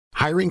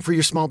Hiring for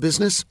your small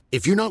business?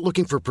 If you're not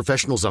looking for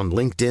professionals on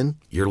LinkedIn,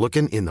 you're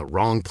looking in the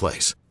wrong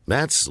place.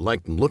 That's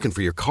like looking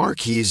for your car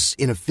keys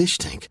in a fish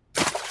tank.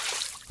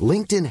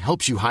 LinkedIn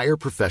helps you hire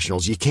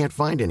professionals you can't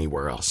find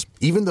anywhere else,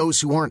 even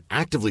those who aren't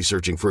actively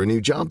searching for a new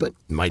job but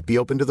might be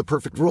open to the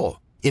perfect role.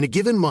 In a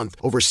given month,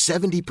 over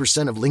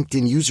 70% of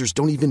LinkedIn users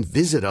don't even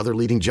visit other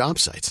leading job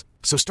sites.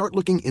 So start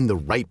looking in the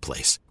right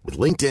place. With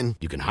LinkedIn,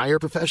 you can hire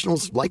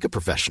professionals like a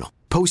professional.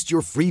 Post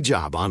your free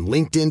job on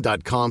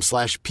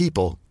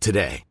linkedin.com/people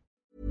today.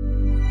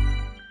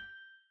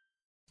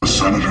 The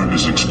senator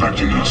is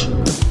expecting us.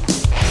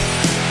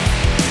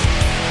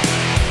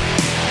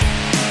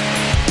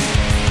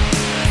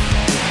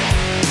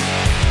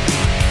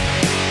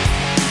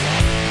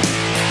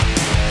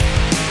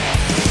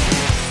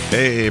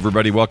 Hey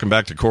everybody, welcome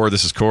back to Core.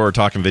 This is Core,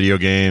 talking video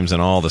games and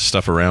all the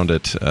stuff around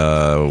it.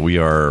 We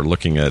are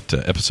looking at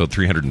episode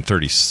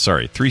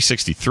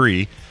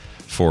 363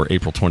 for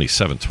April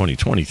 27,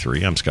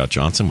 2023. I'm Scott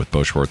Johnson with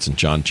Bo Schwartz and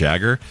John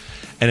Jagger,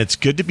 and it's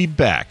good to be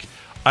back.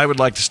 I would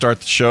like to start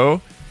the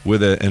show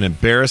with an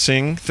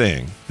embarrassing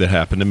thing that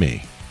happened to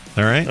me.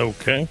 All right?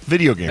 Okay.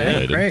 Video game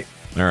related. Great.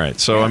 All right,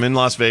 so I'm in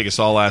Las Vegas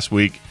all last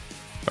week,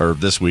 or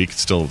this week,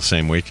 it's still the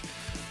same week.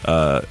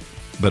 But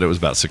it was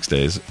about 6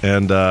 days,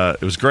 and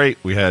it was great.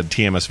 We had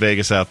TMS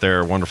Vegas out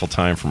there, a wonderful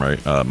time for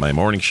my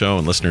morning show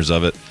and listeners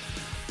of it,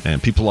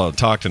 and people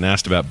talked and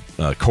asked about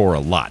Core a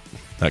lot.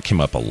 That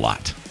came up a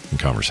lot in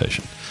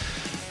conversation,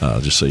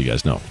 just so you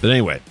guys know. But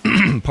anyway,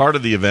 part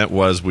of the event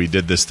was we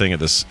did this thing at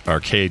this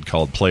arcade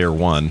called Player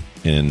One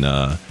in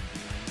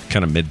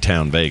kind of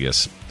Midtown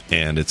Vegas,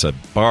 and it's a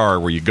bar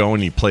where you go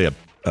and you play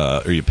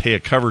or you pay a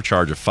cover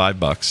charge of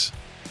 $5,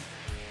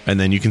 and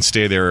then you can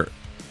stay there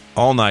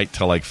all night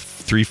till like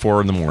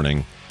 3-4 in the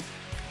morning,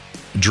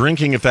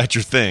 drinking if that's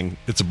your thing.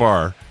 It's a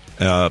bar,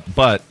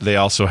 but they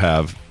also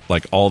have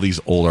like all these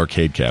old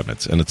arcade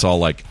cabinets, and it's all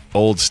like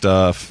old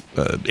stuff,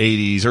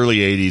 80s, early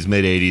 80s,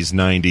 mid 80s,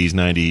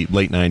 90s,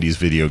 late 90s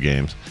video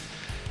games.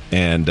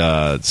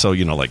 And so,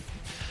 you know, like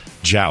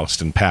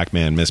Joust and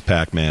Pac-Man, Miss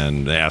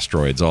Pac-Man,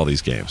 Asteroids, all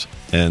these games.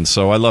 And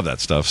so I love that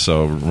stuff.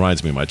 So it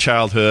reminds me of my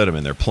childhood. I'm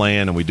in there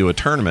playing, and we do a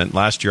tournament.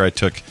 Last year I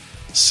took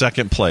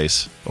second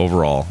place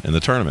overall in the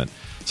tournament.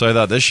 So I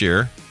thought this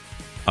year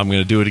I'm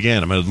going to do it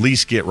again. I'm going to at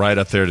least get right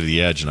up there to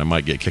the edge, and I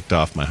might get kicked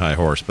off my high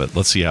horse, but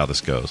let's see how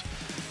this goes.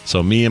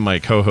 So me and my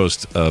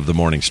co-host of the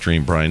morning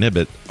stream, Brian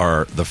Ibbett,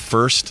 are the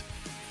first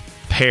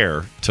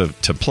pair to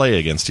play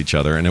against each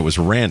other, and it was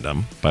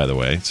random, by the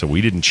way. So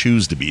we didn't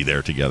choose to be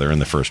there together in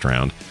the first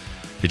round.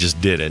 It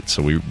just did it.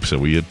 So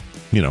we had,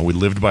 you know, we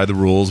lived by the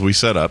rules we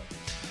set up,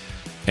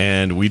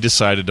 and we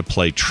decided to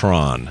play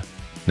Tron.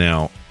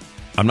 Now,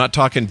 I'm not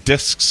talking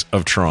discs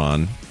of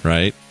Tron,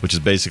 right? Which is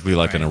basically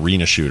like an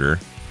arena shooter.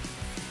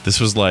 This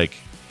was like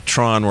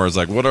Tron, where it's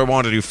like, what do I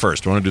want to do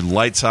first? Do I want to do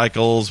light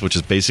cycles, which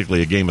is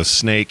basically a game of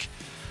Snake?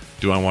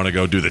 Do I want to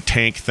go do the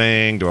tank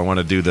thing? Do I want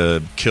to do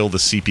the kill the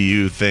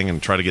CPU thing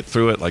and try to get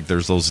through it? Like,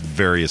 there's those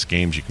various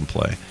games you can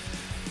play.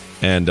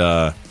 And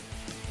I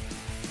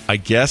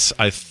guess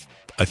I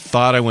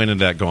thought I went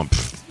into that going,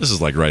 this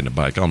is like riding a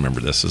bike. I'll remember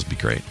this. This would be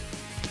great.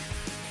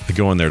 I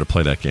go in there to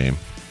play that game.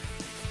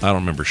 I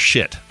don't remember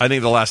shit. I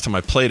think the last time I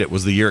played it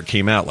was the year it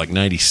came out, like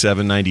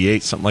 97,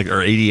 98, something like,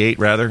 or 88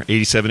 rather,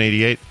 87,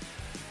 88.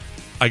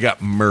 I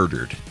got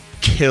murdered,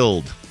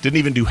 killed, didn't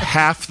even do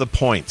half the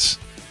points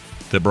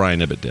that Brian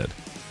Ibbett did.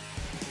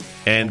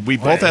 And we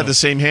both had the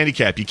same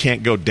handicap. You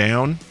can't go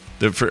down,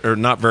 or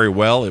not very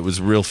well. It was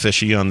real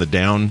fishy on the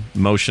down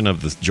motion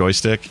of the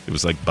joystick. It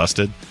was like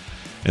busted.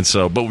 And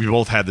so, but we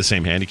both had the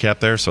same handicap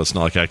there, so it's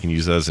not like I can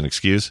use that as an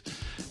excuse.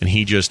 And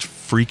he just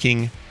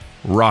freaking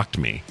rocked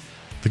me.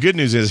 The good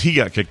news is he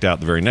got kicked out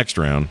the very next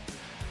round,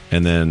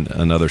 and then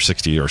another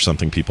 60 or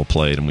something people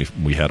played, and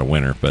we had a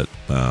winner. But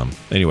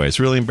anyway, it's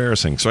really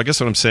embarrassing. So I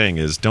guess what I'm saying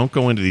is, don't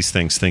go into these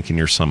things thinking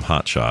you're some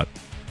hotshot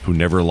who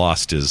never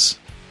lost his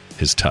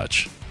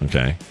touch.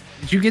 Okay.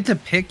 Did you get to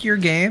pick your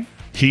game?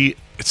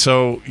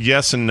 So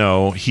yes and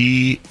no.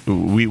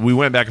 We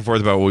went back and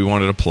forth about what we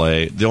wanted to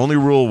play. The only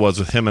rule was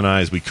with him and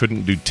I is we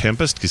couldn't do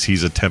Tempest because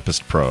he's a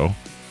Tempest pro,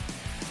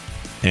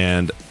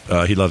 and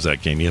he loves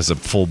that game. He has a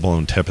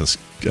full-blown Tempest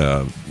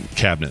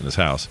cabinet in his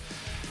house,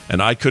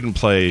 and I couldn't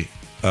play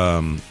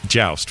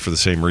Joust for the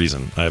same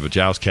reason. I have a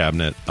Joust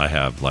cabinet. I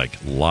have like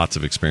lots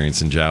of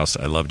experience in Joust.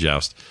 I love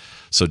Joust.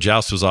 So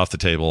Joust was off the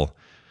table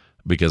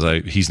because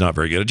he's not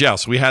very good at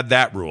Joust. So we had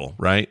that rule,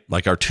 right?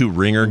 Like our two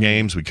ringer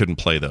games, we couldn't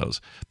play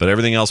those, but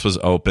everything else was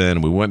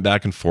open. We went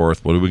back and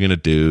forth. What are we going to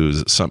do?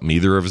 Is it something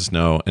either of us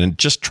know? And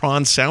just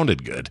Tron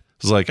sounded good.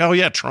 It was like, oh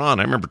yeah,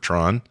 Tron. I remember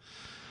Tron.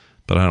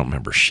 But I don't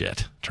remember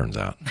shit, turns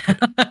out.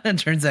 It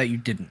turns out you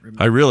didn't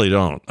remember. I really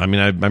don't. I mean,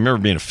 I remember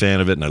being a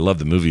fan of it, and I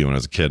loved the movie when I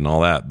was a kid and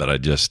all that, but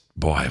it was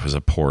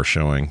a poor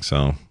showing.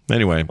 So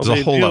anyway, it was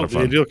a whole lot of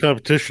fun. The ideal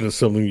competition is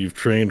something you've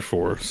trained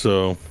for,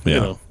 so,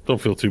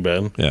 don't feel too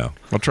bad. Yeah.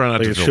 I'll try not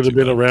to feel too bad. It should have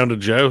been a round of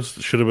Joust.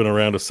 It should have been a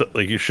round of,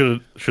 like, you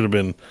should have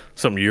been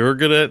something you're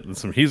good at and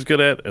something he's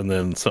good at, and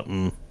then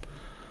something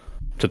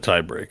to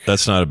tie break.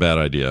 That's not a bad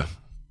idea.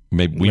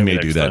 Maybe we Maybe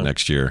may do next that time.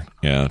 next year.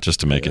 Yeah, just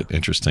to make it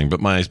interesting.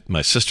 But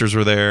my sisters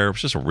were there. It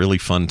was just a really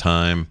fun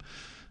time.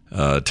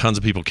 Tons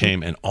of people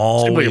came, and Seemed like a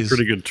always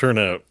pretty good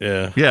turnout.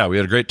 Yeah. Yeah, we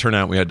had a great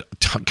turnout. We had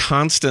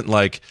constant,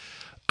 like,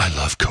 I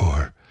love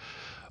Core.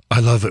 I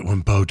love it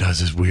when Bo does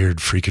his weird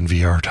freaking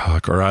VR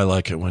talk, or I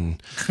like it when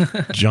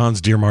John's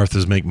Dear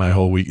Marthas make my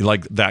whole week.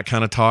 Like that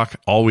kind of talk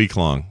all week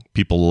long.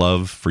 People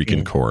love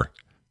freaking Core.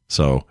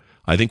 So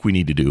I think we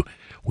need to do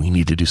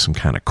some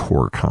kind of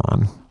Core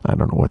Con. I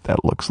don't know what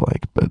that looks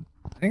like, but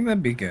I think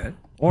that'd be good.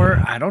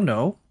 Or I don't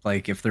know,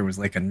 like if there was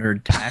like a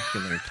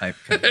nerdtacular type.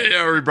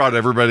 yeah, we brought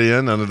everybody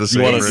in under the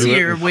same wanna roof. This do it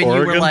year, in when you were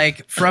Oregon?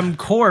 like from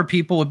Core,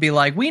 people would be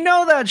like, "We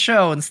know that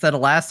show," instead of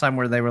last time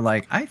where they were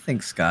like, "I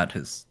think Scott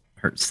has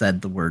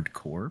said the word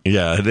Core."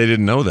 Yeah, they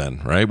didn't know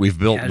then, right? We've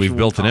built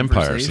Casual an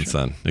empire conversation. since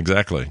then.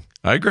 Exactly.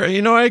 I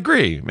agree. I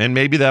agree. And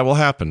maybe that will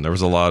happen. There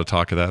was a lot of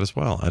talk of that as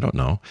well. I don't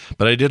know.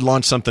 But I did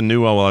launch something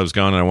new while I was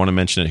gone, and I want to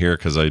mention it here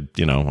because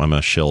I'm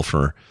a shill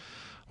for,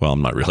 well,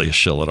 I'm not really a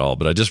shill at all,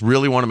 but I just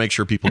really want to make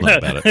sure people know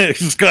about it.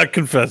 Scott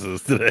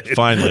confesses today.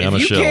 Finally, I'm a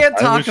If you shill. can't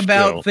I'm a talk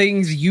about shill.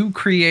 things you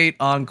create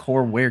on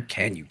Core, where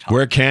can you talk?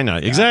 Where can I?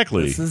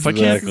 Exactly. This is, If I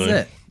can't, this is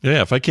it.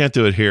 yeah, if I can't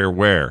do it here,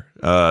 where?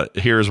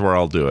 Here's where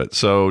I'll do it.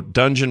 So,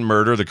 Dungeon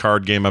Murder, the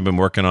card game I've been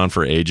working on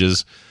for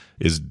ages,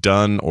 is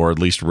done or at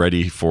least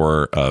ready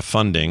for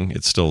funding.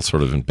 It's still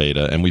sort of in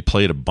beta, and we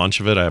played a bunch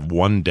of it. I have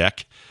one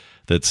deck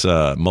that's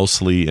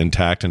mostly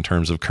intact in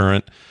terms of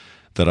current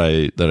that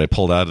I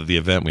pulled out of the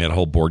event. We had a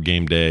whole board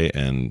game day,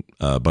 and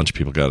a bunch of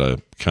people got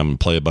to come and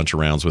play a bunch of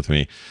rounds with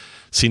me.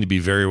 Seemed to be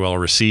very well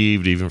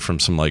received, even from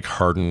some like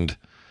hardened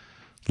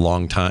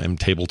long-time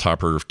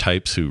tabletopper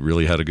types who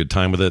really had a good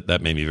time with it.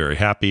 That made me very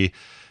happy.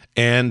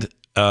 And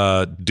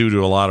due to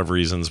a lot of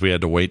reasons, we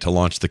had to wait to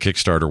launch the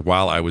Kickstarter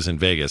while I was in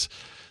Vegas.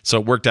 So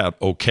it worked out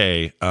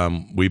okay.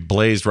 We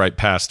blazed right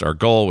past our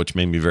goal, which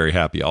made me very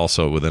happy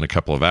also within a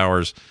couple of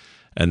hours.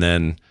 And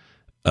then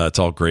it's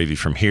all gravy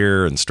from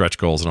here and stretch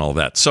goals and all of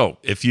that. So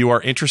if you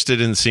are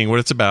interested in seeing what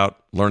it's about,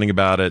 learning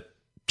about it,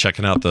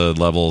 checking out the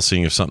level,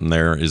 seeing if something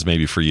there is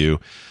maybe for you,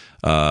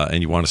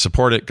 and you want to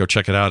support it, go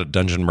check it out at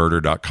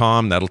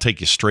dungeonmurder.com. That'll take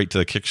you straight to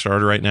the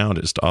Kickstarter right now. It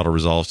just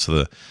auto-resolves to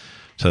the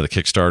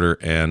Kickstarter,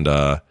 and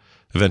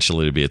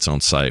eventually it'll be its own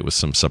site with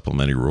some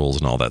supplementary rules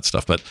and all that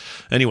stuff. But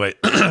anyway,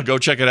 go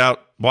check it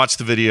out. Watch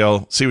the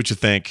video. See what you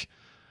think.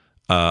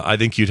 I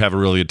think you'd have a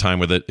really good time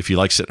with it. If you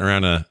like sitting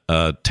around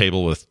a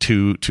table with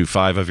 2 to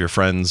 5 of your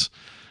friends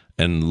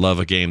and love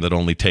a game that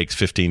only takes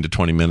 15 to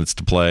 20 minutes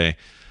to play,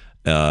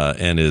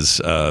 and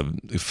is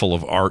full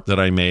of art that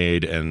I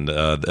made, and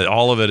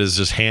all of it is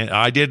just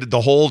I did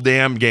the whole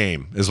damn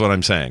game, is what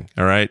I'm saying.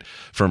 All right,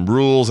 from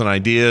rules and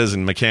ideas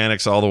and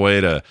mechanics all the way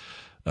to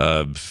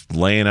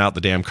laying out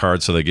the damn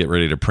cards so they get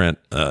ready to print.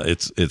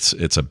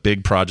 It's a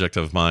big project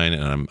of mine,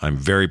 and I'm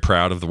very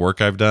proud of the work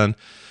I've done.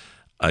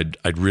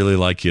 I'd really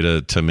like you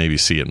to maybe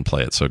see it and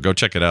play it. So go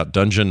check it out.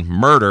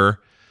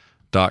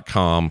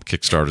 DungeonMurder.com.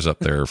 Kickstarter's up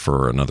there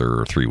for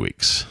another 3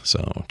 weeks.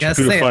 So Yeah,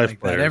 2 to say it 5 like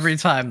players. that every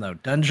time though.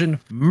 Dungeon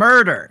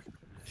Murder.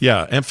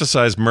 yeah,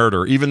 emphasize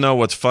murder. Even though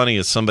what's funny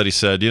is somebody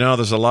said,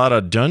 there's a lot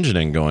of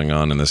dungeoning going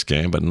on in this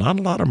game, but not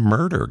a lot of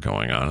murder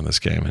going on in this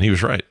game. And he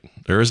was right.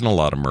 There isn't a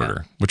lot of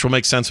murder, which will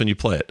make sense when you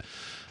play it.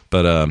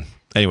 But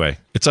anyway,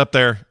 it's up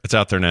there. It's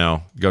out there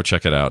now. Go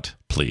check it out,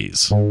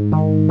 please.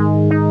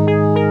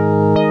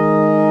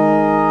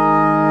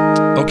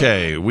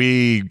 Okay,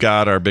 we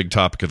got our big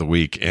topic of the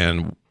week,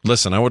 and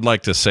listen, I'd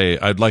like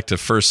to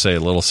first say a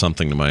little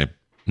something to my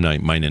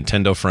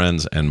Nintendo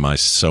friends and my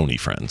Sony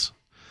friends.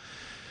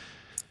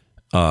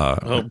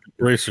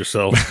 Brace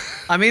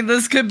yourself. I mean,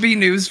 this could be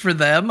news for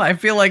them. I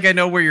feel like I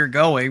know where you're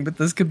going, but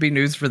this could be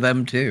news for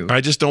them too. I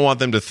just don't want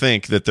them to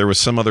think that there was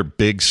some other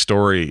big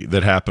story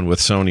that happened with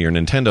Sony or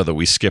Nintendo that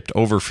we skipped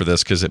over for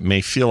this, because it may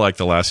feel like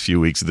the last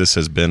few weeks this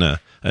has been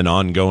an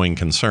ongoing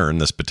concern,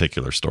 this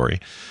particular story.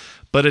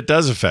 But it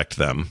does affect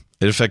them.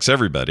 It affects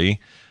everybody.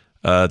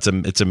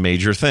 It's a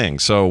major thing.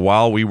 So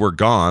while we were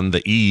gone,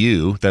 the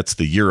EU, that's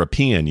the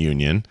European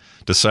Union,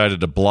 decided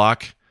to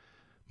block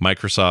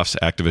Microsoft's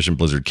Activision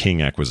Blizzard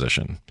King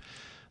acquisition.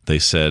 They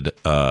said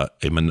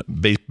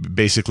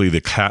basically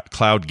the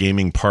cloud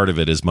gaming part of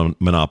it is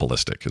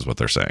monopolistic, is what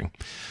they're saying.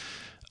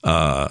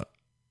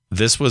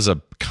 This was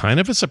a kind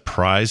of a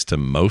surprise to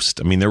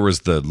most. I mean, there was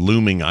the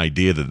looming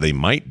idea that they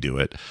might do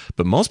it,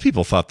 but most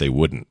people thought they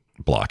wouldn't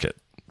block it,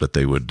 that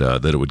they would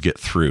that it would get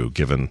through,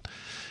 given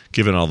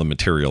all the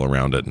material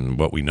around it and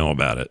what we know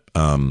about it.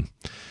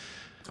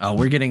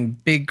 We're getting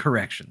big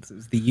corrections. It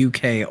was the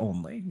UK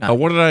only. not-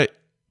 What did I?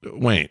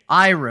 Wait.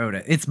 I wrote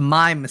it. It's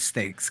my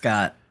mistake,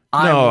 Scott.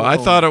 I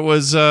thought it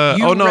was. You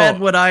no. read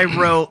what I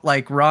wrote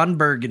like Ron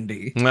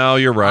Burgundy. No,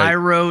 you're right. I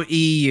wrote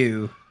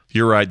EU.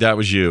 You're right. That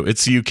was you.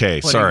 It's the UK.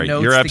 Putting Sorry.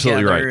 notes You're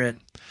absolutely together right. At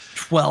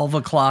 12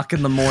 o'clock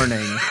in the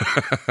morning.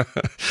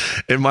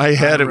 In my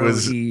head, it wrote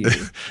was. EU.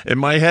 In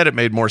my head, it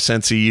made more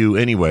sense EU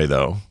anyway,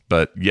 though.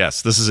 But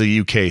yes, this is a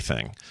UK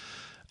thing,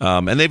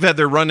 and they've had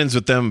their run-ins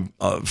with them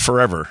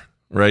forever.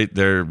 Right?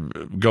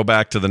 Go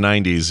back to the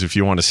 90s if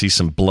you want to see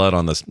some blood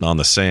on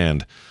the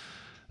sand.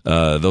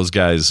 Those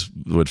guys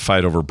would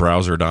fight over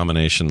browser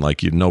domination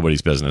like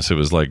nobody's business. It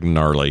was like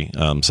gnarly.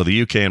 So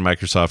the UK and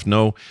Microsoft,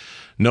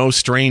 no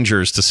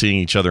strangers to seeing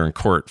each other in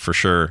court for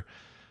sure.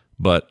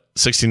 But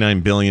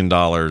 $69 billion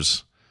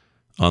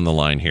on the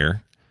line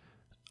here.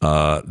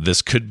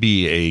 This could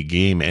be a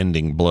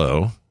game-ending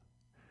blow,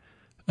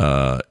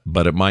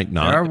 but it might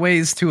not. There are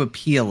ways to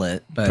appeal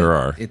it, but there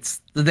are.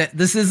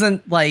 This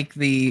isn't like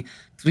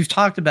we've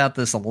talked about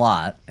this a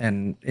lot,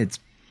 and it's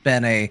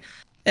been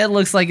it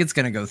looks like it's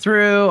going to go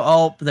through.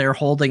 Oh, they're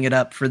holding it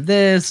up for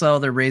this. Oh,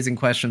 they're raising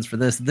questions for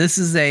this. This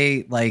is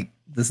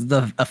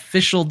the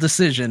official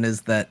decision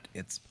is that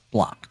it's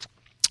blocked.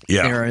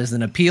 Yeah. There is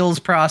an appeals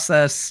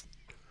process.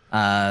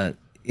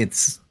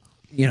 It's,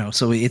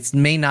 so it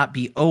may not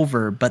be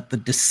over, but the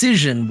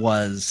decision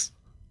was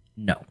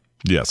no.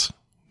 Yes,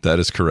 that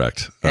is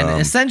correct. And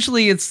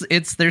essentially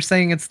they're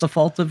saying it's the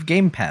fault of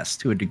Game Pass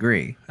to a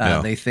degree.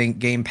 They think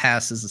Game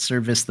Pass is a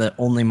service that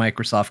only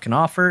Microsoft can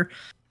offer.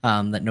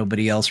 That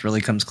nobody else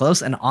really comes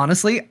close. And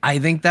honestly, I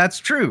think that's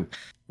true.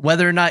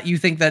 Whether or not you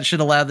think that should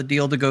allow the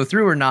deal to go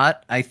through or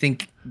not, I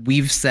think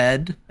we've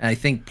said, and I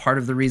think part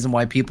of the reason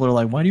why people are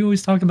like, why do you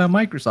always talk about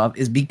Microsoft,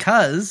 is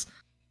because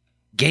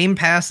Game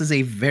Pass is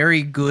a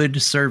very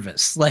good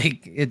service.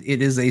 Like, it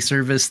is a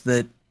service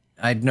that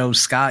I know,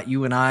 Scott,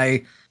 you and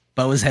I,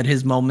 Bo has had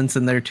his moments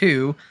in there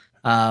too.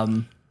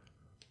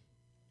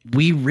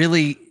 We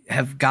really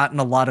have gotten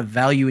a lot of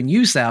value and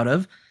use out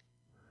of.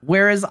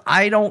 Whereas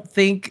I don't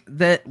think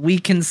that we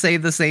can say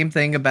the same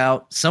thing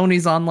about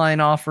Sony's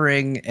online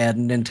offering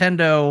and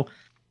Nintendo.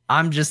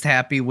 I'm just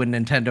happy when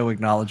Nintendo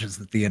acknowledges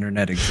that the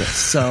internet exists.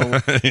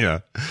 So, yeah,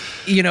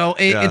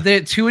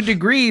 to a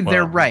degree,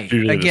 they're right.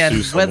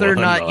 Again, whether or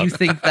not you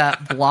think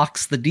that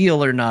blocks the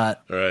deal or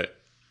not, right?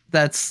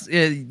 That's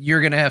you're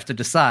going to have to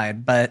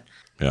decide. But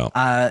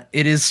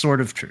it is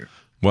sort of true.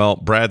 Well,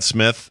 Brad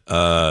Smith,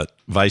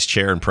 Vice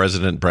Chair and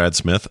President Brad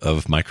Smith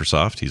of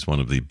Microsoft, he's one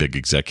of the big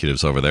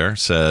executives over there,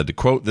 said,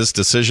 quote, "This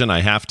decision,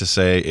 I have to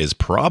say, is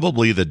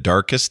probably the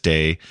darkest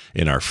day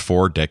in our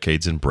 4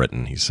 decades in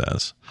Britain," he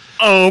says.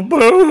 Oh,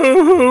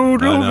 boo-hoo-hoo,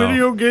 no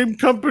video game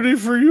company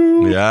for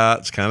you. Yeah,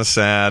 it's kind of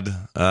sad.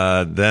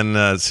 Then,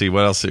 let's see,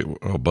 what else?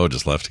 Oh, Bo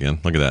just left again.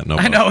 Look at that. No,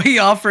 I know, he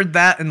offered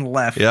that and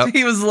left. Yep.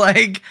 He was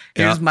like,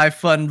 here's my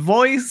fun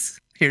voice.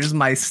 Here's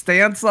my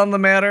stance on the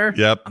matter.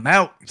 Yep. I'm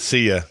out.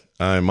 See ya.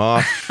 I'm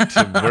off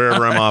to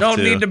wherever I'm off to. I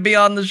don't need to be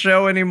on the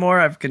show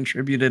anymore. I've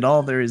contributed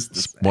all there is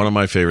to say. One of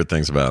my favorite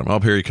things about him. Oh,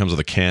 here he comes with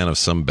a can of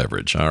some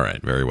beverage. All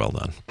right. Very well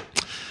done.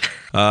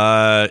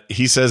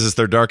 He says it's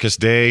their darkest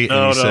day.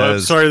 No, I'm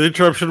sorry. The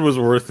interruption was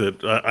worth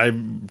it.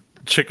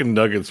 Chicken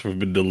nuggets have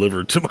been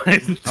delivered to my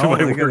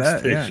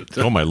workstation.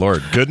 Yeah. Oh, my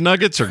Lord. Good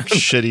nuggets or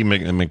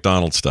shitty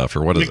McDonald's stuff?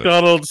 Or what is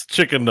McDonald's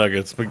chicken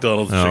nuggets.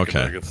 McDonald's chicken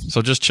nuggets.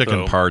 So just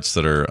chicken parts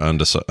that are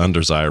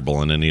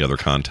undesirable in any other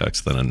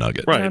context than a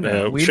nugget.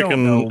 Right. We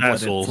don't know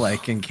what it's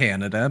like in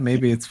Canada.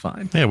 Maybe it's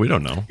fine. Yeah, we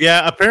don't know.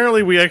 Yeah,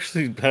 apparently we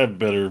actually have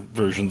better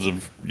versions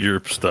of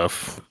your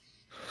stuff.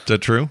 Is that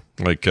true?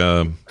 Like,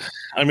 I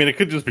mean, it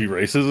could just be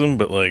racism,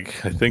 but I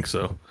think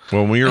so.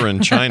 When we were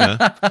in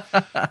China,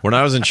 when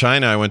I was in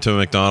China, I went to a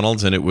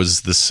McDonald's, and it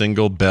was the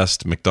single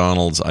best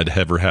McDonald's I'd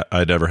ever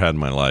had in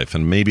my life.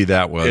 And maybe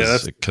that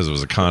was because it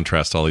was a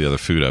contrast to all the other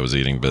food I was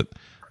eating, but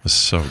it was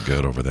so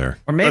good over there.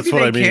 Or maybe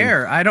they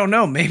care. I don't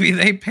know. Maybe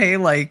they pay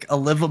like a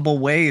livable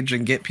wage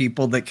and get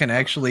people that can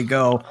actually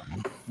go.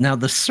 Now,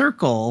 the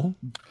circle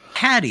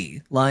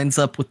patty lines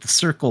up with the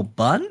circle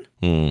bun.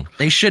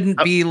 They shouldn't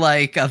be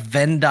like a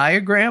Venn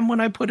diagram when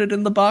I put it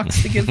in the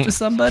box to give to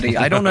somebody.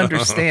 I don't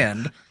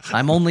understand.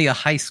 I'm only a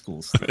high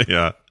school student.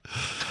 Yeah.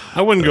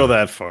 I wouldn't go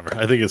that far.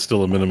 I think it's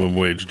still a minimum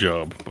wage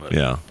job. But.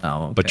 Yeah.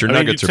 Oh, okay. But your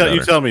nuggets are better.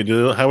 You tell me,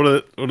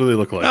 what do they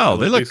look like? Oh,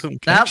 they look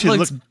that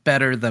looks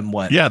better than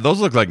what? Yeah, those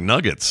look like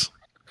nuggets.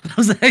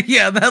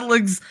 Yeah, that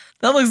looks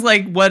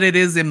like what it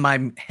is in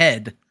my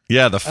head.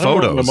 Yeah, the photos. I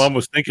don't know what my mom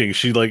was thinking.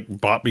 She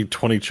bought me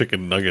 20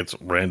 chicken nuggets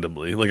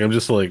randomly. I'm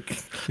just I'm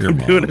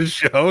doing a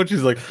show, and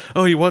she's like,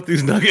 "Oh, you want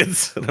these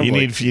nuggets?" You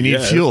need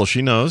fuel.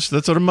 She knows.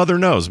 That's what a mother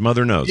knows.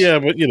 Mother knows. Yeah,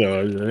 but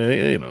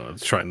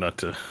it's trying not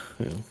to.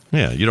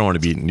 Yeah, you don't want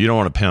to be. You don't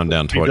want to pound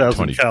down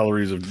 20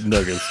 calories of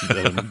nuggets.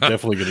 I'm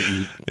definitely going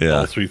to eat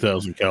all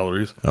 3,000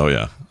 calories. Oh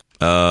yeah.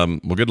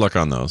 Well, good luck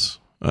on those.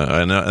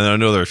 And I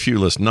know there are a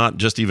few not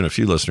just even a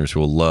few listeners who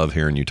will love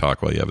hearing you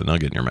talk while you have a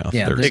nugget in your mouth.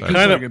 Yeah, they are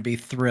going to be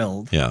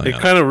thrilled. Yeah, it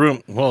kind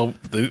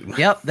of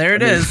Yep, there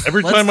it is.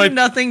 Every Let's time do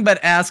nothing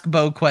but ask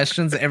Bo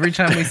questions every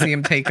time we see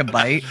him take a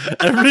bite.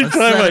 Every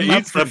time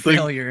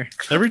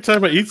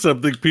I eat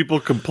something, people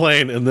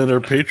complain, and then their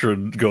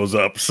patron goes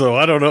up. So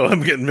I don't know.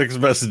 I'm getting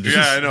mixed messages.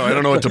 Yeah, I know. I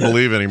don't know what to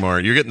believe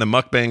anymore. You're getting the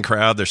mukbang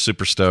crowd; they're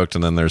super stoked,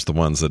 and then there's the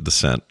ones that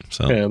dissent.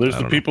 So yeah, there's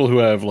the people who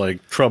have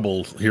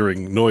trouble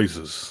hearing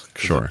noises.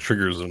 Sure, it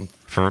triggers them.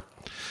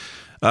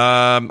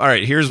 All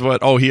right, here's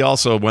what. Oh, he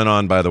also went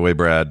on. By the way,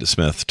 Brad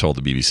Smith told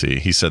the BBC.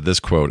 He said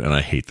this quote, and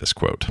I hate this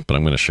quote, but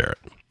I'm going to share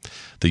it.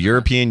 "The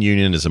European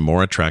Union is a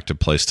more attractive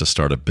place to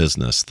start a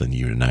business than the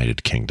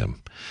United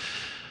Kingdom."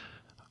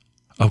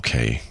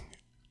 Okay,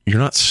 you're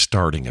not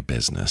starting a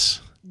business.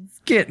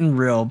 getting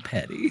real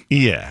petty.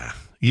 Yeah.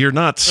 You're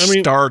not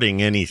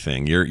starting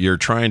anything. You're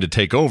trying to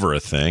take over a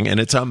thing, and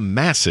it's a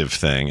massive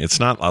thing. It's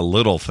not a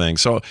little thing.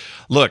 So,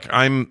 look,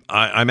 I'm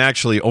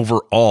actually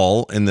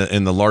overall in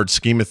the large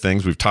scheme of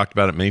things. We've talked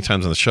about it many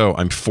times on the show.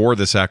 I'm for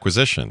this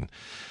acquisition.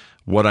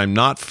 What I'm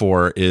not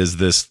for is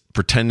this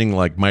pretending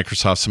like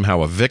Microsoft's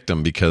somehow a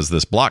victim because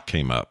this block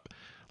came up.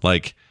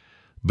 Like,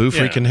 boo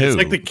freaking who? It's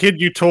like the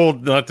kid you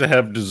told not to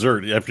have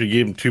dessert after you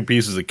gave him 2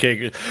 pieces of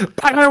cake.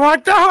 But I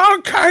want the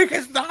whole cake.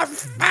 It's not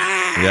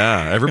fair.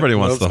 Yeah, everybody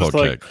wants the whole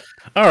cake.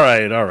 All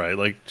right.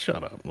 Like,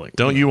 shut up. Like,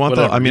 don't you want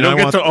the? I mean, you don't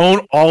get to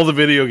own all the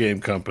video game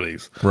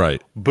companies,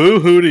 right? Boo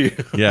hoo to you.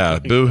 Yeah,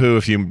 boo hoo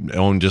if you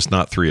own just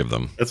not 3 of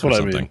them. That's what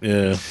I mean.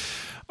 Yeah.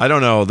 I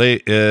don't know.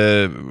 They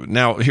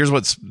now here's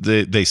what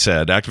they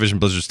said. Activision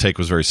Blizzard's take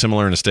was very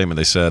similar. In a statement,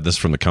 they said this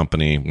from the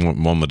company.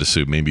 One would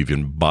assume maybe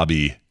even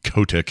Bobby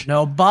Kotick.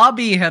 No,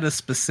 Bobby had a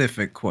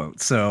specific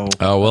quote. So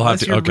we'll have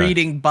to. You're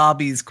reading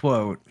Bobby's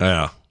quote.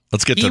 Yeah,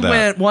 let's get to that. He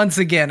went once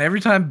again. Every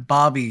time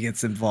Bobby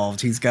gets involved,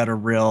 he's got a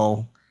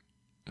real.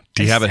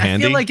 Do you have it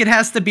handy? I feel like it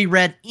has to be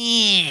read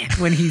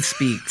when he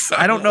speaks.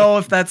 I don't know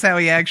if that's how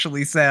he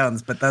actually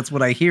sounds, but that's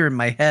what I hear in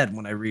my head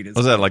when I read it.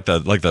 Was that like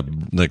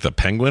the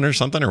penguin or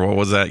something, or what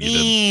was that you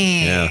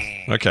did? Yeah.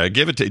 Okay.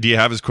 Give it to. Do you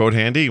have his quote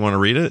handy? You want to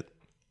read it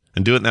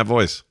and do it in that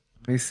voice?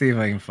 Let me see if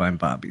I can find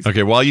Bobby's.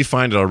 Okay. While you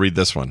find it, I'll read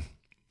this one.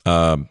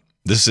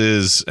 This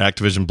is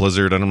Activision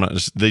Blizzard, and I'm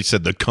not. They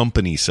said the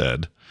company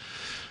said.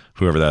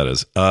 Whoever that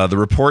is. The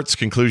report's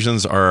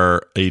conclusions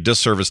are a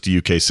disservice to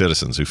UK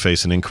citizens who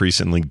face an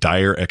increasingly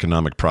dire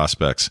economic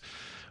prospects.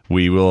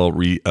 We will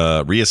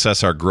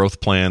reassess our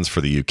growth plans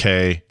for the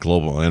UK.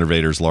 Global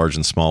innovators, large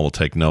and small, will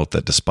take note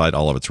that despite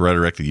all of its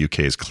rhetoric, the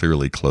UK is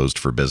clearly closed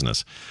for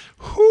business.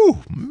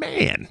 Whew,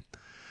 man.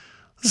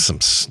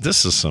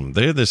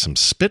 There's some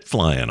spit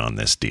flying on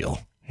this deal,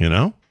 you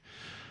know?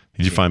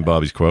 Did you find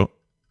Bobby's quote?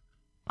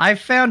 I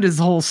found his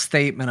whole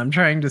statement. I'm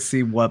trying to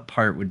see what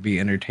part would be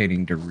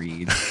entertaining to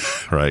read.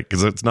 Right,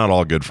 because it's not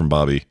all good from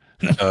Bobby.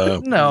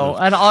 No,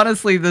 and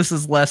honestly, this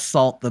is less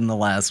salt than the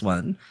last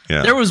one.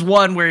 Yeah. There was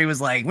one where he was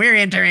like, "We're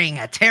entering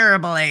a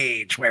terrible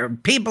age where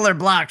people are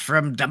blocked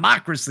from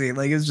democracy."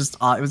 Like, it was just,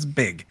 it was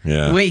big.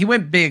 Yeah, he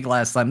went big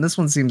last time. This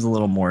one seems a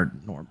little more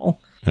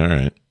normal. All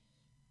right.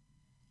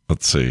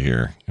 Let's see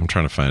here. I'm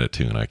trying to find it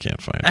too, and I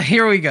can't find it.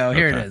 Here we go.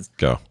 Here it is.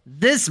 Go.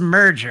 This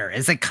merger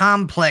is a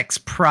complex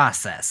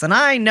process, and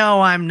I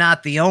know I'm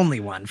not the only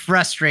one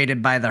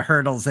frustrated by the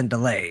hurdles and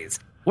delays.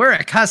 We're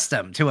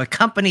accustomed to a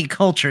company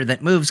culture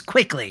that moves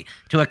quickly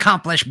to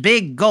accomplish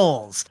big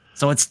goals,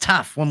 so it's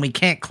tough when we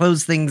can't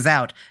close things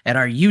out at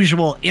our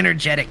usual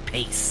energetic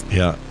pace.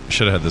 Yeah,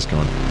 should have had this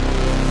going.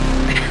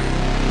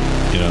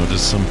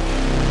 Just some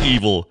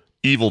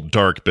evil,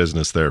 dark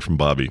business there from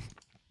Bobby.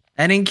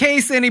 And in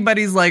case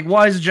anybody's like,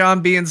 why is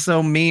John being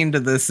so mean to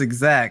this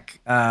exec?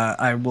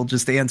 I will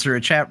just answer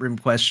a chat room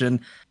question.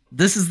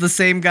 This is the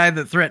same guy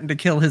that threatened to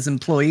kill his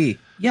employee.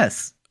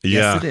 Yes.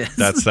 Yeah, yes, it is.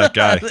 That's that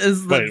guy.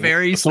 Is the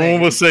very someone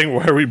same. was saying,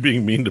 why are we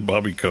being mean to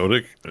Bobby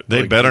Kotick?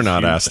 They better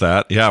not ask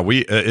that. Yeah,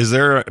 is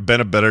there been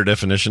a better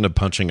definition of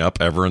punching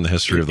up ever in the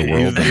history of the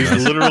world?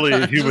 He's literally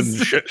a human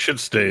shit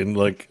stain.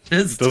 Like,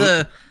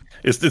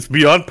 it's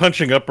beyond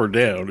punching up or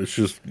down. It's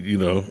just,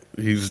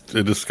 he's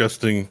a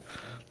disgusting,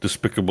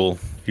 despicable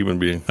human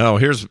being. Oh,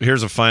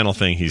 here's a final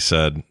thing he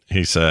said.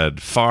 He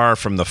said, far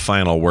from the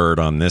final word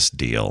on this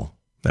deal.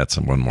 That's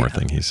one more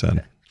thing he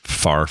said.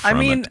 Far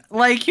from it.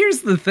 Like,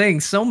 here's the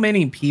thing. So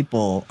many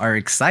people are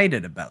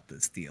excited about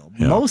this deal,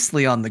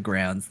 mostly on the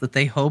grounds that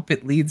they hope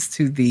it leads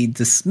to the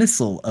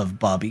dismissal of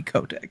Bobby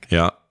Kotick.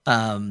 Yeah.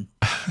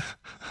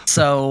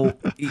 So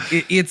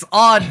it's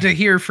odd to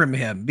hear from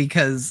him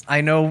because I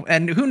know,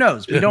 and who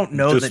knows, we don't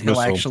know that he'll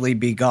actually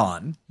be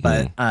gone,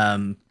 but,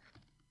 I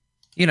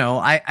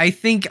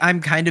think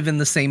I'm kind of in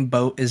the same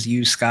boat as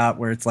you, Scott,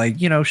 where it's like,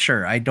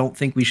 sure, I don't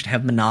think we should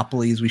have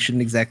monopolies. We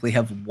shouldn't exactly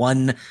have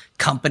one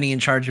company in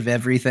charge of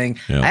everything.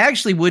 Yeah. I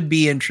actually would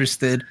be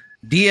interested.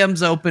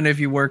 DM's open if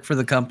you work for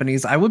the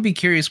companies. I would be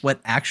curious what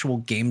actual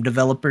game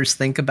developers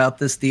think about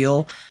this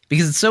deal,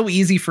 because it's so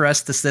easy for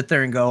us to sit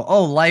there and go,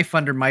 oh, life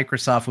under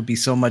Microsoft would be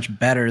so much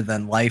better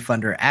than life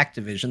under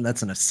Activision.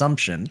 That's an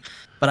assumption.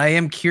 But I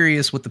am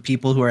curious what the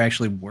people who are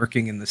actually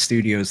working in the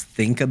studios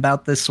think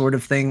about this sort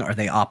of thing. Are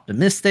they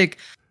optimistic?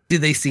 Do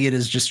they see it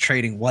as just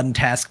trading one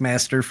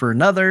taskmaster for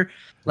another?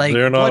 Like,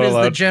 what is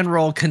the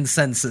general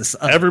consensus?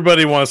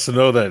 Everybody wants to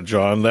know that,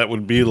 John. That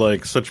would be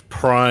like such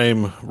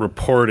prime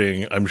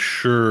reporting. I'm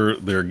sure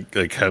they're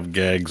like have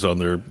gags on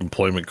their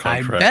employment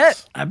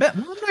contracts. I bet.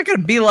 Well, I'm not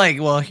going to be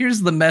like, well,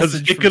 here's the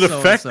message. It could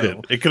affect it.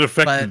 It could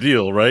affect the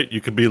deal, right?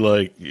 You could be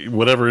like,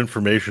 whatever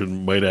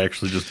information might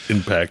actually just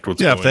impact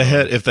what's going on.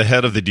 If the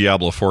head of the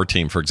Diablo 4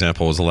 team, for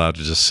example, was allowed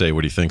to just say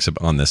what he thinks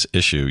on this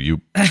issue,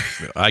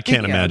 I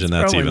can't imagine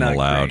that's even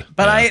allowed. Great.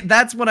 But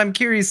that's what I'm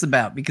curious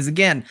about, because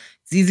again,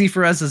 it's easy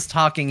for us as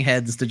talking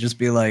heads to just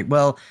be like,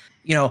 well,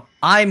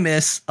 I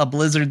miss a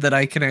Blizzard that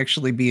I can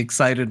actually be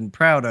excited and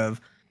proud of.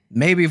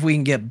 maybe if we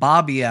can get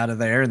Bobby out of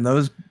there and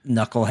those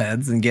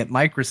knuckleheads and get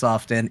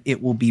Microsoft in,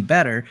 it will be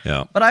better.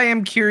 Yeah. But I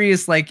am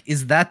curious, like,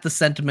 is that the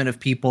sentiment of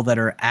people that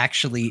are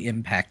actually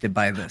impacted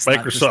by this?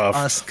 Microsoft. Not just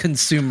us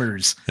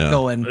consumers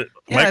going,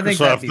 yeah, I think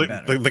that'd be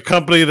better. The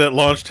company that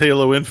launched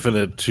Halo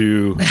Infinite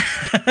to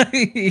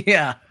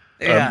yeah.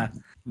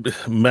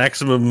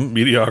 maximum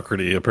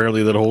mediocrity.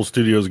 Apparently that whole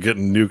studio is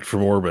getting nuked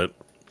from orbit.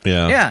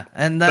 Yeah. Yeah.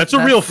 And that's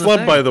a real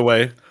flub, by the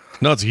way.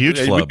 No, it's a huge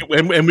flub.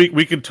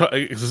 We can talk.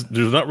 There's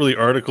not really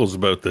articles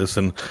about this,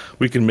 and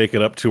we can make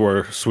it up to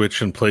our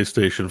Switch and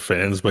PlayStation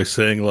fans by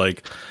saying,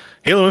 like,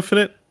 Halo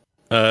Infinite,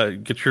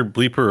 get your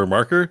bleeper or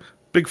marker,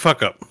 big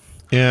fuck up.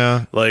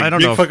 Yeah, like I don't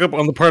big know. Fuck up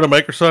on the part of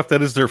Microsoft.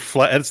 That is their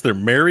that's their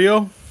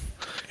Mario.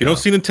 You don't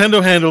see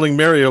Nintendo handling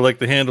Mario like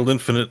they handled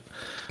Infinite.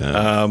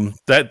 Yeah.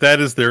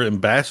 That is their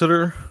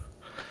ambassador.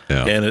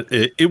 Yeah. And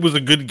it was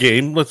a good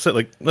game. Let's say,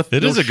 like,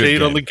 it is a good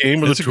game on the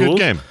game or it's the a tools.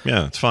 Good game.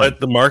 Yeah, it's fine.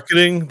 But the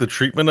marketing, the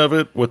treatment of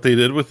it, what they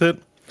did with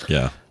it,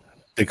 yeah,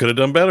 they could have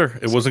done better.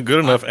 It wasn't good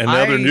enough, and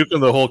now they're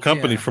nuking the whole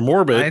company from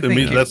orbit. I think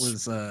it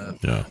was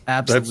an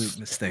absolute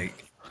mistake.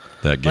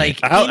 That game, like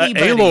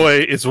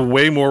Aloy, is a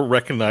way more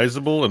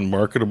recognizable and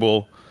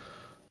marketable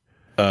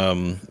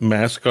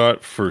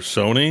mascot for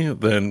Sony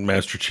than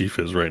Master Chief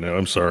is right now.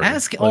 I'm sorry.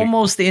 Ask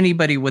almost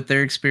anybody what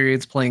their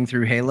experience playing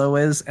through Halo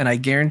is, and I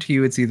guarantee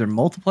you it's either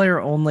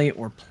multiplayer only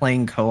or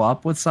playing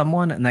co-op with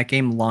someone, and that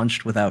game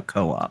launched without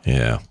co-op.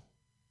 Yeah.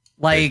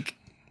 Like,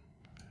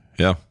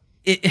 yeah.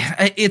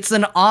 It's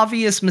an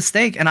obvious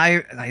mistake, and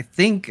I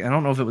think, I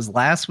don't know if it was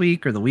last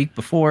week or the week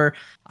before,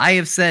 I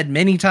have said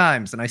many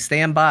times, and I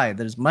stand by,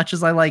 that as much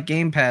as I like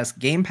Game Pass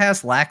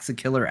lacks a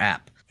killer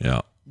app.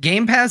 Yeah.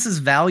 Game Pass's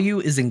value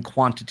is in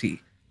quantity,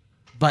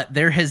 but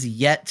there has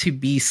yet to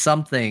be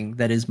something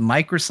that is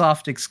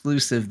Microsoft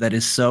exclusive that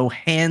is so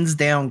hands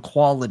down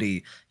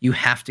quality you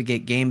have to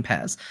get Game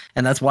Pass.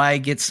 And that's why I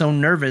get so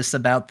nervous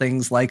about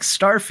things like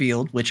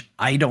Starfield, which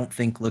I don't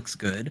think looks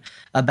good,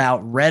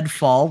 about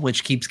Redfall,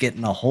 which keeps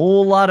getting a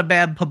whole lot of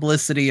bad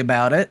publicity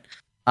about it,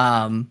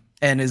 and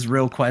is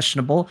real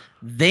questionable.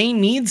 They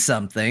need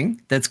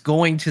something that's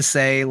going to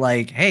say,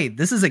 like, hey,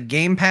 this is a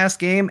Game Pass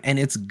game and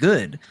it's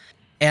good.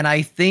 And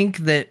I think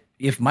that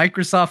if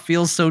Microsoft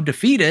feels so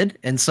defeated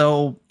and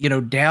so,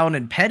 down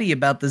and petty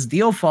about this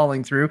deal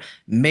falling through,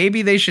 there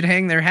they should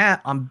hang their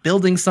hat on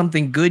building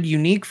something good,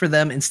 unique for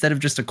them instead of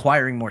just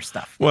acquiring more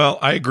stuff. Well,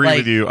 I agree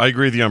with you. I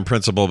agree with you on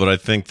principle, but I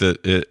think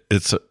that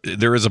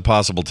there is a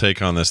possible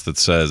take on this that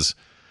says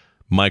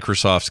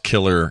Microsoft's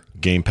killer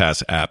Game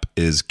Pass app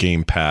is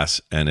Game Pass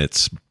and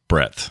its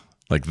breadth.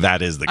 Like,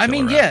 that is the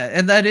killer app. Yeah,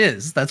 and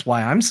that's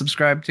why I'm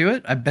subscribed to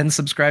it. I've been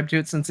subscribed to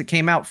it since it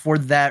came out for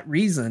that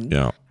reason.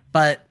 Yeah.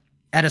 But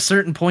at a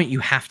certain point, you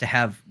have to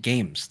have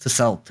games to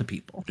sell to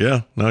people.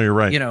 Yeah, no, you're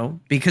right.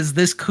 Because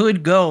this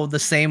could go the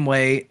same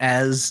way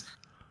as,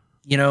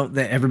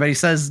 that everybody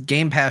says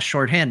Game Pass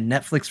shorthand,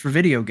 Netflix for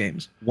video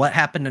games. What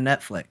happened to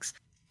Netflix?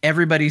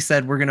 Everybody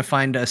said, we're going to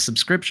find a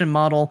subscription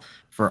model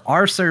for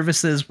our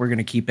services. We're going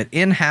to keep it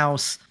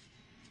in-house.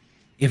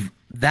 If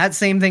that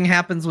same thing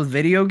happens with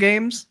video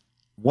games,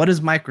 what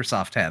does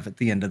Microsoft have at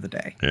the end of the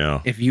day?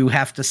 Yeah. If you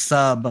have to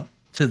sub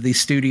to the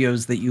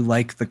studios that you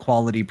like the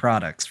quality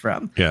products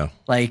from. Yeah.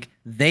 Like,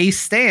 they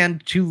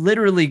stand to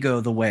literally go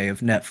the way of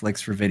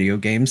Netflix for video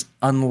games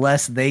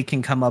unless they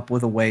can come up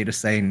with a way to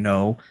say,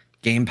 no,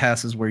 Game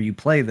Pass is where you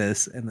play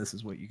this and this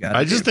is what you got.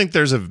 I just think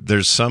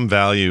there's some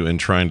value in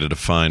trying to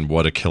define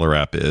what a killer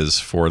app is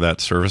for that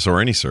service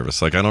or any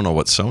service. Like, I don't know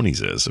what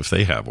Sony's is, if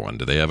they have one.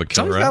 Do they have a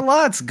killer Sony's app? got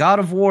lots. God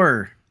of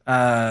War,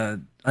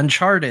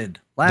 Uncharted.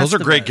 Those are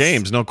great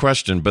games, no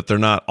question, but they're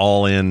not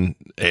all in.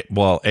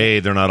 Well,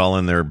 they're not all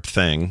in their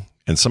thing,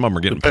 and some of them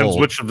are getting Depends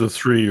pulled. which of the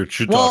three you're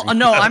talking Well,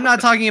 no, I'm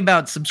not talking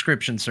about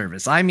subscription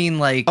service. I mean,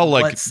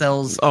 what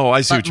sells. Oh,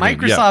 I see what you mean.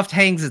 Microsoft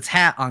hangs its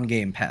hat on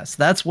Game Pass.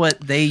 That's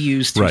what they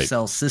use to Right.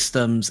 sell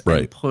systems Right.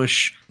 and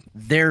push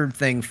their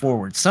thing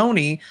forward.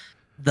 Sony,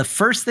 the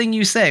first thing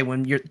you say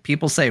when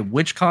people say,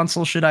 which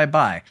console should I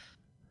buy?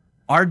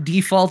 Our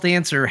default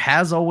answer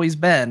has always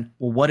been,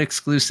 well, what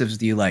exclusives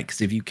do you like?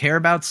 Because if you care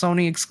about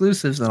Sony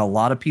exclusives, and a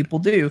lot of people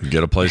do,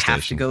 Get a PlayStation. you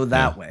have to go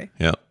that way.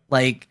 Yeah.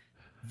 Like,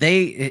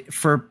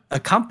 for a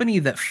company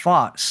that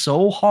fought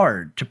so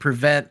hard to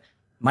prevent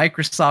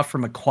Microsoft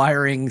from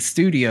acquiring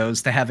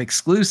studios to have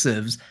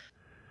exclusives,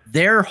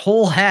 their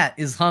whole hat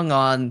is hung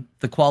on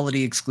the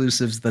quality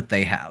exclusives that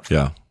they have.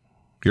 Yeah.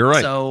 You're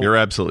right. So, you're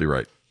absolutely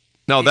right.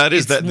 No,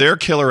 their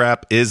killer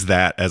app is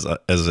that as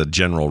a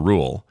general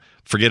rule.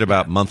 Forget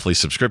about monthly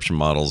subscription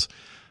models.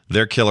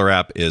 Their killer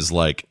app is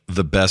like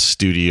the best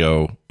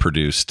studio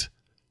produced,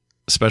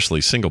 especially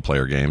single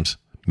player games,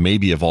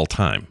 maybe of all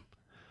time.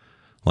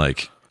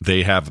 Like,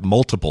 they have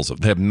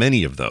they have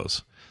many of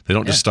those. They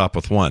don't just stop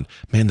with one.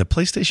 Man, the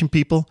PlayStation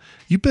people,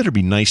 you better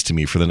be nice to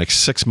me for the next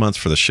 6 months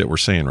for the shit we're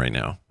saying right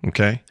now.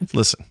 Okay?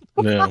 Listen.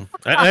 No.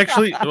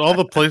 Actually, all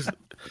the places,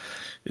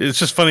 it's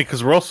just funny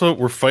because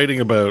we're fighting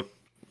about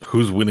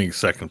who's winning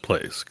second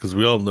place, because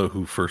we all know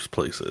who first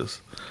place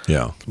is.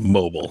 Yeah.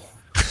 Mobile.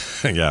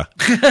 Yeah.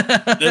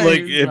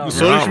 Like not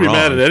Sony wrong. should be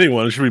mad at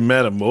anyone. It should be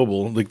mad at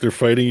mobile. Like they're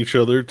fighting each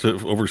other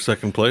over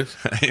second place.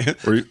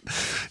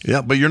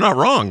 Yeah, but you're not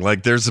wrong.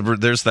 Like there's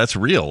that's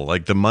real.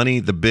 Like the money,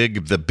 the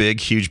big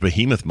huge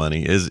behemoth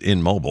money is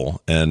in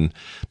mobile, and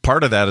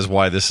part of that is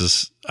why this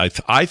is.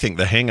 I think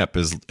the hang up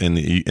is in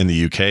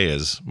the UK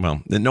is,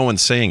 well, no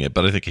one's saying it,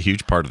 but I think a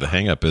huge part of the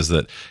hang up is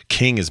that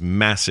King is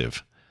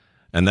massive,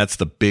 and that's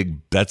the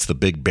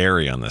big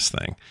berry on this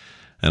thing.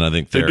 And I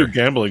think they do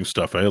gambling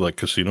stuff, like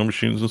casino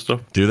machines and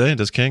stuff. Do they?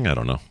 Does King? I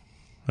don't know.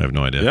 I have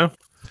no idea. Yeah,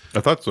 I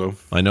thought so.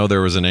 I know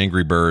there was an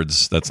Angry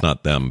Birds. That's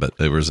not them, but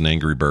there was an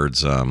Angry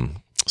Birds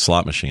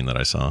slot machine that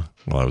I saw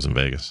while I was in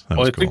Vegas. That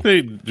was I think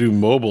they do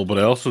mobile, but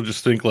I also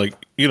just think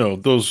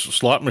those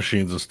slot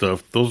machines and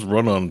stuff, those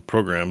run on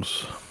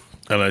programs.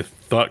 And I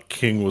thought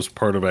King was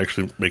part of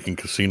actually making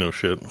casino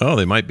shit. Oh,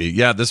 they might be.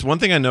 Yeah, this one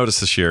thing I noticed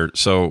this year.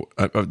 So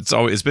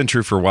it's been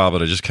true for a while,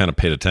 but I just kind of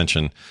paid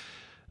attention.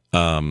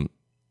 I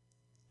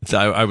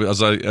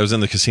was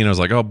in the casino. I was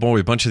like, oh boy,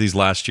 a bunch of these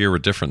last year were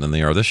different than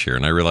they are this year.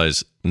 And I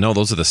realized, no,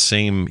 those are the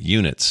same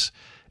units.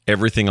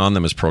 Everything on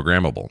them is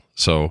programmable.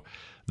 So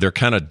they're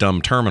kind of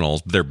dumb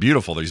terminals. They're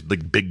beautiful. These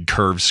big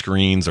curved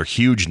screens are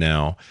huge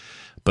now.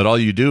 But all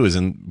you do is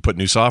put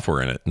new software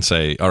in it and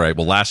say, all right,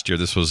 well, last year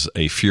this was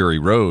a Fury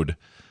Road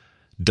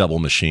double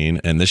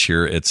machine, and this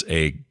year it's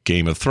a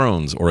Game of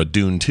Thrones or a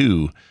Dune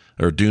 2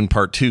 or Dune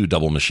Part 2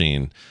 double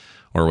machine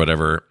or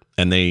whatever.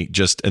 And they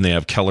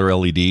have color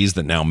LEDs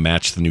that now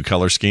match the new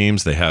color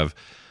schemes. They have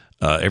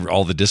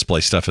all the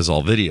display stuff is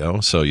all video,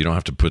 so you don't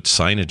have to put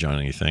signage on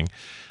anything.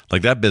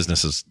 Like that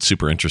business is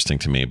super interesting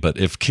to me. But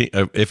if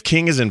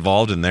King is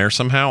involved in there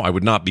somehow, I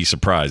would not be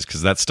surprised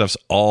because that stuff's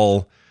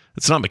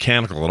it's not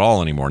mechanical at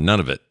all anymore. None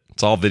of it.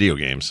 It's all video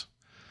games.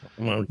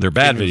 Well, they're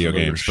bad video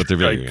games, but they're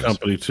video games.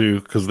 Company too,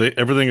 because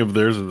everything of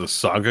theirs is a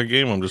Saga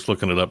game. I'm just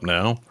looking it up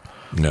now.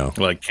 No,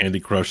 like Candy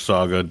Crush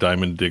Saga,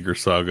 Diamond Digger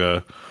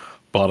Saga,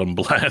 Bottom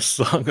Blast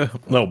Saga.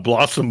 No,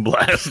 Blossom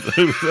Blast.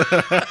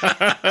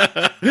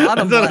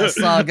 Bottom Blast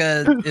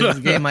Saga is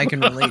a game I can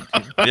relate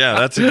to. Yeah,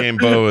 that's a game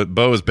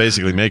Bo is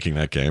basically making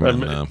that game.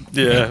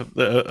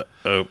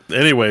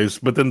 Anyways,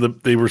 but then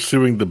they were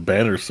suing the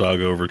Banner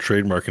Saga over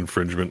trademark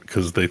infringement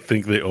because they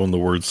think they own the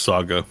word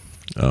Saga.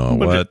 Oh,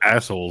 what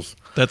assholes!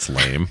 That's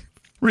lame.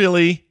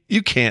 Really?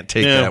 You can't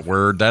take that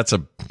word. That's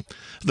a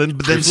then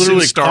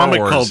literally Star comic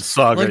Wars called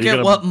Saga. Look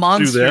at what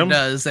Monster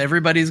does.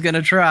 Everybody's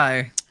gonna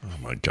try. Oh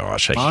my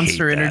gosh, I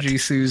Monster hate Energy that.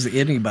 sues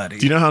anybody.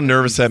 Do you know how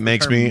nervous that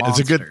makes me?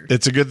 Monster.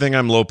 It's a good thing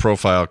I'm low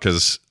profile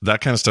because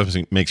that kind of stuff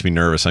makes me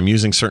nervous. I'm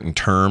using certain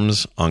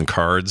terms on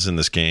cards in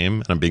this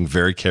game, and I'm being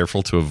very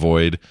careful to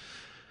avoid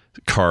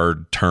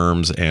card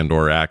terms and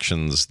or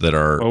actions that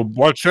are. Oh,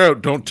 watch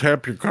out! Don't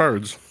tap your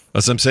cards.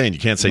 That's what I'm saying. You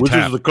can't say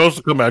Wizards tap. of the Coast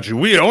will come at you.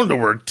 We own the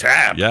word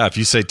tap. Yeah, if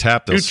you say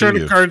tap, they'll sue you. You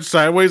turn the card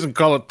sideways and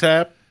call it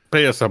tap.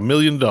 Pay us $1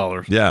 million.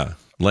 Yeah,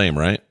 lame,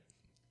 right?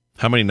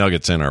 How many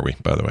nuggets in are we,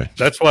 by the way?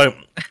 That's why.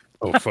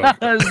 Oh fuck!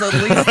 There's at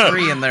least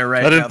 3 in there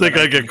right now. I didn't think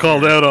I'd get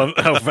called out on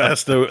how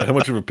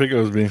much of a pick I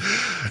was being.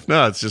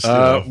 No, it's just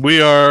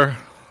we are.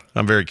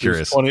 I'm very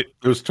curious.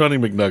 There's 20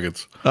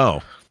 McNuggets.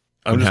 Oh,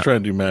 I'm just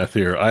trying to do math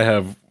here. I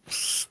have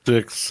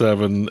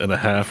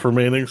 7.5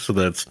 remaining, so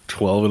that's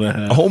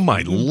 12.5. Oh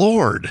my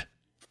lord!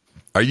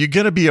 Are you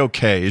gonna be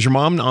okay? Is your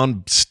mom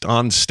on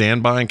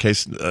standby in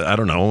case I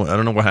don't know? I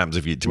don't know what happens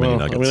if you eat too many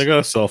nuggets. I mean, I got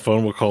a cell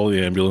phone. We'll call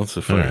the ambulance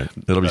if. All right,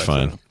 it'll be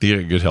fine. Be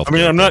a good health. I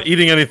mean, I'm not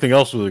eating anything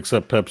else with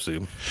except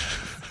Pepsi.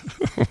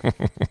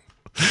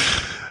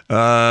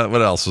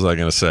 What else was I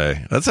going to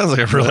say? That sounds like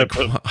a really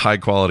high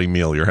quality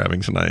meal you're having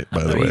tonight.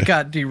 By the way, you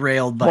got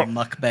derailed by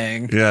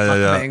mukbang. Yeah.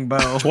 Mukbang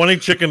Bo. 20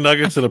 chicken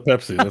nuggets and a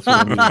Pepsi. That's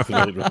what I'm eating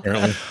tonight,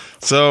 apparently.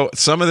 So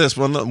some of this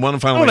one final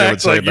thing I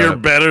would say like you're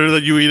better,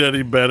 that you eat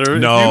any better.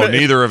 No,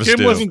 neither of us do. If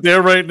Kim wasn't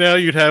there right now,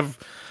 you'd have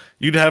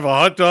a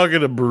hot dog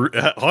and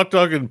hot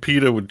dog and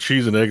pita with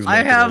cheese and eggs. I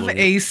have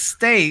a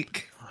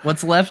steak.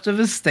 What's left of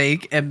a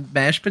steak and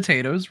mashed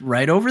potatoes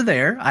right over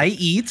there. I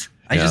eat.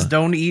 I just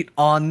don't eat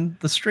on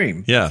the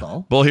stream. Yeah. That's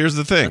all. Well, here's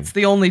the thing. That's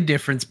the only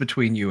difference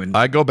between you and me.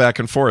 I go back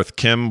and forth.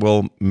 Kim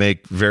will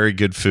make very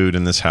good food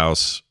in this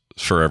house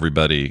for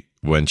everybody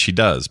when she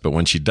does. But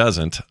when she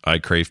doesn't, I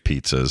crave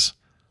pizzas,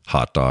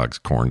 hot dogs,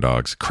 corn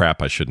dogs,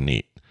 crap I shouldn't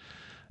eat.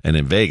 And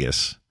in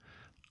Vegas,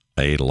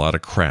 I ate a lot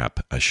of crap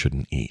I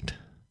shouldn't eat.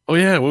 Oh,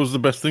 yeah. What was the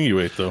best thing you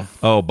ate, though?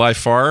 Oh, by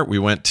far, we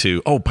went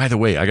to... Oh, by the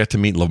way, I got to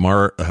meet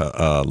Lamar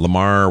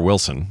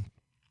Wilson.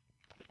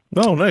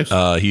 Oh, nice.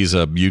 He's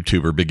a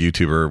YouTuber, big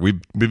YouTuber. We've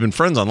been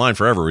friends online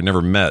forever. We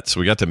never met, so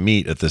we got to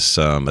meet at this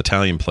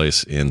Italian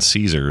place in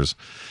Caesars,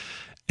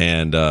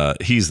 and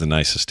he's the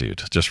nicest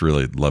dude. Just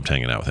really loved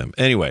hanging out with him.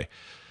 Anyway,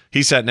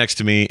 he sat next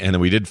to me, and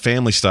then we did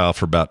family style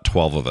for about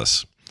 12 of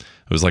us.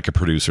 It was like a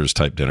producer's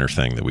type dinner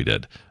thing that we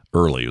did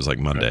early. It was like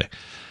Monday.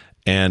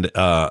 And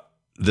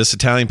this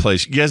Italian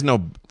place, you guys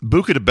know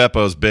Buca di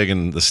Beppo is big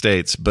in the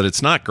States, but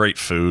it's not great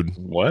food.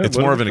 What? It's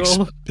more of an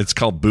it's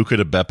called Buca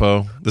di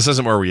Beppo. This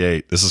isn't where we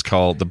ate.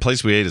 The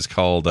place we ate is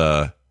called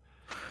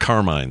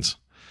Carmine's.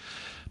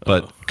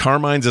 But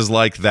Carmine's is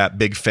like that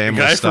big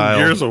family guy style.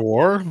 From Gears of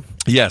War?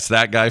 Yes,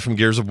 that guy from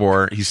Gears of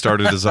War. He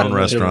started his own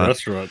restaurant.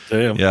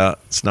 Damn. Yeah,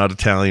 it's not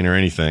Italian or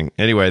anything.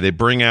 Anyway, they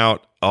bring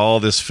out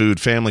all this food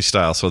family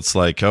style. So it's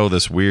like,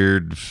 this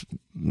weird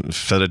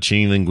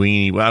fettuccine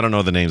linguine. Well, I don't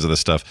know the names of this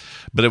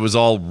stuff, but it was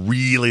all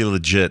really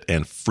legit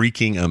and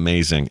freaking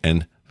amazing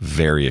and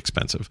very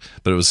expensive.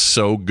 But it was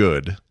so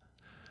good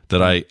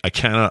that I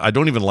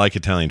don't even like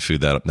Italian food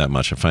that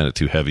much. I find it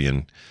too heavy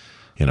and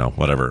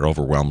whatever, it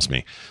overwhelms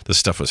me. This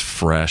stuff was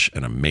fresh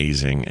and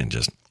amazing and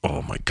just,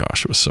 oh my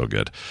gosh, it was so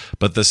good.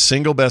 But the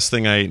single best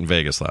thing I ate in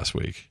Vegas last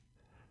week,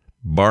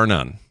 bar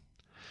none,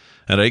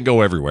 and I didn't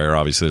go everywhere,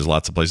 obviously there's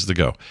lots of places to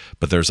go,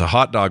 but there's a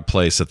hot dog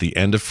place at the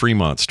end of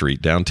Fremont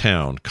Street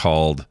downtown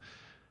called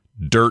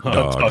Dirt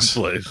Dogs.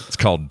 It's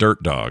called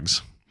Dirt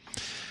Dogs.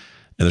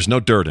 And there's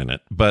no dirt in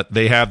it, but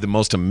they have the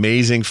most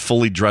amazing,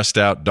 fully dressed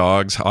out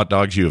hot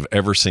dogs you have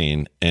ever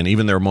seen. And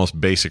even their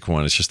most basic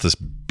one is just this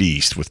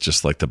beast with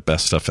just like the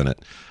best stuff in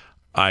it.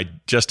 I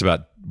just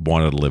about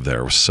wanted to live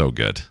there. It was so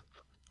good.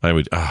 I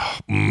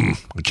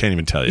can't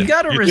even tell you. You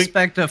got to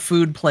respect a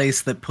food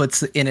place that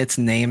puts in its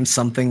name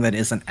something that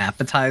isn't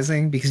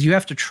appetizing, because you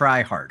have to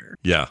try harder.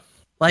 Yeah.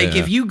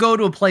 If you go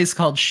to a place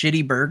called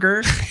Shitty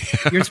Burger,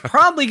 it's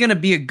probably going to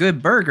be a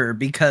good burger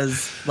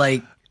because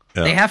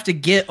they have to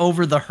get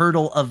over the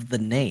hurdle of the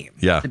name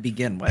to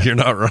begin with. You're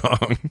not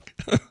wrong.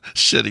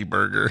 Shitty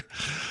Burger.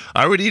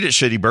 I would eat at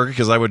Shitty Burger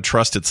because I would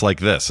trust it's like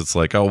this. It's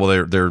like,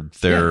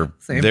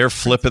 they're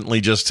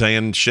flippantly just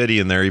saying shitty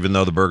in there, even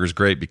though the burger's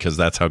great, because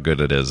that's how good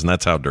it is, and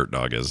that's how Dirt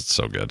Dog is. It's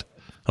so good.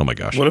 Oh my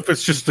gosh. What if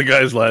it's just the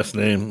guy's last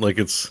name?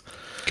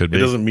 Could be.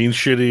 It doesn't mean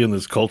shitty in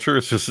this culture.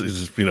 It's just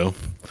Yeah.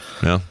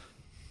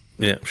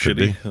 Yeah.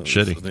 Shitty.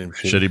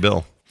 Shitty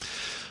Bill.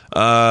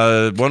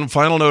 One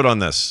final note on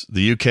this.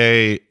 The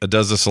UK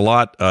does this a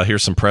lot.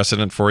 Here's some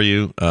precedent for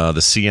you. The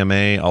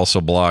CMA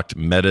also blocked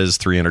Meta's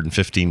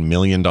 $315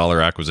 million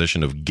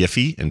acquisition of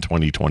Giphy in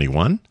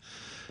 2021,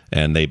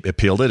 and they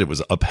appealed it. It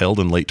was upheld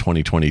in late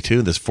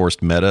 2022. This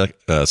forced Meta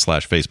 /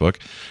 Facebook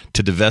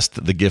to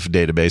divest the GIF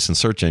database and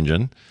search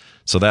engine.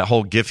 So that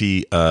whole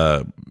Giphy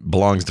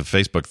belongs to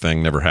Facebook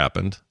thing never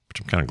happened, which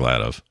I'm kind of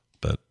glad of.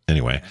 But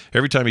anyway,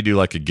 every time you do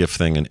like a GIF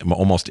thing in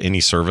almost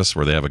any service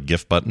where they have a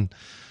GIF button,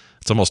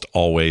 it's almost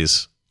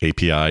always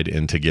API'd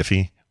into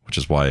Giphy, which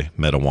is why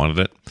Meta wanted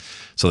it.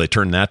 So they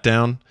turned that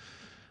down.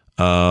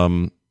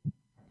 They're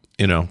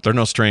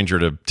no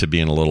stranger to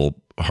being a little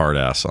hard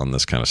ass on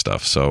this kind of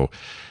stuff. So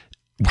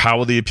how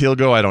will the appeal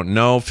go? I don't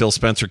know. Phil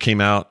Spencer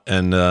came out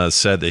and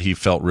said that he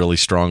felt really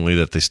strongly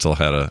that they still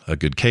had a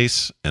good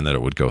case and that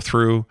it would go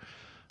through.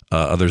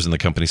 Others in the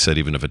company said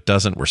even if it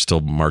doesn't, we're still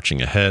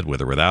marching ahead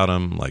with or without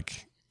him.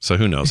 So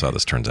who knows how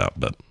this turns out,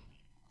 but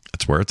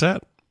it's where it's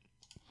at.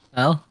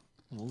 Well,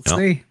 we'll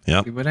see.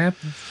 Yeah. See what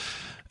happens.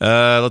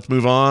 Let's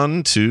move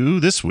on to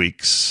this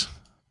week's.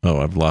 Oh,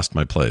 I've lost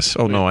my place.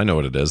 Oh, no, I know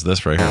what it is.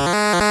 This right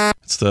here.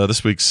 It's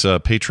this week's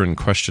patron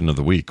question of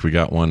the week. We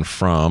got one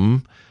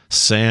from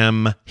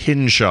Sam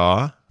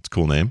Hinshaw. It's a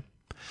cool name.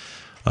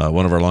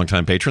 One of our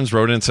longtime patrons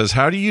wrote in and says,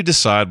 how do you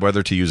decide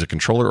whether to use a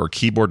controller or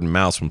keyboard and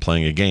mouse when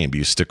playing a game? Do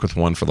you stick with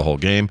one for the whole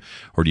game,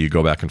 or do you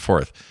go back and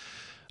forth?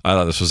 I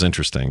thought this was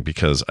interesting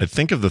because I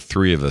think of the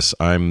three of us,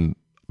 I'm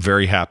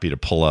very happy to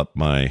pull up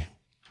my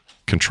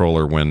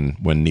controller when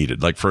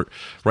needed. Like for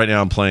right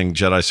now, I'm playing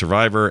Jedi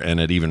Survivor, and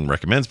it even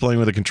recommends playing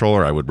with a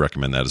controller. I would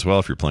recommend that as well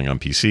if you're playing on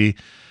PC.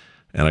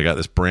 And I got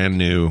this brand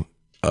new.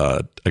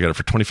 I got it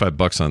for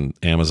 $25 on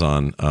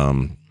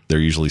Amazon. They're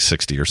usually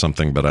 60 or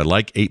something, but I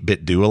like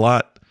 8BitDo a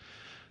lot.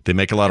 They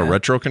make a lot of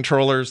retro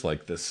controllers,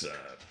 like this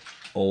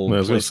old. I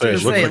was going to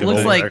say, it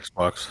looks like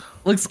Xbox.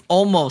 Looks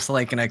almost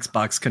like an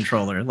Xbox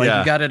controller. Like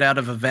you got it out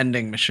of a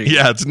vending machine.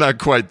 Yeah, it's not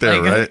quite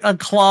there, right? A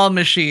claw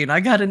machine. I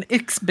got an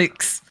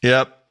Xbix.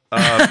 Yep.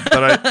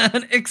 But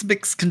an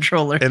Xbix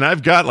controller. And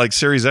I've got like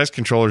Series X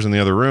controllers in the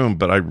other room,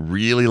 but I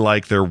really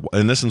like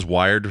and this one's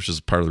wired, which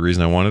is part of the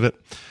reason I wanted it.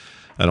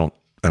 I don't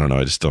know.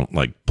 I just don't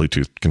like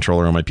Bluetooth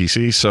controller on my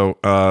PC. So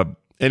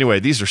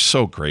anyway, these are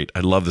so great. I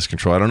love this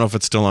controller. I don't know if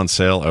it's still on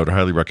sale. I would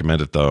highly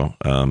recommend it though.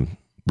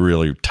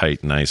 Really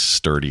tight, nice,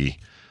 sturdy.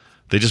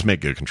 They just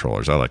make good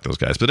controllers. I like those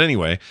guys. But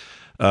anyway,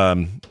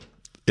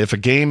 if a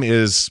game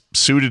is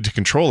suited to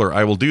controller,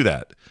 I will do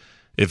that.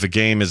 If a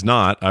game is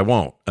not, I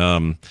won't.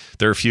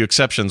 There are a few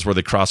exceptions where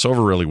they cross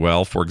over really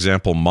well. For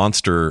example,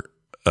 Monster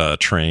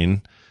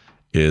Train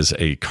is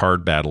a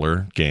card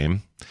battler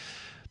game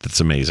that's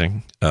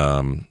amazing.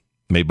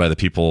 Made by the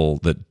people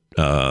that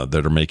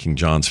are making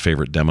John's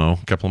favorite demo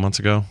a couple of months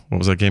ago. What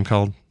was that game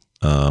called?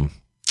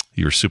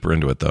 You were super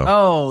into it though.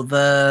 Oh,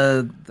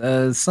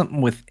 the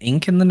something with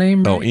ink in the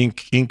name. Right? Oh,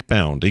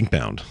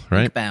 Inkbound,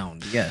 right?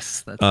 Inkbound,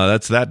 yes.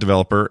 That's that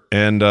developer.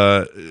 And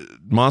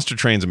Monster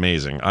Train's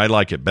amazing. I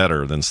like it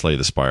better than Slay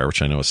the Spire,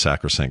 which I know is a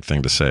sacrosanct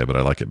thing to say, but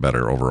I like it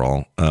better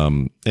overall.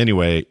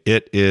 Anyway,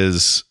 it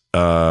is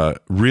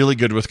really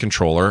good with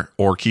controller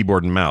or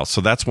keyboard and mouse.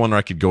 So that's one where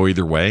I could go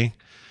either way.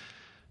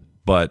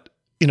 But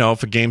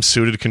if a game's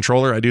suited to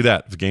controller, I do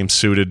that. If a game's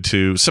suited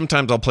to,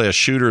 sometimes I'll play a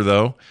shooter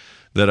though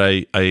that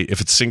I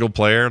if it's single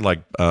player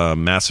like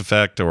Mass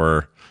Effect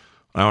or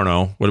I don't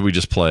know, what did we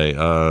just play?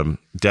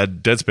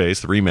 Dead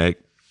Space, the remake.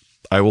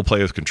 I will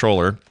play with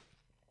controller.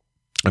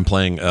 I'm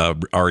playing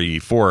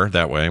RE4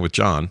 that way with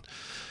John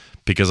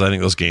because I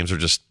think those games are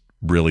just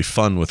really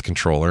fun with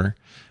controller,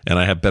 and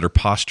I have better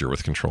posture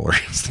with controller.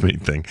 It's the main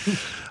thing.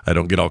 I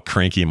don't get all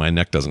cranky and my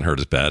neck doesn't hurt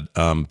as bad.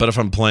 But if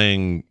I'm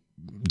playing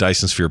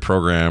Dyson Sphere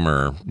Program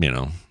or, I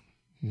don't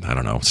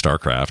know,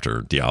 StarCraft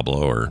or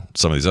Diablo or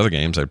some of these other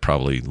games, I'd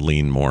probably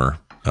lean more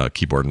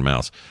keyboard and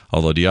mouse.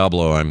 Although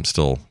Diablo, I'm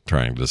still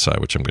trying to decide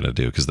which I'm going to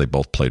do because they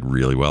both played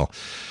really well.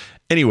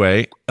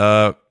 Anyway,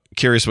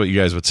 curious what you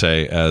guys would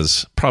say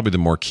as probably the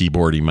more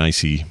keyboardy,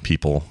 micey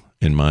people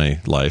in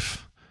my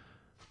life.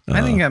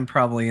 I think I'm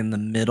probably in the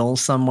middle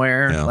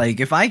somewhere. Yeah. Like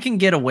if I can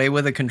get away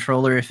with a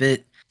controller, if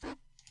it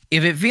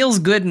feels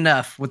good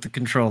enough with the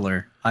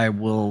controller, I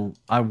will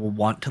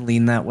want to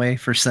lean that way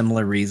for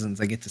similar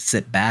reasons. I get to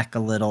sit back a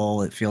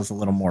little. It feels a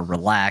little more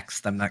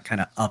relaxed. I'm not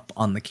kind of up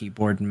on the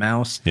keyboard and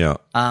mouse. Yeah.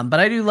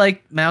 But I do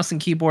like mouse and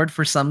keyboard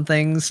for some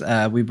things.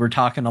 We were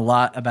talking a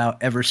lot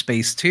about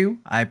Everspace 2.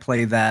 I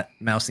play that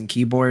mouse and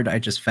keyboard. I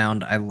just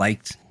found I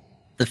liked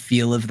the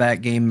feel of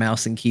that game,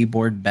 mouse and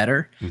keyboard,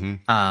 better.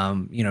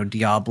 Mm-hmm.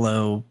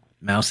 Diablo,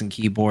 mouse and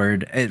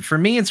keyboard. For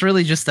me, it's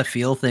really just a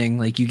feel thing.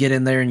 Like you get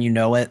in there and you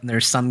know it. And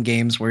there's some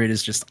games where it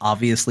is just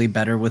obviously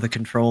better with a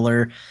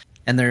controller.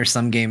 And there are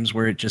some games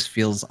where it just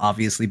feels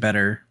obviously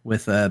better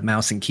with a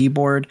mouse and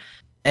keyboard.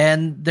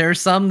 And there are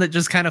some that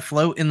just kind of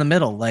float in the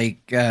middle.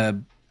 Like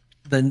the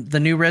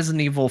new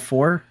Resident Evil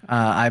 4,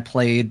 I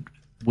played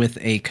with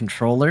a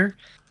controller.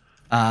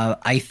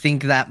 I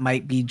think that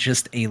might be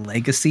just a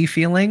legacy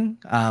feeling.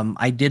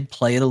 I did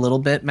play it a little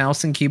bit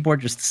mouse and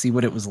keyboard just to see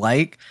what it was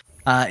like.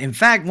 In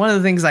fact, one of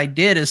the things I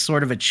did as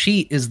sort of a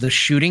cheat is the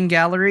shooting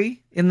gallery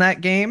in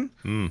that game.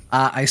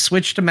 I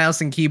switched to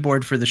mouse and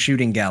keyboard for the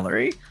shooting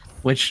gallery,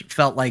 which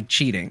felt like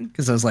cheating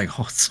because I was like,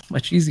 oh, it's so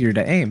much easier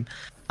to aim.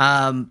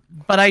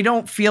 But I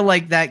don't feel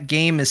like that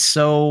game is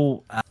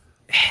so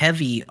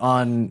heavy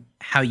on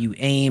how you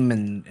aim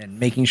and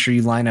making sure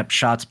you line up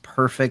shots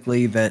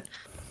perfectly that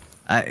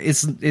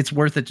it's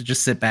worth it to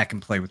just sit back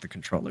and play with the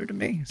controller to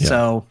me. Yeah.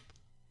 So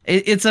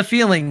it's a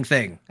feeling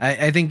thing.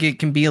 I think it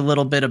can be a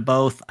little bit of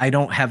both. I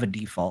don't have a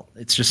default.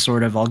 It's just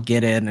sort of I'll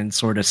get in and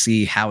sort of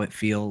see how it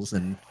feels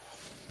and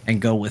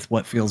go with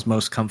what feels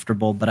most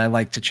comfortable. But I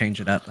like to change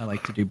it up. I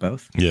like to do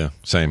both. Yeah,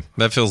 same.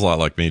 That feels a lot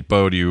like me.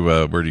 Bo,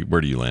 where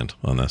do you land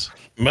on this?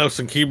 Mouse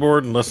and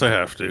keyboard, unless I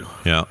have to.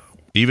 Yeah.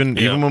 Even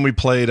when we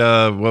played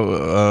what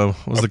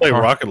was the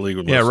Rocket League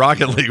with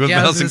Rocket League with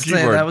mouse and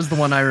keyboard. That was the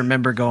one I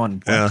remember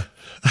going. Yeah.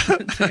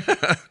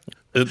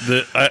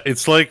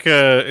 It's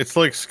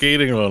like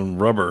skating on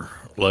rubber.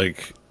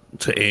 Like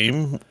to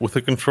aim with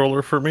a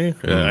controller for me,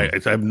 I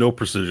have no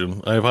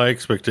precision. I have high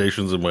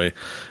expectations of my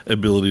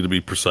ability to be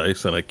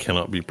precise, and I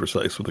cannot be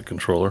precise with a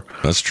controller.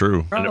 That's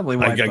true. Probably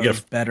why I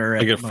get better.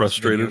 I get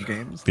frustrated.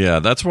 Games. Yeah,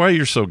 that's why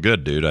you're so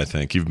good, dude. I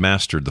think you've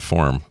mastered the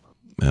form.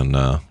 And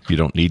you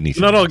don't need anything.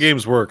 Not all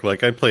games work.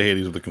 Like I play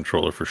Hades with a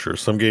controller for sure.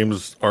 Some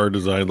games are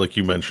designed, like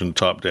you mentioned,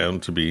 top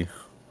down to be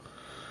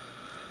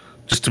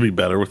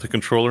better with the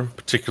controller.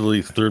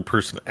 Particularly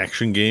third-person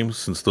action games,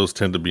 since those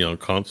tend to be on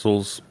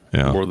consoles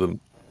more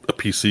than a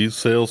PC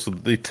sale, so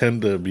they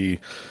tend to be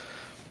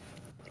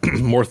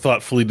more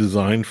thoughtfully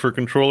designed for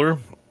controller.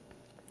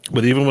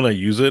 But even when I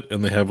use it,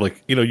 and they have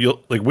like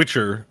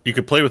Witcher, you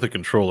could play with a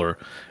controller,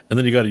 and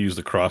then you got to use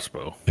the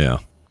crossbow. Yeah.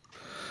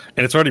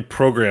 And it's already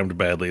programmed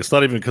badly. It's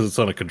not even because it's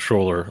on a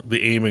controller.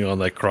 The aiming on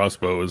that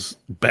crossbow is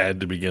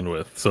bad to begin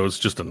with. So it's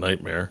just a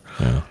nightmare.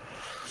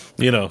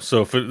 Yeah.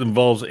 So if it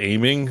involves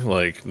aiming,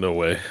 like, no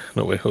way,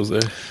 Jose.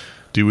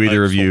 Do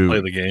either of you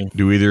play the game?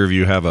 Do either of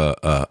you have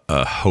a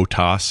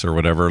HOTAS or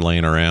whatever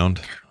laying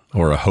around?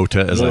 Or a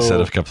HOTA, as I said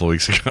a couple of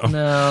weeks ago?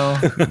 No.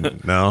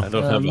 No? I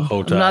don't have a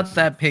HOTAS. I'm not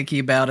that picky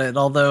about it,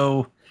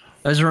 although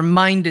I was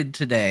reminded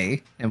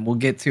today, and we'll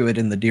get to it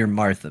in the Dear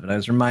Martha, but I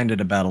was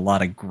reminded about a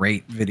lot of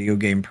great video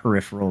game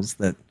peripherals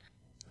that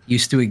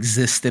used to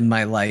exist in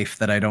my life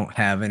that I don't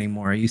have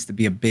anymore. I used to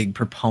be a big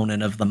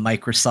proponent of the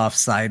Microsoft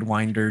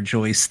Sidewinder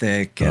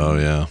joystick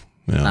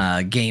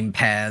and game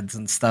pads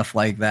and stuff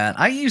like that.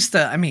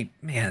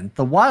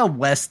 The Wild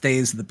West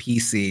days of the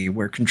PC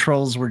where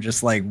controls were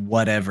just like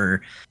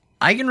whatever.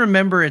 I can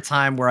remember a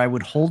time where I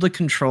would hold a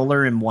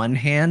controller in one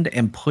hand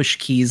and push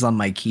keys on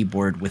my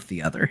keyboard with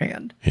the other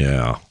hand.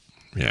 Yeah.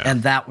 Yeah.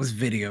 And that was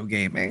video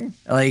gaming.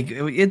 Like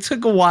it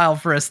took a while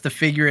for us to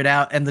figure it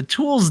out, and the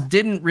tools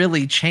didn't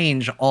really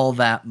change all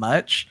that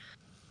much,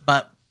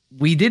 but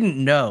we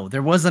didn't know.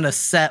 There wasn't a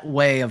set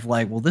way of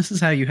like, well, this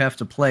is how you have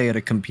to play at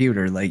a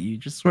computer. Like you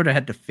just sort of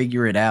had to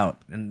figure it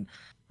out. And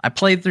I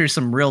played through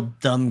some real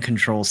dumb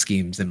control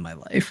schemes in my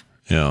life.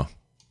 Yeah.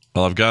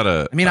 Well,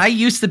 I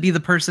used to be the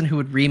person who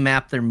would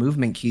remap their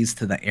movement keys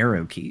to the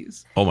arrow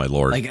keys. Oh, my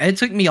Lord. Like, it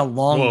took me a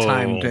long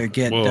time to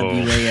get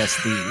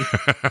WASD.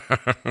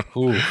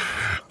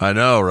 I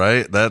know,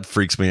 right? That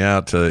freaks me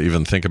out to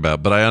even think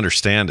about, but I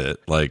understand it.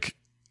 Like,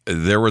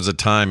 there was a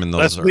time in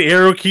those. That's what the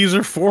arrow keys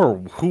are for.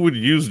 Who would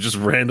use just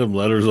random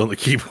letters on the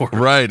keyboard?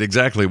 Right,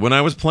 exactly. When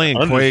I was playing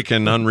Quake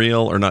and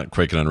Unreal, or not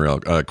Quake and Unreal,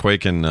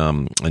 Quake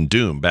and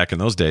Doom back in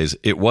those days,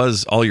 it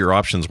was all your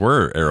options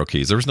were arrow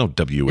keys. There was no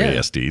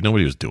WASD. Yeah.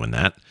 Nobody was doing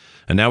that.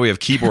 And now we have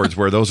keyboards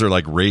where those are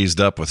like raised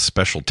up with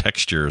special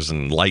textures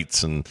and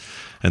lights and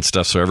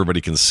stuff, so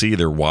everybody can see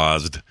their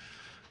WASD,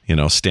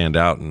 stand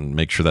out and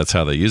make sure that's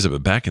how they use it.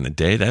 But back in the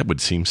day, that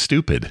would seem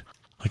stupid.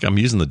 Like, I'm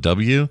using the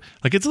W.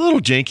 Like, it's a little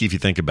janky if you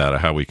think about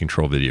it, how we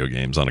control video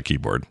games on a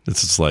keyboard.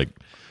 It's just like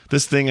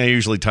this thing I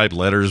usually type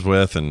letters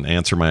with and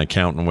answer my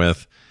accountant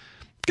with.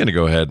 I'm gonna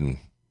go ahead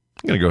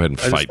and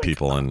fight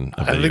people in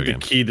a video game. I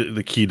think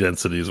the key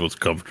density is what's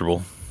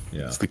comfortable.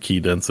 Yeah, it's the key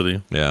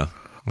density. Yeah,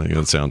 I think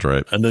that sounds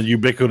right. And then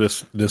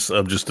ubiquitousness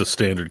of just a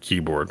standard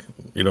keyboard.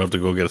 You don't have to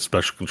go get a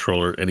special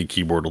controller. Any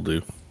keyboard will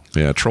do.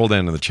 Yeah, Troll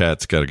Dan in the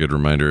chat's got a good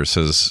reminder. It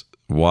says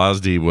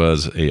WASD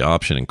was a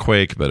option in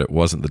Quake, but it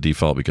wasn't the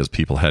default because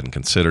people hadn't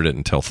considered it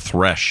until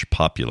Thresh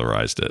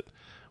popularized it.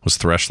 Was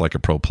Thresh like a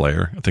pro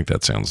player? I think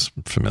that sounds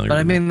familiar. But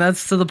I mean,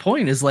 that's to the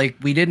point, is like,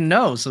 we didn't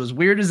know. So as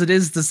weird as it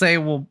is to say,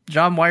 well,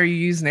 John, why are you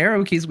using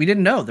arrow keys? We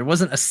didn't know. There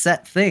wasn't a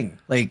set thing.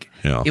 Like,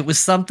 It was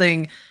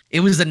something. It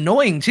was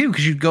annoying too,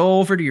 because you'd go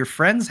over to your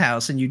friend's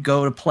house and you'd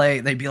go to play.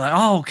 They'd be like,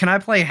 "Oh, can I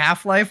play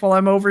Half-Life while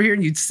I'm over here?"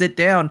 And you'd sit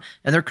down,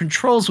 and their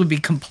controls would be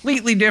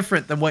completely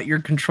different than what your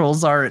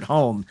controls are at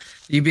home.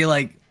 You'd be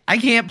like, "I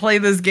can't play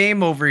this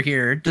game over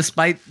here,"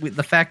 despite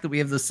the fact that we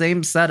have the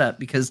same setup,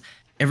 because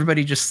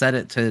everybody just set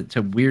it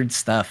to weird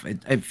stuff.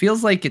 It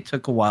feels like it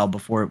took a while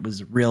before it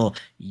was real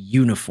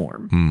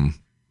uniform.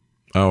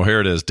 Oh,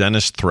 here it is.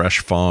 Dennis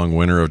Thresh Fong,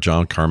 winner of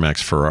John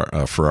Carmack's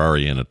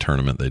Ferrari in a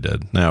tournament they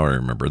did. Now I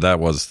remember.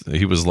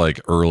 He was like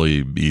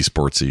early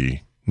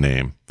esportsy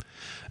name.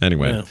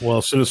 Anyway. Yeah, well,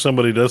 as soon as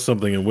somebody does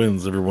something and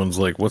wins, everyone's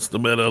like, what's the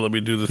meta? Let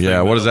me do the thing.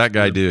 Yeah, what does that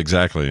guy do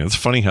exactly? It's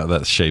funny how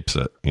that shapes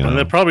it. And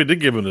that probably did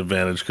give him an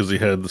advantage because he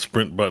had the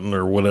sprint button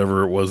or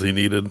whatever it was he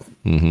needed.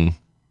 Mm-hmm.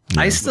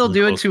 I still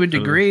do it to a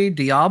degree.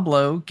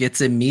 Diablo gets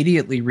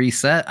immediately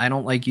reset. I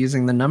don't like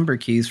using the number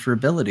keys for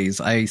abilities.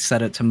 I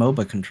set it to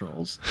MOBA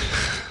controls.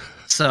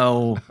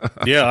 So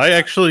yeah, I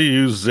actually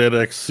use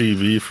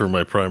ZXCV for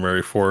my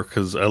primary fork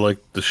because I like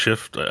the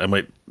shift. I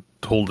might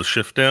hold the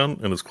shift down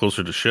and it's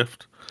closer to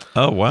shift.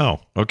 Oh,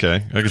 wow.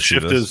 Okay. I can see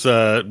shift this.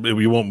 is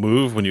you won't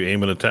move when you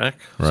aim an attack.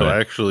 Right. So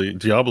actually,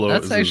 Diablo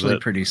that's actually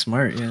pretty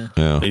smart. Yeah.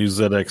 I use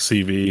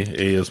ZXCV.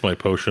 A is my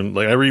potion.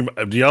 Like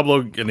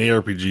Diablo and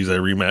ARPGs, I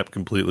remap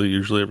completely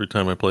usually every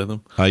time I play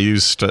them. I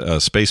use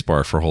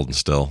spacebar for holding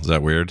still. Is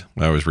that weird?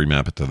 I always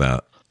remap it to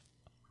that.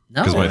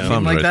 No, my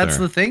thumb's like right that's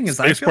there. the thing is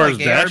I feel like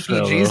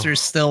ARPGs are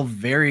still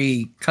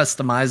very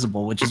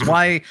customizable, which is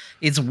why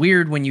it's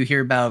weird when you hear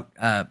about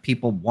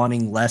people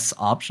wanting less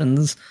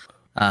options.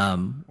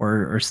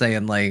 Or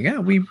saying like, yeah,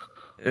 we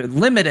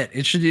limit it.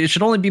 It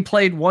should only be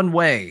played one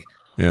way.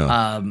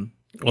 Yeah.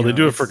 Well, they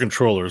do it for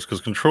controllers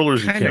because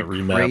controllers you can't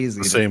remap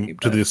the same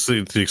to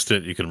the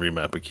extent you can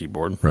remap a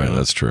keyboard. Right,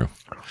 that's true.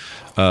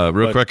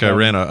 Real quick, I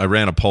ran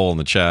a poll in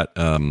the chat.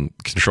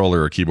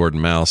 Controller or keyboard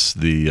and mouse.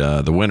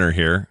 The winner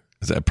here,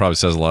 that probably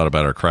says a lot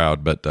about our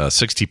crowd, but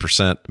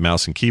 60%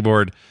 mouse and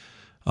keyboard.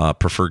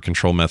 Preferred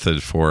control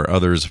method for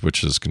others,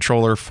 which is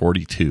controller.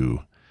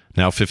 42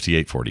 now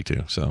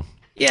 58-42. So.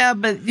 Yeah,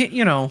 but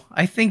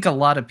I think a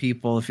lot of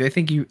people,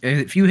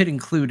 if you had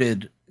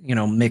included,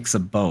 mix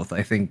of both,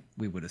 I think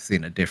we would have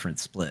seen a different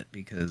split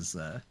because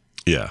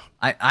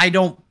I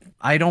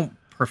don't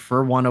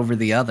prefer one over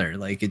the other.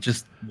 Like, it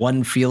just,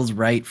 one feels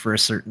right for a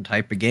certain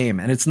type of game,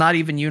 and it's not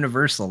even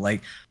universal.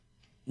 Like,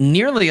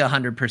 nearly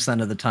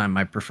 100% of the time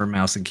I prefer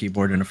mouse and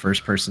keyboard in a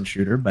first person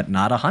shooter, but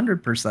not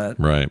 100%.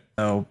 Right.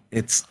 So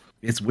it's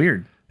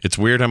weird. It's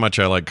weird how much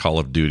I like Call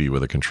of Duty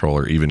with a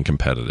controller, even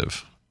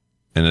competitive.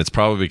 And it's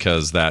probably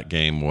because that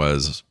game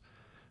was,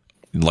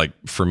 like,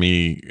 for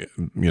me,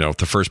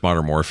 the first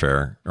Modern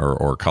Warfare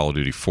or Call of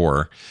Duty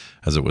 4,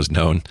 as it was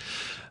known,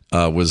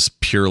 was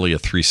purely a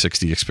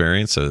 360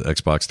 experience, a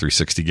Xbox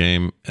 360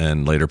 game,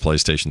 and later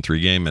PlayStation 3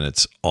 game, and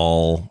it's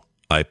all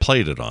I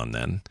played it on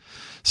then.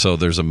 So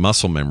there's a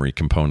muscle memory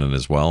component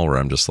as well, where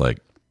I'm just like,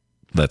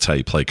 that's how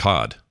you play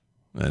COD.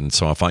 And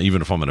so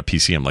even if I'm on a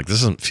PC, I'm like, this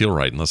doesn't feel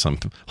right unless I'm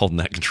holding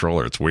that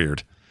controller. It's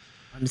weird.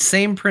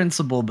 Same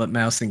principle, but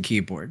mouse and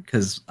keyboard,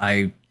 because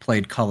I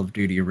played Call of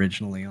Duty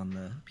originally on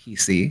the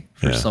PC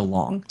for so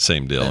long.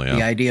 Same deal,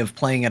 The idea of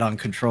playing it on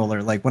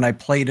controller, like when I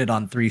played it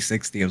on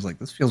 360, I was like,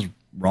 this feels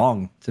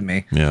wrong to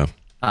me. Yeah.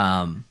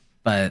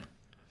 But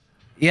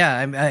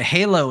yeah,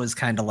 Halo is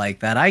kind of like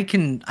that. I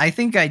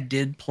think I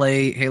did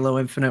play Halo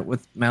Infinite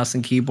with mouse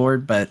and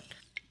keyboard, but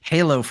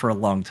Halo for a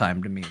long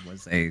time to me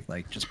was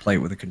just play it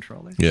with a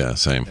controller. Yeah,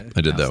 same.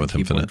 I did that with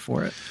Infinite.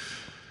 For it.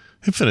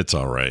 Infinite's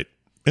all right.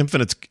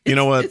 Infinite's,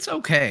 what? It's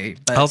okay,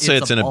 but I'll say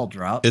it's a in ball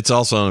drop. It's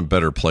also in a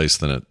better place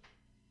than it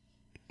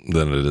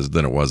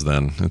was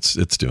then.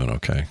 It's doing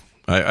okay.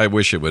 I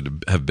wish it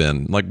would have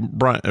been like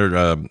Bo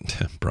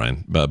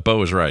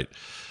was right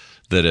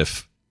that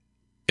if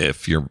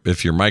you're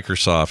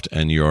Microsoft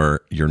and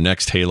your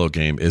next Halo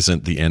game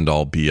isn't the end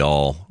all be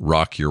all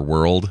rock your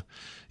world,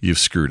 you've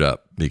screwed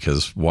up,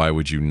 because why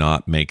would you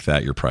not make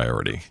that your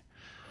priority?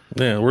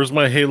 Yeah, where's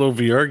my Halo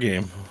VR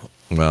game?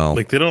 Well,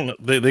 Like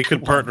they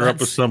could partner up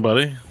with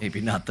somebody. Maybe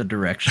not the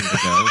direction to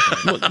go.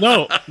 But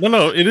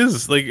No. It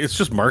is like it's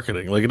just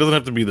marketing. Like it doesn't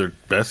have to be their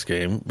best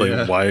game.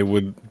 Like why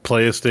would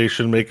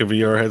PlayStation make a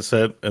VR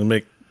headset and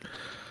make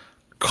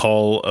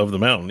Call of the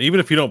Mountain? Even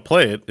if you don't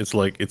play it, it's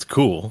like it's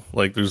cool.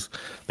 Like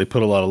they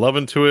put a lot of love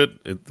into it.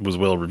 It was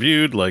well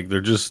reviewed. Like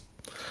they're just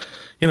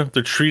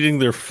they're treating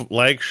their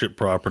flagship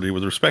property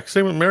with respect.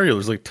 Same with Mario.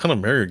 There's like a ton of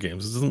Mario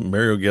games. Doesn't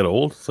Mario get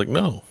old? It's like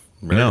no.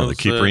 No, they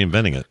keep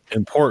reinventing it.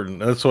 Important.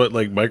 That's what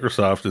like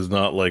Microsoft is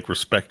not like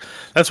respect.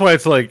 That's why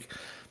it's like,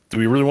 do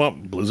we really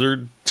want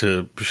Blizzard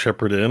to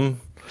shepherd in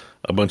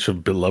a bunch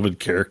of beloved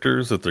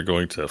characters that they're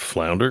going to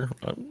flounder?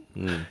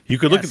 You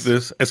could look at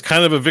this as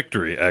kind of a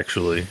victory,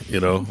 actually.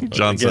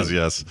 John says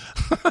yes.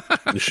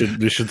 they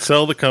should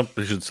sell the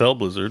company. They should sell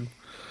Blizzard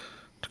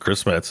to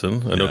Chris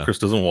Metzen. I know Chris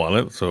doesn't want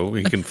it, so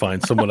he can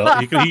find someone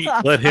else. He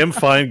let him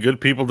find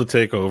good people to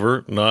take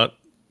over, not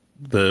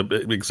the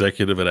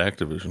executive at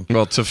Activision.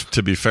 Well,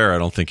 to be fair, I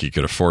don't think he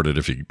could afford it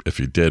if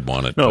he did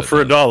want it. No, but,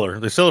 for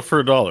 $1. They sell it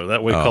for $1.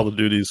 That way, Call of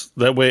Duty's.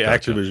 That way,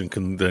 gotcha. Activision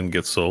can then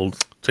get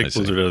sold. Take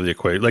Blizzard out of the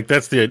equation. Like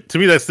to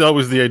me, that's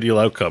always the ideal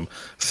outcome.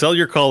 Sell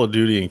your Call of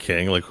Duty and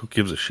King. Like who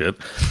gives a shit?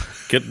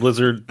 Get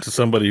Blizzard to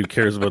somebody who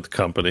cares about the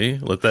company.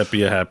 Let that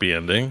be a happy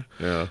ending.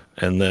 Yeah.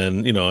 And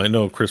then I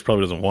know Chris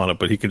probably doesn't want it,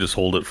 but he can just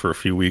hold it for a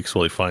few weeks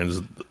while he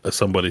finds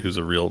somebody who's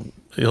a real.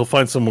 He'll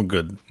find someone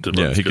good to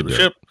run the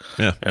ship.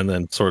 Yeah. And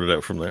then sort it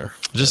out from there.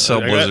 Just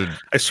sell Blizzard.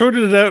 I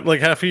sorted it out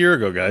like half a year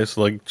ago, guys.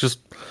 Like just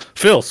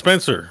Phil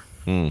Spencer.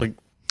 Like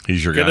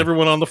he's your guy. Get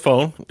everyone on the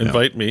phone.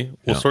 Invite me.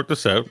 We'll sort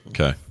this out.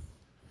 Okay.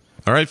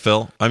 All right,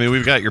 Phil. I mean,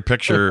 we've got your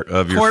picture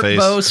of your Court face.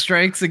 Bow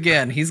strikes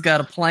again. He's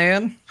got a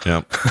plan.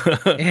 Yeah.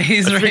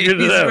 He's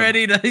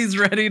ready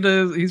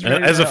to.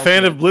 As a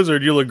fan of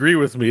Blizzard, you'll agree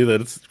with me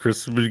that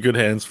Chris would be good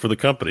hands for the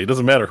company. It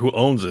doesn't matter who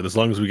owns it, as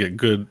long as we get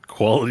good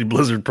quality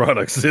Blizzard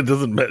products. It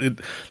doesn't matter.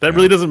 That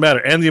really doesn't matter,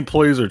 and the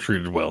employees are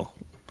treated well.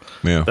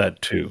 Yeah,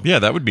 that too. Yeah,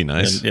 that would be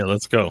nice. And,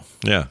 let's go.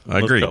 Yeah, I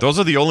agree. Those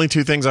are the only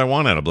two things I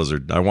want out of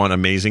Blizzard. I want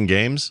amazing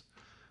games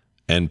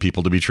and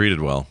people to be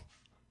treated well.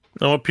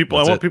 I want the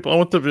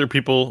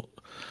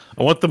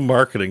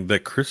marketing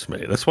that Chris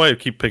made. That's why I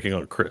keep picking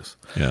on Chris.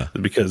 Yeah.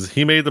 Because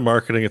he made the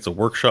marketing. It's a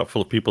workshop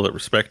full of people that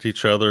respect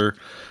each other.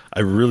 I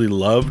really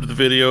loved the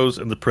videos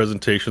and the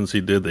presentations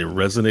he did. They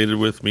resonated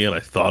with me, and I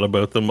thought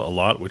about them a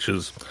lot, which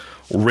is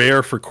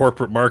rare for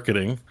corporate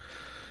marketing.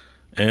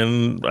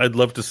 And I'd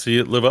love to see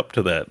it live up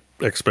to that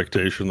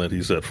expectation that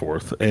he set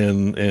forth.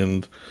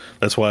 And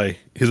that's why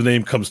his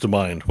name comes to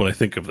mind when I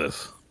think of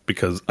this,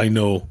 because I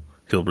know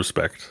he'll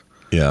respect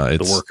the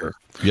worker.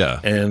 Yeah.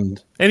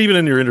 And even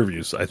in your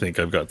interviews, I think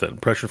I've got that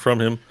impression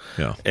from him.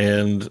 Yeah.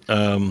 And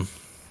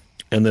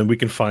then we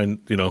can find,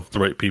 the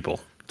right people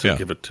to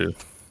give it to.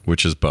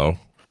 Which is Bo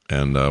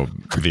and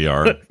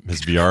VR,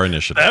 his VR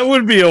initiative. That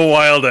would be a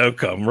wild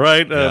outcome,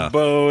 right?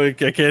 Bo, I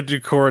can't do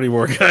core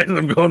anymore, guys.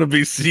 I'm going to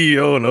be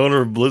CEO and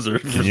owner of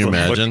Blizzard. Can you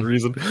imagine?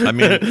 Reason. I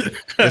mean,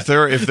 if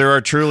there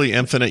are truly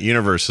infinite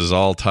universes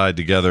all tied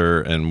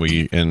together, and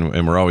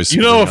we're always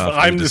if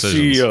I'm the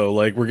CEO,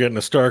 like we're getting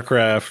a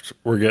StarCraft,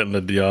 we're getting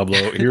a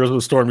Diablo, Heroes of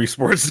the Storm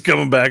Esports is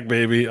coming back,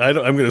 baby. I'm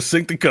going to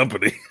sync the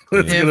company.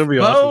 It's going to be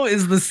awesome. Bo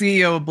is the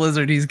CEO of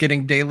Blizzard. He's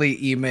getting daily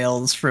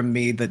emails from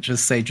me that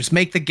just say, "Just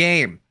make the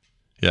game."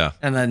 Yeah.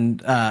 And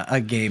then a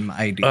game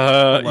ID.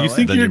 You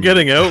think you're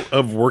getting out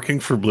of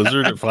working for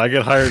Blizzard if I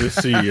get hired as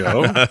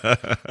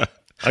CEO?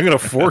 I'm going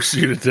to force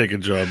you to take a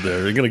job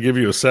there. They're going to give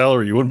you a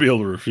salary you wouldn't be able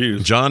to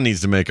refuse. John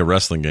needs to make a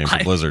wrestling game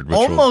for Blizzard.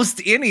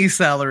 Any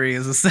salary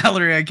is a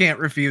salary I can't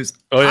refuse.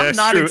 I'm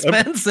not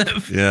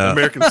expensive. Yeah.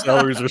 American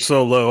salaries are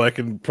so low, I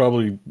can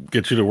probably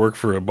get you to work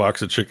for a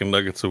box of chicken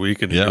nuggets a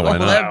week. And why not? Well,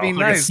 that'd be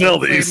nice.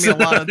 It'd save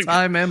me a lot of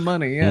time and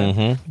money. Yeah.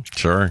 Mm-hmm.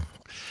 Sure.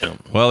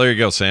 Well, there you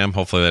go, Sam.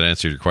 Hopefully that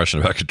answered your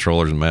question about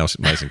controllers and mice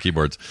and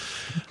keyboards.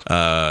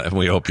 And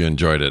we hope you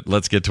enjoyed it.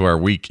 Let's get to our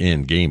week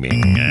in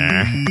gaming.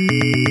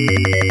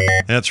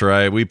 That's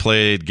right. We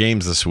played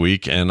games this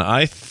week, and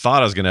I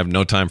thought I was going to have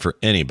no time for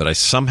any, but I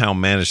somehow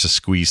managed to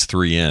squeeze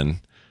 3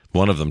 in.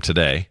 One of them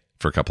today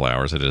for a couple of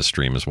hours. I did a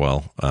stream as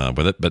well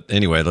with it. But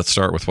anyway, let's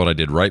start with what I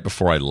did right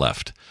before I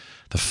left.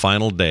 The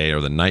final day or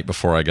the night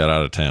before I got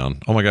out of town.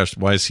 Oh my gosh,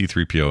 why is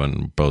C-3PO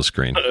in Bo's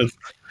screen?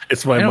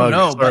 It's my mug. I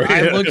don't know, but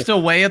I looked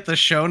away at the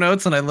show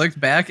notes and I looked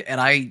back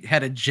and I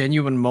had a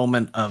genuine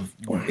moment of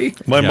worry.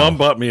 My mom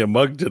bought me a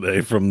mug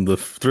today from the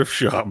thrift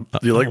shop.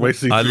 Do you like my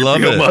C-3PO I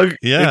love it. mug?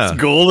 Yeah.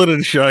 It's golden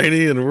and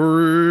shiny and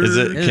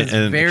it's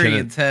very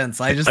intense.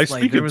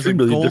 There was a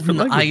golden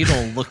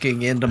idol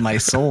looking into my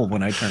soul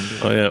when I turned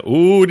it. Oh yeah.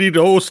 Ooh,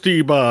 dido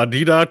stiba,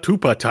 dida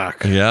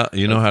tupatak. Yeah,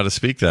 you know how to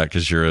speak that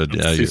because you're a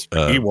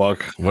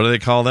Ewok. What do they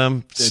call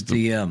them? The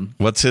DM.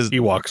 What's his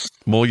Ewoks?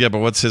 Well, yeah, but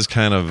what's his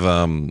kind of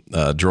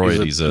droid?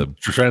 He's a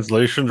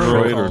translation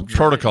droid or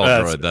protocol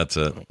droid. That's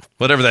it.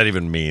 Whatever that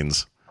even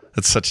means.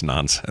 It's such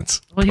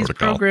nonsense. Well, he's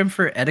programmed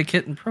for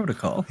etiquette and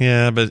protocol.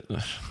 Yeah, but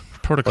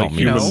Protocol Like,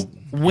 means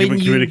when you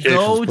communications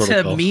go to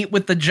protocols. meet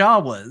with the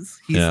Jawas,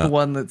 he's Yeah. the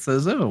one that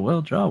says, "Oh,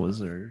 well,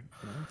 Jawas are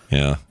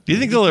yeah. Do you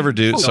think they'll ever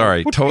do?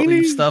 Sorry,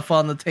 leave stuff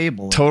on the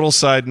table." total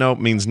side note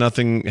means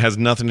nothing. Has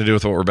nothing to do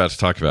with what we're about to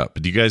talk about.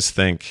 But do you guys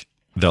think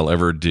they'll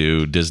ever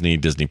do Disney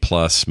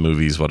Plus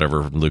movies,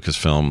 whatever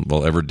Lucasfilm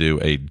will ever do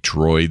a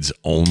droids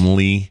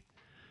only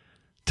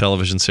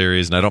television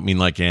series? And I don't mean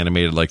like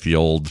animated, like the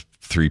old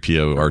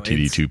 3PO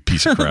R2D2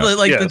 piece of crap.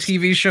 Like the Yes.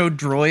 TV show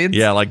Droids.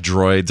 Yeah, like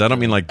droids. I don't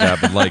mean like that,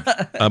 but like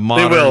a They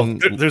modern.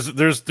 will.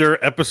 There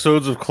are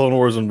episodes of Clone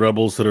Wars and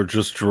Rebels that are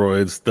just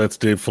droids. That's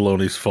Dave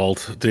Filoni's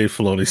fault. Dave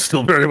Filoni's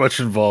still very much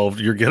involved.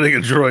 You're getting a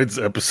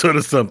droids episode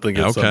of something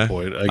at some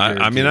point.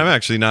 I mean, I'm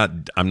actually not.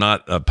 I'm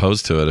not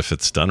opposed to it if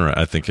it's done right.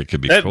 I think it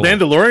could be that cool.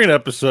 Mandalorian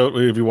episode.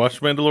 Have you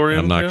watched Mandalorian?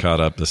 I'm not yet? caught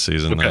up this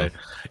season. Okay.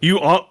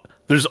 No.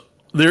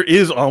 There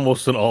is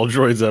almost an all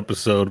droids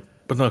episode,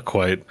 but not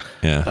quite.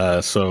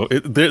 Yeah. So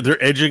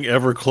they're edging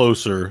ever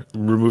closer,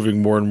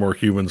 removing more and more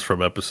humans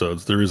from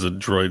episodes. There is a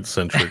droid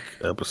centric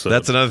episode.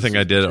 That's another thing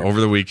I did over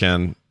the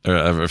weekend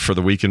for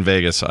the week in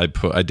Vegas. I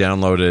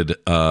downloaded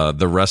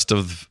the rest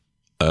of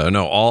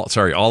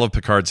all of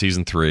Picard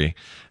season 3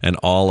 and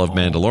all of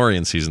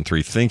Mandalorian season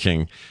 3,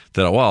 thinking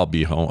that I'll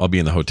be home, I'll be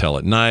in the hotel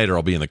at night, or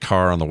I'll be in the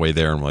car on the way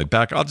there and way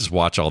back. I'll just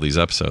watch all these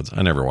episodes.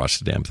 I never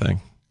watched the damn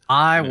thing.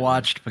 I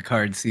watched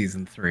Picard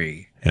season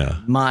 3. Yeah.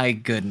 My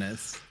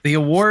goodness. The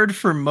award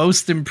for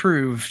most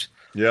improved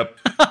Yep.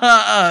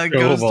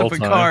 goes of all to time.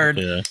 Picard.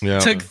 Yeah.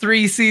 Took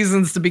 3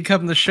 seasons to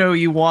become the show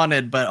you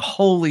wanted, but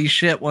holy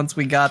shit, once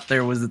we got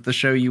there, was it the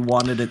show you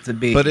wanted it to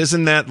be? But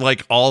isn't that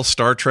like all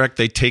Star Trek?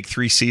 They take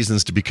 3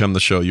 seasons to become the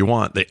show you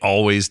want. They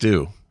always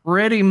do.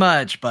 Pretty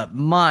much, but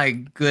my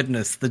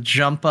goodness, the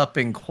jump up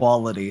in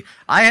quality.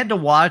 I had to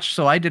watch,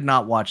 so I did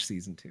not watch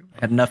season 2.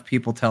 I had enough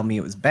people tell me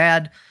it was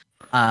bad.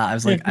 I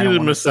was like, you I don't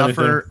didn't want to miss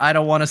suffer. anything. I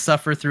don't want to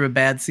suffer through a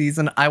bad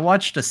season. I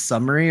watched a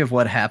summary of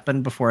what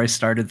happened before I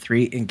started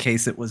 3 in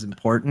case it was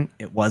important.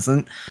 It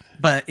wasn't.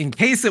 But in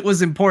case it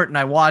was important,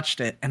 I watched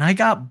it and I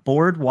got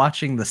bored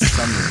watching the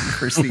summary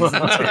for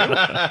season 2.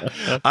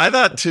 I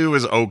thought 2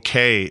 was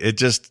okay. It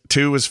just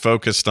 2 was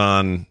focused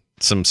on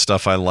some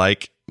stuff I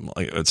like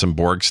some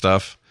Borg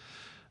stuff,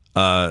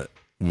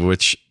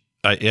 which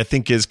I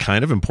think is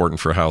kind of important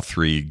for how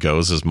 3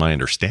 goes, is my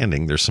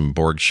understanding. There's some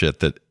Borg shit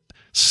that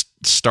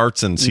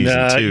starts in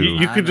season 2.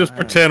 You could just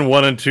pretend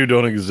 1 and 2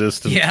 don't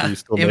exist. And Yeah. 3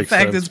 still In makes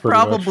fact, sense, it's pretty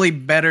much. probably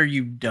better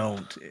you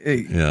don't.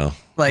 Yeah.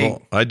 Like,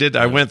 Well,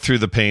 I went through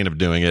the pain of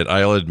doing it.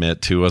 I'll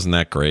admit 2 wasn't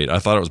that great. I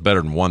thought it was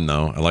better than 1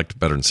 though. I liked it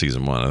better than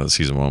season 1. I thought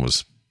season 1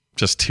 was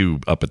just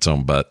too up its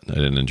own butt. I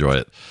didn't enjoy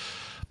it.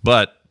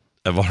 But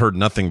I've heard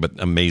nothing but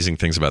amazing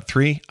things about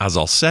 3. I was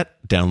all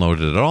set,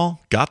 downloaded it all,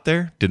 got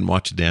there, didn't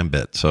watch a damn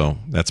bit. So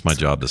that's my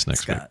job this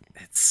next week.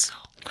 it's so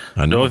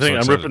I The know. only I'm so thing, I'm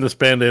excited. ripping this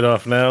Band-Aid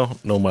off now.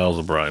 No Miles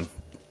O'Brien.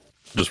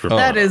 Just rip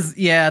that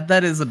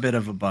is a bit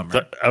of a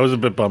bummer. I was a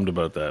bit bummed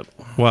about that.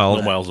 Well,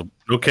 No Miles.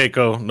 No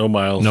Keiko. No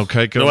Miles. No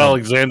Keiko. No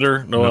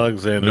Alexander. No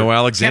Alexander. no Can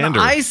Alexander.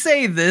 I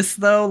say this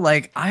though?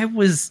 Like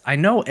I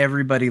know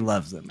everybody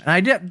loves him, and I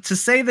did to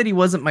say that he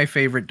wasn't my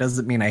favorite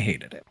doesn't mean I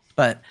hated it,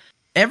 but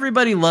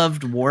everybody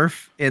loved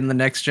Worf in The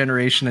Next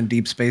Generation and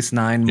Deep Space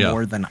Nine Yeah.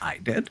 more than I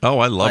did. Oh,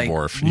 I love Like,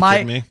 Worf. You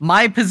kidding me?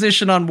 my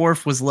position on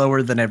Worf was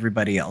lower than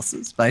everybody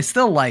else's, but I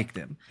still liked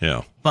him.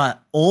 Yeah.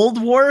 But old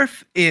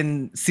Worf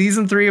in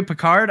season 3 of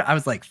Picard, I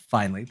was like,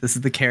 finally, this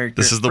is the character.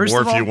 This is the First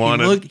of Worf you all,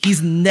 wanted.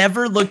 He's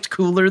never looked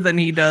cooler than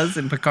he does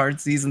in Picard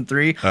season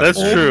 3. That's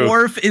old true.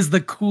 Worf is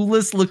the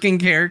coolest looking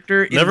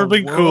character. Never in the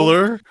been world.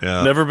 cooler.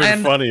 Yeah. Never been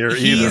And funnier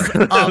he's either.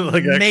 Like,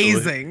 actually.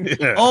 amazing.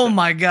 Yeah. Oh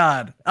my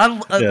god!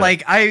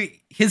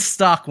 His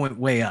stock went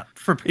way up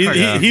for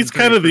Picard. He's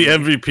kind of the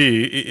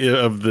MVP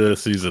of the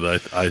season, I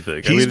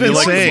think. He's been you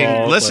like them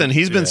saying, all, listen, but,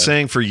 he's been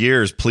saying for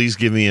years, please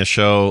give me a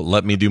show.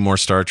 Let me do more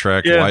Star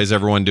Trek. Yeah. Why is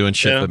everyone doing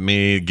shit Yeah. but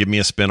me? Give me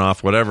a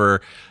spinoff,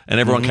 whatever. And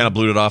everyone kind of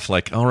blew it off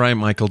like, all right,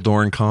 Michael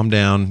Dorn, calm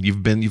down.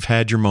 You've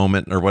had your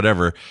moment or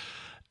whatever.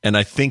 And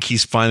I think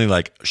he's finally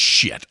like,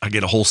 shit, I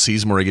get a whole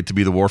season where I get to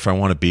be the Worf I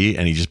want to be.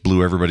 And he just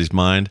blew everybody's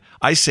mind.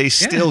 I say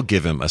still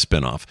give him a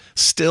spinoff.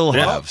 Still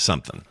have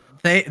something.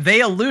 They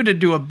alluded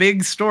to a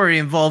big story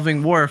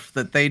involving Worf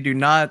that they do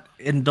not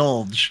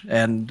indulge,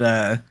 and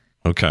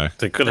Okay.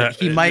 They could have.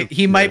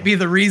 he might be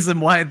the reason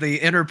why the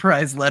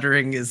Enterprise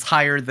lettering is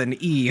higher than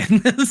E in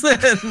this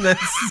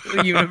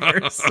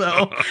universe.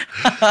 So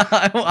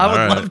I would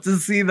right. love to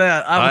see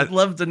that. I would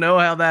love to know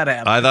how that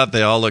happened. I thought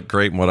they all look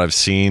great in what I've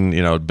seen,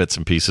 bits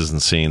and pieces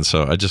and scenes.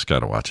 So I just got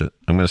to watch it.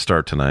 I'm going to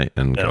start tonight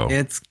and go.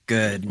 It's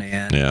good,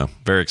 man. Yeah,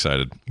 very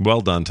excited. Well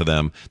done to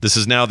them. This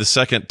is now the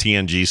second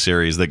TNG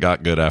series that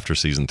got good after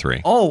season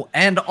 3. Oh,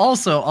 and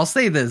also I'll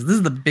say this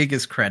is the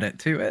biggest credit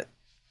to it,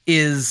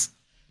 is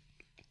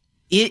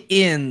it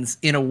ends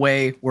in a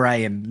way where I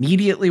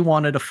immediately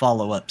wanted a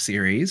follow-up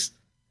series.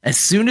 As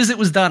soon as it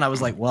was done, I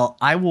was like, well,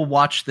 I will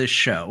watch this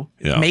show,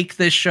 make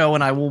this show,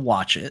 and I will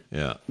watch it.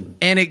 Yeah.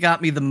 And it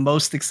got me the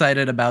most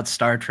excited about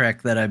Star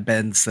Trek that I've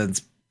been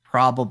since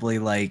probably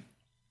like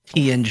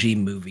TNG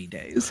movie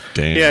days.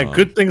 Damn. Yeah,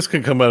 good things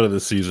can come out of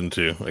this season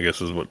too, I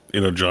guess is what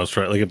John's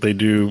trying. Like if they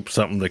do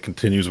something that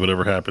continues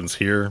whatever happens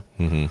here,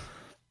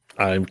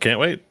 I can't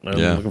wait. I'm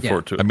looking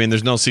forward to it. I mean,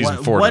 there's no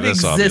season 4 to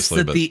this, obviously. What exists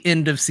at the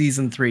end of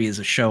season 3 is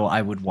a show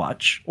I would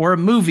watch, or a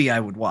movie I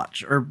would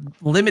watch, or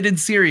limited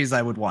series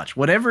I would watch.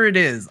 Whatever it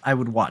is, I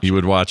would watch. You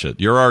would watch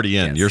it. You're already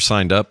in. Yes. You're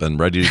signed up and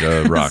ready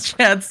to rock.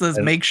 Chad says,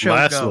 "Make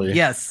show go."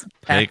 Yes.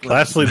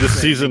 Lastly, this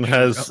season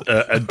has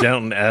a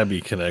Downton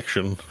Abbey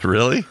connection.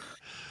 Really?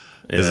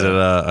 Yeah. Is it?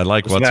 I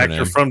like what's her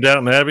name from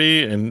Downton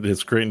Abbey, and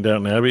it's great in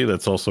Downton Abbey.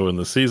 That's also in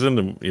the season,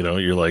 and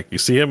you're like, you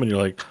see him, and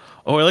you're like,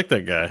 oh, I like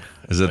that guy.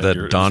 Is it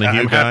that Donahue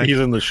I'm guy? Happy he's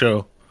in the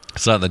show.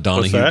 It's not the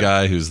Donahue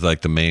guy who's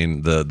like the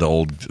main,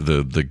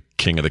 the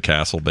king of the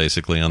castle,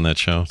 basically on that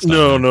show.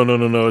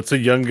 No. It's a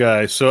young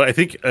guy. So I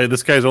think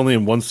this guy's only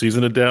in one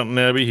season of Downton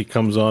Abbey. He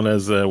comes on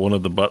as one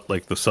of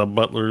the sub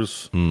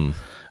butlers.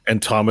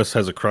 And Thomas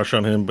has a crush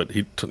on him, but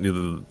I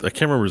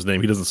can't remember his name.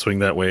 He doesn't swing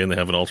that way, and they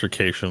have an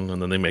altercation,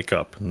 and then they make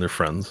up, and they're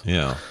friends.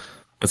 Yeah.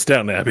 It's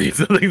Downton Abbey.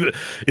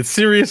 It's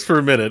serious for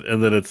a minute,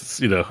 and then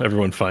it's,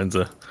 everyone finds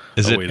a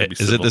way to be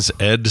civil. Is it this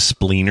Ed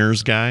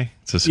Spleeners guy?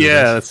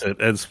 That's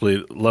it. Ed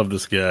Spleen. Love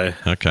this guy.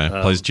 Okay.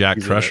 Plays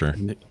Jack Crusher.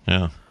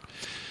 Yeah.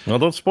 Well,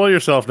 don't spoil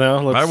yourself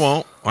now. I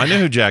won't. I know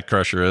who Jack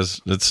Crusher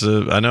is.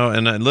 I know.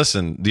 And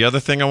listen, the other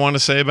thing I want to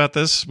say about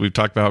this, we've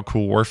talked about how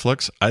cool Worf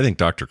looks. I think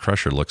Dr.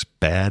 Crusher looks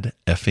bad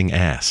effing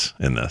ass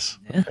in this.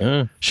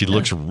 Yeah. She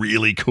looks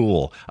really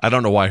cool. I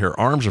don't know why her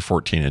arms are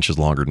 14 inches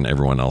longer than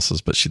everyone else's,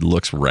 but she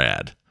looks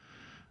rad.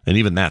 And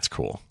even that's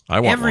cool.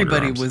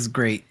 Everybody was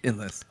great in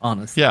this,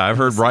 honestly. Yeah, I've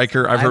heard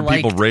Riker. I've heard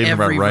people raving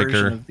about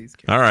Riker.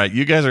 All right,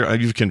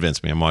 you've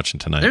convinced me. I'm watching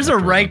tonight. There's a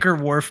Riker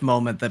Worf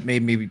moment that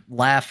made me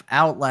laugh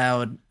out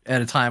loud at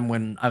a time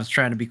when I was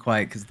trying to be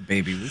quiet because the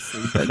baby was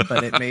sleeping,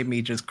 but it made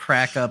me just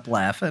crack up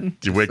laughing.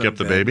 Did you wake up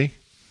the baby?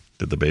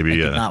 Did the baby? I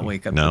did not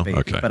wake up the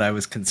baby, but I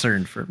was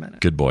concerned for a minute.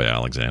 Good boy,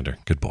 Alexander.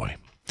 Good boy.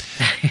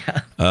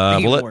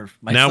 Worf.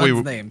 My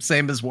son's name,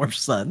 same as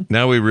Worf's son.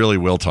 Now we really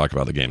will talk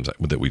about the games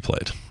that we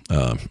played.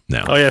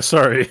 Now. Oh yeah,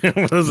 sorry.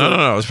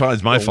 No.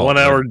 It's my fault. 1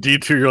 hour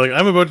detour. You're like,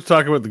 I'm about to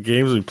talk about the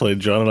games we played.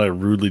 John and I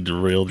rudely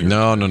derailed you.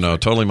 No.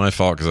 Totally my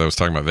fault because I was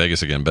talking about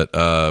Vegas again. But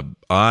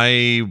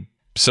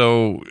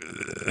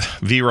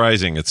V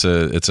Rising. It's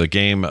a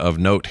game of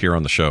note here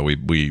on the show.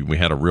 We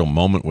had a real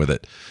moment with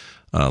it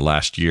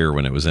last year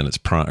when it was in its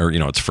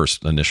its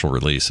first initial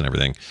release and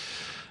everything.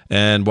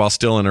 And while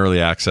still in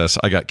early access,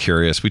 I got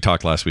curious. We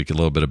talked last week a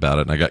little bit about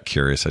it, and I got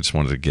curious. I just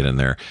wanted to get in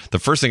there. The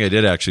first thing I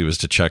did actually was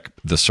to check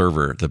the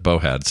server that Bo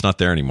had. It's not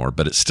there anymore,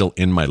 but it's still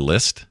in my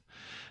list.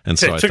 And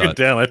so I took it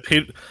down. I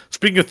paid.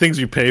 Speaking of things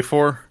you pay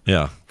for,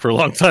 for a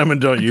long time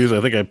and don't use,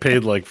 I think I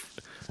paid like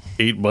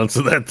 8 months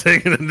of that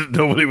thing, and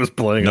nobody was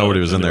playing. Nobody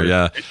was in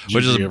there,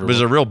 which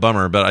was a real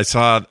bummer. But I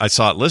saw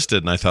it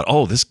listed, and I thought,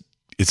 oh, this.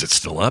 Is it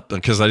still up?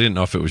 Because I didn't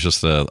know if it was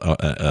just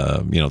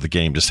the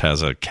game just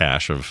has a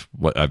cache of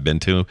what I've been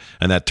to,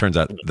 and that turns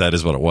out that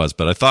is what it was.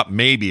 But I thought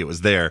maybe it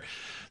was there,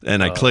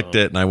 and I clicked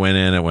it, and I went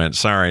in and went,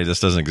 sorry, this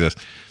doesn't exist.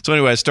 So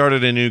anyway, I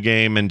started a new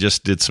game and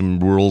just did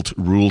some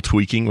rule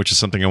tweaking, which is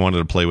something I wanted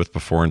to play with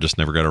before and just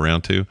never got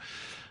around to,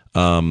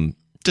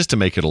 just to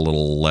make it a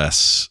little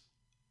less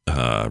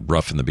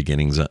rough in the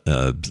beginnings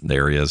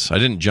areas. I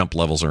didn't jump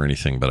levels or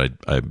anything, but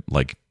I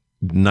like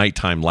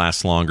nighttime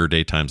lasts longer,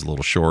 daytime's a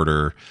little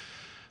shorter.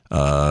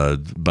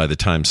 By the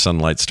time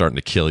sunlight's starting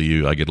to kill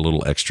you, I get a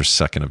little extra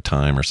second of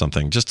time or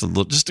something, just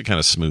to kind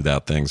of smooth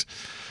out things.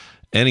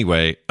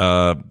 Anyway,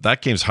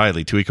 that game's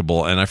highly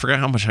tweakable, and I forgot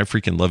how much I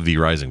freaking love V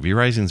Rising. V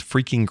Rising's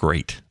freaking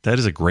great. That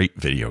is a great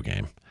video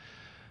game.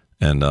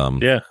 And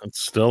it's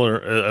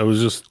stellar. I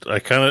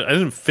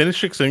didn't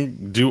finish it because I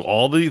didn't do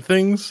all the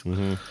things.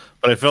 Mm-hmm.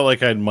 But I felt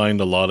like I'd mined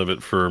a lot of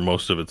it for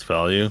most of its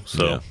value.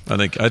 So I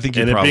think you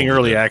and probably it being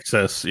early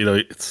access,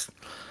 it's.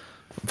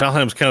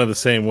 Valheim's kind of the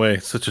same way.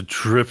 It's such a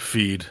drip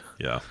feed.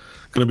 Yeah.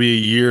 Going to be a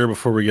year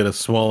before we get a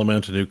small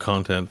amount of new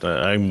content.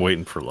 I'm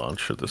waiting for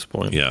launch at this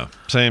point. Yeah.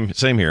 Same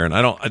here.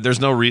 And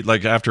there's no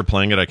after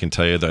playing it, I can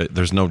tell you that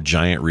there's no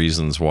giant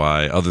reasons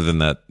why, other than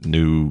that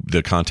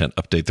the content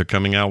update they're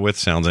coming out with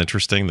sounds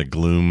interesting. The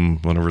Gloom,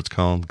 whatever it's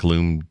called.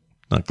 Gloom,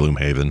 not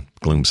Gloomhaven.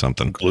 Gloom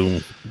something.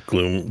 Gloomy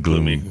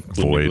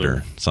Void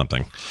or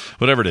something.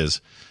 Whatever it is.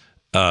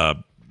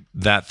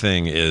 That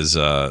thing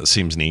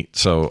seems neat.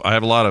 So I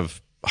have a lot of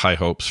high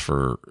hopes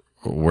for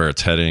where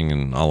it's heading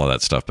and all of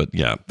that stuff. But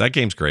yeah, that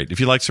game's great.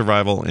 If you like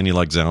survival and you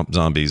like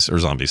vampires,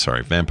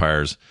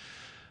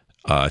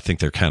 I think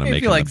they're kind of making.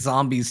 If you like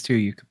zombies too,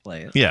 you could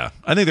play it. Yeah,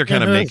 I think they're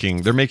kind of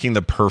making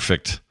the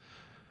perfect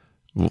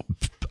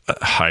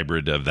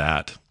hybrid of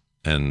that.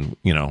 And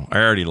I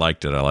already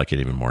liked it. I like it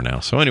even more now.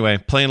 So anyway,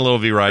 playing a little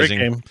V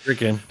Rising. Great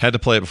game. Had to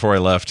play it before I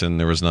left, and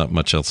there was not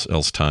much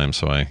else time,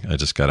 so I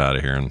just got out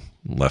of here and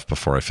left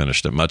before I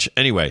finished it much.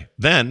 Anyway,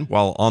 then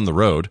while on the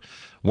road,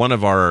 one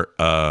of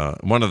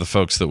the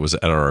folks that was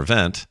at our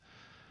event,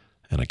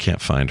 and I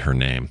can't find her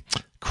name.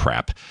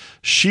 Crap.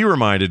 She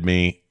reminded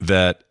me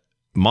that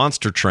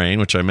Monster Train,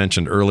 which I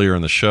mentioned earlier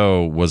in the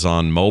show, was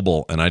on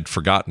mobile, and I'd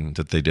forgotten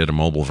that they did a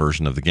mobile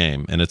version of the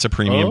game. And it's a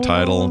premium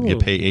title. You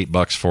pay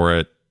 $8 for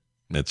it.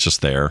 It's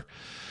just there.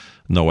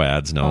 No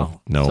ads, no.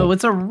 So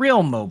it's a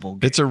real mobile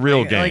game. It's a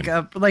real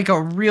game. Like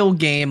a real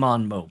game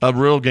on mobile. A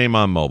real game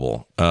on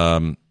mobile.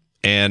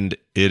 And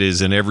it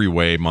is in every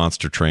way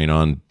Monster Train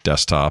on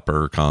desktop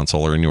or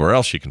console or anywhere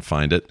else you can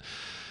find it.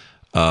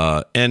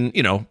 And,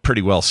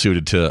 pretty well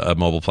suited to a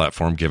mobile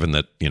platform, given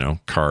that,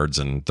 cards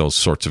and those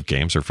sorts of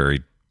games are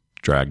very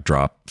drag,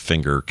 drop,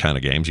 finger kind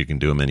of games. You can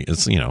do them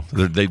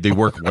they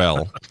work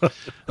well.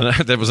 And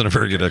that wasn't a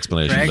very good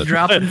explanation. Drag,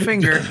 drop, and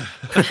finger.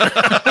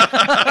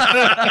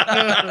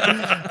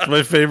 It's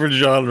my favorite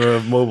genre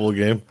of mobile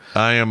game.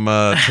 I am,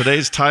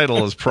 today's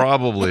title is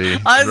probably...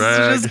 I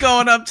was just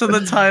going up to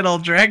the title.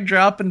 Drag,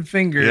 drop, and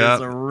finger is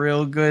a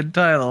real good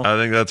title. I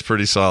think that's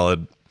pretty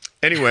solid.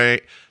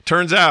 Anyway...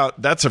 Turns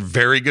out that's a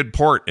very good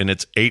port, and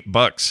it's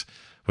 $8,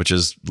 which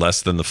is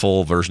less than the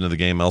full version of the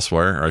game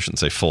elsewhere. Or I shouldn't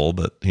say full,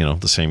 but the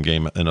same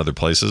game in other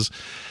places.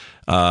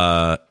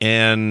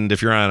 And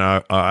if you're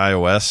on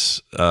iOS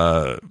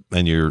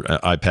and you're an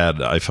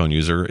iPhone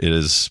user, it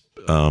is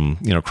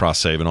cross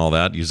save and all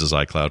that. Uses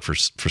iCloud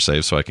for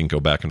save, so I can go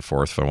back and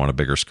forth if I want a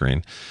bigger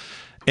screen.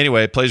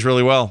 Anyway, it plays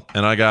really well,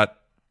 and I got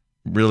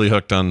really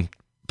hooked on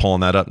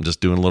pulling that up and just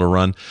doing a little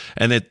run.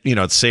 And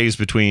it saves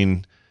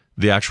between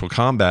the actual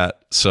combat,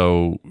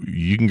 so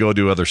you can go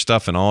do other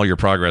stuff, and all your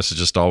progress is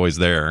just always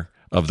there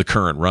of the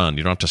current run.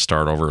 You don't have to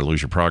start over or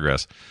lose your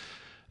progress.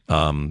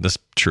 This is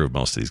true of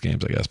most of these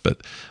games, I guess.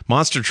 But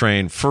Monster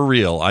Train, for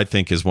real, I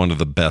think is one of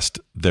the best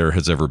there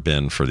has ever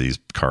been for these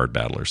card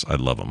battlers. I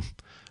love them,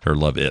 or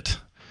love it.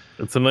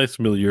 It's a nice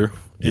milieu,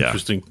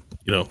 interesting,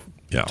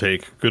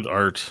 take, good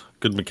art,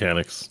 good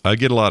mechanics. I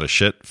get a lot of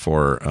shit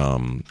for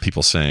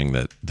people saying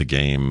that the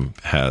game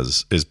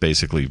is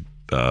basically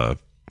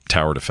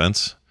tower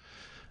defense.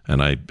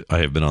 And I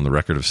have been on the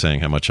record of saying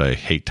how much I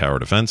hate tower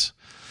defense.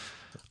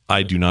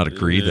 I do not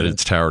agree that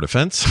it's tower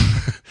defense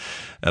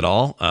at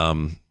all.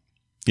 I'm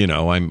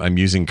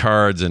using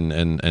cards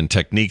and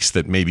techniques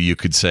that maybe you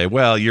could say,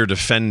 well, you're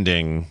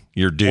defending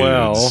your dudes.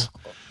 Well,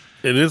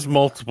 it is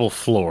multiple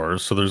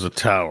floors, so there's a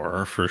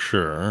tower for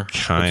sure.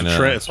 Kind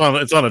of. It's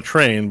on a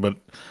train, but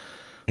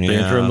they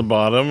enter in the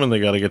bottom, and they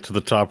got to get to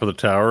the top of the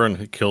tower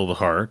and kill the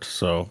heart.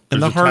 So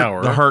and the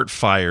heart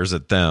fires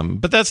at them,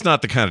 but that's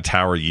not the kind of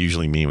tower you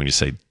usually mean when you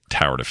say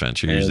tower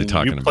defense. You're usually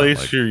talking about you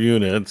place your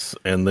units,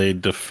 and they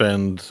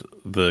defend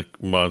the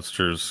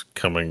monsters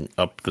coming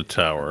up the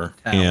tower.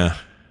 Yeah.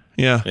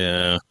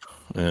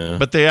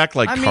 But they act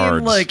like cards. I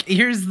mean, look,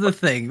 here's the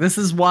thing. This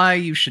is why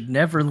you should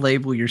never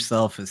label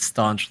yourself as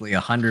staunchly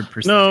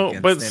 100%. No,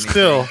 but anything.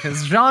 Still,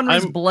 because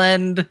genres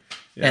blend.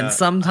 Yeah. And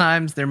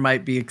sometimes there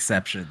might be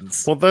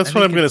exceptions. Well, that's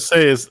what I'm going to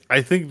say is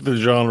I think the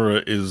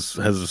genre has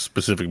a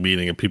specific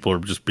meaning, and people are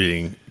just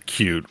being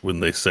cute when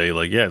they say,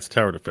 it's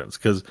tower defense.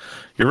 Because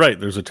you're right,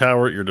 there's a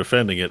tower, you're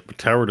defending it, but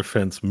tower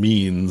defense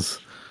means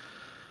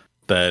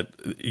that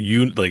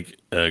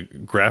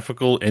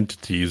graphical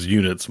entities,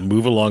 units,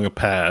 move along a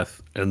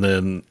path, and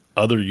then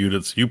other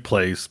units you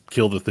place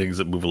kill the things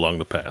that move along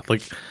the path.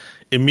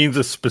 It means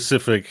a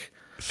specific...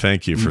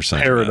 Thank you for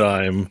saying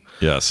paradigm. That.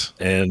 Yes.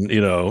 And,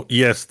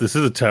 yes, this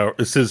is a tower.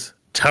 This is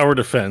tower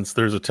defense.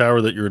 There's a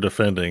tower that you're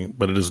defending,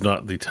 but it is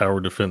not the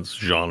tower defense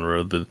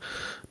genre, the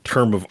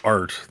term of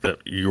art that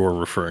you're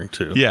referring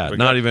to. Yeah,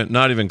 not even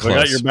close. I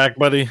got your back,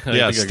 buddy.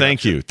 Yes,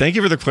 thank you. Thank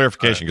you for the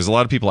clarification, because a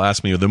lot of people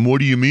ask me, then what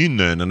do you mean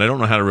then? And I don't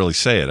know how to really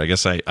say it. I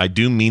guess I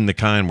do mean the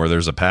kind where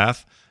there's a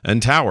path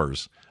and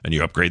towers, and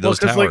you upgrade those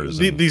towers.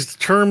 These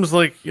terms,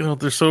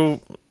 they're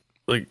so...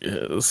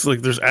 it's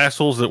there's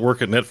assholes that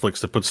work at Netflix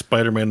that put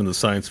Spider-Man in the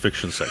science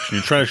fiction section.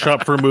 You're trying to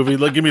shop for a movie,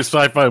 give me a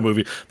sci-fi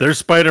movie. There's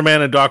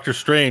Spider-Man and Doctor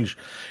Strange.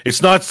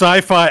 It's not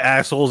sci-fi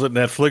assholes at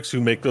Netflix who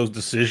make those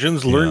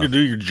decisions. Learn to do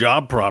your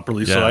job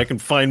properly so I can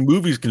find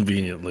movies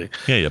conveniently.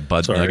 Yeah, you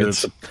bud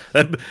nuggets.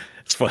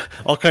 It's fun.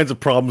 All kinds of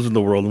problems in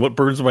the world. And what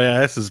burns my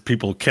ass is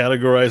people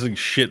categorizing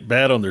shit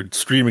bad on their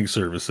streaming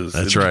services.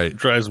 That's right. It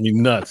drives me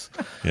nuts.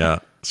 Yeah.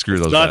 Screw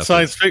those. It's not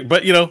science fiction,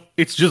 but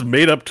it's just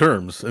made up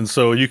terms, and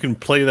so you can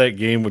play that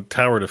game with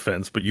tower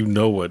defense. But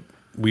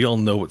we all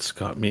know what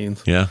Scott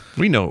means. Yeah,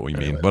 we know what we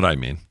mean. What I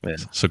mean. Yeah.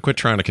 So quit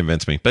trying to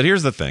convince me. But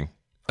here's the thing: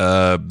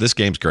 this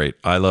game's great.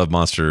 I love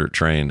Monster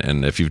Train,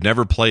 and if you've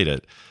never played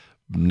it,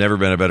 never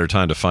been a better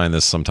time to find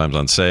this. Sometimes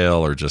on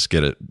sale, or just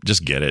get it.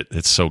 Just get it.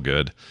 It's so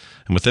good.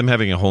 And with them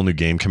having a whole new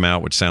game come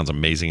out, which sounds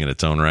amazing in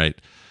its own right,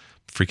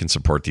 freaking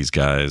support these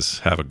guys.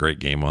 Have a great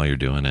game while you're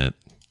doing it.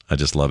 I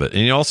just love it.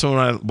 And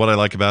also what I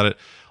like about it,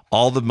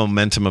 all the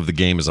momentum of the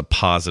game is a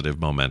positive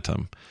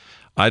momentum.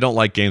 I don't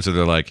like games that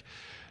are like,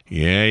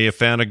 yeah, you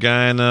found a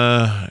guy in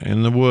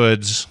the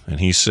woods, and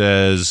he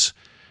says,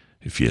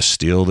 if you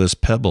steal this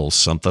pebble,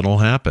 something will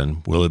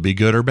happen. Will it be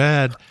good or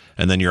bad?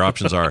 And then your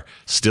options are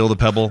steal the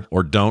pebble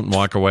or don't and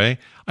walk away.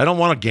 I don't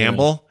want to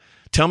gamble.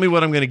 Tell me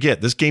what I'm going to get.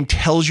 This game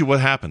tells you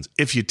what happens.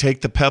 If you take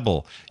the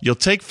pebble, you'll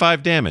take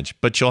 5 damage,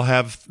 but you'll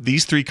have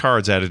these 3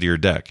 cards added to your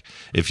deck.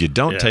 If you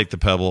don't take the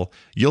pebble,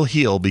 you'll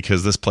heal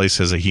because this place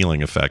has a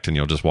healing effect, and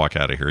you'll just walk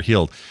out of here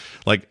healed.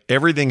 Like,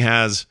 everything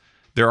has.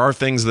 There are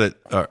things that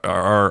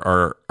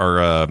are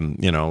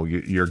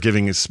you're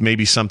giving us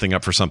maybe something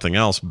up for something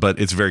else, but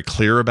it's very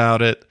clear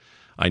about it.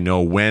 I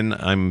know when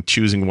I'm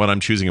choosing what I'm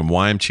choosing and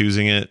why I'm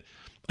choosing it.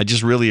 I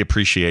just really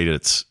appreciate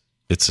its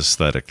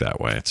aesthetic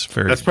that way. It's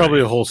very. That's probably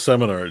a whole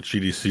seminar at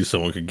GDC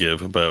someone could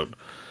give about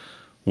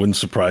when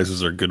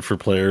surprises are good for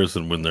players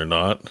and when they're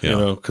not. You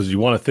know, because you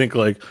want to think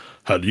like,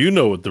 how do you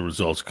know what the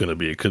result's going to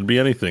be? It could be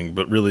anything,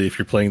 but really, if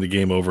you're playing the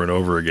game over and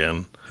over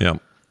again, I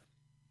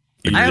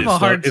have a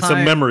hard time. It's a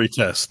memory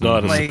test,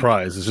 not a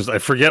surprise. It's just I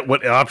forget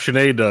what option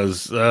A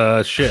does.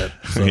 Shit.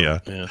 So, yeah.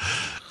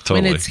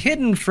 Totally. When it's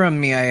hidden from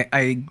me,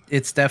 I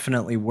it's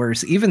definitely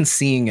worse. Even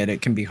seeing it,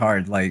 it can be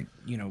hard. Like,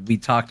 we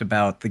talked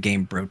about the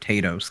game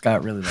Brotato.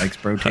 Scott really likes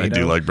Brotato. I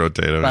do like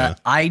Brotato, but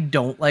I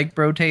don't like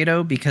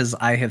Brotato because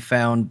I have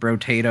found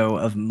Brotato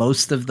of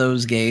most of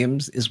those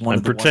games is one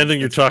of the pretending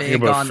you're talking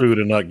about food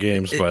and not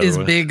games, by the way. Is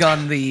big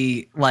on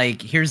the,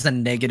 like, here's the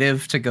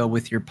negative to go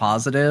with your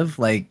positive.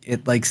 Like,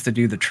 it likes to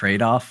do the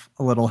trade-off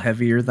a little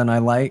heavier than I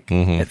like,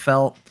 it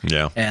felt.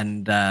 Yeah.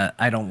 And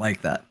I don't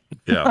like that.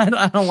 Yeah.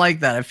 I don't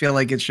like that. I feel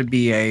like it should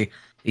be a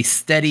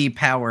steady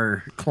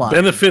power climb.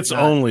 Benefits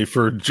only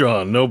for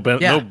John. No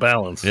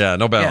balance. Yeah,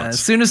 no balance. Yeah, as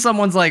soon as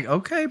someone's like,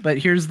 okay, but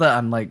here's the,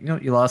 I'm like,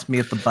 you lost me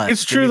at the butt.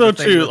 It's true though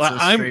too.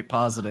 I'm straight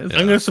positive.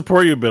 I'm going to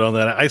support you a bit on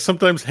that. I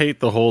sometimes hate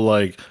the whole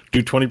like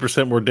do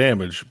 20% more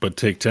damage, but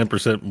take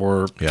 10%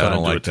 more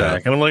time to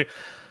attack. And I'm like,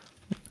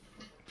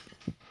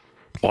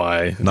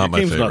 why? Not my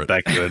game's favorite.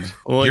 Not that good.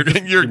 Well, your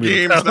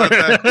game's not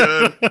that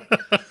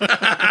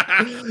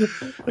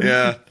good.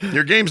 Yeah,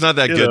 your game's not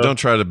that good. Don't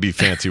try to be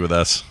fancy with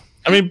us.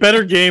 I mean,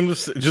 better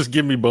games just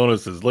give me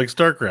bonuses. Like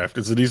StarCraft,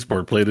 it's an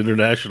esport played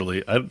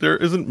internationally. There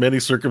isn't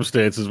many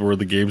circumstances where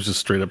the game's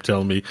just straight up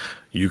telling me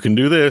you can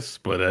do this,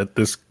 but at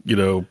this,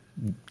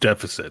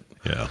 deficit.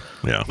 Yeah.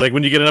 Like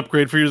when you get an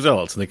upgrade for your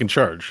zealots and they can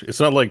charge. It's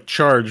not like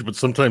charge, but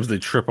sometimes they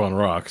trip on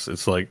rocks.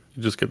 It's like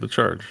you just get the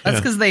charge. That's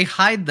because they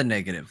hide the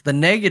negative. The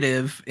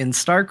negative in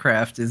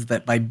StarCraft is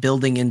that by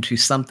building into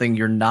something,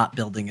 you're not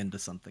building into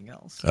something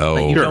else. Oh,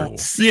 but you don't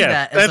see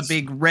that as a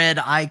big red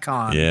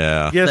icon.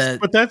 Yeah. Yes,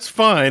 but that's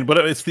fine. But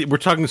we're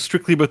talking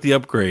strictly about the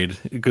upgrade.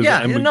 I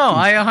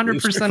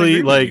 100%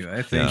 agree with you.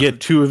 I think. Get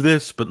 2 of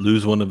this, but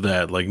lose 1 of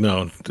that. Like,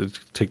 no,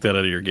 take that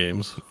out of your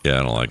games. Yeah,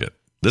 I don't like it.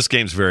 This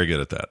game's very good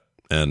at that.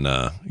 And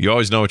you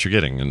always know what you're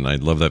getting. And I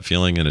love that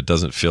feeling. And it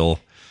doesn't feel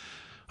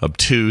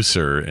obtuse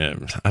or,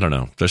 I don't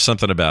know. There's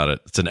something about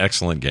it. It's an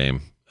excellent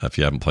game. If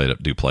you haven't played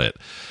it, do play it.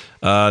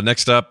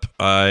 Next up,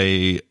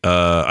 I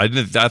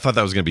thought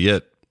that was going to be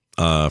it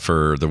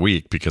for the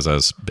week because I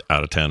was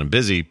out of town and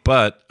busy.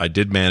 But I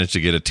did manage to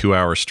get a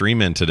 2-hour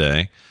stream in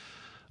today.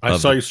 I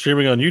saw you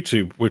streaming on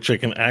YouTube, which I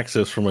can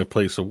access from my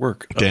place of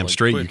work. Damn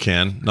straight Twitch. You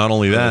can. Not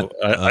only that.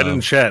 I didn't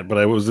chat, but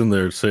I was in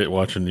there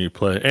watching you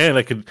play. And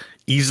I could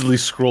easily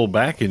scroll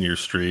back in your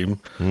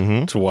stream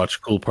to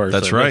watch cool parts.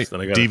 That's right.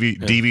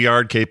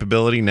 DVR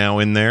capability now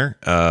in there.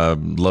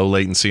 Low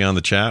latency on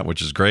the chat,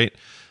 which is great.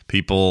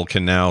 People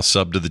can now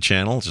sub to the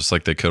channel just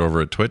like they could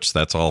over at Twitch.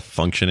 That's all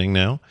functioning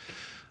now.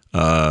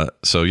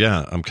 So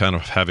yeah, I'm kind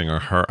of having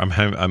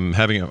I'm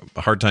having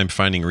a hard time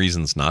finding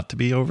reasons not to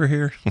be over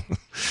here.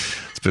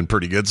 It's been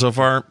pretty good so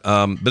far.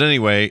 But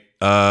anyway,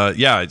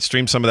 I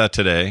streamed some of that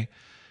today,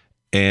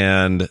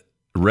 and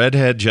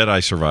Redhead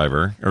Jedi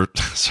Survivor, I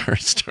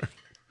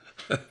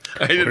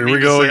didn't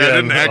mean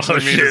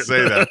to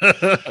say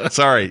that.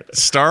 Sorry,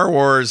 Star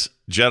Wars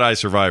Jedi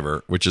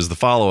Survivor, which is the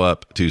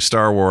follow-up to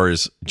Star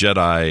Wars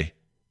Jedi.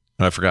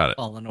 I forgot it.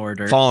 Fallen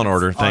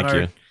Order. Thank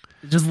you.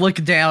 Just look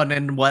down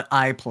in what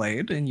I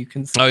played, and you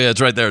can see. Oh, yeah,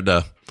 it's right there,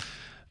 duh.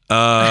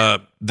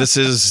 This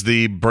is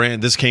the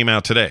brand. This came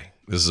out today.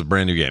 This is a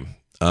brand new game.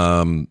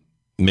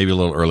 Maybe a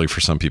little early for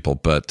some people,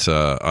 but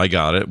I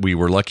got it. We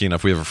were lucky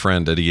enough. We have a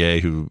friend at EA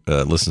who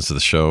listens to the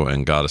show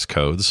and got us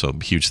codes, so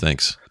huge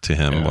thanks to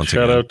him. Once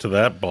shout again. out to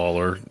that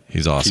baller.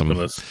 He's awesome.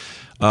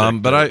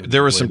 But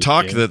there was some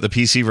talk that the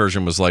PC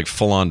version was like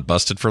full on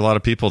busted for a lot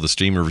of people. The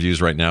Steam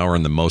reviews right now are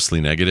in the mostly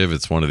negative.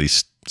 It's one of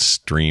these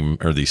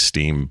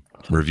Steam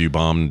review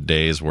bomb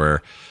days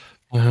where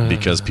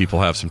because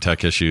people have some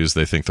tech issues,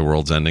 they think the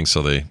world's ending,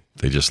 so they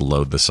just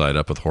load the site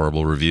up with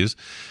horrible reviews.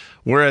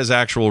 Whereas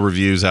actual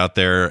reviews out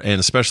there, and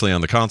especially on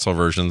the console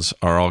versions,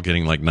 are all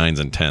getting like 9s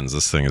and 10s.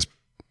 This thing is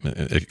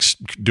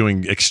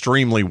doing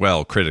extremely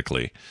well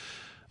critically.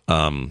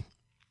 Dan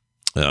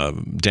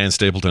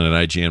Stapleton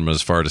at IGN went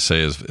as far to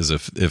say is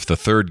if the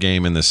third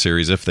game in this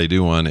series, if they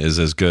do one, is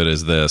as good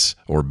as this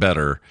or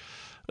better,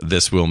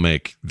 this will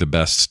make the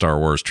best Star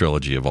Wars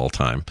trilogy of all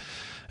time.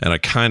 And I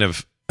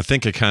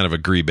think I kind of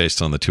agree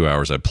based on the 2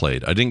 hours I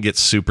played. I didn't get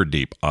super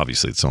deep.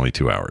 Obviously, it's only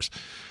 2 hours.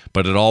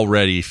 But it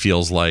already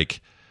feels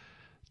like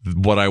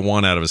what I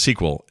want out of a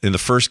sequel. In the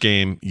first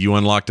game, you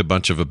unlocked a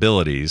bunch of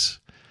abilities.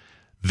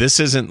 This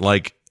isn't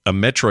like a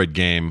Metroid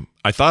game.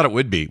 I thought it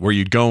would be where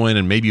you'd go in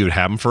and maybe you'd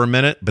have them for a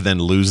minute, but then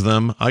lose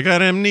them. I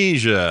got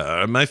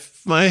amnesia.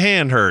 My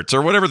hand hurts,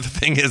 or whatever the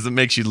thing is that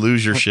makes you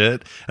lose your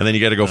shit, and then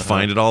you got to go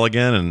find it all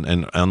again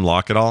and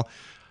unlock it all.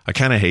 I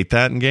kind of hate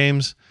that in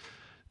games.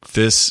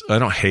 This, I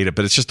don't hate it,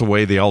 but it's just the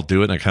way they all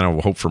do it, and I kind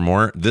of hope for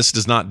more. This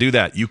does not do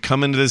that. You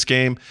come into this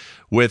game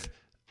with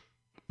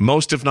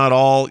most, if not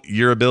all,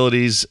 your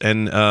abilities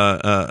and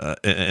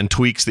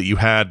tweaks that you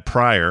had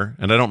prior.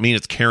 And I don't mean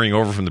it's carrying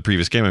over from the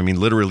previous game. I mean,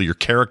 literally, your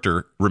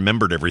character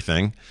remembered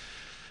everything,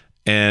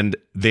 and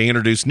they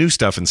introduced new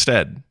stuff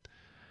instead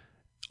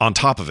on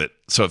top of it.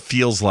 So it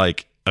feels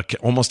like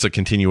almost a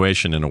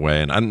continuation in a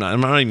way. And I'm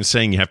not even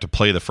saying you have to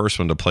play the first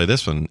one to play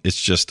this one. It's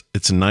just,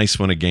 it's nice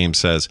when a game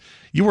says,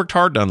 you worked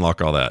hard to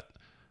unlock all that.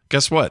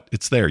 Guess what?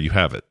 It's there. You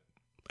have it.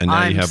 And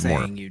now you have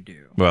more. You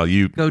do. Well,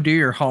 you go do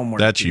your homework.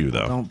 That's people. You,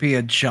 though. Don't be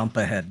a jump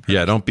ahead person.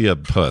 Yeah, don't be a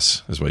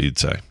puss, is what you'd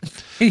say.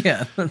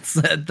 Yeah, that's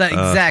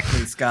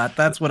exactly, Scott.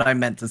 That's what I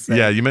meant to say.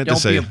 Yeah, you meant to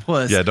say. Don't be a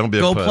puss. Yeah, don't be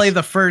a puss. Go play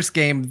the first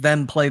game,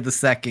 then play the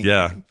second.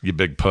 Yeah, game. You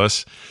big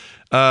puss.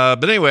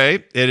 But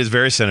anyway, it is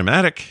very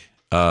cinematic.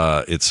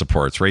 It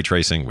supports ray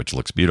tracing, which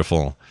looks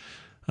beautiful.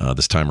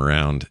 This time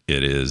around,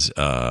 it is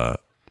a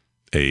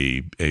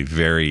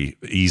very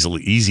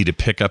easy to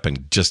pick up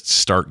and just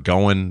start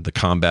going. The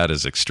combat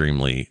is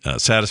extremely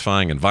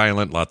satisfying and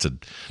violent. Lots of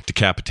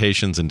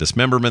decapitations and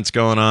dismemberments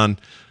going on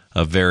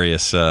of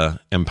various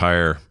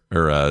Imperial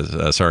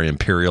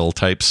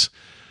types.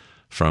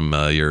 From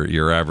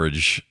your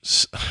average,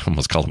 I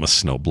almost call him a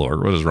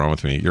snowblower. What is wrong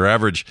with me? Your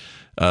average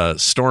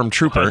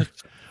stormtrooper.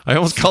 I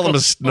almost call him a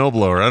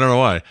snowblower. I don't know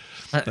why.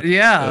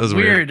 Yeah,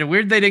 weird.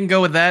 Weird they didn't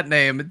go with that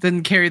name. It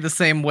didn't carry the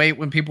same weight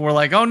when people were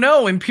like, oh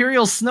no,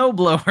 Imperial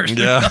snowblowers.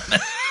 Yeah.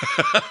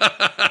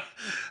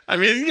 I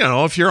mean,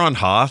 if you're on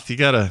Hoth, you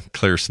got to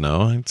clear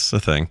snow. It's a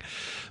thing.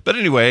 But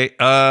anyway,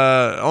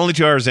 only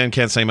 2 hours in,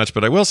 can't say much,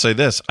 but I will say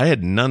this. I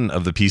had none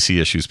of the PC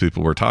issues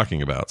people were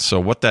talking about. So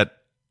what that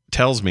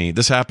tells me,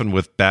 this happened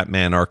with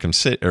Batman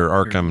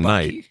Arkham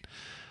Knight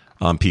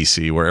on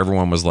PC, where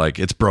everyone was like,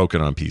 it's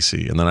broken on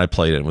PC. And then I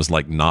played it and it was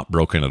like not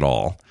broken at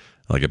all.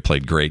 Like it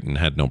played great and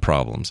had no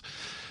problems.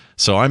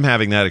 So I'm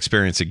having that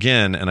experience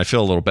again, and I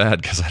feel a little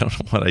bad because I don't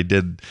know what I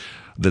did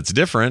that's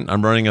different.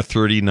 I'm running a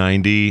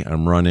 3090.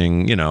 I'm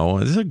running,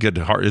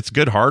 it's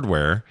good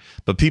hardware,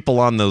 but people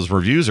on those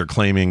reviews are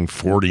claiming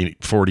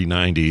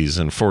 4090s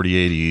and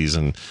 4080s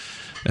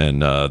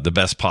and the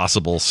best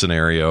possible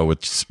scenario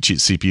with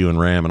CPU and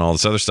RAM and all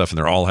this other stuff, and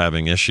they're all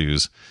having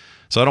issues.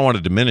 So I don't want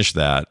to diminish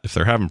that. If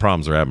they're having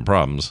problems, they're having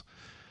problems.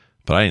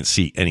 But I didn't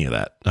see any of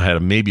that. I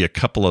had maybe a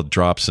couple of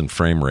drops in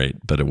frame rate,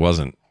 but it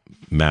wasn't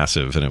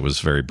massive, and it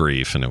was very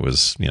brief, and it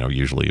was,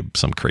 usually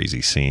some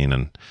crazy scene.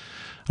 And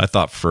I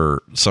thought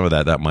for some of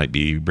that might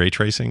be ray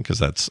tracing, because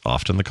that's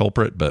often the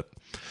culprit. But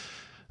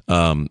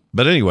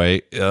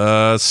anyway,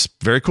 it's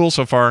very cool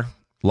so far.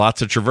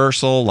 Lots of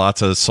traversal,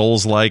 lots of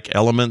Souls-like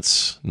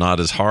elements. Not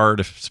as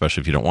hard,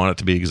 especially if you don't want it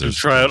to be. Did you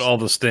try out all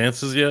the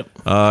stances yet?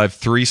 I have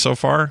 3 so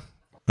far.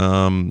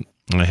 I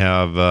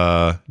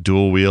have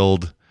dual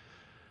wield.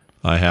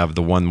 I have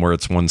the one where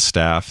it's one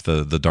staff,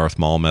 the Darth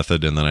Maul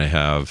method, and then I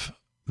have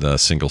the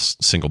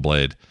single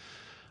blade.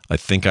 I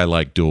think I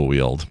like dual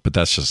wield, but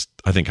that's just,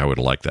 I think I would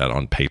like that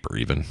on paper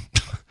even.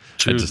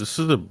 Dude, this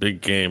is a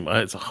big game.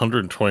 It's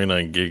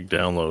 129 gig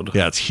download.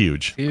 Yeah, it's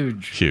huge.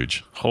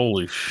 Huge.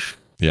 Holy sh!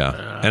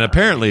 Yeah, and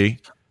apparently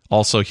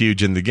also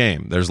huge in the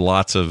game. There's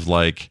lots of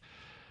like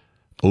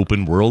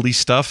open worldy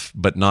stuff,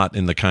 but not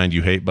in the kind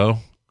you hate, Bo.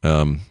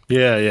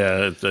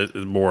 It's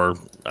more.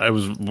 I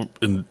was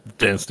in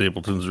Dan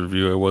Stapleton's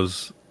review. I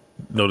was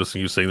noticing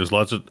you saying there's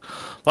lots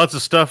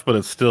of stuff, but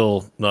it's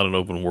still not an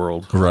open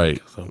world,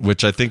 right? So.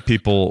 Which I think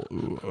people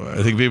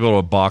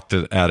have balked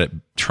at it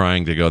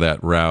trying to go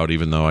that route.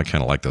 Even though I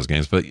kind of like those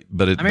games, but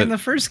the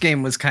first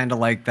game was kind of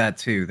like that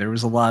too. There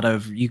was a lot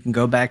of, you can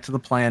go back to the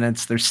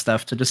planets. There's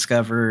stuff to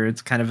discover.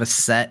 It's kind of a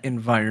set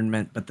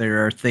environment, but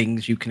there are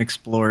things you can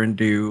explore and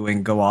do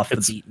and go off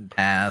the beaten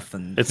path.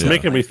 And it's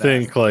making me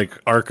think like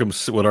what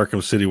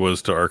Arkham City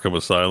was to Arkham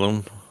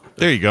Asylum.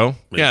 There you go.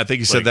 Yeah, I think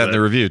you said that in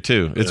the review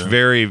too.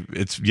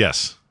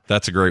 Yes,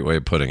 that's a great way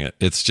of putting it.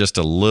 It's just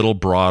a little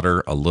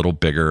broader, a little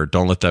bigger.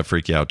 Don't let that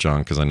freak you out, John,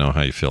 because I know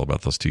how you feel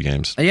about those 2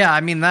 games. Yeah, I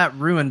mean, that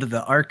ruined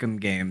the Arkham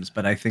games,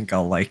 but I think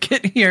I'll like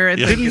it here.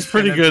 City's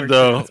pretty good,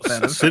 though.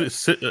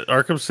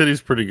 Arkham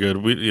City's pretty good.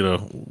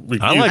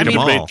 I like them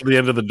all. To the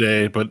end of the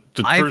day, but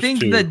I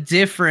think the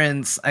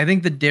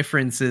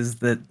difference is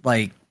that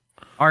like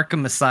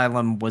Arkham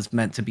Asylum was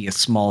meant to be a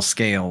small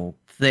scale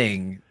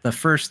thing. The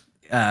first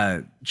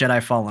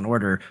Jedi Fallen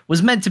Order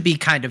was meant to be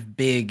kind of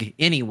big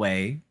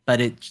anyway,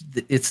 but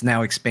it's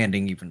now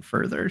expanding even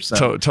further.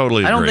 So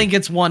totally, I don't think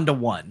it's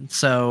 1-to-1.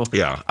 So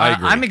yeah, I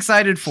agree. I'm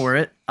excited for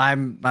it.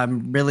 I'm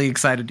really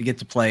excited to get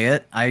to play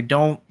it.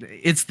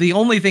 It's the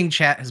only thing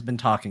chat has been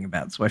talking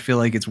about, so I feel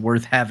like it's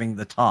worth having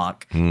the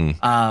talk.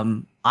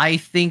 I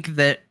think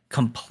that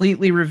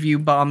completely review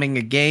bombing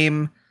a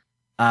game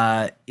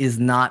is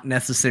not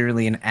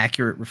necessarily an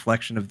accurate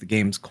reflection of the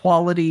game's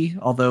quality,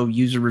 although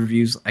user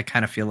reviews, I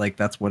kind of feel like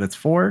that's what it's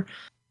for.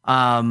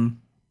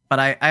 But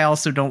I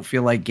also don't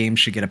feel like games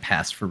should get a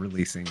pass for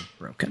releasing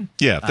broken.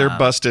 Yeah, if they're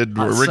busted,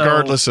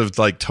 regardless of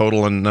like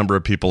total and number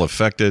of people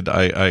affected.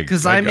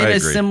 Because I'm in a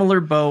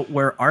similar boat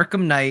where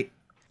Arkham Knight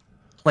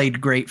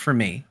played great for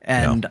me,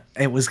 and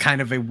it was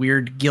kind of a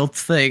weird guilt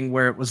thing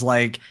where it was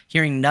like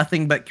hearing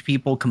nothing but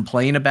people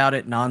complain about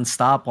it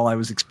nonstop while I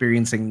was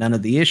experiencing none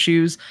of the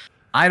issues.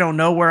 I don't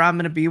know where I'm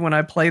going to be when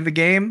I play the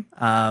game.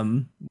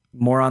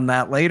 More on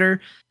that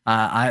later.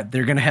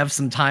 They're going to have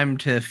some time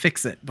to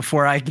fix it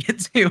before I get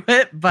to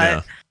it,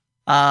 but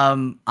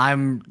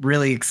I'm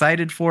really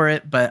excited for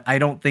it, but I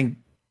don't think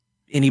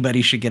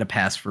anybody should get a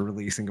pass for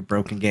releasing a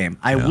broken game.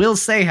 I will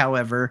say,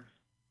 however,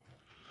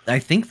 I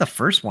think the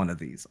first one of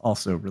these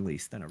also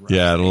released in a rough.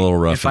 Yeah, a little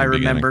rough. If I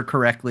remember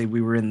correctly,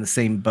 we were in the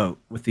same boat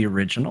with the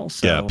original.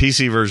 So, yeah,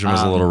 PC version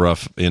was a little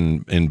rough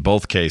in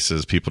both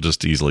cases. People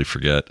just easily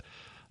forget.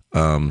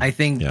 I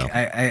think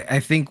I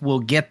think we'll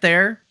get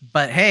there,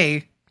 but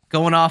hey,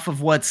 going off of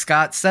what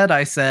Scott said,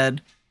 I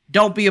said,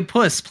 don't be a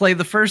puss. Play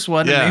the first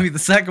one, and maybe the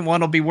second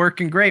one will be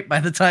working great by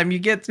the time you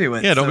get to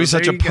it. Yeah, don't be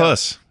such a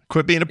puss.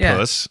 Quit being a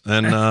puss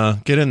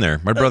and get in there.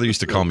 My brother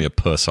used to call me a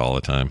puss all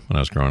the time when I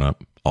was growing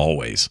up.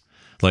 Always.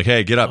 Like,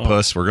 hey, get up,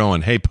 puss. We're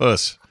going. Hey,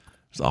 puss. I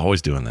was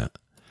always doing that.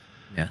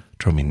 Yeah.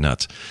 Drove me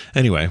nuts.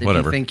 Anyway, whatever.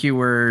 Did you think you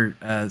were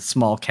a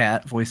small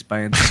cat voiced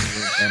by Antonio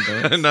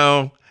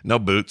Banderas? No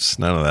boots.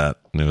 None of that.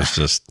 It was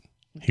just,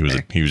 he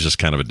was just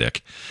kind of a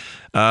dick.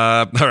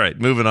 All right,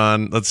 moving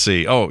on. Let's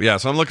see. Oh, yeah.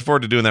 So I'm looking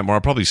forward to doing that more.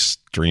 I'll probably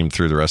stream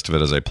through the rest of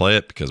it as I play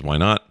it because why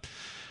not?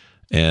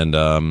 And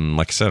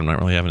like I said, I'm not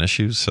really having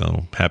issues,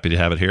 so happy to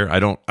have it here.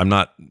 I'm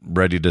not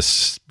ready to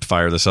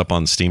fire this up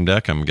on Steam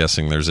Deck. I'm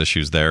guessing there's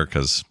issues there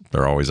because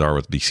there always are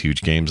with these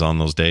huge games on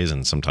those days,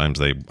 and sometimes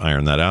they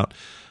iron that out.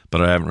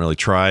 But I haven't really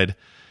tried.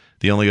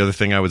 The only other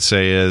thing I would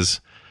say is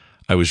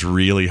I was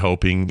really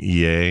hoping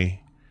EA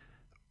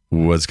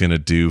was going to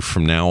do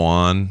from now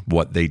on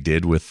what they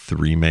did with the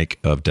remake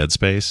of Dead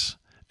Space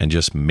and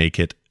just make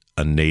it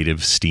a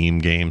native Steam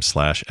game /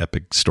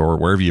 Epic Store,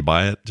 wherever you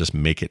buy it, just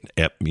make it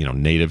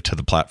native to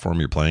the platform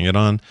you're playing it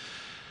on.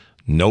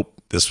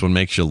 Nope. This one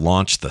makes you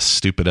launch the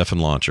stupid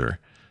effing launcher,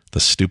 the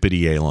stupid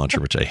EA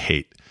launcher, which I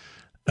hate.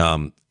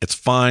 It's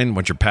fine.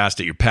 Once you're past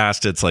it, you're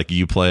past it. It's like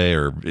Uplay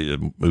or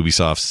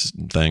Ubisoft's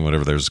thing,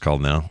 whatever theirs is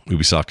called now,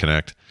 Ubisoft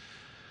Connect.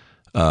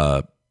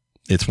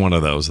 It's one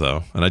of those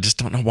though. And I just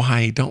don't know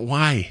why.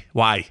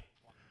 Why?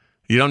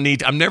 You don't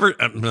need,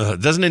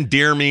 it doesn't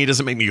endear me. It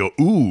doesn't make me go,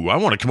 ooh, I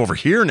want to come over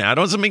here now. It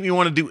doesn't make me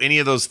want to do any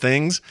of those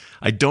things.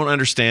 I don't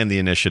understand the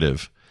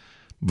initiative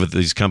with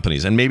these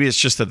companies. And maybe it's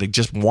just that they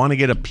just want to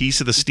get a piece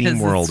of the Steam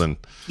world. And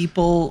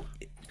people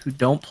who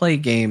don't play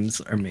games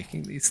are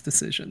making these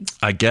decisions.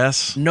 I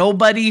guess.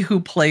 Nobody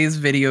who plays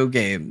video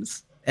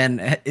games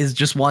and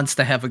just wants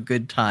to have a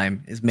good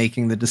time is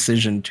making the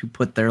decision to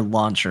put their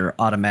launcher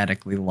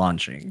automatically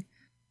launching.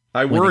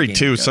 I worry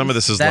too. Some of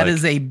this is that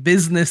is a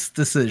business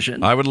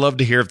decision. I would love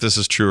to hear if this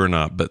is true or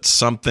not, but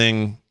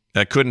something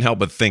I couldn't help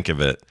but think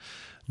of it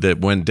that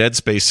when Dead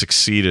Space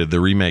succeeded, the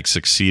remake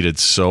succeeded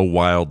so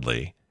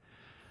wildly,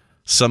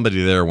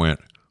 somebody there went,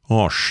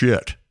 "Oh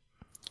shit,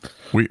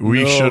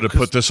 we should have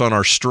put this on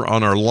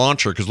our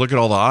launcher because look at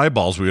all the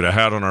eyeballs we would have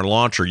had on our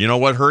launcher. You know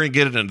what? Hurry and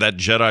get it in that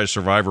Jedi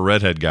Survivor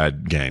Redhead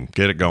Guide game.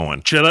 Get it going."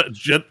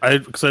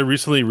 Because I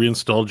recently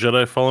reinstalled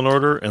Jedi Fallen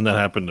Order, and that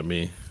happened to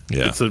me.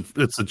 Yeah, it's a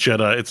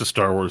Jedi. It's a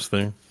Star Wars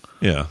thing.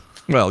 Yeah.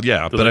 Well,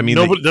 yeah, but like, I mean,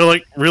 they're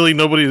like really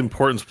nobody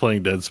important's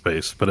playing Dead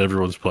Space, but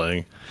everyone's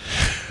playing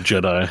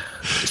Jedi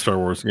Star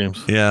Wars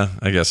games. Yeah,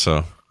 I guess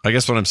so. I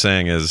guess what I'm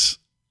saying is,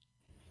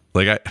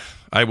 like,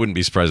 I wouldn't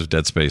be surprised if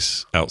Dead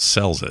Space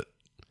outsells it.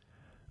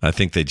 I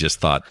think they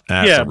just thought,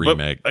 it's a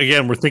remake. But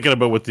again, we're thinking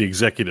about what the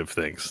executive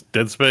thinks.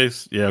 Dead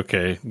Space, yeah,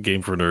 okay,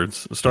 game for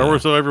nerds. Star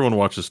Wars, though, everyone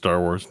watches Star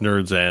Wars.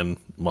 Nerds and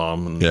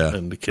mom and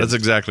the kids. That's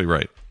exactly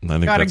right. I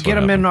think gotta get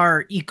them in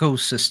our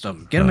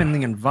ecosystem. Get them in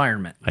the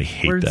environment. I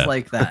hate words that.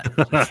 like that.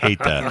 I hate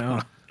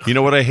that. You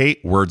know what I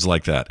hate? Words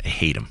like that. I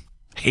hate them.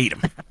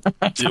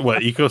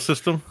 What,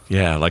 ecosystem?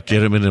 Yeah, like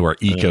get them into our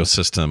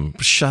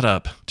ecosystem. Shut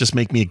up. Just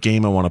make me a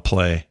game I want to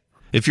play.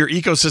 If your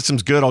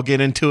ecosystem's good, I'll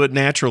get into it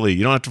naturally.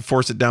 You don't have to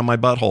force it down my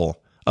butthole.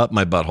 Up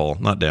my butthole,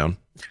 not down.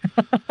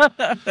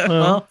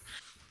 Well,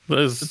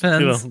 depends.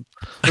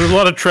 There's a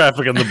lot of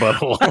traffic in the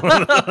butthole.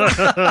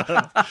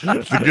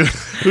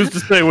 Who's to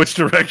say which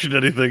direction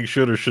anything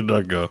should or should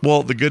not go?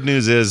 Well, the good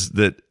news is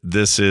that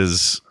this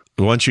is,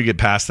 once you get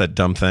past that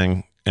dumb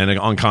thing, and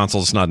on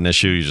console, it's not an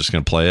issue. You're just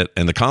going to play it.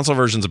 And the console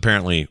version's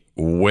apparently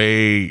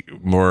way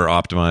more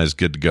optimized,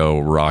 good to go,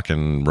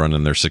 rocking,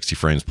 running their 60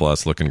 frames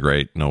plus, looking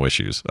great, no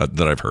issues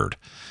that I've heard.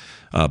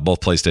 Both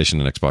PlayStation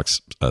and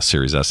Xbox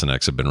Series S and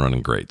X have been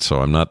running great.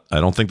 So I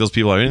don't think those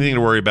people have anything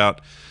to worry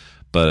about.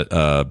 But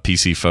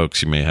PC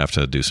folks, you may have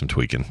to do some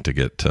tweaking to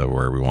get to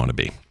where we want to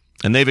be.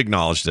 And they've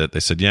acknowledged it.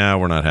 They said, yeah,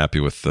 we're not happy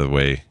with the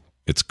way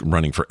it's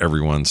running for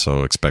everyone,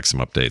 so expect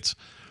some updates.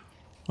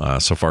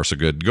 So far, so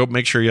good. Go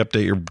make sure you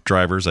update your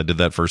drivers. I did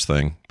that first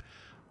thing.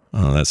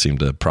 That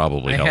seemed to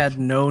probably help. I had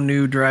no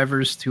new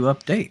drivers to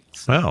update.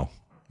 Wow.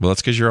 Well,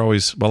 that's because you're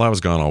always... Well, I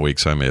was gone all week,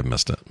 so I may have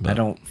missed it. I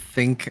don't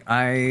think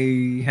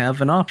I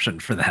have an option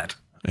for that.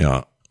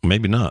 Yeah,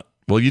 maybe not.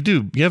 Well, you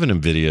do. You have an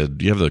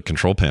NVIDIA. You have the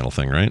control panel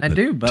thing, right? I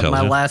do, but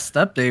my last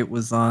update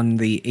was on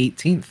the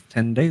 18th,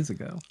 10 days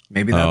ago.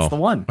 Maybe that's the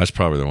one. That's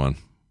probably the one.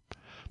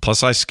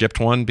 Plus, I skipped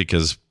one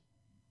because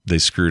they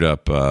screwed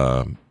up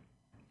the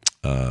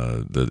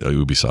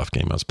Ubisoft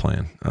game I was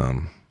playing.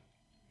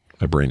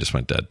 My brain just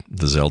went dead.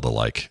 The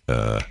Zelda-like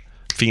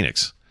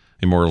Phoenix.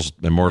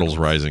 Immortals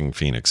Rising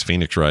Phoenix.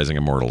 Phoenix Rising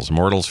Immortals.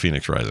 Immortals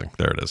Phoenix Rising.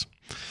 There it is.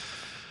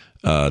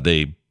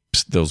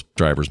 Those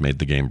drivers made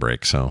the game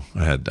break, so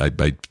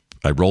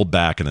I rolled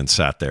back and then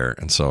sat there,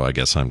 and so I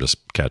guess I'm just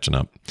catching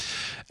up.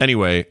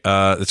 Anyway,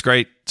 it's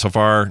great so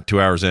far.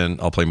 2 hours in,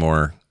 I'll play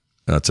more.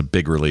 It's a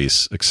big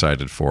release.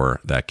 Excited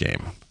for that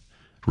game.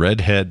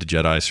 Redhead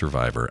Jedi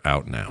Survivor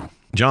out now.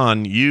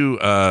 John, you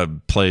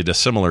played a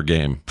similar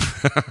game.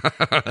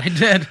 I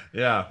did.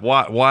 Yeah.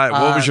 Why? What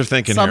was your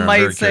thinking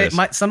here?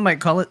 Some might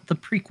call it the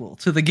prequel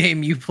to the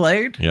game you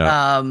played.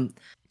 Yeah.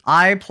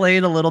 I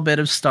played a little bit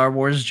of Star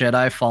Wars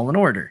Jedi Fallen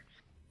Order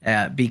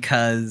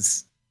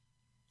because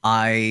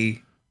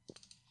I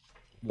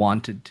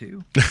wanted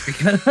to.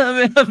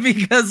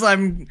 because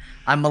I'm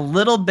a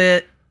little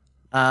bit.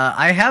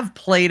 I have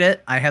played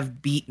it. I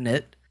have beaten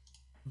it,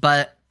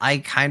 but I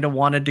kind of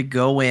wanted to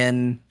go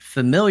in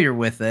familiar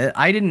with it.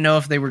 I didn't know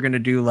if they were going to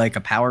do like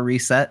a power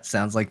reset.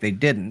 Sounds like they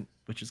didn't,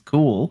 which is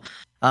cool.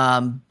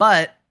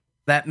 But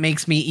that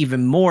makes me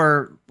even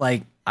more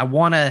like I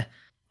want to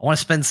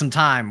spend some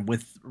time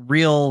with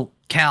real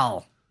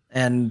Cal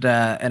and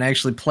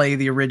actually play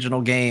the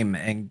original game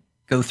and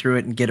go through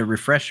it and get a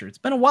refresher. It's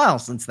been a while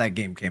since that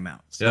game came out.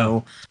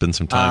 So it's been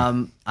some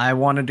time. I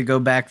wanted to go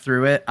back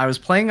through it. I was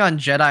playing on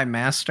Jedi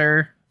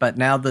Master, but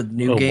now the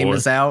new game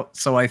is out.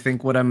 So I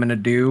think what I'm going to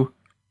do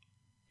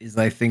is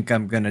I think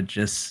I'm going to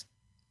just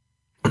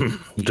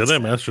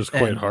Jedi Master is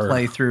quite hard.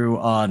 Play through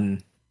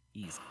on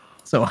easy.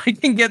 So I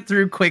can get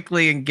through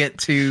quickly and get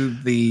to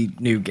the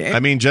new game. I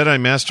mean, Jedi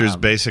Master is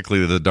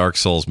basically the Dark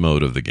Souls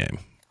mode of the game.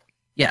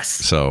 Yes.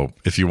 So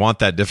if you want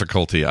that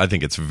difficulty, I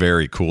think it's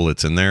very cool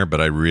it's in there,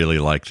 but I really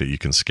like that you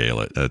can scale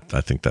it.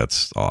 I think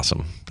that's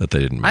awesome that they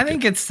didn't make I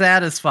think it's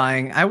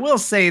satisfying. I will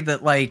say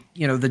that, like,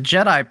 you know, the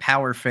Jedi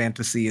power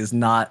fantasy is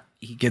not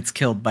he gets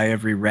killed by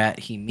every rat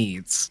he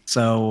meets.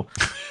 So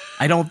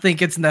I don't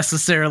think it's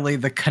necessarily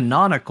the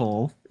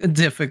canonical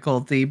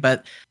difficulty,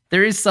 but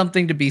there is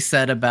something to be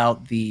said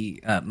about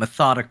the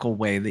methodical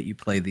way that you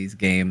play these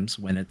games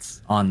when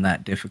it's on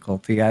that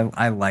difficulty.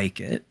 I like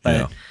it.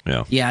 But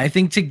yeah, I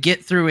think to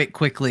get through it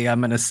quickly, I'm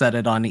going to set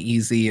it on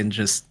easy and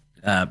just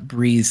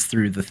breeze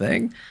through the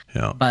thing.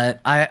 Yeah. But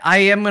I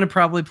am going to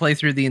probably play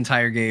through the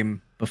entire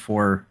game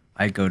before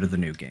I go to the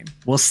new game.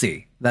 We'll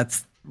see.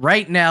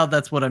 Right now,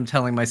 that's what I'm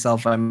telling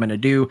myself I'm going to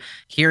do.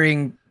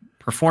 Hearing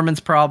performance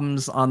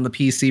problems on the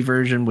PC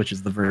version, which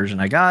is the version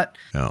I got,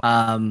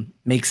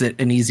 makes it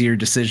an easier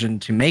decision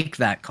to make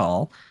that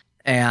call.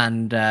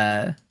 And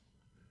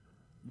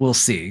we'll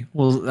see.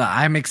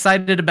 I'm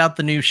excited about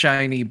the new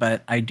shiny,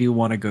 but I do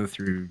want to go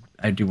through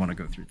the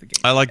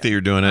game. I like that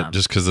you're doing it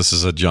just because this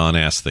is a John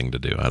ass thing to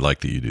do. I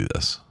like that you do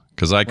this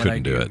because I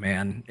couldn't do it,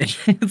 man.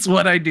 It's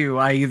what I do.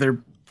 I either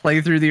play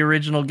through the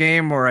original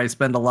game or I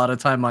spend a lot of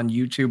time on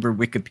YouTube or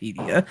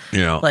Wikipedia.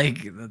 Yeah. Like,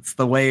 that's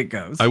the way it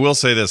goes. I will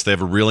say this. They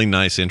have a really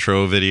nice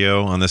intro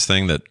video on this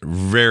thing that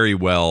very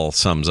well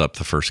sums up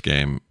the first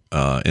game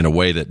in a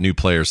way that new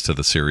players to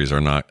the series you're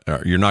not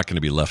going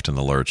to be left in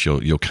the lurch.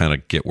 You'll kind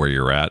of get where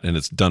you're at, and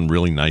it's done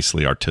really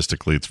nicely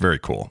artistically. It's very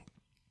cool.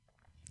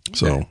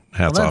 So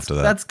hats off to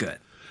that. That's good.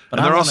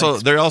 But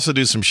and they also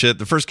do some shit.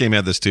 The first game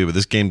had this too, but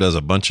this game does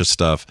a bunch of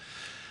stuff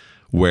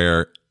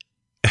where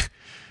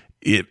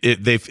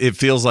it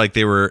feels like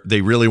they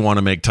really want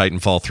to make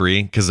Titanfall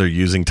 3 because they're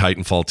using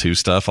Titanfall 2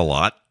 stuff a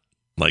lot.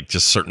 Like,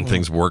 just certain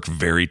things work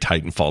very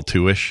Titanfall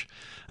 2-ish.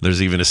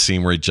 There's even a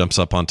scene where he jumps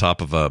up on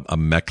top of a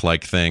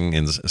mech-like thing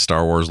in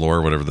Star Wars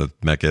lore, whatever the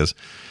mech is,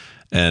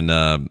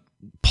 and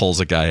pulls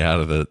a guy out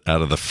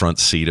of the front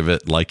seat of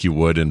it like you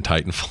would in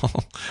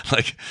Titanfall.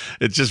 Like,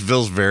 it just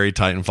feels very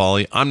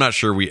Titanfall-y. I'm not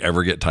sure we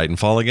ever get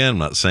Titanfall again. I'm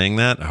not saying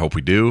that. I hope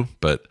we do,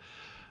 but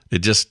it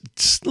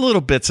just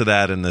little bits of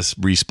that in this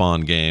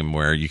Respawn game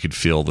where you could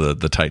feel the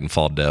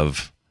Titanfall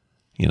dev,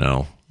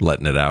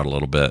 letting it out a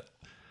little bit,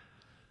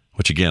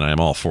 which again,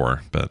 I'm all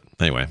for. But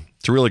anyway,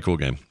 it's a really cool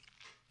game.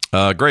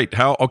 Great.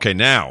 Now,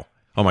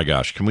 oh my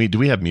gosh, do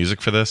we have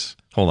music for this?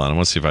 Hold on. I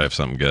want to see if I have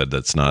something good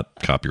that's not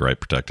copyright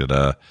protected.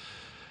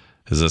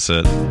 Is this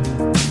it?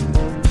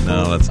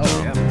 No, that's no.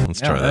 Yeah. Let's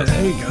try that.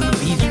 There you go. The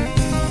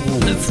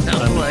beat. It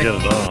sounds like. Get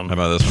it on. How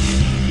about this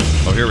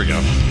one? Oh, here we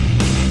go.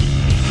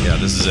 Yeah,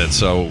 this is it.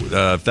 So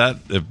if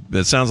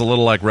it sounds a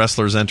little like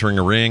wrestlers entering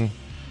a ring,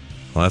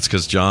 well, that's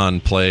because John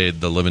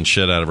played the living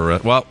shit out of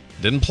a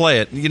didn't play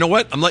it. You know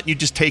what? I'm letting you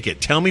just take it.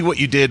 Tell me what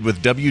you did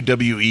with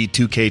WWE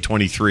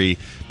 2K23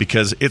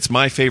 because it's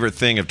my favorite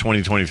thing of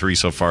 2023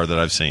 so far that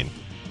I've seen.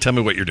 Tell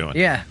me what you're doing.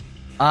 Yeah.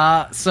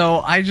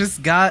 So I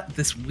just got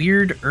this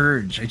weird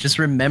urge. I just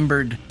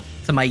remembered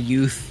to my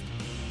youth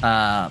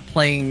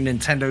playing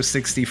Nintendo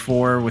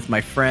 64 with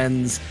my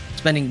friends,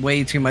 spending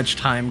way too much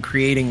time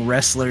creating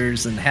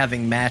wrestlers and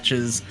having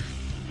matches.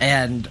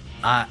 And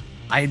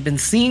I'd been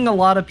seeing a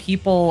lot of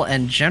people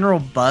and general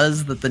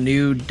buzz that the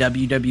new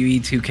WWE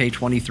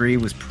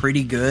 2K23 was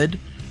pretty good.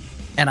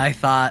 And I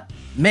thought,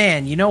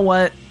 man, you know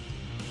what?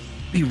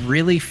 It'd be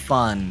really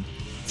fun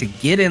to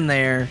get in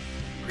there,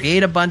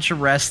 create a bunch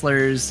of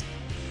wrestlers,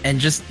 and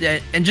just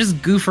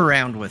goof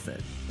around with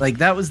it. Like,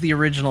 that was the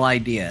original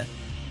idea.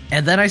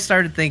 And then I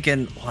started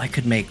thinking, well, I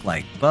could make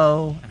like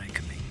Bo, and I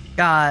could make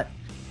Scott,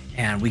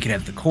 and we could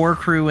have the core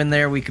crew in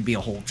there. We could be a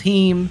whole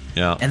team.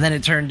 Yeah. And then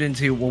it turned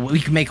into, well, we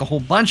could make a whole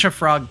bunch of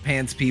Frog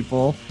Pants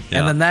people. Yeah.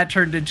 And then that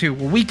turned into,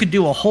 well, we could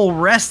do a whole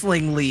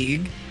wrestling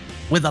league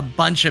with a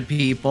bunch of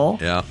people.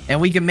 Yeah.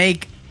 And we could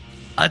make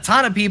a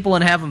ton of people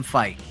and have them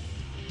fight.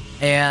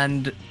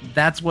 And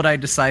that's what I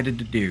decided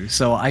to do.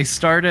 So I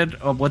started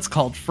what's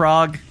called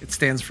Frog. It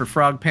stands for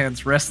Frog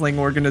Pants Wrestling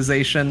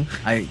Organization.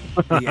 The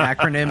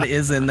acronym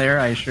is in there,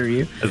 I assure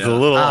you. It's a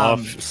little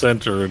off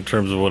center in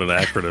terms of what an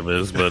acronym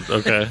is, but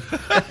okay.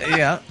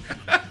 Yeah.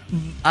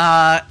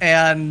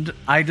 And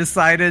I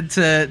decided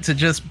to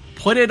just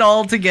put it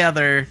all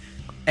together,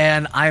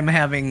 and I'm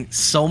having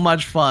so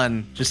much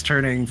fun just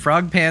turning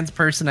Frog Pants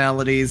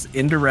personalities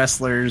into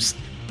wrestlers,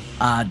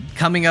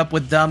 coming up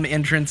with dumb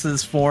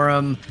entrances for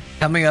them,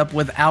 coming up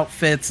with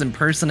outfits and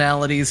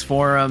personalities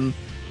for them.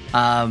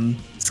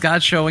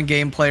 Scott's showing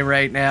gameplay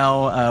right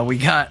now. We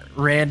got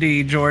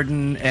Randy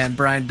Jordan and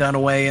Brian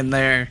Dunaway in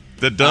there.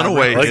 The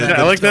Dunaway.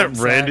 I like that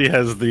Randy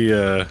has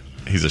the...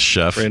 he's a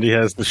chef. Randy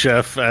has the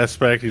chef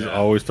aspect. He's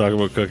always talking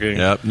about cooking.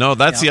 Yeah. No,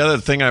 that's the other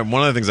thing.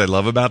 One of the things I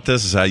love about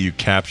this is how you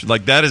capture...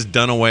 Like, that is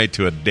Dunaway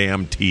to a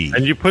damn T.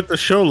 And you put the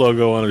show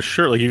logo on his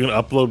shirt. Like, you can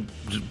upload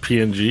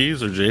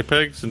PNGs or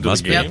JPEGs into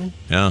the game. Yep.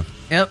 Yeah.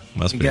 Yep.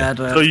 Must be.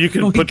 So you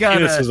can put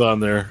penises on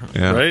there,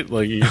 right?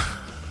 Like,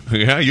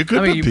 yeah, you could.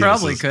 I mean, put you penises.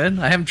 probably could.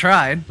 I haven't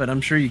tried, but I'm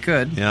sure you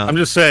could. Yeah. I'm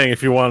just saying,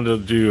 if you wanted to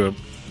do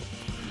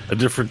a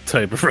different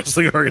type of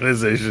wrestling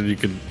organization, you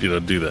could,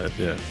 do that.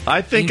 Yeah.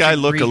 I think Ancient I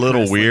look Greek a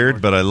little wrestling weird,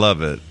 but I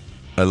love it.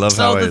 I love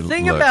how I So the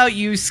thing look. about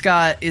you,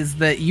 Scott, is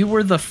that you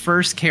were the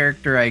first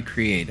character I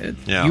created.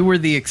 Yeah. You were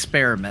the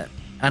experiment.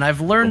 And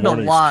I've learned a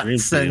morning lot stream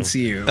for since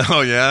you.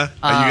 Oh yeah,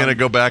 are you gonna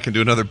go back and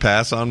do another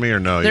pass on me or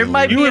no? There You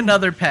might leave? be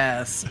another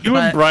pass. You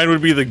and but Brian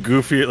would be the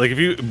goofy. Like, if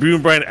you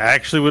and Brian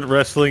actually went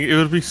wrestling, it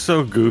would be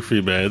so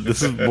goofy, man.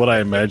 This is what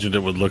I imagined it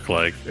would look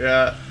like.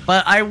 Yeah.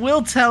 But I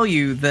will tell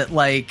you that,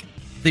 like,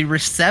 the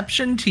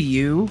reception to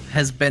you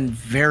has been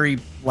very,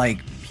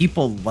 like,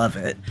 people love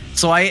it.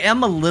 So I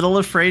am a little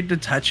afraid to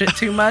touch it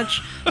too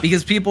much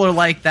because people are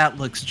like, that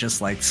looks just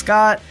like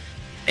Scott.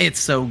 It's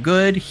so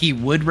good. He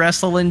would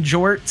wrestle in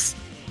jorts.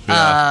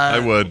 Yeah,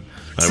 I would.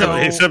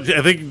 Except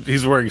I think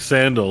he's wearing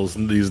sandals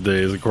these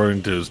days,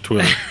 according to his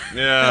Twitter.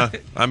 Yeah,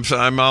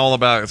 I'm all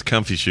about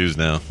comfy shoes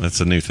now.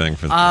 That's a new thing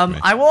for me.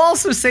 I will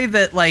also say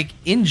that, like,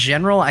 in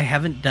general, I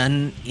haven't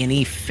done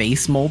any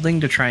face molding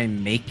to try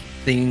and make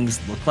things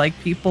look like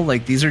people.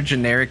 Like, these are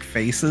generic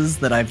faces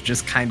that I've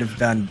just kind of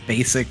done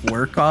basic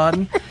work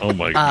on. Oh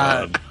my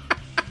god.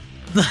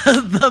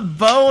 The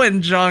Bo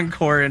and John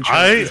Core intro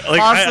is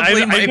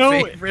possibly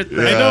my favorite thing.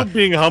 I know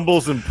being humble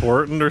is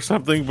important or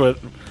something, but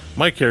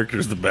my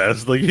character's the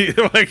best. Like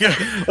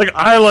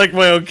I like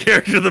my own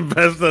character the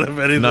best out of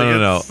anything.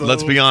 No. So...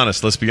 Let's be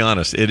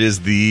honest. It is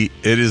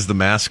the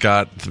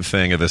mascot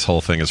thing of this whole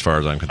thing, as far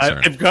as I'm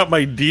concerned. I've got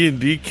my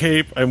D&D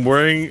cape. I'm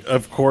wearing,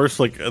 of course,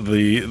 like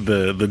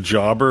the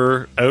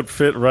jobber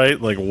outfit,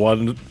 right? Like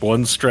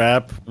one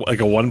strap,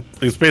 like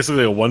it's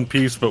basically a one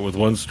piece, but with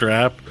one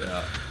strap.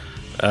 Yeah.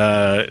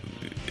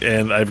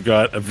 And I've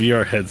got a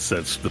VR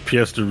headset. The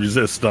pièce de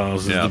résistance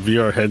is the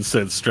VR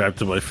headset strapped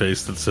to my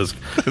face that says,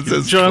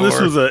 "John,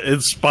 this was an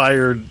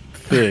inspired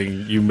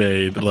thing you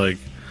made." Like,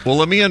 well,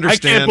 let me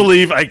understand. I can't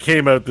believe I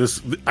came out this.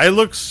 I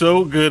look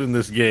so good in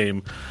this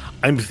game.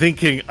 I'm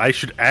thinking I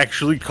should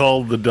actually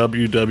call the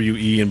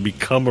WWE and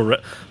become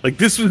like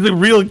this was the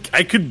real.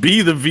 I could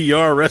be the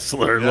VR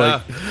wrestler.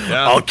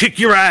 I'll kick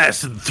your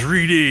ass in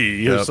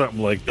 3D or something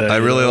like that. I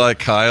really like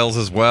Kyle's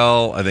as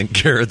well. I think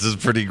Garrett's is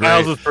pretty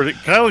great.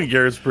 Kyle and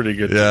Garrett's pretty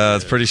good. Yeah,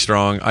 it's pretty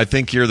strong. I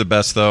think you're the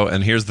best though.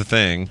 And here's the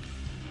thing.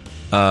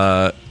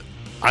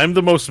 I'm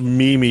the most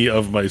memey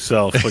of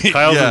myself, but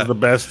Kyle's is the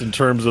best in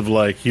terms of,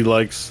 like, he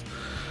likes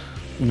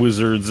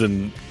wizards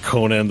and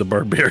Conan the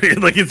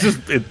Barbarian. Like, it's just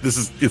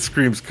it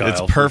screams Kyle.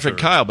 It's perfect,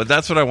 sure. Kyle. But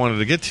that's what I wanted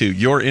to get to.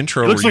 Your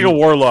intro looks like a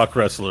warlock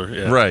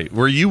wrestler, right?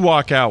 Where you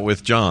walk out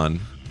with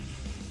John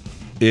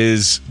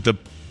it's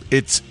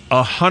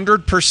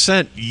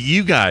 100%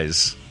 you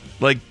guys.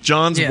 Like,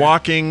 John's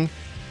walking.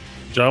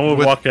 John would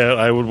walk out.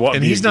 I would walk,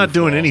 and he's not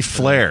doing any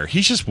flair.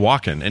 He's just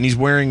walking, and he's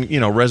wearing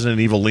Resident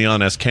Evil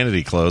Leon S.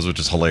 Kennedy clothes, which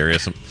is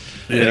hilarious.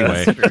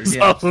 Anyway, it's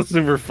also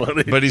super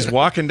funny. But he's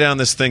walking down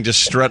this thing,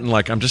 just strutting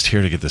like, I'm just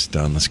here to get this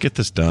done. Let's get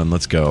this done.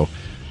 Let's go.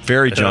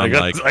 Very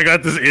John-like. I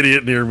got this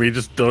idiot near me.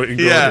 Just don't.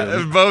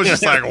 Yeah, Bo's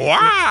just like,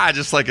 wah,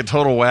 just like a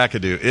total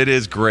wackadoo. It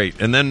is great.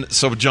 And then,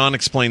 so John,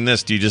 explain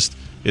this. Do you just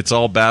It's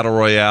all battle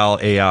royale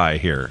AI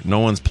here. No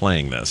one's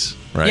playing this,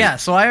 right? Yeah,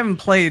 so I haven't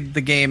played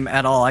the game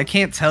at all. I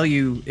can't tell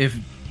you if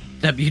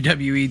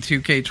WWE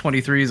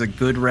 2K23 is a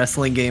good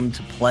wrestling game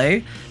to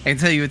play. I can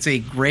tell you it's a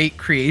great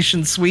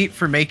creation suite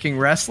for making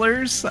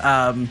wrestlers.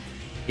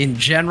 In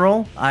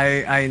general,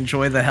 I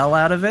enjoy the hell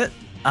out of it.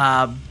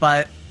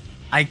 But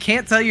I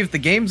can't tell you if the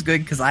game's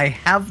good because I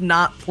have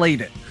not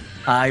played it.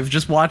 I've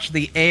just watched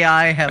the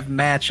AI have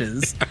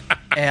matches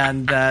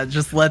and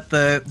just let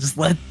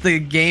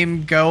the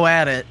game go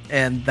at it,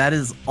 and that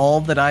is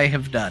all that I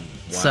have done.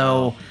 Wow.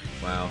 So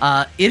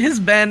it has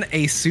been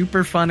a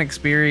super fun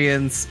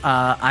experience.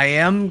 I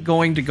am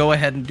going to go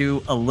ahead and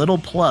do a little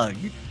plug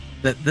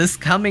that this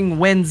coming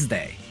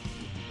Wednesday,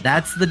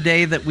 that's the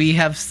day that we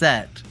have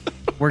set.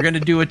 We're going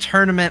to do a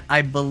tournament.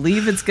 I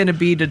believe it's going to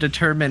be to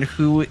determine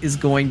who is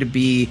going to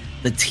be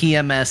the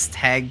TMS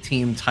tag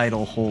team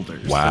title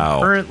holders. Wow.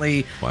 So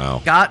currently,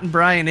 Scott and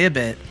Brian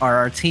Ibbett are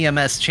our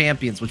TMS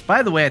champions, which,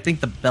 by the way, I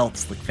think the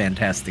belts look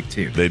fantastic,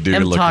 too. They do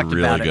look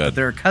really good. But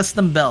they're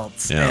custom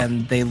belts,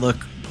 and they look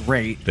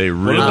great. They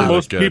really What are the look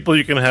most good. people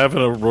you can have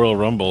in a Royal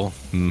Rumble?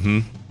 Mm-hmm.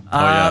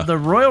 The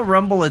Royal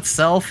Rumble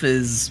itself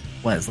is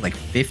like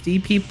 50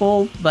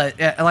 people, but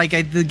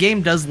the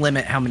game does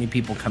limit how many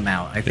people come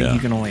out. I think you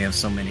can only have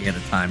so many at a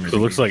time. So it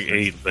looks like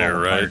 8 there,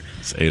 right?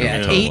 It's 8 Yeah,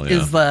 of them total, 8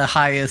 is the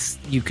highest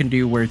you can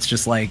do, where it's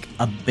just like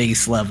a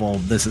base level.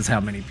 This is how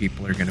many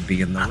people are going to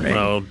be in the ring.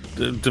 Well,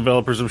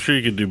 developers, I'm sure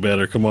you could do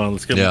better. Come on,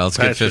 let's get let's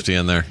get 50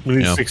 in there. We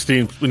need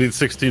 16. We need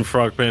 16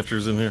 Frog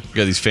Panthers in here. We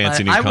got these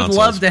fancy new I consoles. would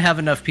love to have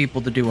enough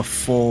people to do a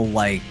full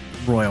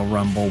Royal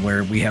Rumble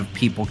where we have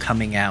people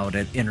coming out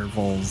at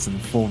intervals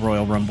and full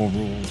Royal Rumble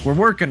rules. We're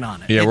working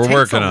on it. Yeah, we're working on it.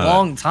 It takes a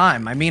long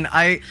time. I mean,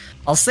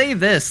 I'll say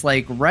this,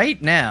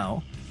 right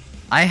now,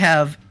 I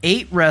have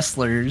 8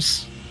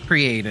 wrestlers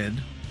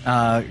created,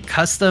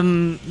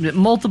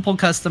 multiple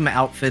custom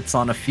outfits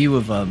on a few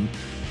of them.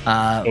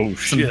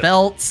 Some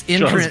belts,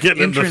 John's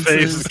getting in the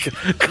entrances,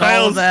 face.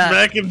 Kyle's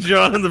smacking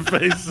John in the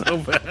face so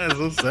bad,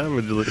 so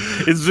savagely.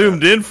 It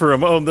zoomed in for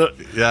him.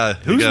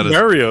 Who's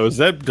Mario? Is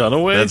that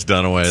Dunaway? That's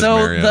Dunaway. So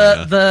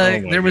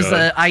Mario, there was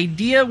an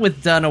idea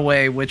with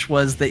Dunaway, which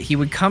was that he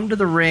would come to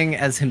the ring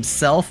as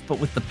himself, but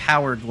with the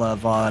power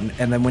glove on,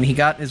 and then when he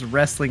got his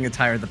wrestling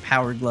attire, the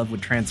power glove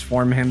would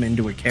transform him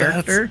into a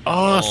character. That's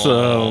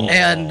awesome.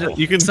 And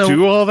you can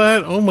do all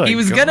that? Oh my god. He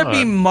was going to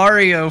be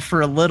Mario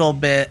for a little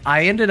bit.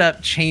 I ended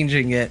up changing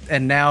it,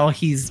 and now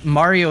he's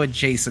Mario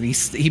adjacent.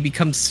 He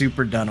becomes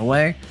Super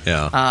Dunaway.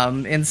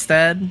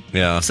 Instead.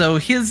 Yeah. So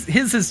his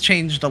has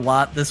changed a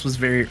lot. This was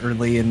very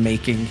early in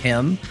making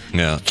him.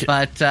 Yeah.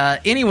 But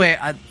anyway,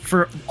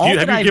 for all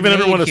have you given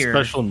everyone a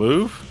special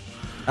move?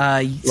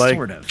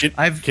 Sort of.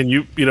 Can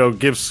you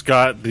give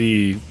Scott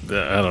the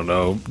I don't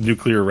know,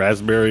 nuclear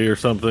raspberry or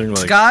something?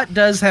 Scott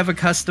does have a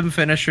custom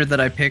finisher that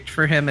I picked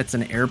for him. It's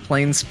an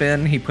airplane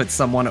spin. He puts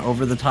someone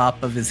over the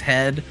top of his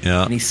head,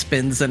 and he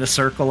spins in a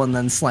circle and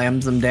then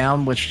slams them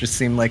down, which just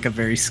seemed like a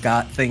very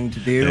Scott thing to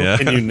do. Yeah.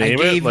 Can you name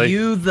it? I gave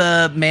you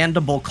the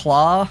mandible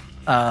claw.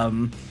 I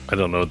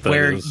don't know what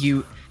that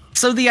is.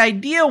 So the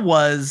idea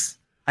was,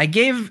 I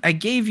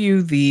gave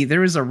you there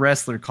was a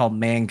wrestler called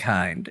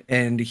Mankind,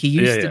 and he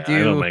used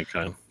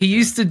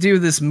to do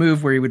this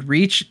move where he would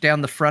reach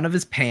down the front of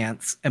his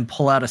pants and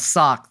pull out a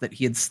sock that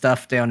he had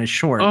stuffed down his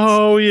shorts.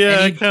 Oh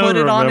yeah, and he'd put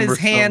it on his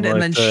hand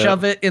and then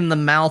shove it in the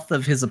mouth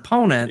of his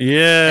opponent.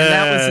 Yeah, and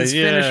that was his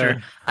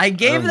finisher. I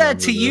gave that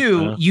to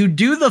you. You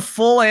do the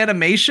full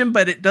animation,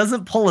 but it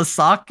doesn't pull a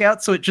sock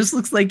out, so it just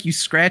looks like you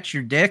scratch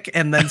your dick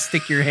and then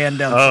stick your hand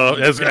down.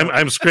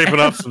 I'm scraping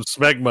off some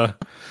smegma.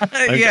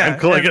 I'm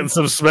getting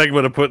some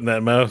smegma to put in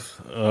that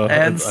mouth.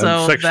 I'm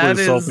sexually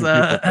assaulting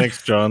people.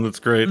 Thanks, John. That's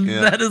great.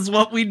 Yeah. That is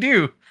what we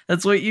do.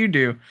 That's what you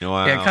do.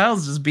 Wow. Yeah,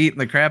 Kyle's just beating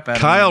the crap out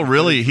of Kyle,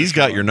 really, he's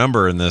got your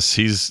number in this.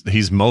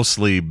 He's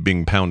mostly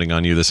been pounding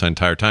on you this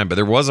entire time. But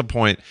there was a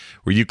point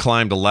where you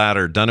climbed a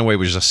ladder. Dunaway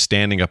was just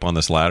standing up on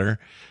this ladder.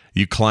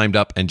 You climbed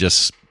up and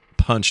just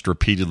punched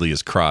repeatedly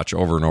his crotch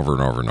over and over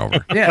and over and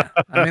over. Yeah,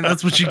 I mean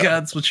that's what you got.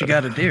 That's what you got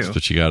to do. That's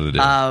what you got to do.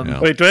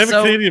 Wait, do I have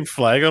a Canadian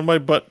flag on my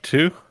butt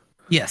too?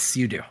 Yes,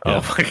 you do.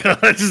 Oh my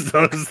god, I just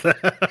noticed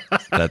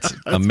that. That's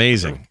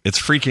amazing. It's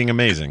freaking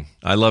amazing.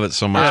 I love it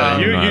so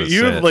much.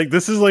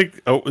 This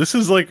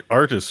is like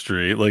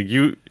artistry. Like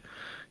you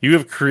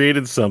have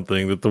created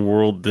something that the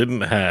world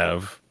didn't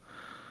have.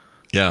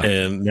 Yeah.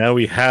 And now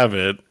we have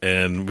it,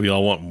 and we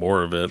all want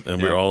more of it,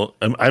 and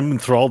I'm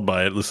enthralled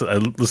by it.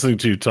 Listening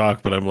to you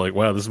talk, but I'm like,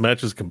 wow, this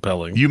match is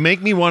compelling. You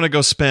make me want to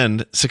go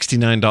spend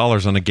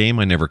 $69 on a game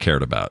I never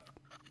cared about.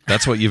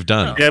 That's what you've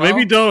done. Yeah,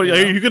 maybe don't.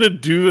 Are you going to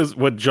do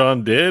what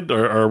John did,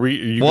 or are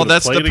we? Well,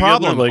 that's the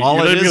problem.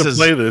 All it is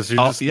play this.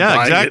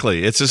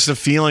 Exactly. It's just a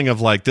feeling of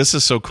like, this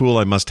is so cool,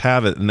 I must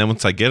have it. And then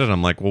once I get it,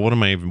 I'm like, well, what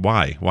am I even?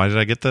 Why did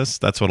I get this?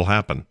 That's what'll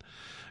happen.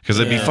 Because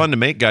it'd be fun to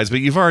make, guys, but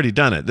you've already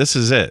done it. This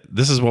is it.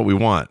 This is what we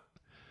want.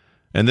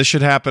 And this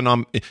should happen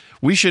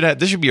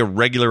this should be a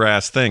regular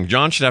ass thing.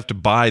 John should have to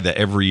buy the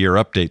every year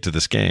update to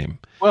this game.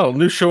 Well,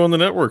 new show on the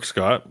network,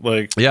 Scott.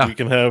 We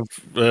can have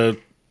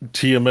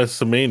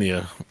TMS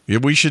Mania. Yeah,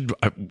 we should.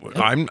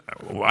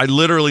 I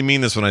literally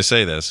mean this when I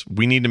say this.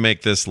 We need to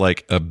make this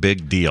like a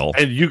big deal.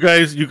 And you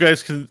guys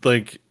can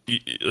like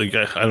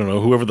I don't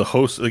know, whoever the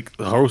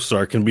hosts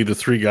are can be the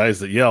three guys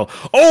that yell,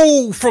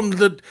 "Oh, from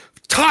the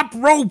top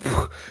rope!"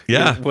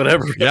 Yeah,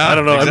 whatever. Yeah, I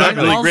don't know.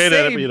 Exactly. I'm not really great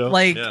at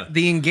it,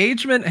 the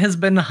engagement has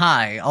been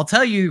high. I'll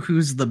tell you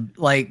who's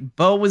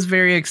Bo was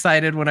very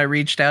excited when I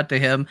reached out to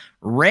him.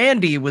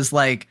 Randy was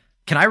like,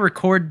 "Can I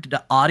record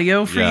the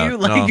audio for you?"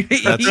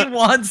 He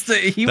wants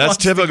to. That's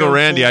typical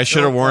Randy. I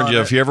should have warned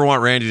you. If you ever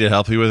want Randy to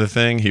help you with a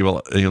thing,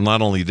 he'll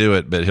not only do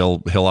it, but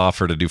he'll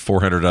offer to do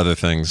 400 other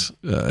things.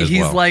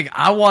 He's like,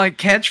 "I want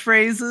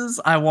catchphrases.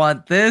 I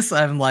want this."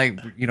 I'm like,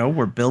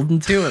 we're building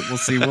to it. We'll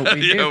see what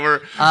we do.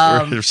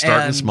 We're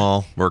starting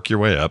small. Work your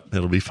way up.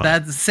 It'll be fun.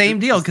 That's the same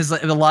deal because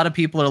a lot of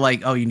people are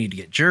like, "Oh, you need to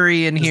get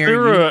Jury in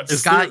here."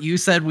 Scott, you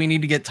said we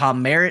need to get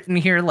Tom Merritt in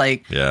here.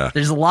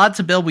 There's a lot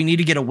to build. We need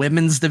to get a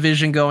women's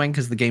division going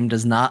because the game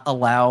does not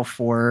allow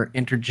for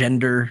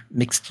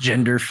mixed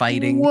gender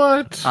fighting.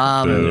 What?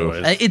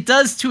 It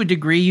does to a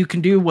degree. You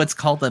can do what's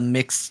called a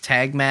mixed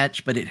tag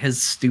match, but it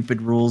has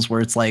stupid rules where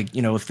it's like,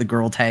 if the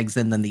girl tags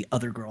in, then the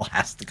other girl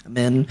has to come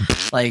in.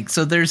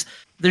 So there's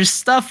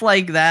stuff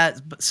like that.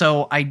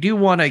 So I do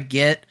want to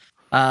get,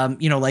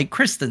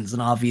 Kristen's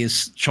an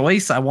obvious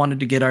choice. I wanted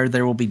to get our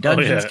There Will Be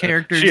Dungeons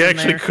characters. She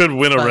actually could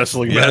win a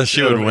wrestling match. Yeah,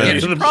 she would win.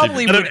 She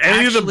probably would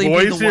any of the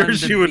boys here,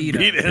 she would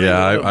beat him. Yeah,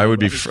 I would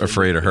be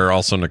afraid of her.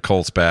 Also,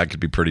 Nicole Spag could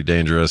be pretty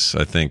dangerous.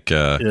 I think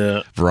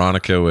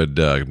Veronica would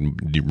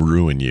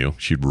ruin you.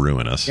 She'd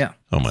ruin us. Yeah.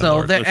 Oh my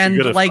Lord.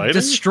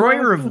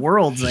 Destroyer of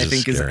Worlds, I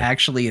think, is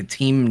actually a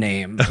team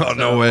name. Oh,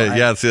 no way.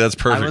 That's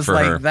perfect for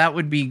her. That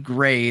would be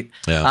great.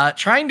 Yeah.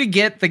 Trying to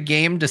get the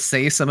game to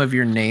say some of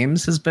your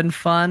names has been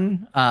fun.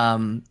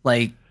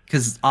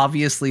 Because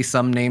obviously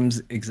some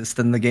names exist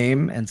in the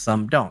game and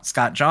some don't.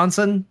 Scott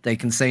Johnson, they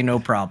can say no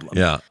problem.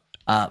 Yeah.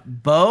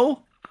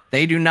 Bo,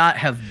 they do not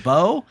have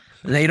Bo.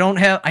 They don't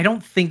have. I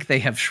don't think they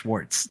have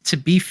Schwartz. To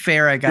be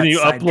fair, I got. Can you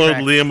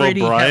upload Liam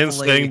O'Brien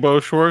saying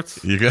Bo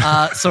Schwartz? You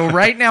got. So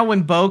right now,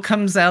 when Bo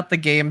comes out, the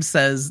game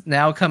says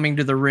now coming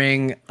to the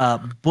ring,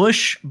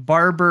 Bush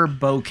Barber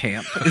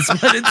Bocamp is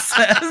what it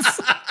says.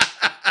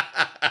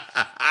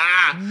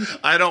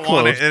 I don't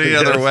want it any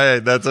other way.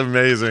 That's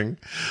amazing.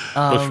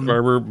 Bush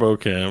Barber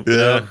Bocamp.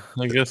 Yeah,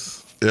 I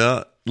guess.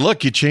 Yeah.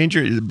 Look, you change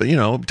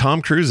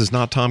Tom Cruise is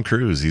not Tom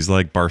Cruise. He's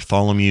like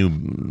Bartholomew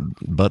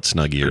Butt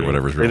Snuggie or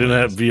whatever. They didn't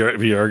have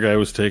VR guy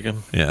was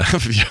taken. Yeah.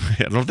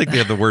 I don't think they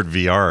have the word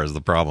VR as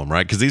the problem,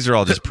 right? Because these are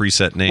all just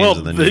preset names.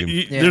 Well, and then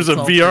there's a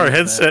VR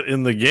headset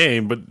in the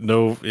game, but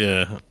no,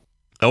 yeah.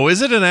 Oh,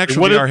 is it an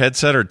actual VR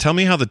headset? Or tell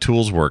me how the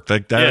tools work.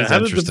 That is how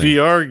interesting. Did the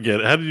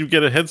VR how did you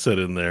get a headset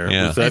in there?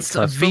 Yeah. A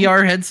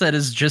VR headset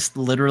is just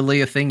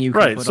literally a thing you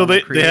can put so on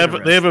they have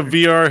a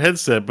VR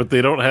headset, but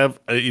they don't have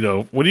what are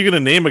you going to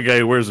name a guy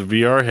who wears a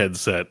VR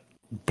headset?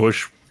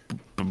 Bush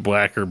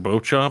Blacker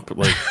Beauchamp?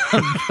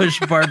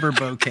 Bush Barber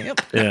Bocamp.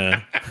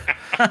 Yeah.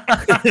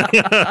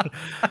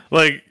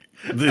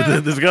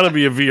 There's got to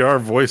be a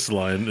VR voice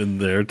line in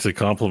there to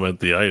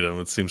complement the item.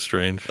 It seems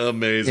strange.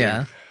 Amazing.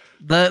 Yeah.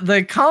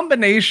 The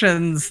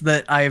combinations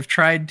that I've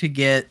tried to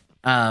get,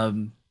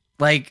 they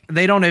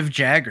don't have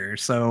Jagger,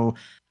 so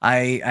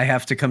I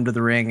have to come to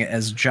the ring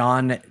as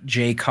John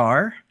J.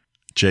 Carr.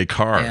 J.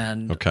 Carr.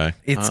 And okay.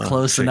 It's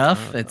close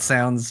enough. It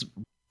sounds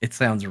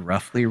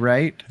roughly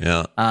right.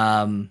 Yeah.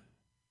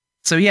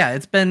 So yeah,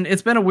 it's been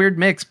a weird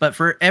mix, but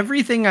for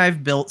everything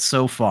I've built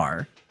so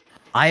far,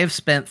 I have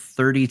spent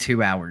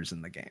 32 hours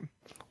in the game.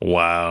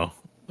 Wow.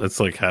 That's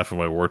like half of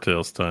my War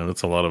Tales time.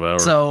 That's a lot of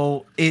hours.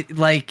 So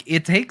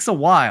it takes a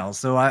while.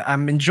 So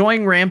I'm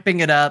enjoying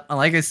ramping it up.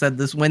 Like I said,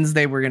 this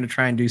Wednesday we're going to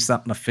try and do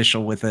something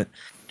official with it.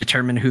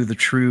 Determine who the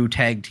true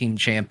tag team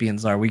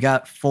champions are. We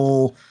got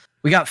 4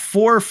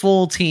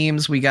 full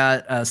teams. We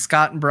got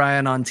Scott and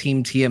Brian on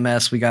Team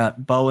TMS. We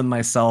got Bo and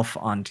myself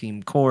on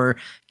Team Core.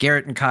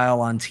 Garrett and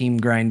Kyle on Team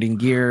Grinding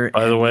Gear.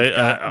 By the way,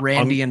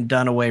 Randy and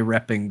Dunaway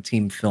repping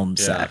Team Film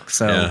Sack.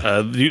 So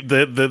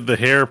the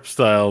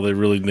hairstyle, they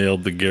really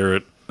nailed the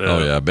Garrett.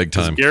 Big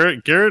time.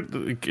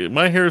 Garrett,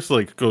 my hair's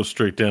goes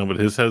straight down, but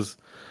it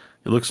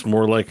looks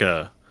more like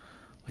a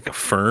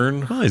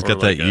fern. Well, he's got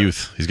that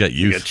youth. He's got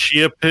youth. Like a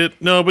chia pit.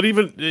 No, but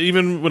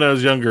even when I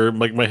was younger,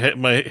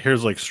 my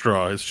hair's like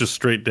straw. It's just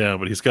straight down,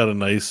 but he's got a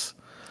nice.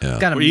 Yeah.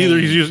 Either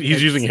he's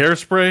using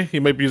hairspray. He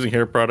might be using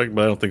hair product,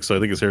 but I don't think so. I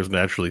think his hair's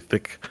naturally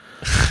thick.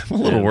 I'm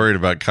a little worried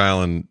about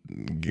Kyle and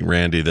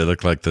Randy. They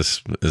look like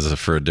this is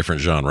for a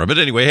different genre. But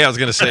anyway, hey, I was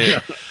going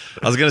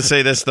to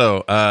say this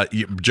though.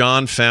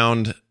 John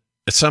found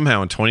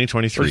somehow in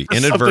 2023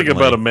 inadvertently something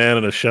about a man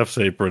in a chef's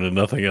apron and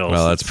nothing else.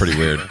 Well, that's pretty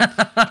weird.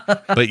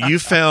 But you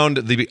found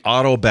the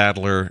auto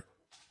battler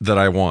that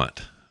I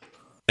want.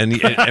 And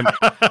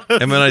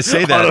when I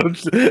say that,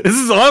 this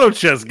is auto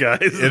chess, guys.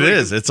 It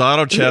is. It's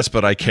auto chess,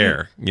 but I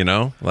care.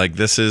 Like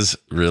this is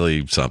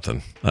really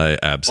something. I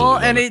absolutely.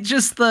 Well, and it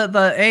just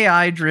the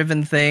AI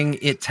driven thing.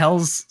 It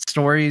tells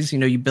stories.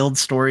 You build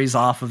stories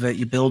off of it.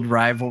 You build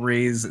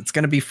rivalries. It's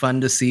going to be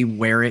fun to see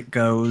where it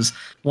goes.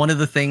 One of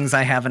the things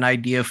I have an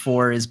idea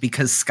for is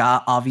because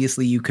Scott,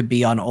 obviously, you could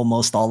be on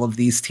almost all of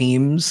these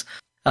teams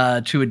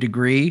to a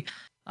degree.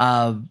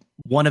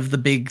 One of the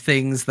big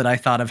things that I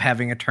thought of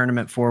having a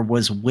tournament for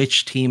was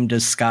which team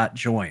does Scott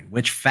join?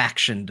 Which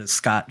faction does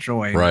Scott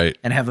join? Right.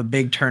 And have a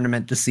big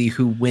tournament to see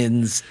who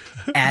wins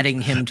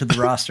adding him to the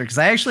roster. Because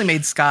I actually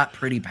made Scott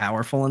pretty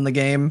powerful in the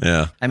game.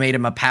 Yeah. I made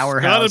him a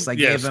powerhouse. I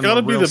gave him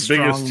a real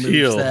strong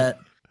moveset.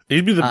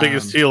 He'd be the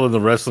biggest heel in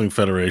the Wrestling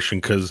Federation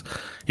because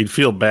he'd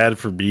feel bad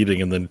for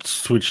beating and then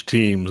switch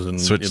teams.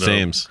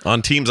 Teams.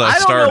 On teams I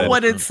started. don't know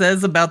what it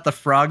says about the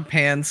Frog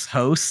Pants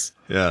hosts.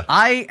 Yeah.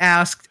 I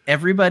asked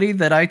everybody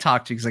that I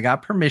talked to because I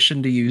got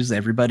permission to use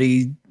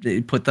everybody,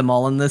 put them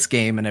all in this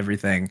game and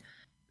everything.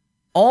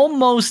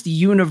 Almost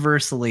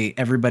universally,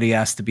 everybody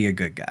asked to be a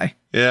good guy.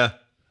 Yeah.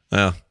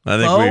 Yeah. I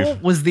think Bo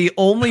was the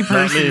only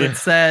person that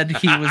said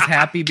he was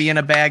happy being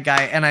a bad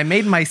guy. And I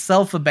made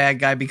myself a bad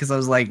guy because I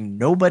was like,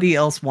 nobody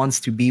else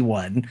wants to be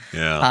one.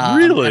 Yeah.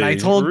 Really? And I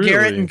told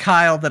Garrett and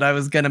Kyle that I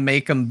was going to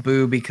make them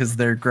boo because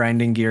they're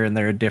grinding gear and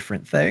they're a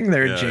different thing.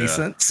 They're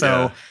adjacent. Yeah.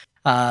 So...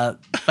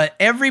 but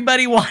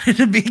everybody wanted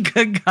to be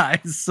good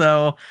guys,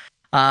 so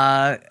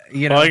well,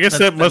 I guess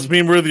that must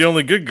mean we're the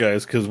only good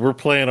guys because we're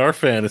playing our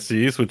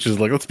fantasies, which is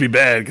like, let's be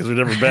bad because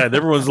we're never bad.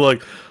 Everyone's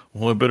like,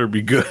 well, I better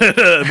be good.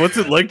 What's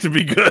it like to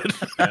be good?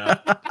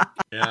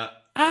 Yeah.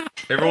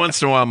 Every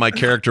once in a while, my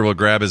character will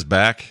grab his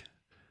back,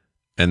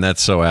 and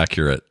that's so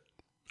accurate.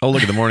 Oh,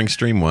 look at the morning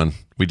stream one.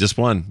 We just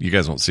won. You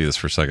guys won't see this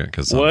for a second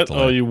because what?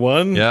 Oh, you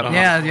won? Yep.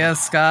 Yeah.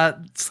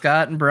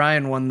 Scott and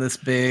Brian won this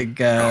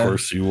big. Of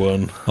course, you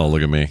won. Oh,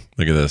 look at me!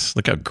 Look at this!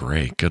 Look how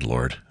great! Good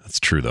Lord, that's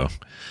true though.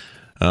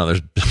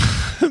 There's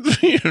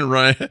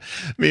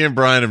me and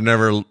Brian have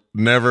never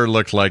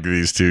looked like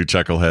these two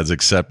chuckleheads,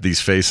 except these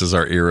faces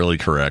are eerily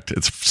correct.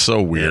 It's so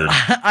weird.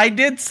 I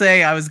did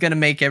say I was going to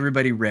make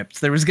everybody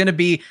ripped. There was going to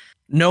be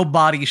no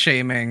body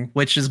shaming,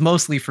 which is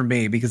mostly for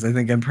me because I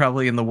think I'm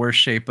probably in the worst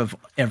shape of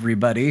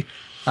everybody.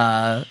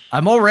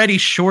 I'm already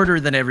shorter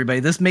than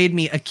everybody. This made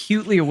me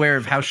acutely aware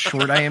of how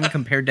short I am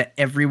compared to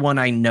everyone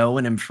I know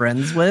and am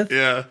friends with.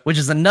 Yeah. Which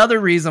is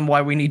another reason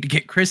why we need to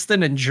get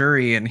Kristen and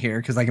Jury in here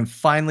because I can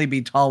finally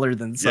be taller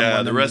than someone.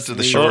 Yeah, the rest of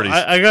the shorties.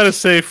 shorties. I gotta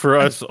say, for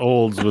us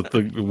olds with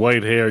the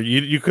white hair,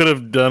 you could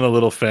have done a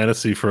little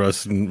fantasy for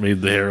us and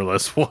made the hair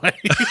less white.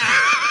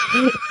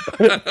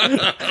 That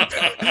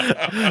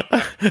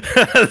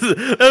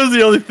was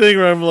the only thing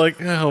where I'm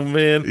like, oh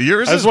man.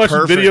 I was watching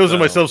videos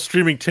of myself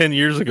streaming 10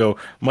 years ago.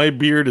 My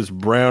beard is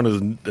brown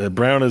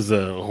as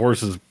a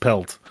horse's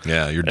pelt.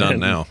 Yeah, you're done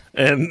now.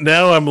 And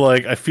now I'm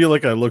like, I feel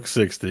like I look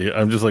 60.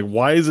 I'm just like,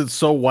 why is it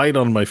so white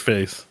on my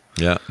face?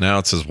 Yeah, now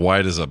it's as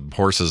white as a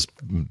horse's.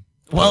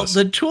 Well,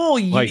 the tool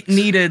you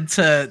needed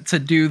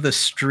to do the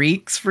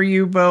streaks for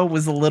you, Bo,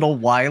 was a little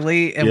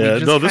wily. And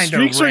the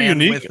streaks are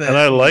unique, and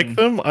I like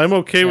them. I'm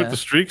okay with the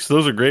streaks;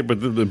 those are great.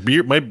 But the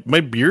beard, my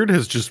beard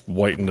has just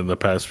whitened in the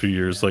past few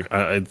years. Like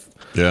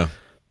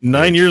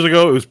 9 years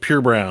ago, it was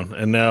pure brown,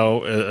 and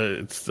now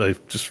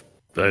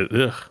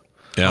ugh.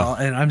 Yeah. Well,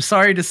 and I'm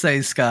sorry to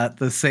say, Scott,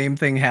 the same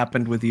thing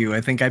happened with you.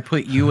 I think I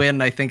put you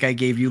in. I think I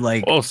gave you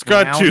like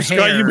Scott too. Hair.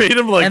 Scott, you made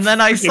him like. And then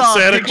I saw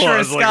Santa a picture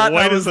Claus, of Scott.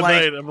 Like, and I was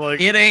like, I'm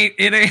like, it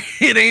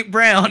ain't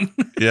brown.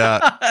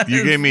 Yeah,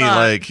 you gave me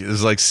it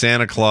was like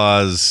Santa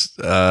Claus,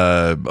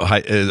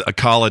 a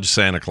college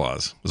Santa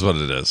Claus is what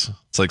it is.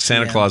 It's like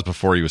Santa Claus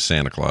before he was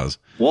Santa Claus.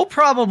 We'll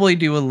probably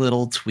do a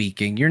little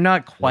tweaking. You're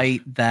not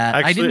quite that.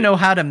 Actually, I didn't know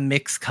how to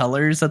mix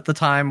colors at the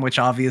time, which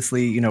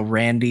obviously,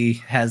 Randy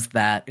has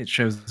that. It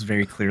shows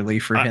very clearly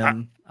for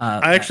him.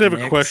 I actually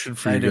have a question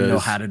for you guys. I didn't know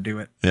how to do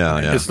it.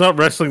 Yeah. It's not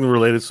wrestling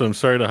related, so I'm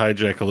sorry to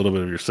hijack a little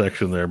bit of your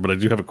section there, but I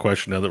do have a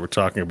question now that we're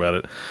talking about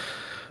it.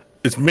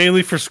 It's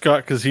mainly for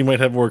Scott because he might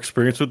have more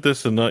experience with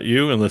this and not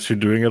you, unless you're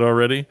doing it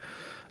already.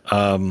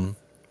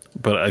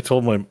 But I've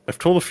told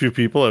a few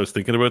people I was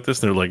thinking about this,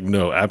 and they're like,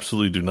 "No,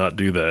 absolutely do not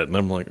do that." And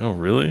I'm like, "Oh,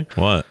 really?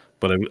 What?"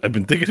 But I've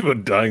been thinking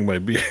about dyeing my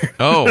beard.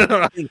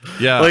 Oh,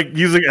 yeah, like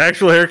using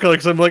actual hair color.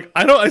 Because I'm like,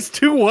 I don't. It's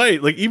too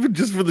white. Like even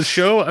just for the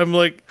show, I'm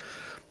like,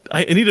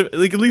 I need to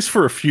at least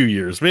for a few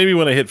years. Maybe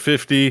when I hit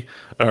 50,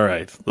 all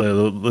right,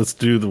 let's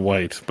do the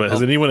white. But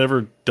has anyone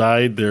ever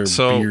dyed their beard?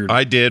 So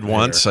I did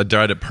once. I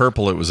dyed it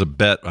purple. It was a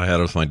bet I had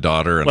with my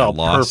daughter, and I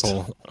lost.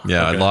 Purple.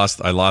 Yeah, okay.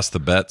 I lost the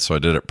bet, so I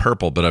did it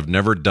purple. But I've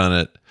never done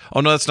it. Oh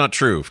no, that's not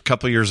true. A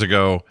couple of years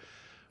ago,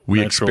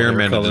 we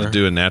experimented to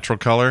do a natural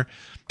color,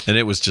 and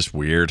it was just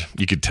weird.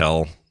 You could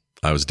tell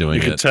I was doing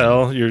it. You could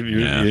tell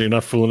you're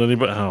not fooling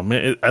anybody. Oh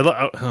man,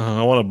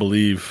 I want to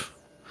believe.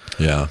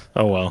 Yeah.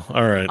 Oh well.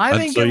 All right. I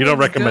think so it you don't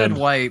looks recommend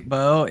good white,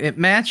 Bo. It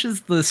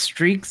matches the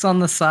streaks on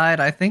the side.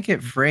 I think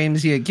it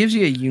frames you. It gives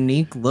you a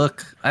unique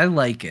look. I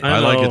like it. I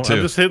like it too.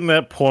 I'm just hitting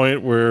that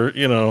point where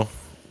Yeah.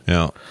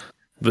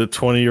 the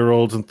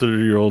 20-year-olds and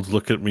 30-year-olds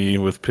look at me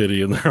with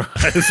pity in their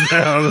eyes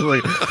now. I'm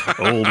like,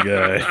 old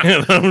guy.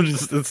 And I'm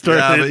just,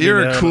 but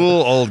you're a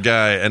cool old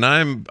guy, and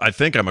I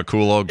think I'm a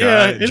cool old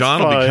guy. Yeah,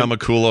 John will become a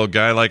cool old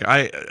guy. Like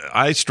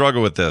I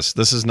struggle with this.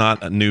 This is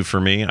not new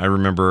for me. I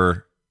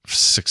remember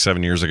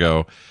 6-7 years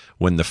ago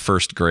when the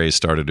first grays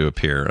started to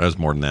appear. That was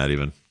more than that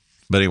even.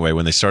 But anyway,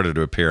 when they started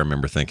to appear, I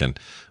remember thinking,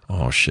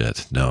 oh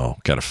shit, no,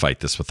 got to fight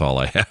this with all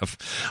I have.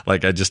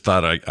 Like I just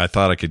thought I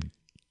thought I could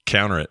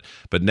counter it.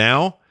 But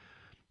now,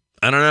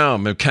 I don't know.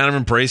 I'm kind of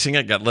embracing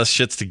it. Got less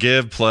shits to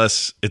give.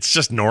 Plus, it's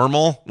just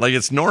normal. Like,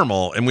 it's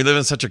normal. And we live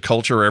in such a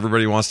culture where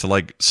everybody wants to,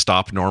 like,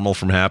 stop normal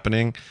from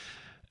happening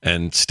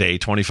and stay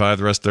 25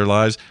 the rest of their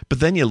lives.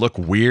 But then you look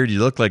weird. You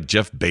look like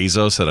Jeff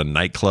Bezos at a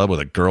nightclub with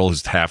a girl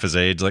who's half his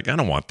age. Like, I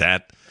don't want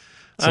that.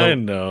 So, I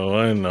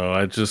know.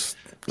 I just...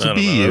 So I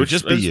be don't know. you. I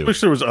Just be you. wish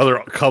there was other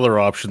color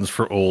options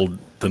for old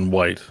than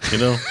white, you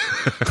know?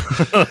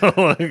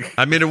 Like,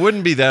 I mean, it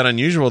wouldn't be that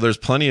unusual. There's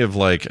plenty of,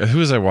 like, who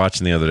was I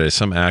watching the other day?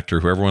 Some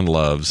actor who everyone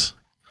loves.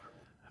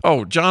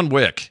 Oh, John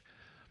Wick.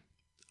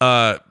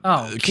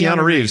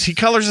 Keanu Reeves. He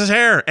colors his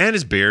hair and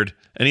his beard,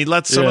 and he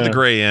lets some of the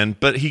gray in,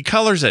 but he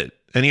colors it,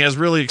 and he has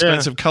really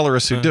expensive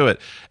colorists who do it.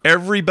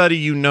 Everybody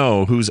you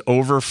know who's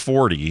over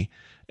 40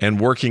 and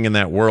working in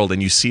that world,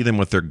 and you see them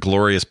with their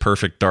glorious,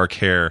 perfect dark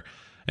hair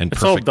and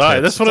it's all perfect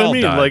dyed. tips. That's what It's I all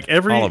mean. dyed.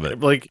 Like all of it.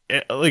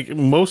 like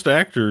most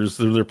actors,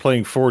 they're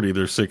playing 40,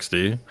 they're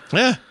 60.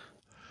 Yeah.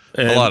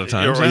 And, a lot of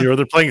times. Or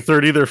they're playing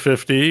 30, they're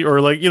 50. Or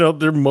like,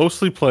 they're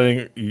mostly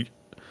playing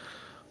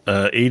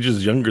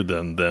ages younger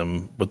than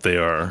them, but they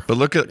are. But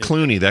look at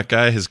Clooney. That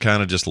guy has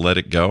kind of just let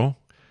it go,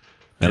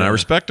 and I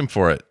respect him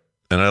for it.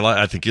 And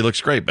I think he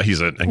looks great, but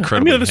he's an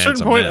incredibly handsome man. At a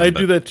certain point, I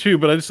do that too,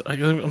 but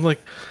I'm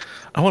like,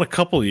 I want a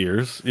couple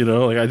years,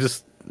 like I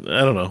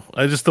don't know.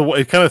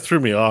 It kind of threw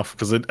me off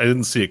because I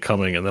didn't see it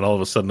coming, and then all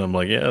of a sudden I'm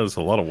like, yeah, there's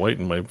a lot of white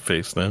in my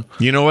face now.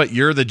 You know what?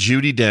 You're the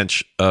Judi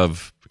Dench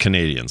of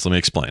Canadians. Let me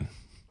explain,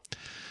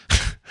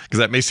 because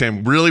that may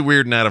sound really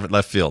weird and out of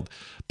left field,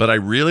 but I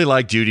really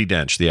like Judi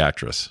Dench, the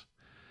actress,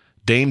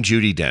 Dame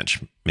Judi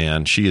Dench.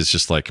 Man, she is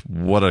just like,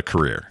 what a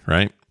career,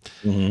 right?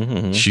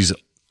 Mm-hmm. She's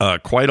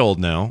quite old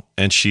now,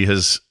 and she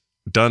has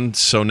done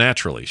so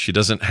naturally. She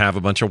doesn't have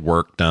a bunch of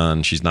work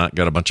done. She's not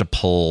got a bunch of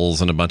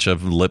pulls and a bunch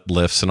of lip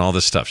lifts and all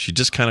this stuff. She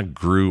just kind of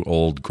grew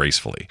old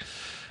gracefully.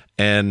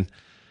 And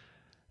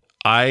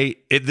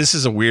this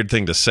is a weird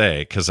thing to say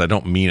because I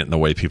don't mean it in the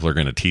way people are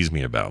going to tease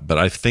me about, but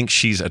I think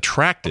she's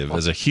attractive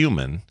as a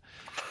human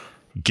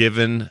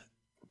given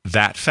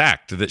that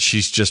fact that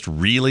she's just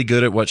really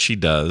good at what she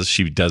does.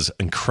 She does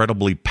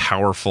incredibly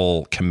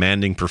powerful,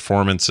 commanding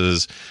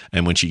performances.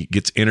 And when she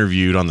gets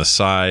interviewed on the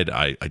side,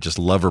 I just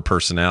love her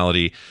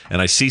personality.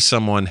 And I see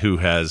someone who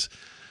has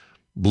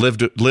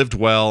lived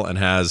well and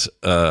has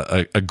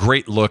a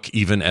great look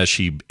even as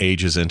she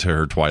ages into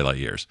her twilight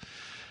years.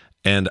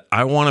 And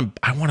I want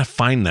to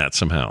find that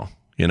somehow,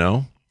 I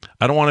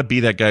don't want to be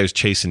that guy who's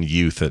chasing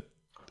youth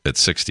at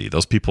 60.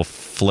 Those people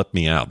flip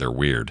me out. They're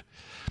weird.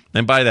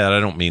 And by that, I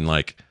don't mean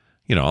like,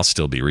 I'll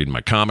still be reading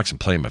my comics and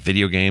playing my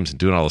video games and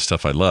doing all the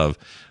stuff I love.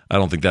 I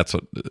don't think that's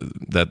what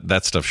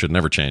that stuff should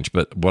never change.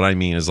 But what I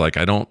mean is like,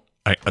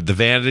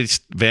 the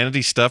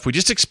vanity stuff, we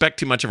just expect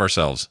too much of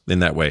ourselves in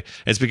that way.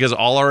 It's because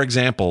all our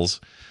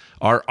examples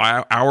are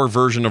our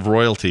version of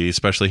royalty,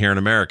 especially here in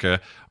America,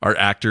 are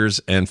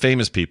actors and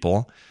famous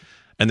people.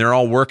 And they're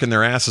all working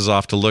their asses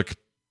off to look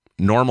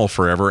normal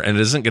forever. And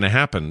it isn't going to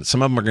happen.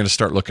 Some of them are going to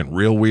start looking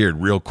real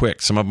weird, real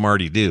quick. Some of them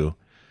already do.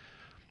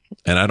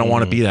 And I don't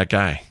want to be that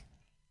guy.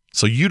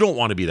 So you don't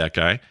want to be that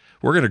guy.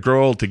 We're going to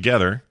grow old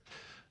together.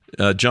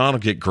 John will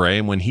get gray,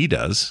 and when he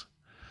does,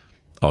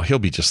 he'll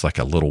be just like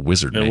a little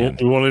wizard man.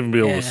 We won't even be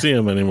able to see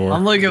him anymore.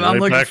 I'm looking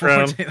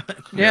forward to it.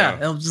 Yeah,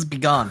 it'll just be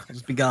gone. It'll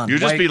just be gone. You'll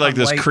just be like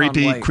this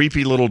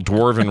creepy little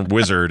dwarven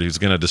wizard who's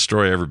going to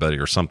destroy everybody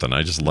or something.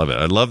 I just love it.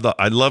 I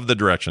love the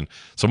direction.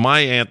 So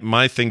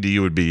my thing to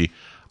you would be,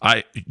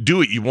 I do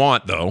what you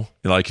want though.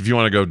 Like if you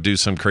want to go do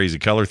some crazy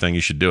color thing,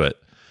 you should do it.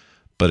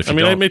 But if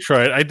I may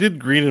try it. I did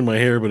green in my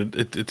hair, but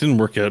it didn't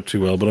work out too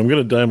well. But I'm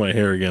going to dye my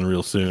hair again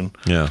real soon.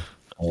 Yeah.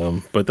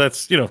 But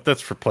that's that's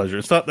for pleasure.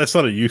 That's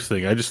not a youth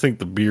thing. I just think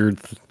the beard.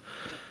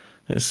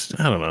 I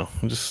don't know.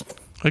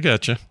 I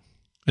gotcha.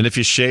 And if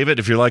you shave it,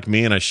 if you're like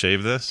me and I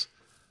shave this,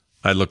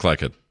 I look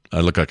like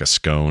a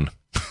scone.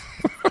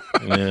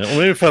 Yeah. Well,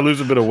 maybe if I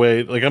lose a bit of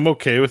weight, like I'm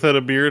okay without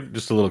a beard,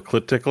 just a little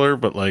clit tickler.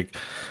 But like,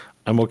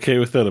 I'm okay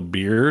without a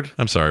beard.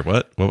 I'm sorry.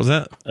 What was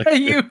that?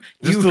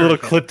 Just a little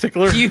clit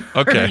tickler.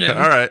 Okay.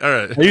 All right.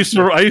 I used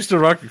to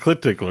rock a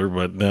clit tickler,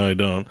 but now I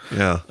don't.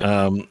 Yeah.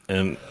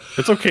 And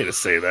it's okay to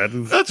say that.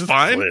 That's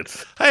fine.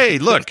 Clit. Hey,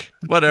 look,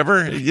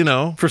 whatever,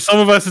 For some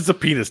of us, it's a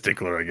penis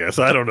tickler, I guess.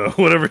 I don't know.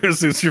 Whatever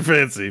suits your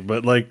fancy.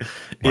 But like,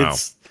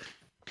 it's,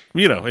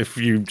 if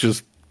you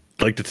just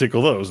like to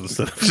tickle those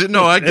instead of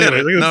I get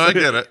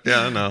it.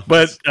 Yeah, I know.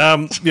 But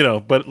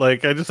but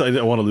like I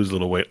want to lose a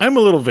little weight. I'm a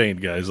little vain,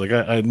 guys. Like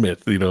I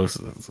admit, but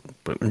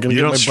I'm gonna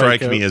you don't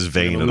strike me as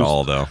vain at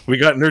all, though. We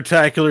got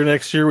Nerdtacular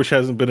next year, which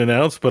hasn't been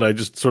announced, but I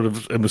just sort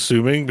of am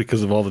assuming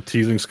because of all the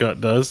teasing Scott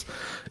does.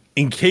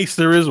 in case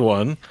there is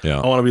one, Yeah.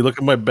 I want to be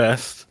looking my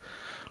best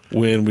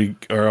when we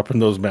are up in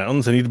those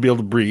mountains. I need to be able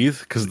to breathe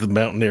because the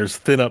mountain air is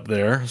thin up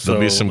there. So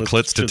There'll be some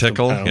clits to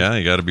tickle. Yeah,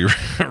 you got to be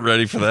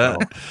ready for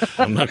that.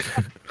 I'm not.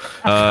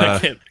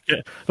 I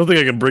don't think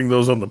I can bring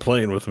those on the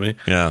plane with me.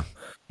 Yeah.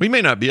 We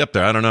may not be up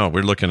there. I don't know.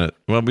 We're looking at,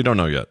 well, we don't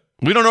know yet.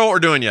 We don't know what we're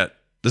doing yet.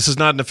 This is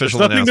not an official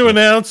There's nothing to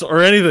announce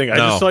or anything. I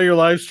No. just saw your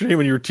live stream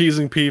and you were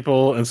teasing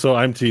people, and so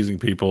I'm teasing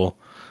people,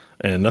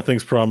 and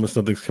nothing's promised,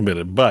 nothing's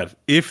committed. But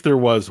if there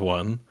was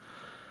one,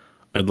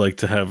 I'd like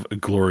to have a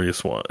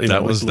glorious one.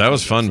 That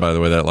was fun, by the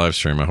way, that live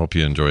stream. I hope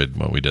you enjoyed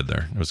what we did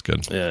there. It was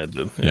good. Yeah, it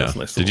did. Yeah. It was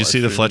nice Did you live see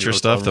the stream. Fletcher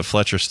stuff? The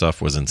Fletcher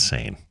stuff was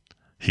insane.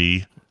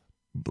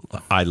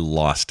 I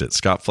lost it.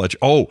 Scott Fletcher.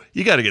 Oh,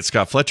 you got to get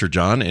Scott Fletcher,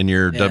 John, in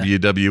your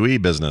WWE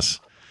business.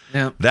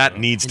 Yeah. That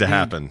needs to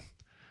happen.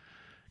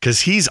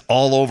 Because he's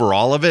all over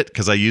all of it,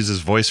 because I use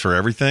his voice for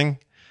everything.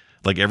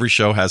 Like every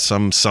show has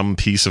some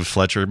piece of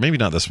Fletcher. Maybe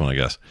not this one, I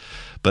guess.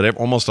 But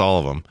almost all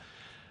of them.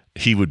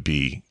 He would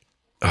be,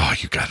 oh,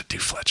 you got to do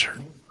Fletcher.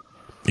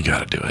 You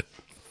got to do it.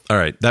 All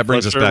right. That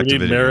brings Fletcher, us back to you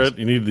need video Merritt. games.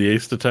 You need the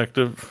Ace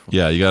Detective.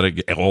 Yeah, you got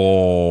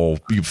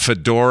to,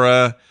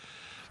 Fedora,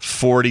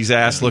 40s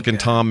ass looking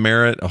Tom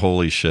Merritt.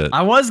 Holy shit.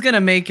 I was going to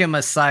make him a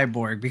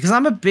cyborg because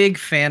I'm a big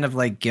fan of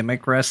like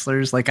gimmick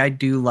wrestlers. Like I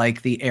do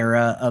like the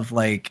era of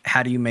like,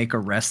 how do you make a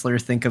wrestler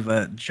think of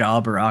a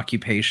job or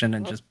occupation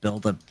and just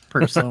build a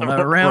persona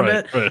around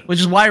it,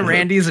 which is why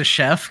Randy's a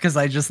chef. Cause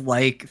I just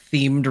like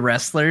themed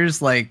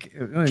wrestlers, like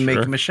make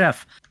him a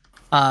chef.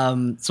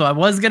 So I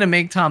was going to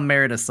make Tom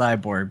Merritt a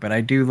cyborg, but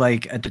I do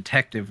like a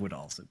detective would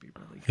also be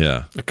really good.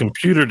 Yeah. A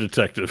computer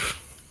detective.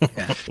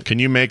 Yeah. Can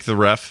you make the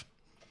ref?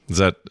 Is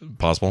that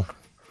possible?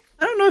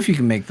 I don't know if you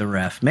can make the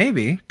ref.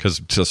 Maybe Because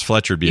just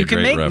Fletcher would be you a can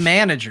great make ref.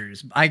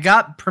 managers. I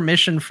got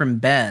permission from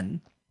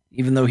Ben,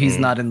 even though he's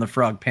not in the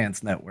Frog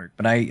Pants Network.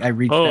 But I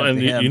reached out and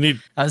to him. you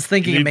need. I was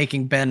thinking of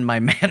making Ben my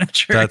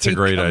manager. That's a He'd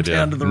great come idea.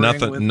 down to the ring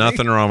with me.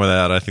 Nothing wrong with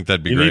that. I think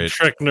that'd be You need great.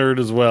 Trek Nerd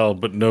as well,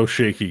 but no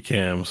shaky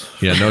cams.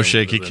 Yeah, no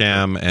shaky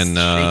cam and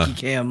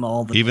Shaky cam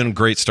all the even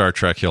great Star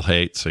Trek he'll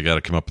hate. So you got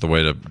to come up with a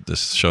way to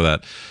just show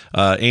that.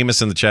 Amos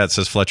in the chat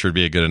says Fletcher would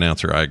be a good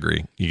announcer. I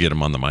agree. You get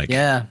him on the mic.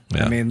 Yeah.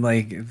 Yeah. I mean,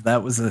 like if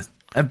that was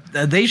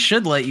they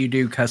should let you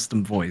do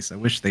custom voice. I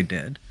wish they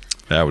did.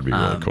 That would be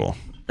really cool.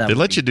 that They would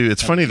let be- you do.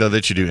 It's funny though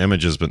that you do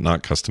images but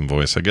not custom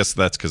voice. I guess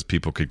that's because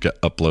people could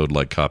upload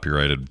like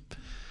copyrighted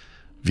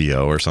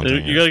VO or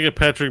something. You got to get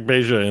Patrick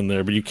Beja in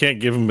there, but you can't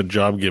give him a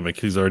job gimmick.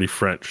 He's already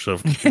French, so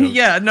you know,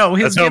 Yeah, no,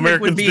 his that's how gimmick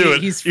Americans would be do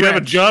it. he's You have a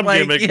French. job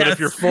Like, gimmick, but if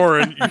you're yes.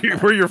 foreign,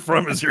 where you're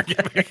from is your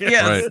gimmick.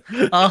 Yes,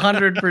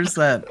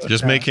 100%.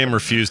 Just make him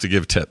refuse to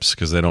give tips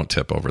because they don't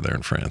tip over there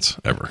in France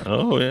ever.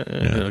 Oh yeah.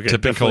 Okay,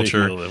 Tipping definitely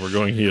culture. heel then. We're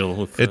going heel.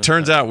 With, It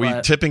turns out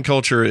But- tipping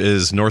culture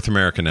is North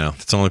America now.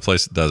 It's the only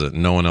place that does it.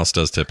 No one else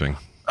does tipping.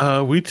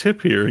 we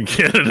tip here in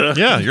Canada.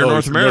 Yeah, you're North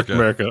it's America.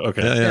 North America.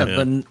 Okay. Yeah,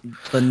 Yeah,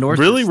 the North.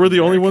 Really, is we're the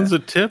only America. ones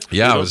that tip.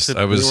 Yeah, We I don't was tip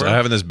having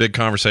anywhere? this big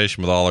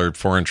conversation with all our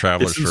foreign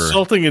travelers It's for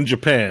insulting in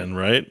Japan,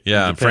 right?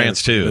 yeah, In Japan, France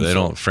it's too. They insulting.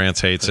 don't.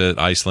 France hates it.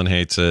 Iceland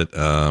hates it.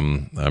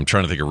 I'm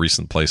trying to think of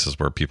recent places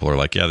where people are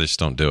like, yeah, they just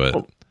don't do it.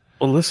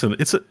 Well, listen,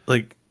 it's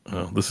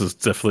this is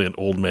definitely an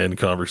old man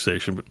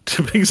conversation, but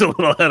tipping's a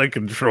little out of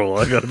control.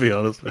 I got to be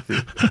honest with you.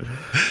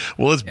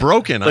 Well, it's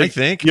broken. I Like,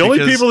 think the only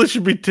because- people that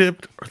should be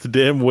tipped are the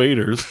damn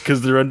waiters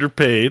because they're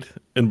underpaid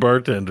and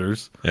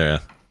bartenders. Yeah,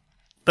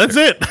 That's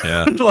it.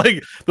 Yeah.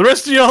 Like the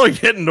rest of y'all are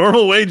getting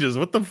normal wages.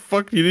 What the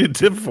fuck do you need a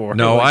tip for?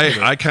 no, Like,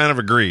 I kind of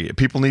agree.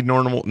 People need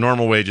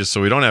normal wages,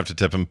 so we don't have to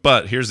tip them.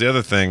 But here's the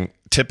other thing: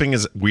 tipping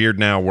is weird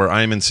now, where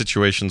I'm in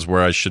situations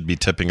where I should be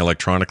tipping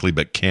electronically,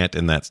 but can't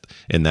in that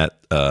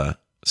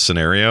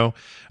scenario.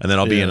 And then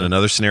I'll be in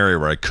another scenario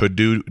where I could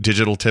do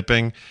digital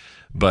tipping,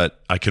 but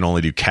I can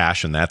only do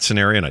cash in that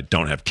scenario, and I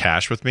don't have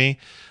cash with me.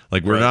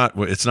 Like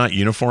it's not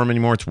uniform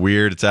anymore. It's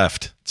weird. It's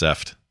effed. It's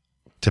effed.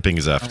 Tipping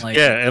is effed. Like,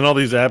 yeah, and all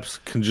these apps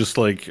can just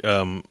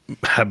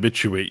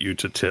habituate you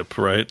to tip,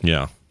 right?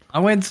 Yeah. I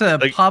went to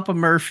Papa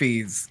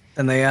Murphy's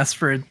and they asked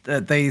for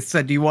they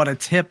said, "Do you want a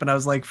tip?" And I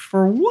was like,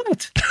 "For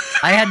what?"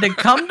 I had to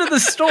come to the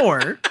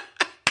store.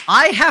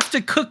 I have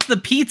to cook the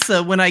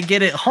pizza when I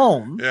get it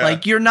home. Yeah.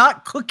 Like you're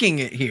not cooking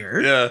it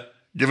here. Yeah.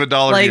 Give $1 to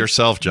Like,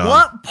 yourself, John.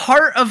 What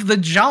part of the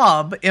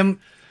job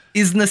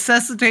is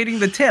necessitating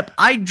the tip?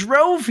 I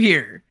drove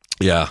here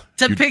Yeah.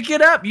 to pick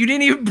it up. You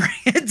didn't even bring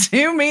it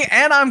to me,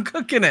 and I'm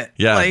cooking it.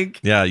 Yeah. Like,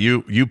 yeah.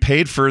 You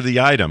paid for the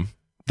item.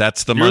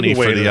 That's the You're money the for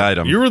waiter. the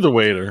item. You were the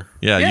waiter.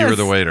 Yeah, you Yes. were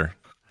the waiter.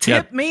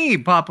 tip me,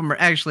 Papa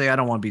Murphy. Actually, I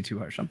don't want to be too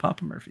harsh on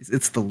Papa Murphy's.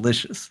 It's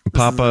delicious. This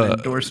Papa- is an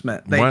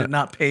endorsement. They what? did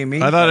not pay me.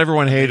 I thought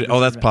everyone hated. they Oh,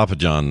 that's deserve Papa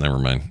John. Never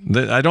mind.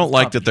 I don't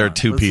like Papa that there are John.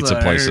 two That's pizza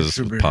the places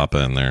Irish with Papa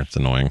in there. It's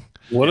annoying.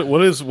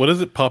 What is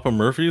it? Papa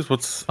Murphy's?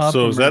 What's Papa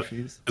so is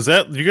Murphy's.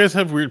 that? Do you guys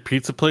have weird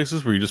pizza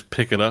places where you just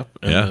pick it up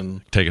and Yeah.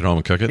 then? Take it home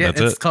and cook it. it. That's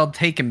It's it. called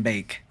Take and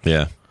Bake.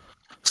 Yeah.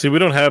 See, we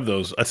don't have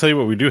those. I tell you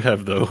what, we do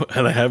have though,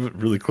 and I have it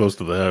really close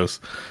to the house,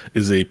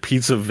 is a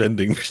pizza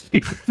vending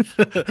machine.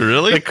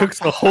 Really? It cooks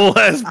the whole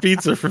ass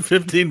pizza for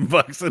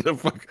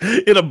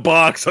 $15 in a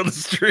box on the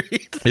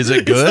street. Is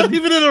it good? It's not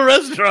even in a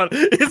restaurant.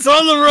 It's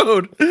on the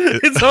road.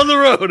 It's on the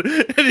road,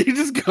 and you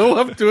just go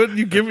up to it and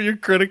you give it your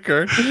credit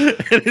card, and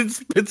it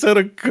spits out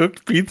a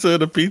cooked pizza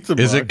in a pizza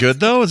box. Is it good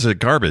though? Is it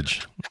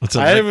garbage?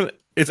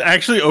 It's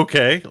actually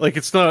okay. Like,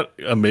 it's not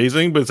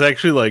amazing, but it's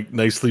actually like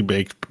nicely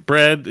baked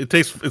bread.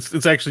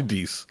 It's actually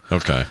decent.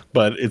 Okay.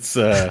 But it's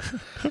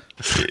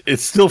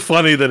still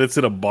funny that it's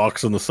in a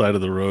box on the side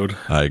of the road.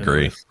 I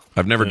agree.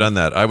 I've never done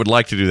that. I would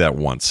like to do that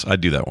once.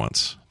 I'd do that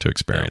once to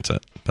experience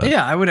it. But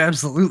Yeah, I would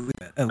absolutely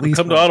at least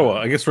Come to Ottawa.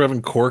 I guess we're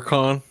having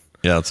CoreCon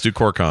yeah, let's do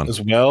CoreCon as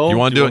well. You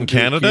want to do it in wanna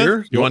Canada?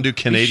 here? You want to do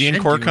Canadian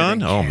should do it in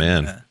CoreCon? Oh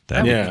man, Canada.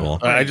 that'd Yeah, be cool.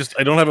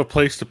 I don't have a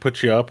place to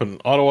put you up,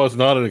 and Ottawa's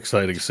not an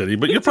exciting city,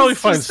 but you'll probably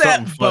find just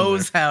something at fun.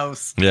 Bo's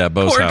house. Yeah,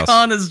 Bo's house.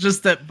 CoreCon is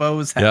just at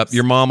Bo's house. Yep,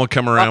 your mom will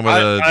come around with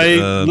I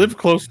live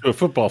close to a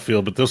football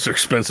field, but those are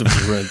expensive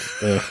to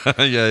rent.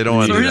 yeah, you don't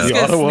want So to we're do just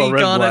that. gonna Ottawa sneak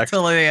Red on it Blacks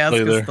till they ask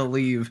play us there. to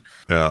leave.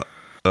 Yeah.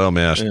 Oh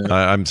man, Yeah.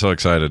 I'm so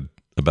excited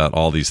about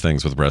all these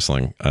things with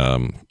wrestling,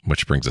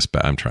 which brings us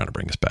back. I'm trying to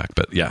bring us back,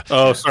 but yeah.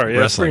 Oh, sorry. Yeah,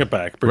 Wrestling. bring it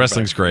back. Bring it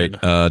Wrestling's back.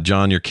 great.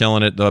 John, you're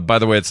killing it. By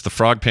the way, it's the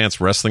Frog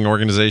Pants Wrestling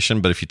Organization,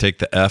 but if you take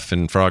the F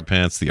in Frog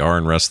Pants, the R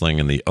in wrestling,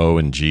 and the O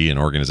and G in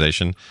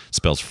organization, it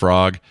spells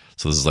frog.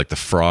 So this is like the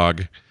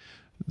frog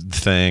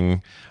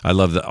thing. I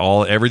love that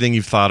everything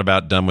you've thought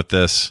about done with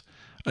this.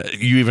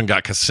 You even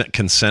got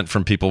consent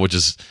from people, which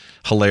is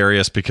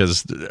hilarious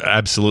because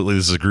absolutely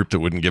this is a group that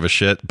wouldn't give a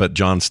shit, but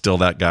John's still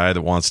that guy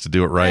that wants to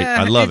do it right.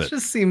 I love it. It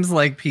just seems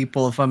like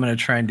people, if I'm going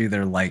to try and do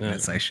their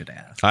likeness, I should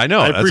ask. I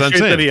know. I That's what I'm appreciate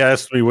saying. that he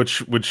asked me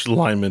which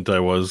alignment I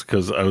was,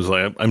 because I was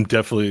like, I'm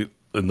definitely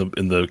in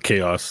the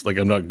chaos. Like,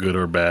 I'm not good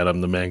or bad. I'm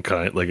the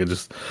mankind. Like,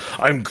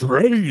 I'm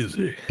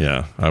crazy.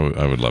 Yeah, I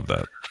would love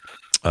that.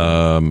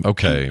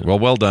 Okay,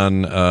 well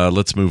done.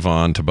 Let's move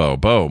on to Bo.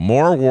 Bo,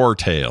 more War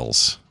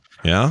Tales.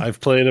 Yeah? I've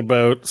played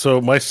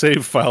so my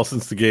save file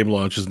since the game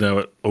launch is now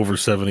at over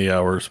 70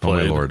 hours Oh, my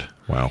played. Lord.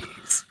 Wow.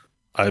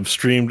 I've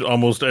streamed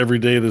almost every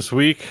day this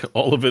week,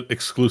 all of it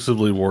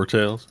exclusively War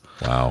Tales.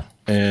 Wow.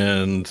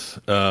 And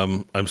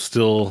I'm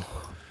still,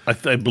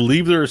 I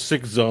believe there are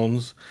 6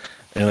 zones,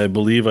 and I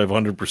believe I've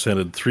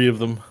 100%ed 3 of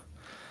them.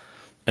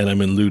 And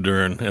I'm in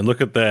Ludern. And look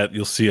at that.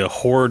 You'll see a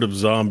horde of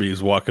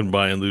zombies walking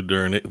by in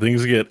Ludern.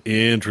 Things get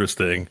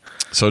interesting.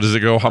 So does it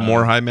go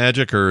more high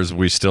magic, or is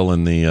we still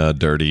in the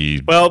dirty?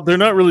 Well, they're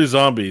not really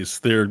zombies.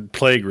 They're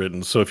plague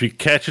ridden. So if you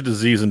catch a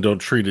disease and don't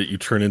treat it, you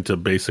turn into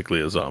basically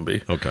a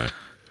zombie. Okay.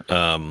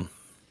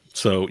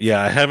 So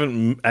yeah, I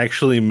haven't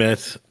actually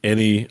met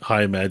any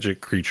high magic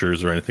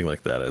creatures or anything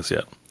like that as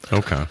yet.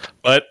 Okay.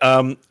 But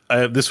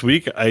this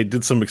week I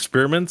did some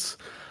experiments.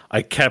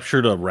 I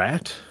captured a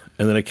rat,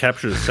 and then I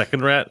captured a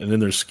second rat, and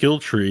in their skill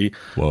tree,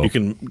 Whoa. you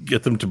can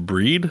get them to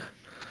breed.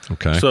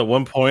 Okay. So at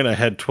one point, I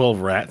had 12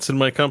 rats in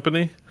my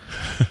company,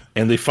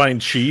 and they find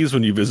cheese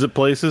when you visit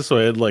places. So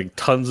I had like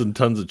tons and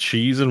tons of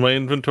cheese in my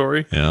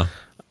inventory. Yeah.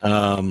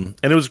 And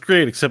it was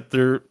great, except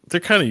they're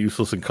kind of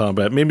useless in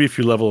combat. Maybe if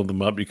you level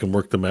them up, you can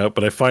work them out.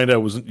 But I find I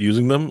wasn't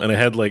using them, and I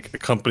had like a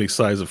company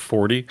size of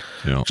 40,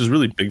 Yeah. which is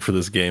really big for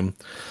this game.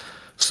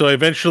 So I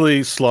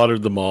eventually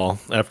slaughtered them all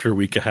after a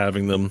week of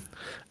having them,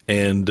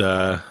 and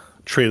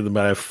traded them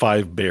out. I have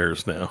 5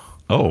 bears now.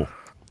 Oh.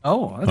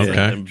 Oh, that's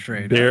Okay. a good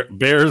trade.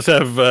 Bears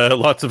have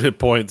lots of hit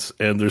points,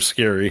 and they're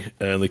scary,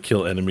 and they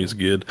kill enemies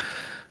good.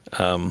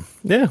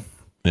 Yeah.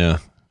 Yeah.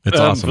 It's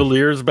awesome.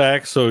 Valir's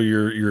back, so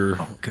your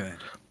Oh, good.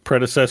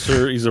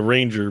 predecessor, he's a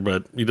ranger,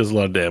 but he does a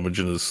lot of damage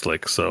in his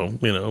slick. So,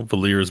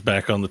 Valir's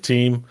back on the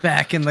team.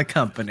 Back in the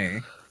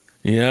company.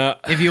 Yeah.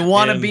 If you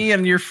want to And- be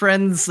in your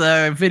friends'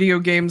 video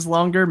games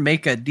longer,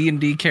 make a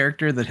D&D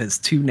character that has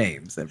 2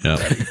 names. Yeah.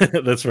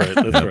 That's right.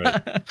 That's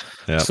right.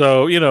 Yeah.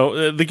 So,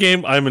 the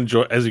game I'm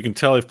enjoying, as you can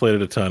tell, I've played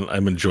it a ton.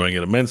 I'm enjoying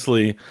it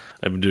immensely.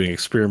 I've been doing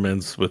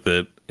experiments with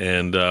it,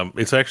 and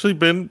it's actually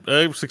been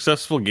a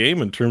successful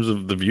game in terms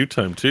of the view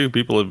time too.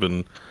 People have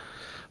been,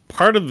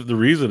 part of the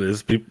reason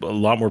is a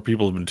lot more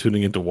people have been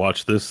tuning in to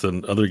watch this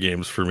than other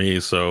games for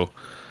me. So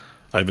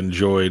I've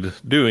enjoyed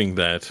doing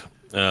that.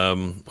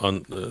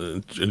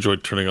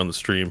 Enjoyed turning on the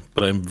stream,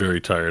 but I'm very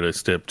tired. I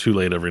stay up too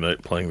late every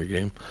night playing the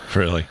game.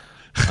 Really.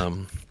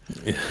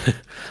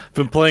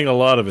 Been playing a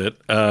lot of it.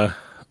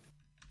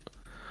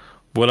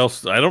 What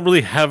else? I don't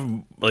really have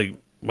like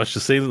much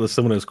to say unless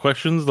someone has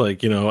questions.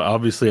 Like,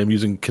 obviously I'm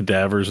using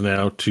cadavers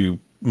now to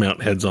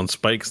mount heads on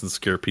spikes and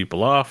scare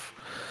people off.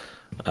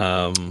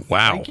 Wow.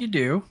 Like you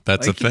do.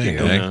 That's Like a you thing.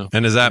 do. Eh? Yeah.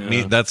 And does that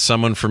mean that's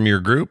someone from your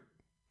group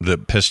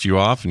that pissed you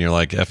off, and you're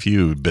like, "F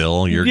you,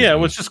 Bill"?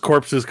 Well, it's just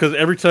corpses, because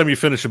every time you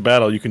finish a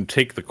battle, you can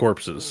take the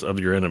corpses of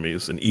your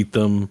enemies and eat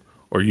them,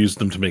 or use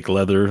them to make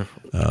leather,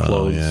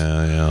 clothes,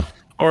 yeah.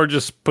 or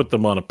just put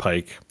them on a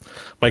pike.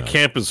 My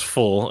camp is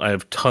full. I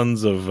have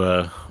tons of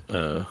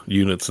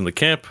units in the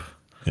camp.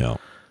 Yeah.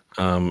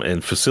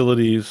 And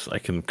facilities. I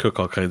can cook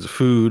all kinds of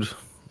food.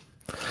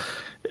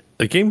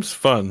 The game's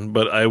fun,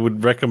 but I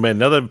would recommend,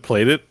 now that I've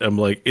played it, I'm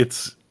like,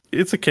 it's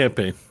it's a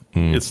campaign.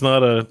 It's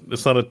not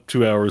a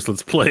 2 hours.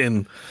 Let's play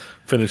and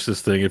finish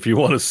this thing. If you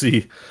want to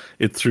see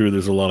it through,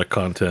 there's a lot of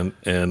content.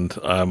 And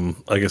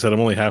like I said, I'm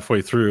only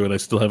halfway through, and I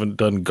still haven't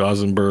done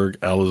Gothenburg,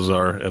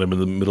 Alazar, and I'm in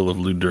the middle of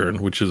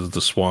Ludern, which is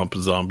the swamp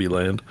zombie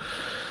land.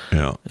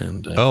 Yeah.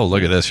 And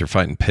look at this! You're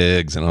fighting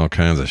pigs and all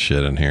kinds of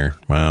shit in here.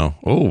 Wow.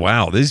 Oh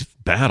wow! These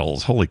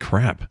battles, holy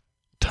crap!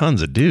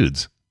 Tons of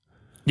dudes.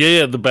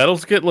 Yeah. The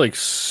battles get like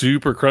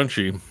super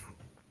crunchy.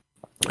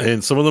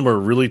 And some of them are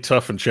really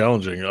tough and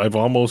challenging. I've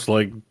almost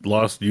like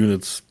lost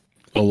units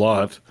a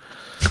lot.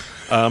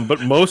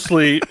 But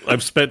mostly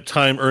I've spent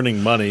time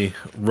earning money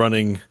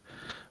running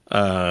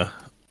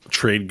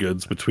trade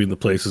goods between the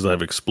places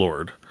I've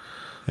explored.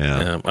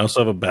 Yeah. I also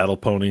have a battle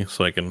pony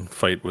so I can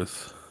fight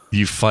with.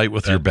 You fight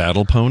with your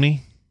battle pony?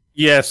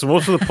 Yeah, so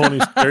most of the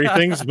ponies carry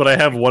things, but I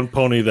have one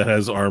pony that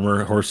has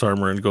armor, horse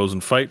armor, and goes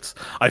and fights.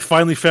 I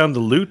finally found the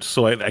loot,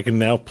 so I can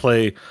now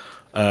play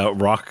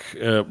rock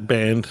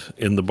band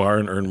in the bar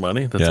and earn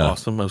money. That's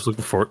awesome. I was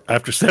looking for it.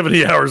 After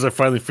 70 hours, I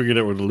finally figured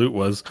out where the loot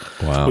was.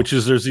 Wow. Which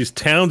is there's these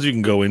towns you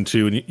can go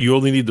into, and you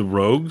only need the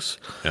rogues.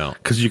 Yeah.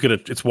 Because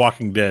it's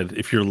Walking Dead.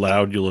 If you're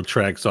loud, you'll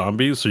attract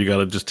zombies. So you got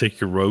to just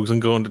take your rogues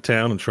and go into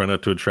town and try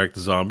not to attract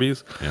the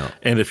zombies. Yeah.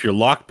 And if your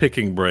lock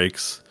picking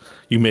breaks,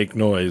 you make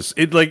noise.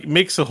 It like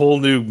makes a whole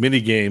new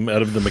mini game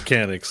out of the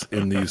mechanics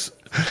in these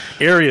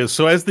areas.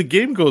 So as the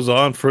game goes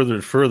on further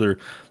and further,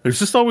 there's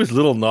just always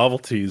little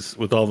novelties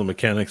with all the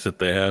mechanics that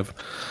they have.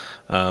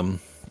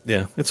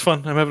 Yeah, it's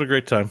fun. I'm having a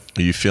great time.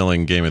 Are you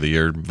feeling Game of the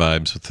Year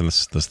vibes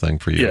with this thing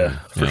for you? Yeah,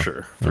 for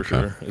sure. For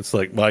sure. It's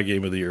like my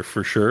Game of the Year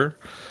for sure.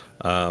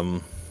 I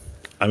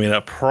mean,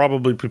 I'll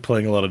probably be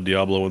playing a lot of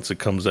Diablo once it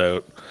comes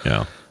out.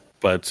 Yeah.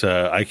 But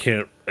I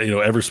can't,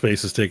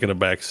 Everspace has taken a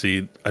back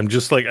seat. I'm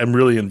just like, I'm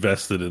really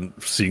invested in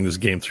seeing this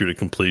game through to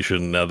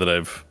completion now that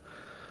I've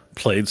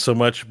played so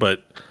much.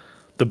 But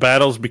the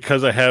battles,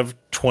 because I have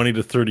 20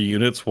 to 30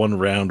 units, one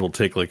round will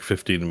take like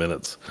 15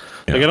 minutes.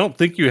 Yeah. Like, I don't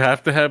think you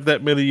have to have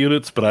that many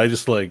units, but I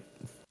just like,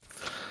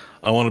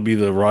 I want to be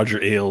the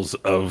Roger Ailes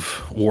of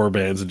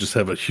warbands and just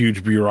have a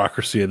huge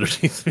bureaucracy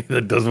underneath me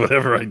that does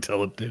whatever I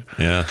tell it to.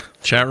 Yeah.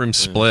 Chat room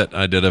split.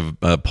 I did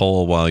a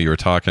poll while you were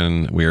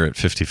talking. We were at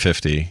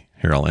 50-50.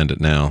 Here, I'll end it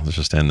now. Let's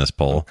just end this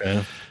poll.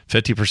 Okay.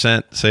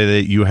 50% say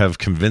that you have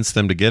convinced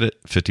them to get it.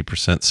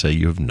 50% say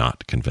you have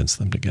not convinced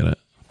them to get it.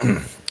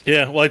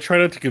 Yeah, well, I try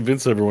not to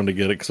convince everyone to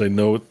get it because I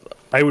know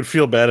I would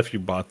feel bad if you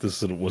bought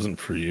this and it wasn't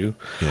for you.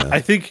 Yeah. I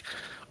think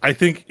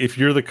if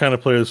you're the kind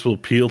of player this will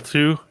appeal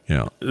to,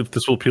 if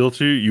this will appeal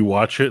to you, you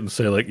watch it and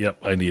say like, "Yep,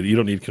 I need it." You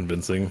don't need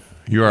convincing.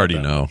 You already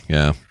know,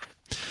 yeah.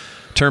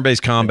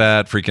 Turn-based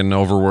combat, freaking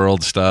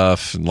overworld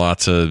stuff,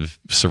 lots of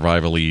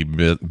survival-y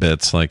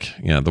bits. Like,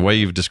 the way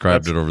you've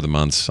described it over the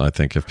months, I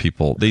think if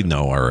people, they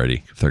know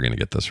already if they're going to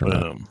get this or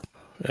not.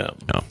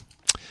 Yeah.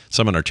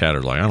 Some in our chat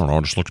are like, I don't know,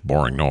 it just looks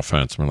boring, no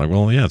offense. And we're like,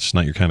 well, yeah, it's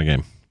not your kind of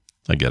game.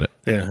 I get it.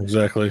 Yeah,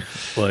 exactly.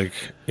 Like,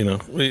 you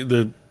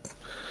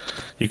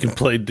can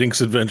play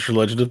Dink's Adventure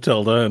Legend of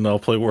Telda, and I'll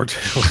play War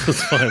Tales.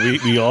 It's fine.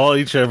 We all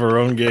each have our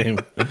own game.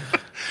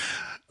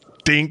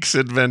 Dink's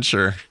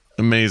Adventure.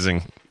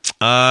 Amazing.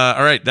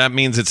 All right, that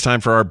means it's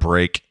time for our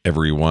break,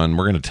 everyone.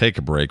 We're going to take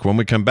a break. When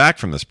we come back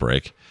from this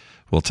break,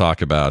 we'll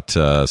talk about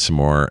some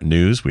more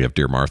news. We have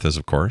Dear Martha's,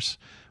 of course.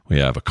 We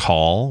have a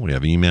call. We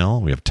have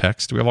email. We have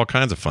text. We have all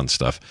kinds of fun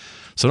stuff.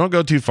 So don't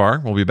go too far.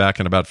 We'll be back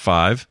in about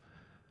 5.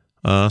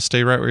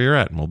 Stay right where you're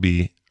at, and we'll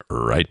be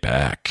right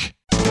back.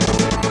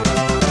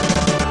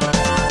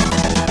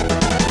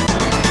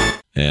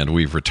 And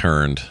we've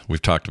returned.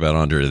 We've talked about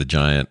Andre the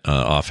Giant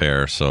off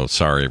air, so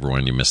sorry,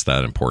 everyone, you missed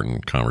that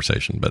important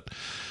conversation.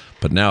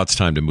 But now it's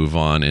time to move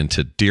on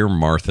into Dear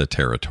Martha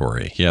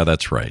territory. Yeah,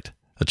 that's right.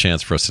 A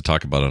chance for us to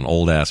talk about an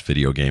old-ass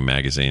video game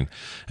magazine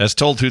as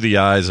told through the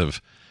eyes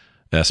of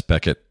S.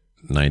 Beckett,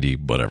 90,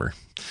 whatever.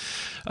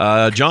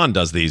 John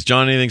does these.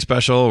 John, anything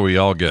special? Are we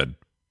all good?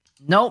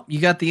 Nope.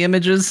 You got the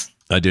images?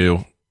 I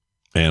do.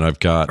 And I've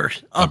got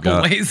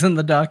ways in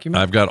the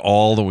document. I've got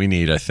all that we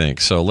need, I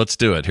think. So let's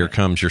do it. Here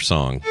comes your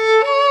song.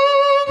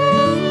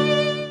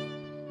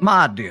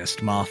 My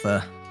dearest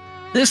Martha,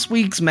 this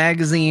week's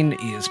magazine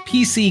is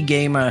PC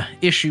Gamer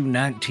issue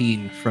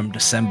 19 from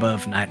December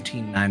of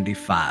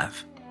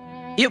 1995.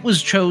 It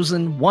was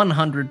chosen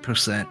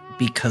 100%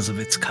 because of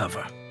its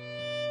cover.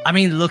 I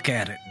mean, look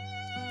at it.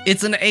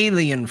 It's an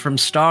alien from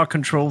Star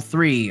Control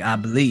 3, I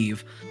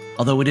believe,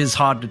 although it is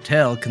hard to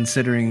tell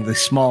considering the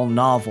small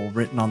novel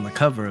written on the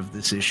cover of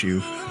this issue.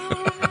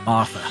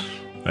 Martha.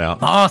 Yeah.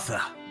 Martha.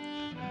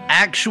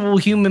 Actual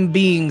human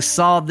beings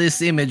saw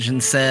this image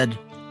and said,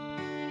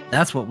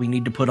 that's what we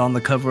need to put on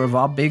the cover of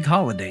our big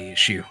holiday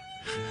issue.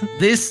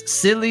 This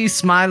silly,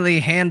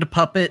 smiley hand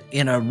puppet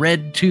in a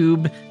red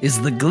tube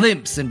is the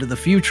glimpse into the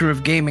future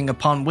of gaming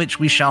upon which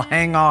we shall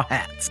hang our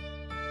hats.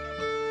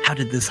 How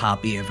did this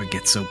hobby ever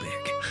get so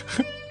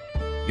big?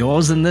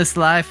 Yours in this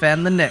life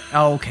and the next.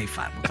 Oh, okay,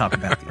 fine. We'll talk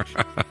about the issue.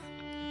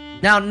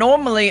 Now,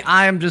 normally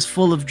I am just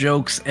full of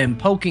jokes and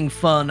poking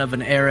fun of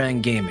an era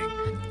in gaming.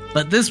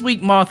 But this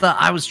week, Martha,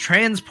 I was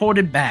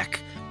transported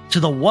back to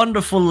the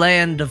wonderful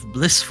land of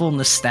blissful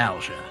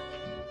nostalgia.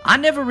 I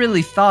never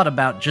really thought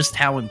about just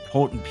how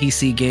important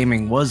PC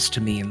gaming was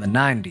to me in the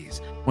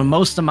 90s, when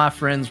most of my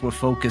friends were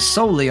focused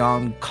solely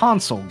on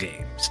console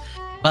games.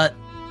 But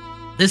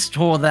this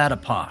tore that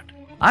apart.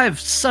 I have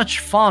such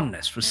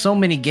fondness for so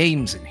many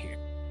games in here.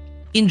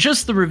 In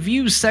just the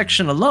reviews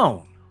section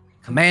alone,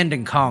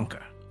 Command &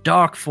 Conquer,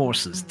 Dark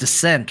Forces,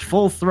 Descent,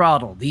 Full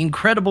Throttle, The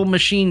Incredible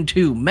Machine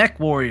 2,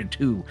 MechWarrior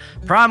 2,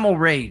 Primal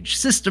Rage,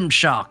 System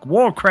Shock,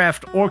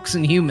 Warcraft, Orcs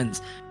and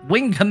Humans,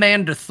 Wing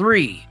Commander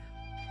 3,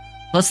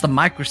 plus the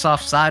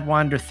Microsoft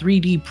Sidewinder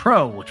 3D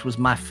Pro, which was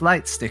my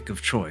flight stick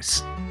of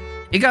choice.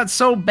 It got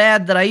so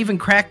bad that I even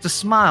cracked a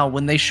smile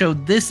when they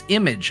showed this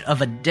image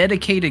of a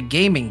dedicated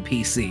gaming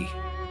PC.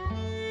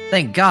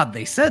 Thank God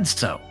they said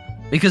so,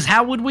 because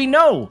how would we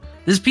know?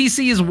 This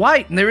PC is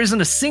white and there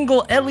isn't a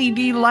single LED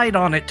light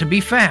on it to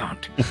be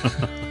found.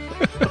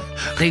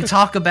 They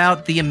talk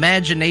about the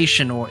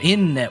Imagination or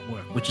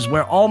In-Network, which is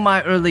where all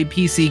my early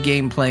PC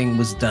game playing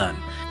was done,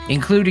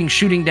 including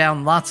shooting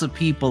down lots of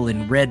people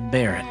in Red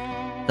Baron.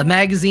 The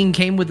magazine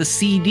came with a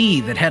CD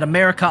that had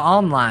America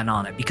Online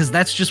on it, because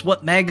that's just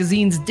what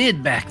magazines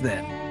did back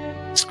then.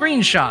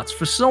 Screenshots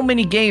for so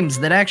many games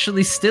that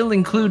actually still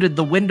included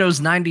the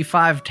Windows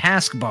 95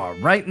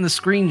 taskbar right in the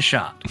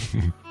screenshot.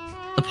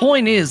 The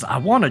point is, I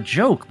want a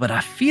joke, but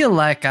I feel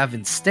like I've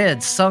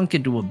instead sunk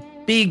into a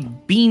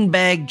big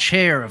beanbag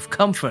chair of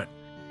comfort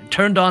and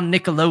turned on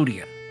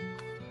Nickelodeon.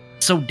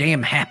 So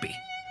damn happy.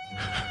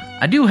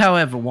 I do,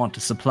 however, want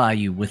to supply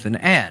you with an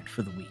ad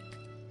for the week.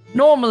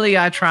 Normally,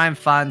 I try and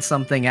find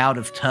something out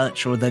of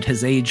touch or that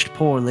has aged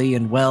poorly,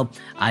 and well,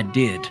 I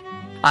did.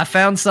 I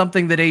found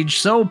something that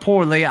aged so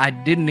poorly I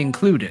didn't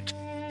include it.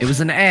 It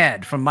was an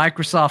ad from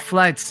Microsoft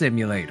Flight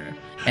Simulator,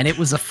 and it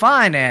was a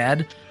fine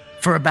ad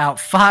for about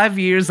 5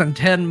 years and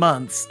 10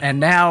 months, and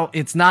now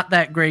it's not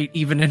that great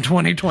even in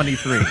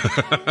 2023.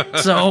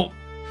 So,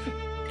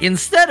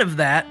 instead of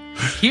that,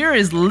 here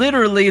is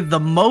literally the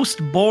most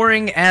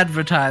boring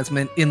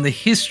advertisement in the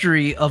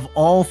history of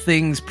all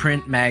things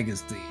print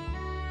magazine.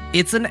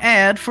 It's an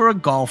ad for a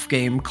golf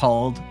game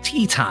called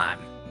Tee Time.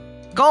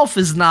 Golf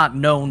is not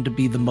known to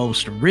be the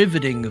most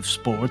riveting of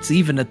sports,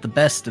 even at the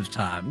best of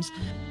times,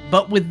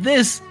 but with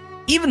this,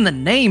 even the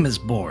name is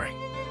boring.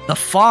 The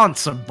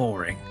fonts are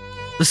boring.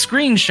 The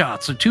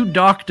screenshots are too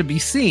dark to be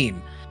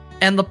seen,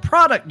 and the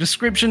product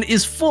description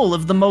is full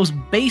of the most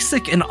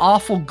basic and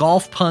awful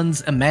golf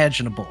puns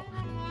imaginable.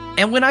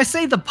 And when I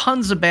say the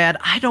puns are bad,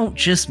 I don't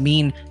just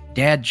mean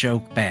dad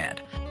joke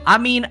bad. I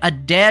mean a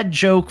dad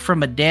joke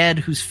from a dad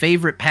whose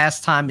favorite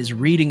pastime is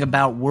reading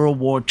about World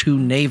War II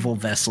naval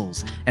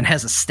vessels and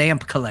has a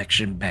stamp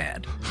collection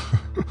bad.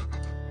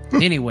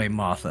 Anyway,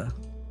 Martha,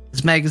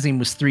 this magazine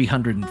was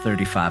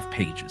 335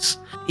 pages.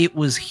 It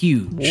was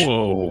huge.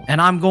 Whoa. And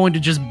I'm going to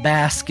just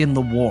bask in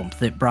the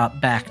warmth it brought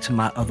back to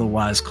my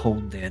otherwise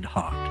cold, dead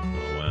heart.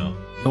 Oh, wow.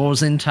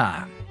 Yours in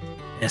time,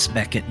 S.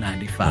 Beckett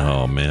 95.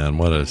 Oh, man,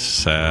 what a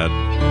sad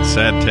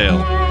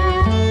tale.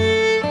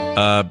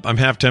 I'm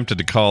half tempted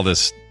to call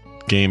this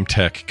Game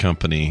Tech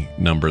company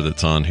number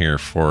that's on here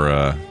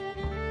for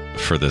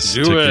this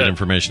to get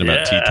information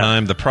about Tee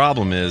Time. The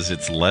problem is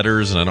it's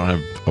letters, and I don't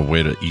have a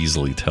way to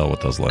easily tell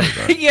what those letters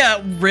are.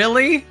 Yeah,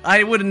 really?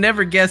 I would have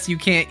never guessed you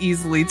can't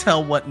easily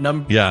tell what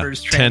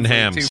numbers 10 translate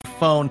hams. to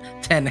phone.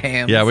 10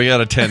 hams. Yeah, we got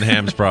a 10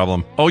 hams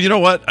problem. Oh, you know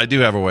what? I do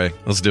have a way.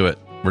 Let's do it.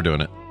 We're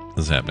doing it.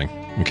 This is happening.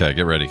 Okay,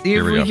 get ready. See Here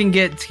if we we go. can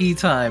get Tee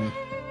Time.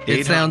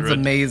 It sounds 800.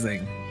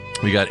 amazing.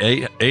 We got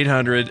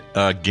 800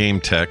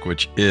 Game Tech,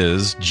 which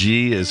is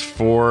G is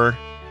 4,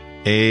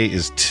 A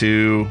is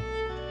 2,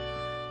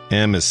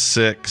 M is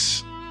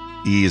 6,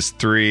 E is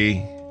 3.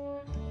 E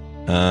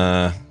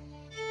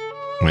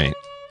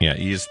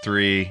is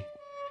 3.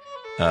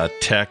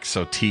 Tech,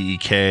 so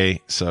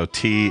TEK, so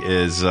T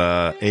is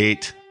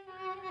 8.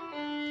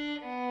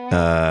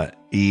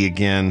 E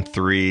again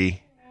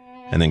 3,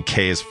 and then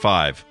K is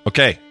 5.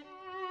 Okay,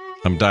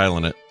 I'm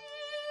dialing it.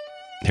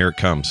 Here it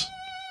comes.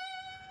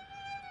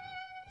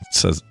 It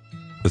says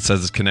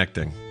it's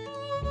connecting.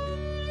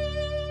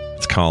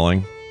 It's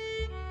calling.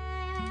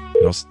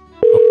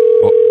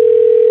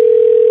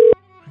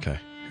 Okay,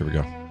 here we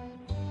go.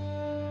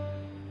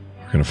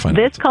 We're gonna find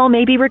This call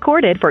may be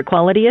recorded for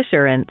quality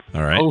assurance.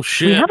 All right. Oh, We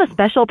shit. have a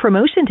special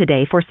promotion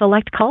today for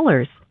select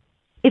callers.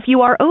 If you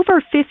are over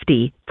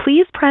 50,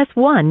 please press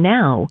 1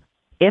 now.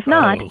 If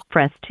not,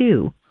 press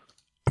 2.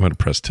 I'm gonna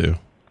press 2.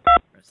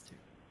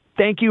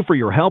 Thank you for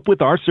your help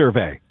with our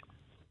survey.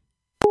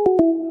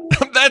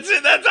 That's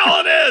it. That's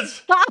all it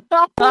is.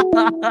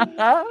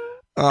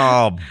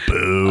 Oh,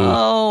 boo.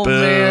 Oh, Boo.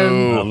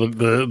 man.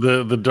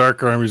 The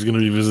Dark Army is going to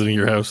be visiting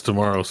your house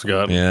tomorrow,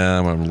 Scott. Yeah,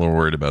 I'm a little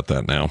worried about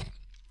that now.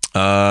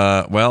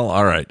 Well,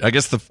 all right. I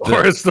guess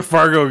Or it's the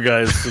Fargo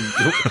guys.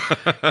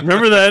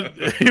 Remember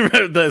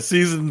that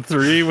season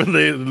 3 when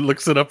they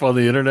looks it up on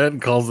the internet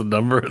and calls the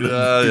number?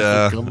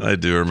 yeah, I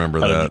do remember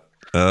that.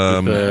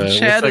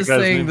 Chad is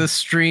saying name? the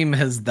stream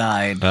has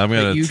died. I'm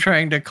gonna But you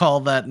trying to call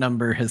that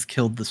number has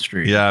killed the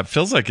stream. Yeah, it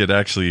feels like it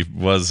actually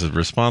was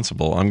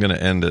responsible. I'm going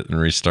to end it and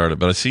restart it,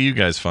 but I see you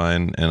guys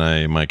fine,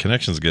 and my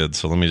connection's good,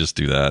 so let me just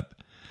do that.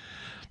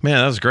 Man,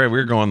 that was great. We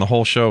were going the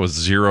whole show with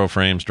 0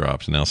 frames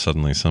drops. Now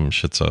suddenly some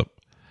shit's up.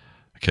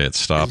 Okay, it's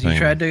stopping. You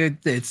tried to.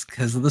 It's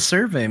because of the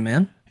survey,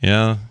 man.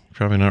 Yeah,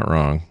 probably not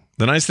wrong.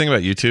 The nice thing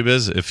about YouTube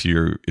is if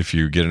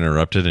you get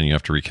interrupted and you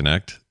have to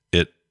reconnect,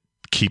 it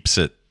keeps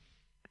it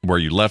where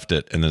you left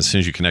it, and then as soon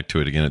as you connect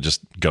to it again, it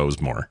just goes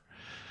more.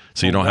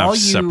 So you don't have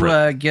separate.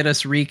 While you get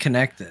us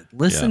reconnected,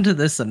 listen to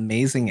this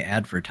amazing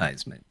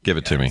advertisement. Give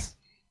it to me.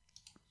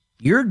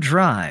 Your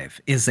drive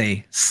is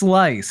a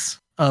slice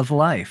of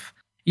life.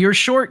 Your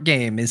short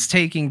game is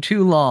taking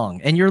too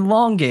long, and your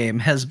long game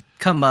has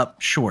come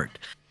up short.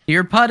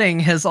 Your putting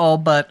has all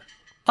but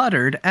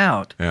puttered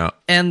out. Yeah.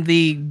 And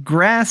the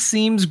grass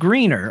seems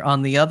greener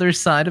on the other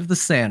side of the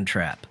sand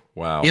trap.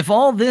 Wow. If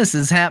all this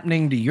is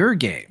happening to your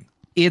game,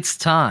 it's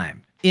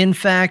time. In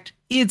fact,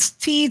 it's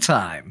tea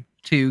time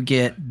to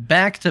get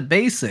back to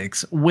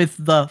basics with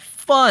the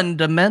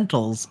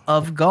fundamentals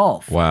of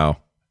golf. Wow.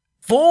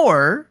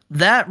 For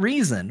that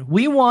reason,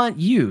 we want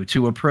you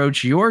to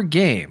approach your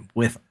game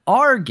with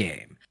our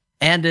game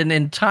and an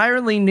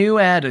entirely new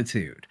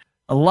attitude.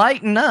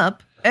 Lighten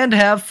up and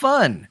have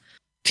fun.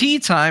 Tea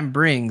Time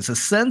brings a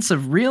sense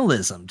of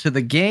realism to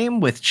the game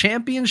with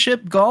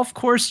championship golf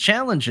course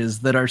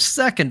challenges that are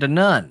second to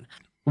none.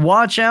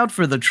 Watch out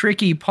for the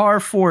tricky par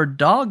 4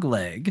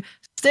 dogleg.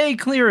 Stay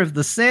clear of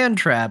the sand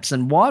traps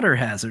and water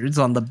hazards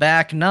on the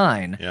back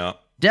 9. Yeah.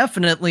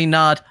 Definitely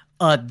not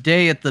a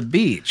day at the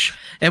beach.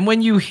 And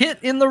when you hit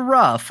in the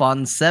rough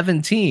on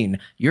 17,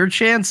 your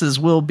chances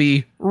will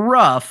be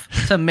rough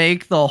to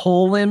make the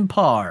hole in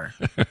par.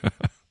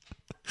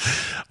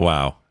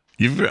 Wow.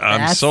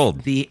 I'm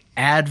sold. The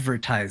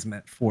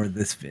advertisement for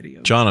this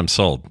video. John, I'm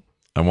sold.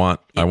 I want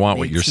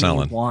what you're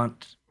selling.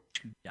 Want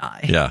to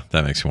die. Yeah,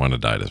 that makes me want to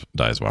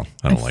die as well.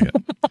 I don't like it.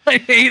 I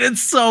hate it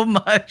so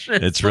much.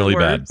 It's really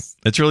bad.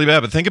 It's really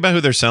bad. But think about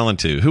who they're selling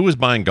to. Who was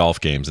buying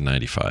golf games in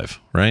 '95?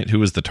 Right? Who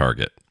was the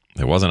target?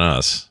 It wasn't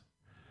us.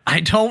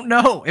 I don't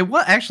know. It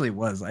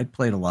was. I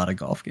played a lot of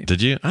golf games.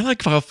 Did you? I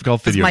like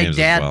golf video games as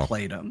well. My dad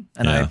played them,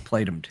 and I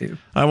played them too.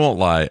 I won't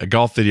lie. A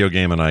golf video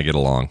game and I get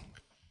along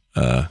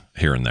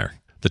here and there.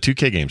 The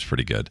 2K game's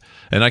pretty good.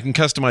 And I can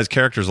customize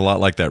characters a lot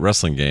like that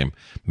wrestling game.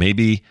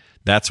 Maybe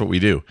that's what we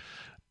do.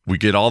 We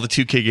get all the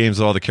 2K games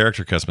with all the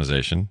character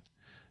customization.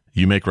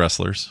 You make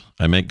wrestlers.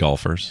 I make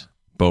golfers.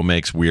 Bo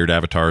makes weird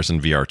avatars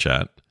in VR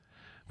chat.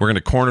 We're going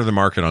to corner the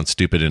market on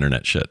stupid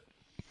internet shit.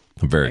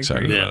 I'm very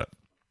excited about it.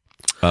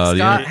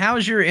 Scott,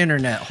 how's your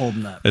internet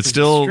holding up? It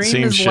still the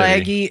stream seems is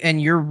shitty. laggy, and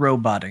you're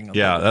roboting.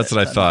 Yeah, that's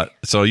what I thought.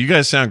 So you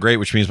guys sound great,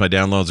 which means my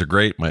downloads are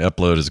great. My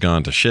upload has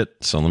gone to shit.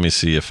 So let me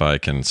see if I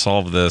can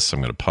solve this. I'm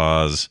going to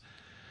pause.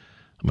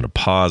 I'm going to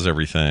pause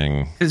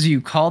everything. Because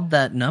you called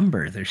that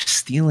number. They're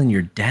stealing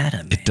your data,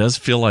 man. It does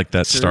feel like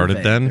that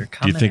started then.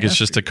 Do you think it's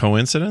just a you.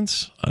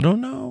 coincidence? I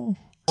don't know.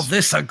 Is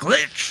this a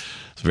glitch?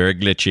 It's very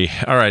glitchy.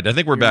 All right, I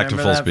think we're back to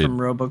full speed. From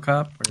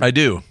RoboCop? I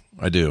do.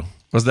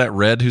 Was that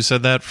Red who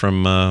said that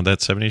from that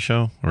 70s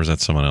show? Or is that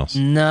someone else?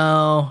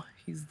 No,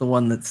 he's the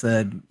one that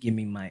said, "Give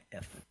me my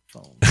effing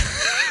phone."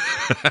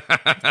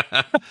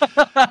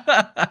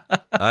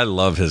 I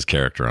love his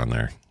character on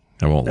there.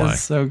 I won't lie.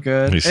 That's so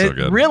good. He's so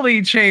good. It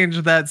really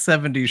changed that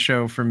 70s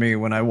show for me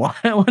when I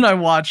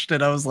watched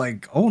it. I was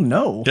like, oh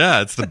no.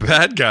 Yeah, it's the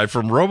bad guy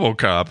from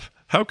RoboCop.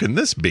 How can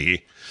this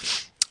be?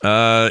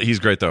 He's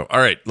great though. All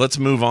right, let's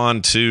move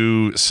on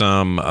to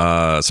some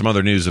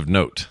other news of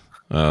note.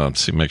 Let's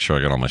see, make sure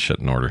I got all my shit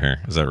in order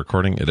here. Is that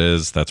recording? It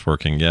is. That's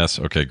working. Yes.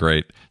 Okay,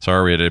 great.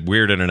 Sorry, we had a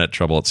weird internet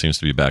trouble. It seems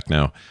to be back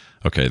now.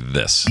 Okay,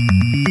 this.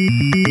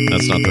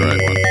 That's not the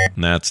right one.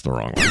 That's the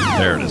wrong one.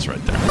 There it is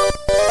right there.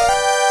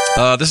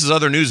 This is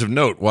other news of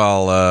note.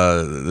 While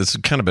this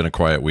has kind of been a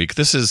quiet week,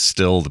 this is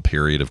still the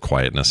period of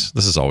quietness.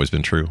 This has always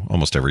been true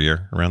almost every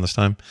year around this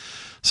time.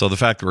 So the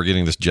fact that we're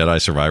getting this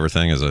Jedi Survivor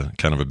thing is a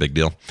kind of a big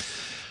deal.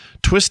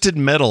 Twisted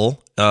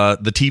Metal,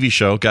 the TV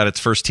show, got its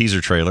first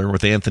teaser trailer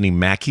with Anthony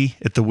Mackie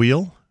at the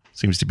wheel.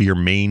 Seems to be your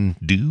main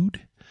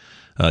dude.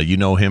 You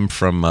know him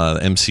from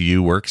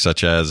MCU work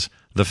such as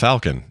The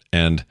Falcon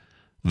and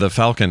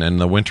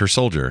the Winter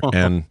Soldier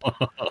and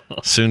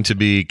soon to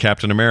be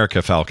Captain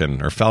America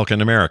Falcon or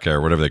Falcon America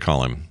or whatever they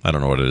call him. I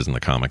don't know what it is in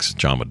the comics.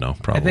 John would know,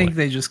 probably. I think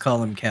they just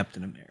call him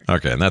Captain America.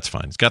 Okay, and that's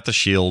fine. He's got the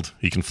shield.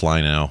 He can fly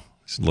now.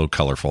 He's a little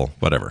colorful,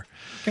 whatever.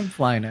 He can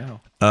fly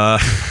now. So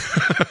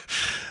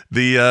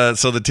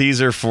the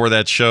teaser for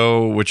that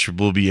show, which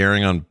will be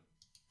airing on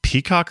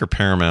Peacock or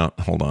Paramount.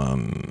 Hold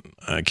on.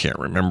 I can't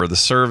remember the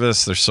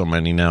service. There's so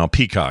many now.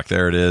 Peacock.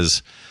 There it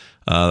is.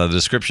 The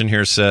description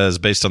here says,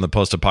 based on the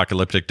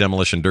post-apocalyptic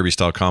demolition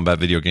derby-style combat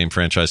video game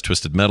franchise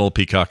Twisted Metal,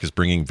 Peacock is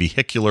bringing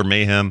vehicular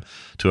mayhem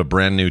to a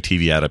brand new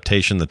TV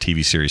adaptation. The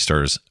TV series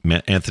stars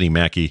Anthony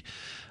Mackie,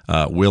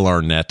 Will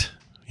Arnett,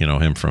 you know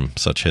him from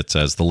such hits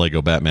as the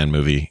Lego Batman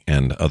movie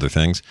and other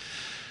things.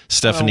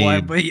 Stephanie,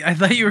 I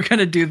thought you were going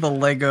to do the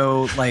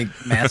Lego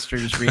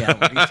Masters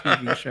reality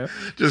TV show.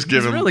 Just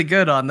give him really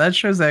good on that.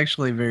 Show's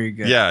actually very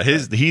good. Yeah,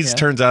 he's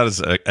turns out is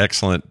an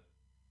excellent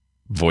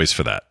voice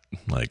for that,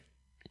 like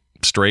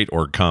straight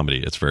or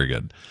comedy. It's very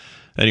good.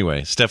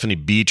 Anyway, Stephanie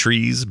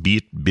Beatrice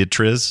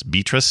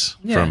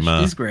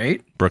from she's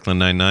great. Brooklyn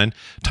Nine-Nine.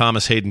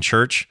 Thomas Hayden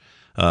Church.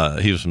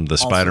 He was from the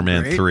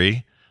Spider-Man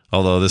 3.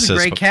 Although this is a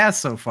great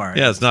cast so far.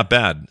 Yeah, it's not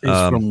bad. He's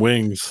from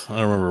Wings.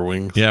 I remember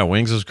Wings. Yeah,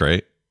 Wings was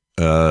great.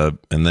 And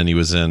then he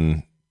was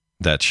in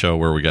that show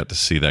where we got to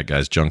see that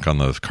guy's junk on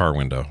the car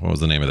window. What was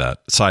the name of that?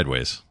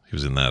 Sideways. He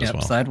was in that as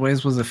well.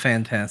 Sideways was a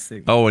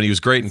fantastic. Oh, and he was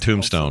great in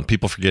Tombstone.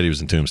 People forget he was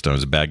in Tombstone. He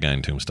was a bad guy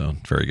in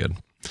Tombstone. Very good.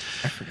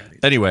 I forgot.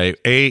 Anyway,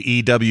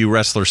 AEW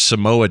wrestler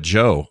Samoa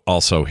Joe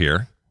also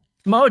here.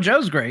 Samoa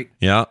Joe's great.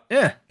 Yeah.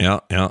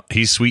 Yeah.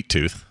 He's Sweet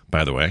Tooth,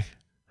 by the way.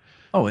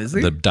 Oh, is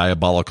he? The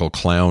diabolical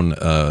clown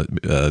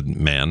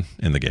man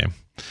in the game.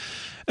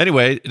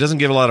 Anyway, it doesn't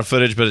give a lot of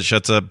footage, but it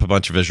shuts up a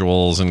bunch of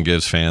visuals and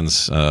gives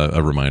fans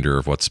a reminder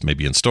of what's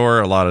maybe in store.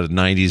 A lot of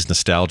 90s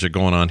nostalgia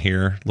going on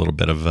here. A little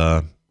bit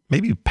of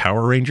maybe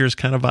Power Rangers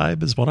kind of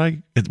vibe is what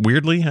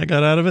weirdly I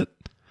got out of it.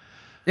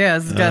 Yeah,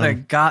 it's got a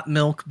Got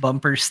Milk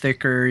bumper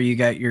sticker. You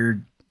got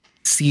your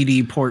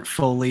CD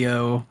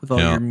portfolio with all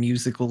your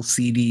musical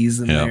CDs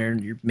in there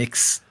and your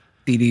mix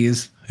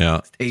CDs,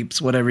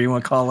 tapes, whatever you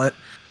want to call it.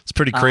 It's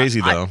pretty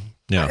crazy, though.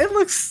 It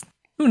looks,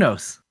 who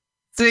knows?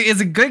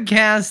 It's a good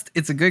cast.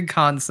 It's a good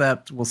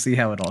concept. We'll see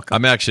how it all comes.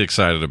 I'm actually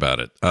excited about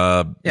it.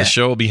 The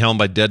show will be helmed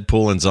by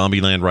Deadpool and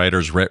Zombieland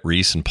writers Rhett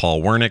Reese and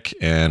Paul Wernick,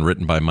 and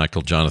written by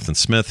Michael Jonathan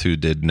Smith, who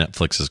did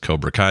Netflix's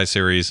Cobra Kai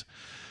series.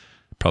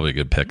 Probably a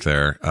good pick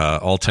there.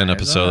 All 10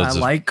 episodes. I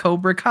like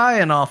Cobra Kai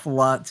an awful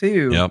lot,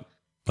 too. Yep.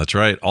 That's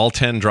right. All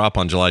 10 drop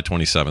on July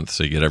 27th,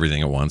 so you get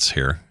everything at once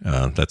here.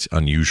 That's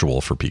unusual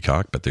for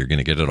Peacock, but they're going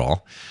to get it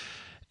all.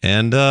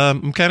 And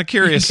I'm kind of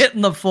curious.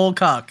 Getting the full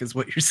cock is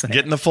what you're saying.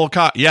 Getting the full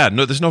cock. Yeah,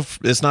 no,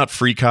 it's not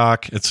free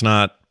cock. It's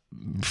not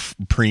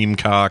preem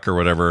cock or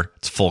whatever.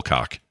 It's full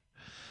cock.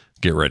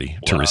 Get ready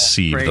to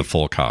receive the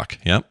full cock.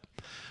 Yep.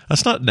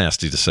 That's not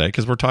nasty to say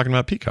because we're talking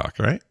about Peacock,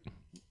 right?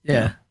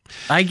 Yeah.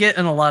 I get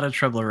in a lot of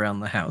trouble around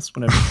the house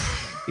whenever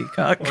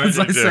Peacock because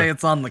I say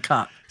it's on the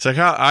cock. It's like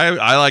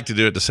I like to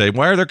do it to say,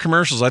 why are there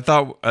commercials? I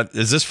thought,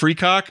 is this free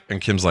cock? And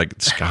Kim's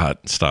like,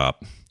 Scott,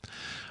 stop.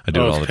 I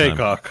do it all the time.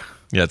 Paycock.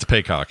 Yeah, it's a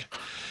Paycock.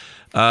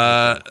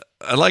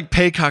 I like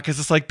Paycock because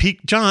it's like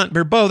John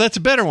or Bo. That's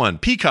a better one.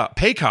 Peacock,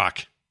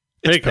 Paycock.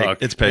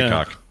 It's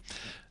Paycock. Yeah.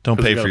 Don't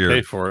pay for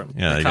pay for it.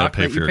 Yeah, you got to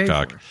pay for your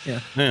cock.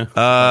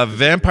 Yeah.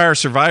 Vampire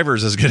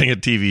Survivors is getting a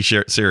TV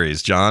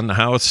series. John,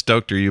 how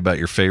stoked are you about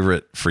your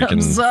favorite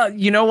freaking?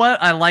 You know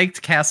what? I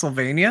liked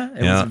Castlevania.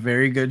 It was a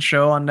very good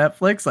show on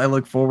Netflix. I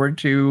look forward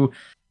to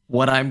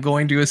what I'm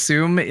going to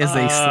assume is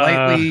a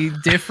slightly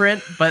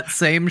different but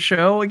same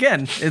show.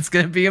 Again, it's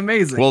going to be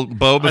amazing. Well,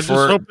 Bo,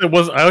 before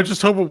I would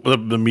just hope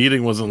the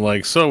meeting wasn't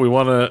like, so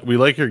we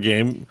like your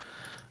game.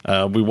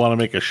 We want to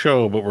make a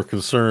show, but we're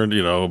concerned,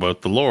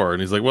 about the lore.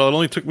 And he's like, well, it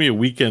only took me a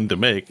weekend to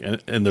make.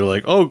 And they're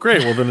like, oh,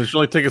 great. Well, then it should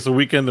only take us a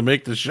weekend to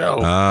make the show.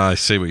 I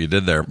see what you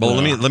did there. Well,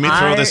 let me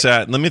throw this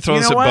at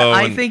Bo.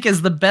 I think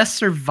is the best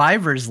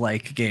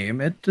Survivors-like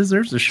game. It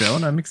deserves a show,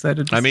 and I'm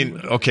excited to see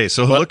it. Okay,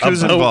 so look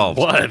who's involved.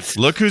 What?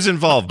 Look who's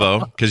involved, Bo,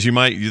 because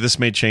this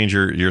may change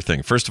your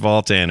thing. First of all,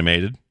 it's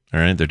animated. All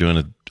right, they're doing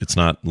it. It's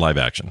not live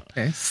action.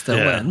 Okay, still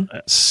in.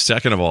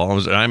 Second of all,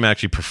 I'm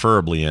actually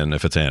preferably in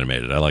if it's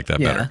animated. I like that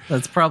better. Yeah,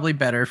 that's probably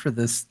better for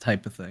this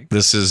type of thing.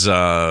 This is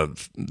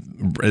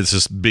it's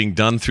just being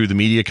done through the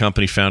media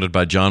company founded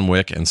by John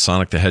Wick and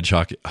Sonic the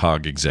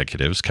Hedgehog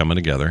executives coming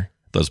together.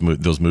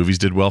 Those movies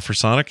did well for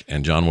Sonic,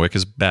 and John Wick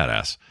is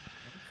badass.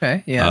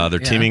 Okay, yeah. They're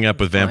teaming up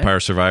with Vampire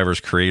Survivors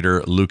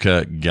creator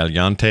Luca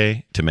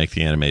Gagliante to make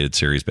the animated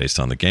series based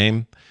on the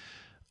game.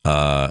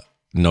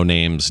 No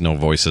names, no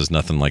voices,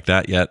 nothing like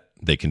that yet.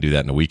 They can do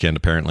that in a weekend,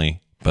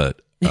 apparently.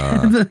 But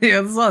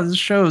this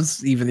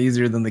show's even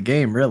easier than the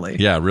game, really.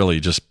 Yeah, really,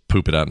 just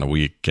poop it out in a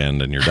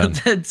weekend and you're done.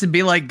 To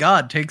be like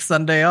God, take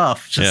Sunday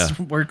off, just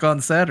work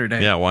on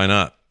Saturday. Yeah, why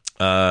not?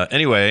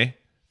 Anyway,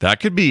 that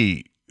could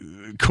be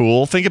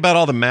cool. Think about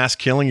all the mass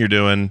killing you're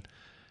doing,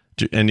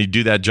 and you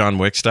do that John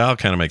Wick style.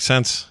 Kind of makes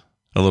sense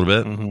a little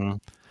bit. Mm-hmm.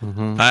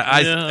 Mm-hmm.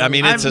 I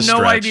mean, it's I have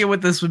no idea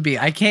what this would be.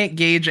 I can't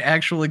gauge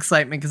actual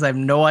excitement because I have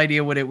no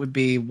idea what it would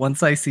be.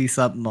 Once I see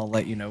something, I'll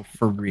let you know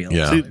for real.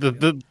 Yeah. See,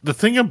 the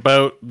thing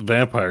about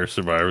Vampire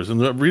Survivors, and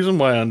the reason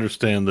why I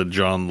understand that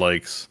John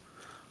likes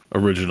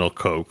original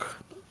Coke,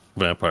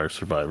 Vampire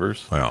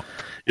Survivors,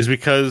 is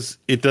because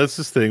it does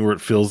this thing where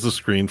it fills the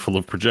screen full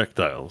of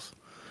projectiles.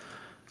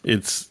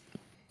 If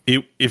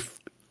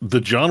the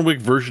John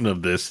Wick version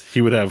of this, he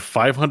would have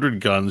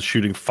 500 guns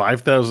shooting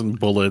 5,000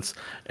 bullets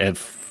and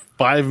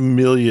 5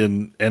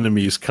 million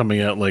enemies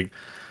coming out,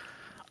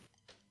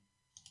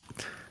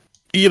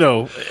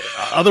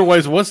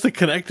 otherwise what's the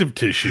connective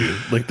tissue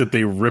that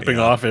they ripping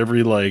off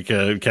every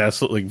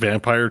castle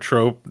vampire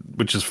trope,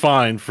 which is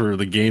fine for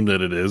the game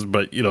that it is,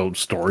 but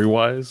story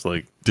wise,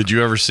 did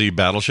you ever see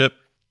Battleship,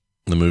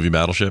 the movie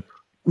Battleship?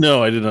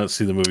 No, I did not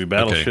see the movie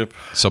Battleship.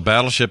 Okay. So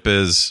Battleship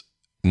is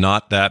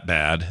not that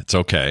bad. It's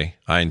okay.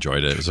 I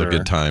enjoyed it. It was a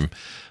good time.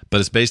 But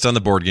it's based on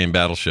the board game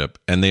Battleship,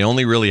 and they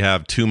only really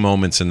have 2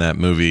 moments in that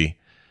movie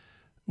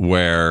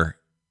where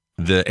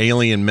the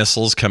alien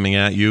missiles coming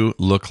at you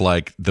look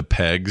like the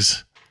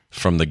pegs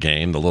from the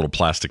game, the little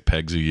plastic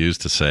pegs you use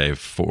to say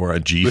for a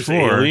G4. With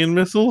alien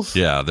missiles?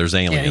 Yeah, there's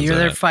aliens. Yeah, you're in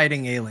there it.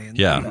 fighting aliens.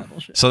 Yeah.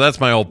 So that's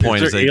my whole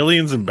point. Is there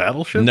aliens in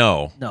Battleship?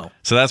 No.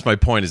 So that's my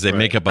point. Is they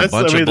make up a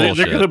bunch of bullshit.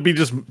 They're gonna be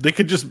just.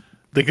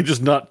 They could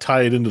just not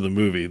tie it into the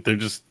movie. They're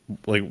just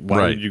like,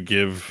 why would you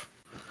give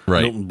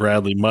Milton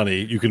Bradley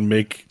money? You can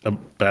make a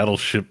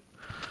Battleship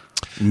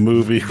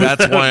movie.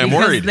 That's why I'm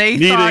worried. They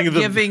thought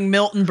giving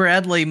Milton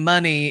Bradley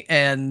money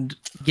and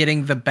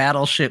getting the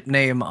Battleship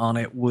name on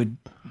it would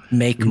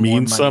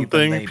mean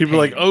something. People are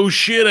like, oh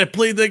shit, I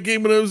played that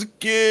game when I was a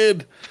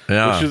kid.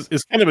 Yeah,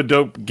 it's kind of a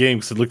dope game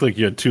because it looked like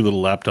you had 2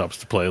 little laptops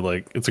to play.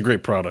 Like, it's a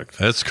great product.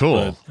 That's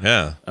cool.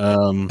 Yeah.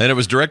 And it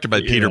was directed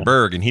by Peter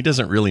Berg, and he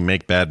doesn't really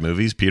make bad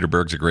movies. Peter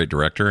Berg's a great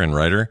director and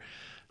writer,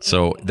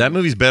 so that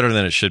movie's better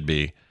than it should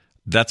be.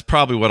 That's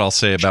probably what I'll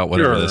say about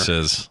whatever this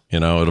is.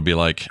 It'll be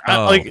like,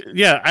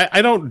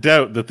 I don't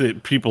doubt that the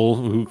people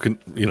who can,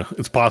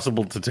 it's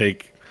possible to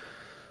take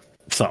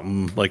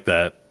something like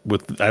that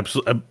with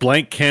a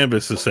blank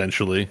canvas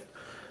essentially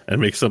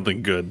and make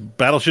something good.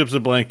 Battleship's a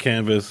blank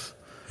canvas.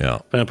 Yeah.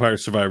 Vampire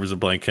Survivor's a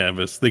blank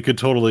canvas. They could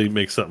totally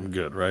make something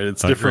good, right?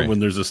 It's different when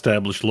there's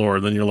established lore,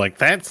 and then you're like,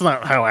 that's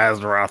not how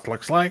Azeroth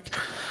looks like.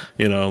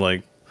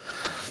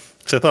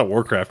 So I thought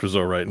Warcraft was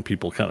all right, and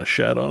people kind of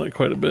shat on it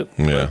quite a bit.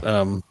 Yeah.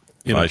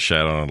 But, I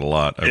shat on it a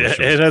lot.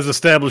 It has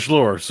established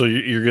lore, so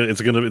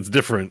it's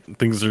different.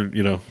 Things are,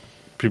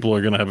 people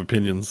are gonna have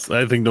opinions.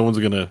 I think no one's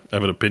gonna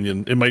have an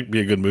opinion. It might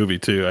be a good movie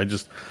too.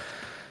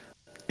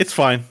 It's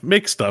fine.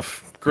 Make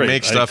stuff. Great.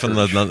 Make stuff and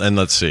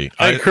let's see.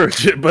 I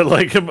encourage it, but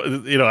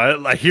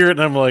I hear it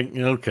and I'm like,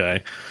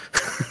 okay.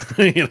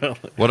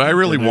 What I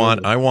really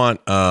want, I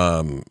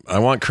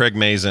want Craig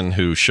Mazin,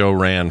 who show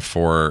ran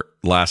for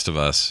Last of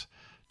Us,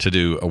 to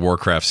do a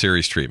Warcraft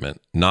series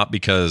treatment. Not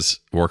because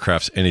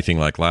Warcraft's anything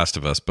like Last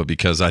of Us, but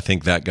because I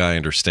think that guy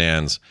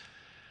understands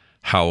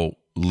how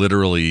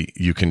literally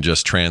you can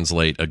just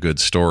translate a good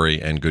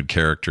story and good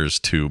characters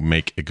to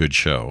make a good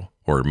show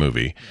or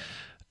movie.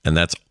 And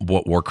that's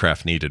what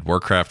Warcraft needed.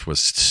 Warcraft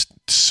was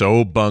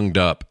so bunged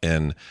up,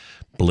 and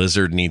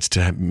Blizzard needs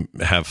to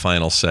have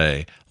final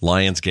say.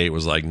 Lionsgate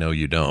was like, no,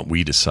 you don't.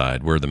 We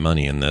decide. We're the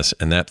money in this.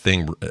 And that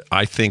thing,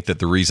 I think that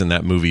the reason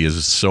that movie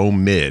is so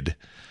mid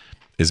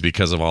is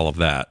because of all of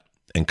that,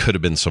 and could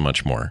have been so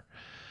much more.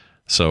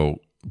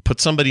 So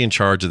put somebody in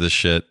charge of this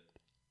shit.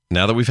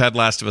 Now that we've had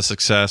Last of Us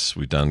success,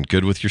 we've done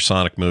good with your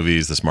Sonic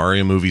movies. This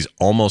Mario movie's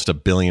almost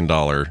 $1 billion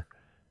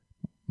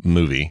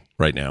movie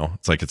right now.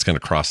 It's like it's going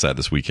to cross that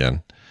this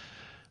weekend,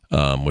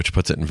 which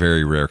puts it in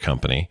very rare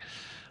company.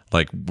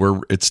 Like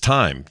it's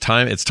time.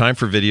 It's time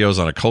for videos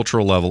on a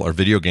cultural level, or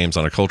video games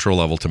on a cultural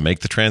level, to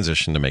make the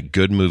transition, to make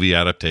good movie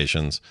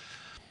adaptations.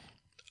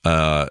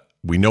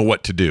 We know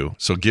what to do,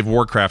 so give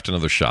Warcraft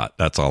another shot.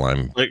 That's all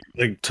I'm like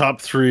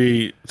top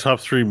three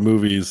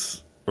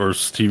movies or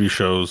TV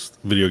shows,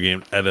 video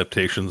game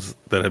adaptations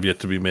that have yet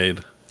to be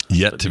made.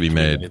 Yet to be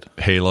made.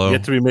 Halo.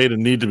 Yet to be made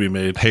and need to be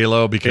made.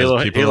 Halo, because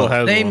Halo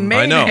has they one.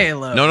 made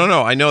Halo.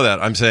 No. I know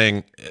that. I'm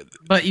saying.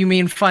 But you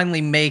mean finally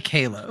make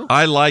Halo?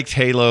 I liked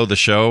Halo the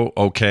show,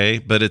 okay,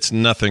 but it's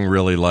nothing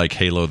really like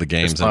Halo the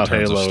games in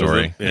terms of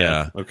story.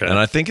 Yeah. Okay. And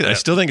I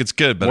still think it's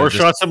good. But more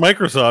shots at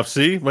Microsoft.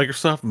 See,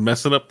 Microsoft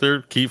messing up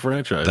their key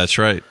franchise. That's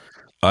right.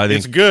 I think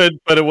it's good,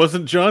 but it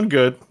wasn't John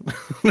good.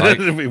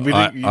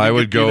 I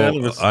would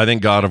go. I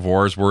think God of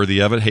War is worthy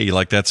of it. Hey, you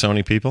like that,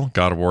 Sony people?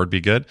 God of War would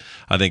be good.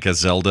 I think a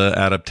Zelda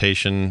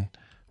adaptation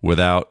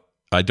without.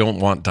 I don't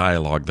want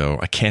dialogue though.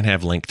 I can't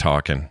have Link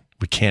talking.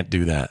 We can't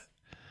do that.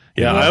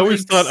 Yeah, I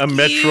always thought a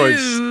Metroid.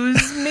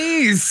 Excuse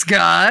me,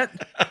 Scott.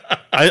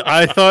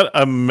 I thought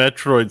a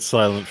Metroid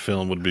silent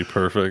film would be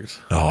perfect.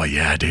 Oh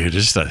yeah, dude!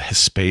 Just a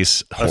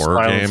space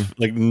horror game,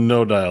 like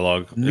no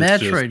dialogue.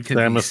 Metroid could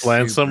Samus be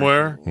lands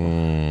somewhere.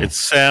 It's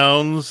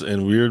sounds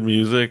and weird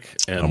music,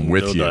 and I'm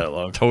with no you.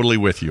 Dialogue. Totally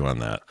with you on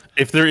that.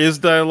 If there is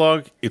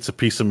dialogue, it's a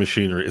piece of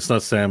machinery. It's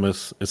not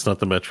Samus. It's not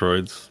the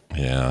Metroids.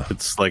 Yeah,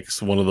 it's like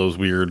one of those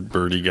weird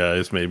birdie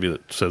guys, maybe,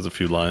 that says a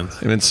few lines.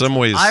 And in some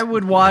ways, I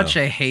would watch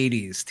a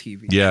Hades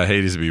TV. Yeah,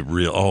 Hades would be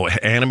real. Oh,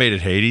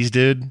 animated Hades,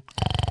 dude.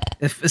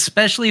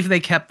 Especially if they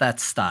kept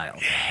that style.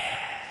 Yeah.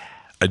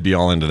 I'd be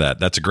all into that.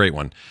 That's a great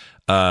one.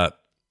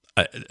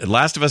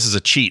 Last of Us is a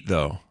cheat,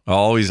 though.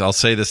 I'll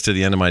say this to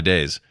the end of my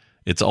days.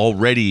 It's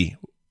already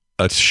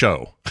a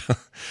show.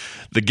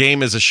 The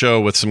game is a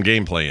show with some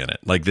gameplay in it.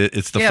 Like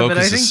it's the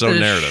focus is so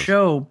narrative. The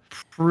show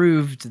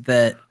proved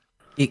that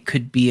it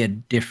could be a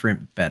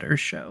different, better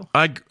show.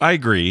 I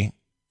agree.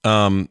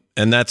 And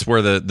that's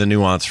where the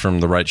nuance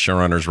from the right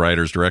showrunners,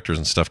 writers, directors,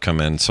 and stuff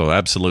come in. So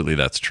absolutely,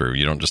 that's true.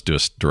 You don't just do a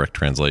direct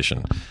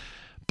translation,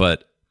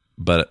 but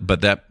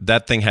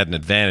that thing had an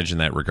advantage in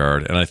that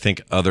regard. And I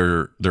think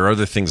there are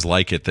other things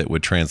like it that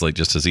would translate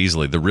just as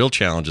easily. The real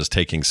challenge is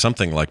taking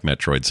something like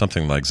Metroid,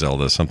 something like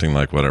Zelda, something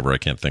like whatever I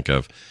can't think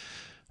of,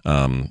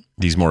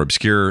 these more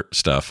obscure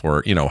stuff,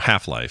 or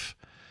Half-Life.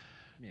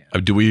 Yeah.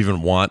 Do we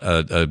even want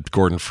a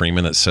Gordon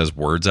Freeman that says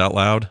words out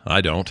loud?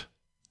 I don't.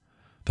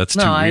 That's too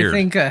weird. I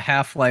think a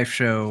Half-Life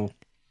show,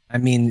 I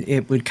mean,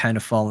 it would kind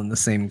of fall in the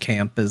same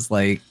camp as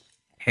like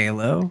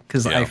Halo,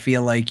 because I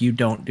feel like you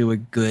don't do a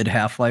good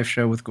Half-Life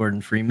show with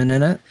Gordon Freeman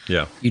in it.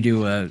 Yeah. You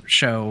do a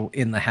show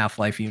in the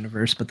Half-Life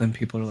universe, but then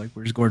people are like,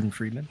 where's Gordon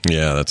Freeman?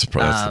 Yeah, that's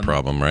the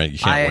problem, right? You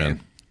can't win.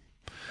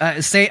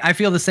 I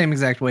feel the same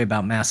exact way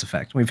about Mass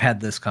Effect. We've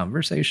had this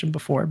conversation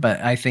before,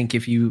 but I think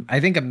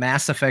a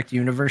Mass Effect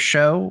universe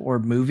show or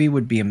movie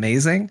would be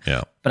amazing.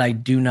 Yeah. But I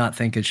do not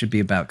think it should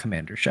be about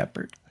Commander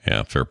Shepard.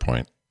 Yeah, fair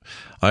point.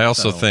 I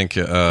also think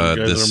you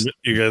guys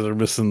are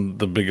missing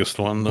the biggest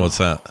one, though. What's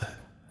that?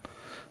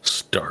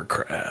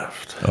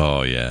 StarCraft.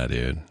 Oh yeah,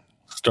 dude.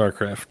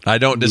 StarCraft. I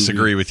don't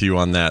disagree with you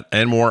on that.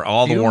 And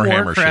all the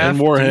Warhammer shit. And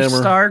Warhammer.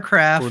 Do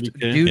StarCraft,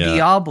 40K. do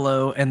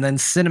Diablo, and then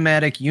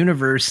cinematic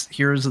universe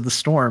Heroes of the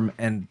Storm,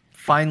 and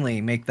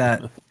finally make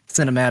that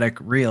cinematic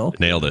real.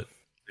 Nailed it.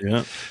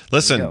 Yeah.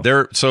 Listen,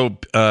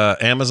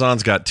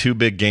 Amazon's got 2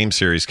 big game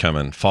series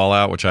coming.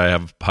 Fallout, which I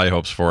have high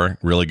hopes for.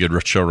 Really good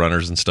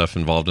showrunners and stuff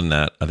involved in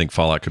that. I think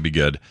Fallout could be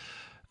good.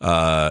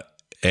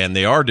 And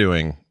they are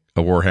doing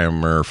a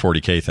Warhammer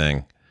 40K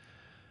thing.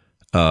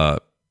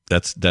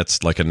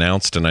 That's like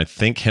announced, and I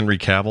think Henry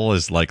Cavill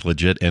is like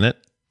legit in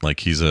it. Like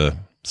he's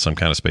some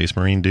kind of Space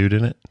Marine dude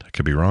in it. I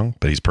could be wrong,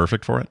 but he's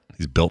perfect for it.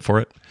 He's built for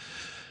it.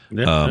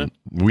 Yeah,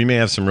 we may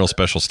have some real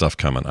special stuff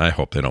coming. I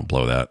hope they don't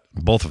blow that.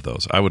 Both of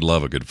those. I would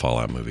love a good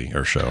Fallout movie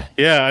or show.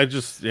 Yeah,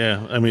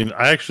 I mean,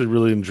 I actually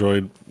really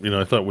enjoyed,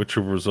 I thought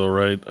Witcher was all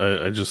right.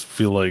 I just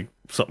feel like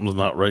something's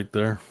not right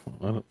there.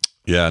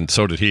 Yeah, and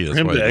so did he. For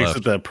him to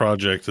exit that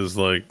project is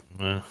like,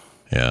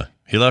 Yeah.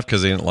 He left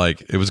because he didn't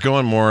like it. Was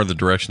going more the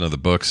direction of the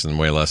books and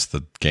way less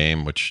the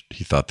game, which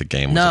he thought the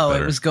game was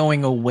better. It was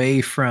going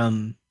away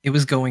from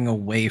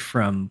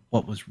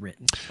what was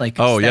written.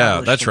 Like, oh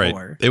yeah, that's right.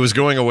 It was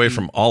going away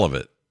from all of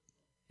it,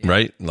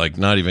 right? Like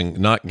not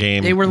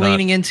game. They were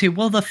leaning into,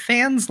 well, the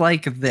fans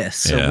like this,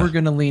 so we're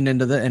going to lean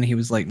into that. And he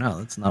was like, no,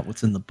 that's not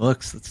what's in the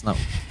books. That's not.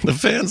 The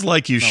fans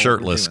like you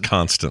shirtless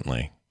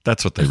constantly.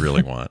 That's what they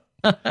really want.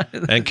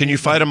 And can you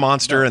fight a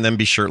monster and then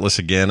be shirtless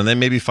again, and then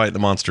maybe fight the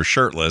monster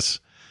shirtless?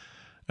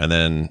 And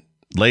then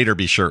later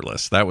be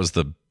shirtless. That was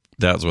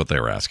what they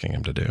were asking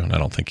him to do, and I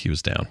don't think he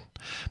was down.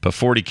 But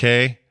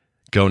 40K,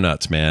 go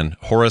nuts, man.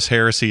 Horus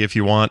Heresy if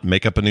you want.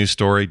 Make up a new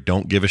story.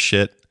 Don't give a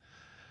shit.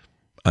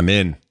 I'm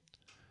in.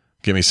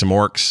 Give me some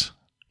orcs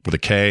with a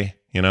K,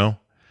 Give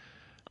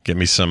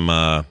me some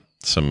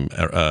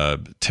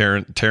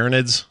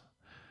Tyranids.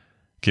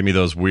 Give me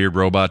those weird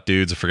robot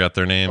dudes. I forgot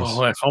their names.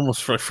 Oh, I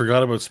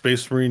forgot about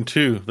Space Marine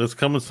 2. That's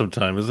coming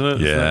sometime, isn't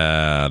it?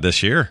 Yeah,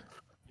 this year.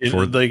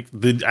 Like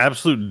the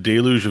absolute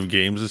deluge of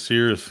games this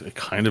year is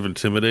kind of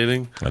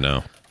intimidating. I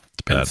know.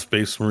 It's bad. And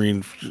Space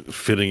Marine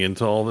fitting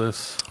into all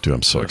this. Dude,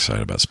 I'm so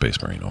excited about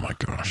Space Marine. Oh my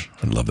gosh.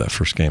 I love that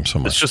first game so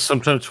much. It's just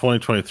sometime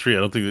 2023. I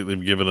don't think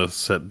they've given a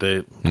set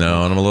date.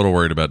 No, and I'm a little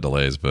worried about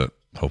delays, but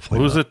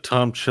hopefully Who is it?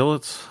 Tom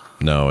Chilitz?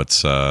 No,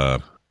 it's or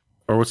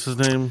what's his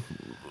name?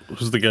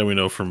 Who's the guy we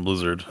know from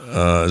Blizzard?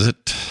 Is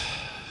it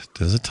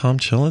Tom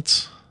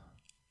Chilitz?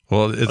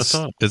 Well,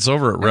 it's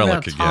over at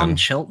Relic again. Tom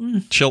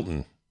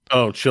Chilton.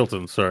 Oh,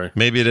 Chilton, sorry.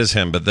 Maybe it is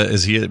him, but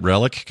is he at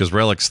Relic? Because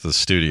Relic's the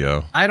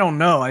studio. I don't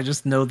know. I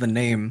just know the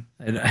name.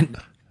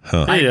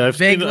 Huh. I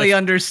vaguely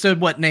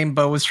understood what name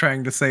Bo was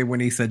trying to say when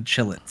he said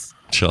Chilitz.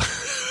 So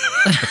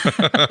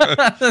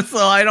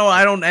I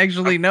don't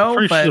actually know. I'm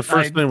pretty but sure the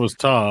first name was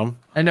Tom.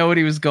 I know what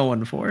he was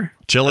going for.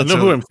 Chilitz, I know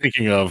who I'm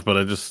thinking of, but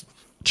I just...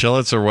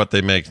 Chillets are what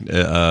they make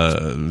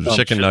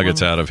chicken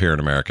nuggets out of here in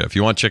America. If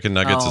you want chicken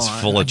nuggets, it's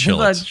full of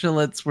Chillets. I thought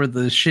Chillets were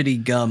the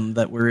shitty gum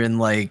that were in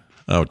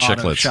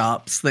Chiclets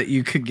shops that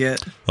you could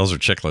get. Those are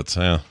Chiclets,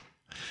 yeah.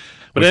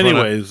 But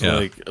anyways,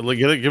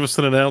 give us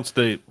an announce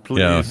date, please.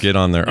 Yeah, get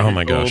on there. Oh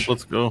my gosh,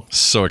 let's go!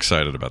 So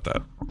excited about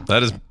that.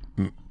 That is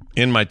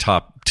in my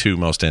top 2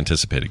 most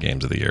anticipated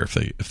games of the year.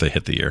 If they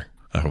hit the year,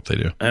 I hope they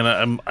do.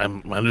 And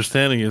my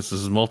understanding is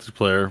this is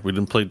multiplayer. We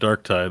didn't play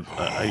Darktide.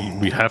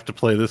 We have to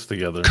play this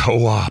together.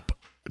 Co-op.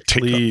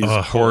 Please,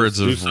 hordes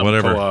of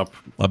whatever. Co-op.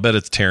 I bet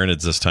it's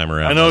Tyranids this time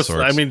around. I know.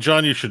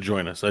 John, you should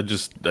join us.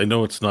 I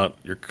know it's not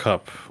your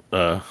cup.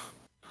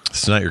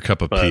 It's not your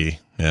cup of pee.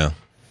 Yeah.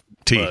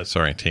 Tea.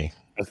 Sorry, tea.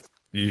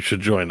 You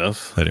should join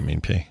us. I didn't mean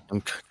pee.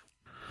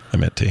 I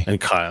meant tea. And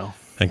Kyle.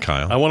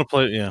 I want to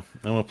play. Yeah,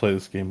 I want to play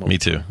this game. Me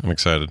too. I'm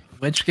excited.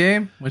 Which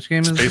game? Which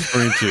game is Space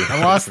Marine 2.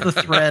 I lost the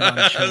thread on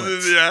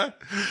Chillets. Yeah,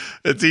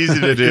 it's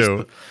easy to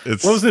do.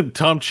 What was it?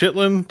 Tom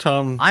Chitlin?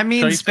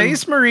 Triton?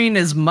 Space Marine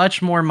is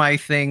much more my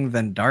thing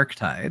than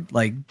Darktide.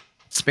 Like,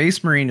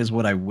 Space Marine is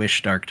what I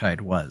wish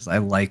Darktide was. I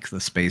like the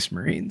Space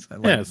Marines. I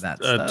like that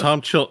stuff.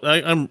 Tom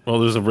Chitlin.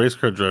 There's a race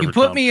car driver. You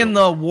put me in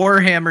the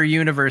Warhammer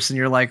universe, and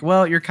you're like,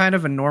 well, you're kind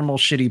of a normal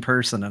shitty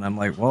person, and I'm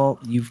like, well,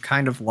 you've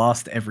kind of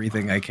lost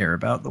everything I care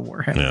about the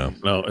Warhammer. Yeah.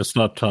 No, it's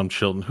not Tom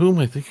Chilton. Who am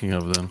I thinking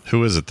of then?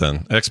 Who is it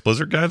then?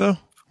 Ex-Blizzard guy though,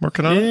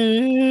 working on it.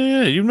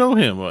 Yeah, you know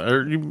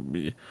him.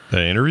 Did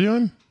I interview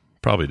him?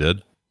 Probably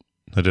did.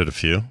 I did a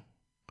few.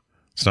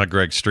 It's not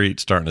Greg Street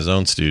starting his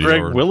own studio.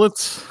 Greg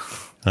Willits.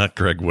 Not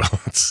Greg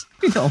Willits.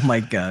 Oh my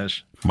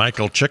gosh.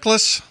 Michael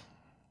Chiklis?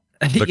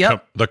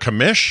 Yep. The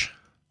commish?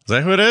 Is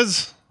that who it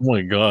is? Oh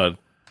my god.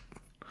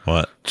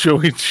 What?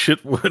 Joey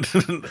Chitwood.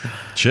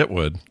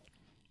 Chitwood.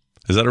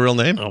 Is that a real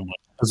name? Oh my.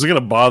 This is going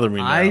to bother me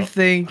now. I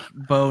think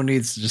Bo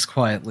needs to just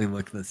quietly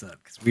look this up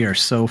because we are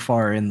so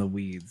far in the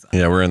weeds.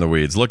 Yeah, we're in the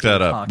weeds. Look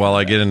that up while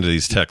I get into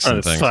these texts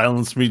and things.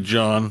 Silence me,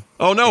 John.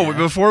 Oh, no.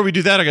 Before we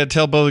do that, I got to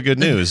tell Bo the good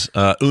news.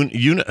 Unicron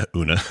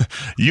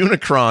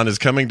is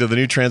coming to the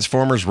new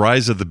Transformers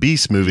Rise of the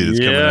Beast movie that's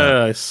coming out.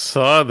 Yeah, I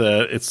saw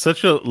that. It's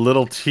such a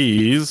little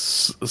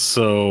tease,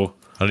 so...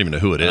 I don't even know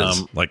who it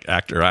is.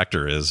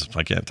 Actor is.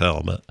 I can't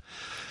tell, but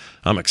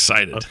I'm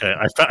excited. Okay,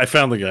 I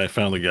found the guy.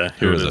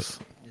 Here it is.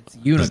 It's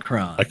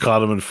Unicron. I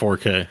caught him in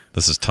 4K.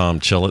 This is Tom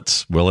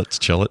Chilitz,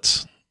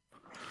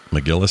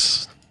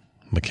 McGillis,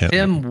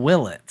 Tim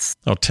Willits.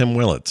 Oh, Tim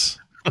Willits.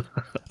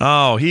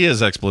 Oh, he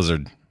is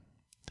X-Blizzard.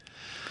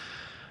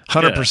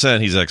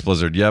 100% he's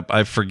X-Blizzard. Yep,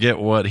 I forget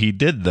what he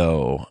did,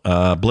 though.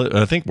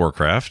 I think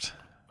Warcraft.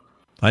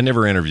 I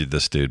never interviewed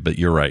this dude, but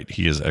you're right.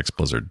 He is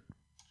X-Blizzard.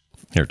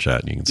 Here,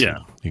 chat. You can see.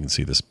 You can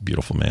see this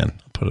beautiful man.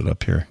 I'll put it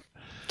up here.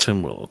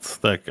 Tim Willits,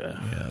 that guy.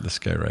 Yeah, this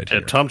guy right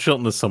here. Tom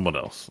Chilton is someone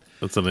else.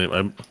 That's the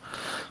name.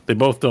 They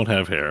both don't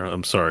have hair.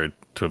 I'm sorry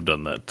to have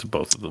done that to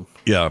both of them.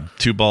 Yeah,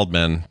 two bald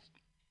men.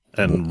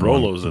 And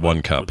Rolo's in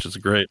one cup, which is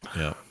great.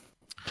 Yeah,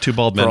 two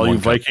bald men. For all you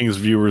cup. Vikings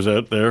viewers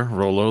out there,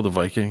 Rolo the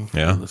Viking.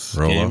 Yeah, this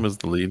game is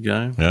the lead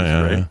guy.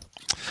 Yeah.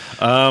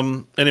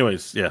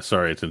 Anyways,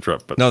 sorry to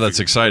interrupt, but no, that's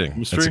exciting.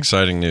 Mystery? That's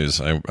exciting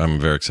news. I'm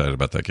very excited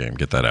about that game.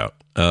 Get that out.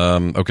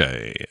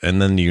 Okay, and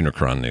then the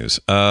Unicron news.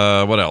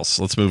 What else?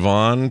 Let's move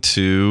on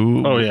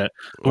to. Oh yeah,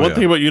 one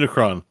thing about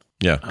Unicron.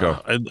 Yeah, go.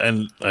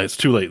 And it's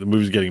too late. The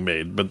movie's getting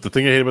made. But the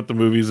thing I hate about the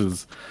movies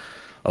is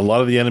a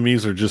lot of the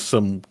enemies are just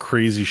some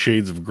crazy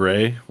shades of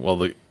gray, while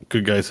the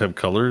good guys have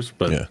colors.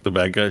 But the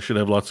bad guys should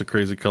have lots of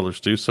crazy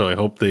colors too. So I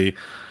hope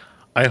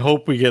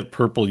we get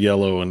purple,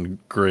 yellow, and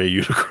gray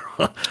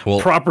Unicron. Well,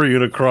 proper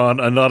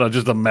Unicron, and not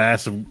just a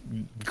massive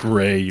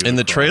gray Unicron. In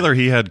the trailer,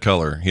 he had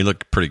color. He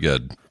looked pretty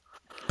good.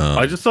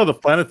 I just saw the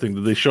planet thing.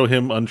 Did they show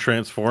him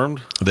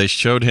untransformed? They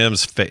showed him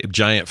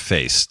giant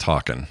face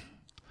talking,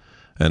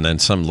 and then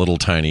some little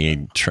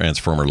tiny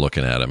transformer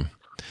looking at him.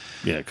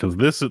 Yeah, because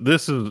this is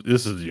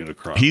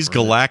Unicron. He's right?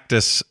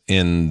 Galactus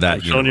in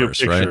that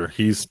universe, right?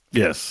 He's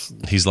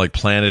like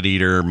Planet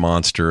Eater,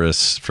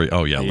 monstrous. Look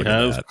at that. He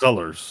has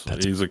colors.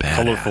 He's a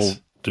colorful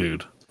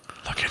dude.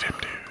 Look at him,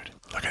 dude.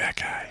 Look at that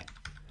guy.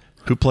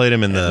 Who played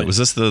him in was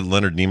this the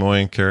Leonard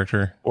Nimoy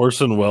character?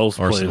 Orson Welles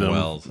played him.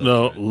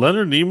 No, right.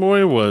 Leonard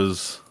Nimoy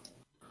was...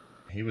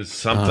 He was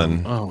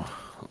something.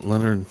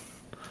 Leonard...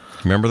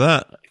 Remember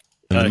that?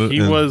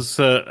 He was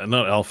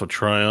not Alpha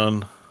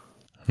Trion.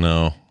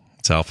 No,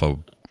 it's Alpha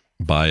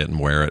Buy It and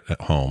Wear It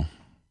at Home.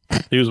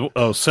 He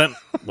was... sent...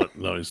 What?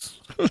 No, he's...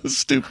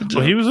 Stupid joke.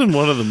 Well, he was in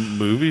one of the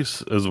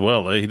movies as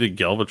well. He did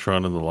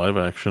Galvatron in the live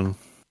action.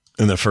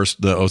 In the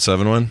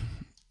 07 one?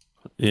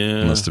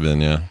 Yeah. Must have been,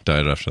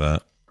 Died after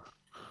that.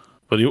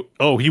 But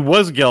he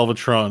was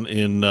Galvatron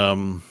in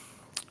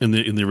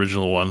the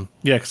original one.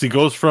 Yeah, because he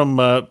goes from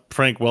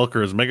Frank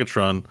Welker as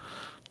Megatron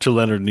to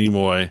Leonard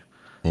Nimoy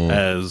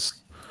as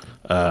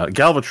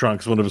Galvatron.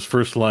 Because one of his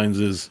first lines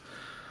is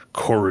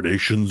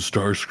 "Coronation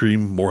Starscream,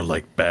 more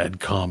like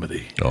bad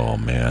comedy." Oh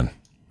man,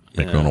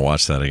 make me want to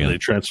watch that again. And he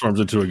transforms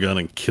into a gun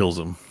and kills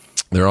him.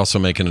 They're also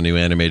making a new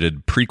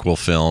animated prequel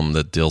film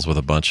that deals with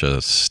a bunch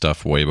of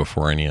stuff way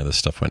before any of this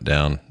stuff went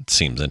down. It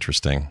seems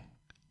interesting.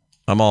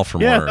 I'm all for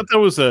more. Yeah, I thought that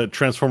was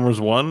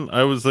Transformers 1.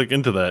 I was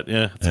into that.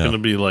 Yeah, it's going to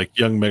be like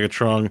young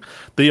Megatron.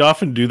 They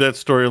often do that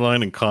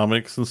storyline in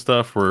comics and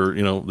stuff where,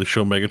 they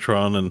show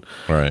Megatron and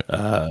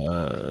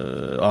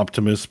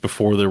Optimus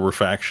before there were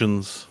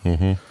factions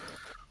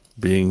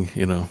being,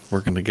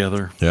 working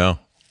together. Yeah,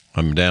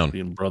 I'm down.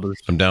 Being brothers.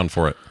 I'm down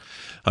for it.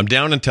 I'm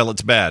down until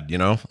it's bad,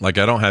 Like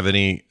I don't have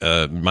any...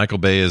 Michael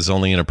Bay is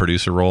only in a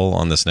producer role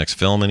on this next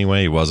film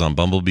anyway. He was on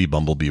Bumblebee.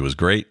 Bumblebee was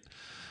great.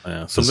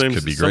 Yeah, someday,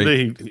 could be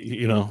great.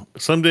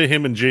 Someday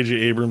him and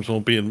J.J. Abrams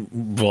won't be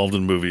involved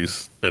in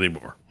movies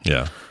anymore.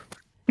 Yeah.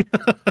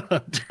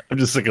 I'm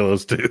just sick of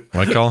those two.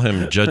 I call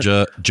him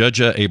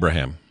Judge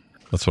Abraham.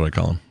 That's what I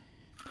call him.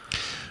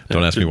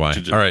 Don't ask me why.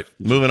 All right,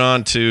 moving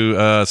on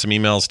to some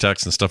emails,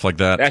 texts, and stuff like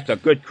that. That's a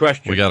good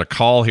question. We got a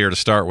call here to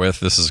start with.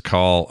 This is a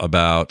call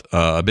about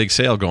a big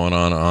sale going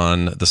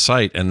on the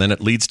site, and then it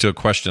leads to a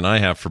question I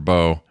have for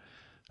Bo.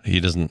 He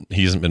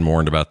hasn't been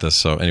warned about this.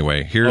 So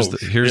anyway, here's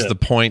the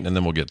point, and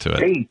then we'll get to it.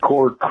 Hey,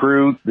 Core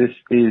Crew, this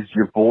is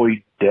your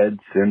boy Dead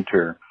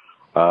Center.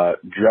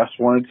 Just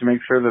wanted to make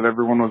sure that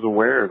everyone was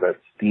aware that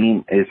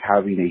Steam is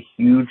having a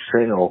huge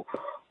sale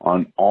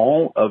on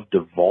all of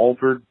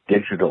Devolver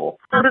Digital.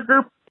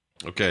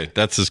 Okay,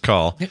 that's his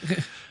call.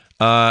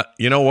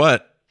 You know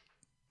what?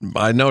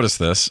 I noticed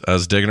this. I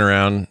was digging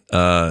around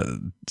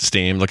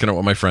Steam, looking at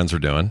what my friends were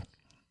doing.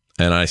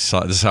 And I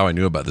saw, this is how I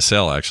knew about the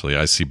sale, actually.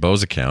 I see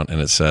Bo's account, and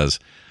it says,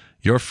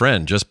 your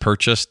friend just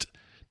purchased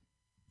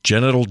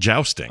genital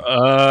jousting.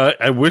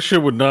 I wish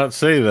it would not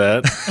say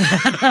that.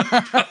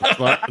 It's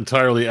not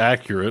entirely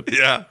accurate.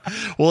 Yeah.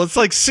 Well, it's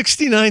like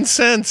 69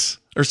 cents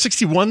or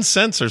 61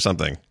 cents or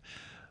something.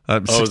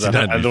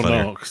 $69 I don't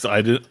know, because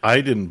I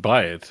didn't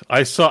buy it.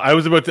 I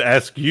was about to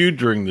ask you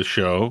during the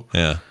show.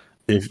 Yeah.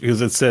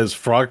 Because it says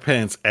Frog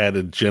Pants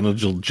added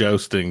genital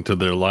jousting to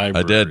their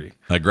library. I did.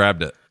 I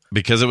grabbed it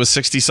because it was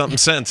 60-something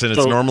cents, and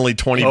it's normally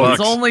 $20.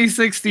 It's only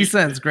 60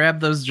 cents.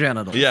 Grab those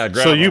genitals. Yeah,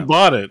 grab so you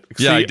bought it.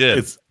 Yeah, I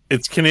did.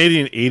 It's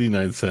Canadian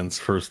 89 cents,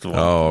 first of all.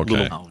 Oh,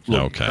 okay.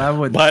 Okay. I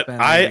would but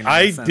spend I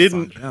 89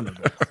 didn't cents on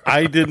genitals.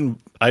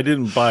 I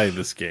didn't buy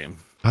this game.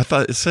 I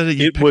thought it said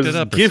you It picked was it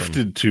up.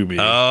 gifted to me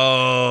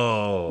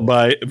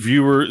by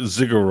viewer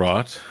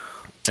Ziggurat.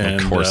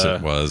 Of course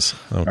it was.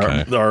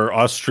 Okay. Our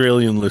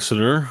Australian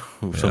listener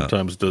who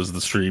sometimes does the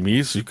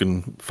streamies. You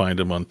can find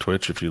him on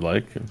Twitch if you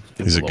like.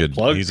 He's a good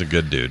plug. He's a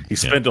good dude. He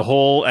spent a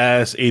whole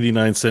ass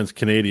 89 cents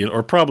Canadian,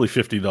 or probably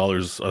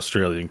 $50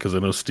 Australian, because I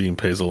know Steam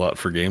pays a lot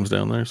for games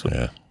down there. So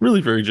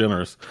really very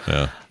generous.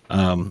 Yeah.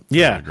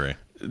 Yeah. I agree.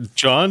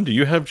 John, do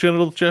you have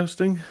genital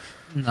jousting?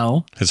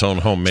 No. His own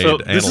homemade So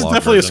analog this is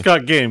definitely version. a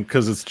Scott game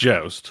because it's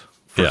Joust.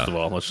 First of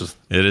all,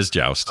 it is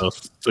Joust.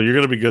 So you're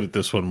going to be good at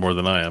this one more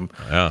than I am.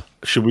 Yeah.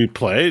 Should we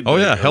play it? Oh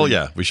yeah, hell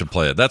yeah, we should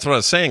play it. That's what I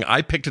was saying.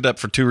 I picked it up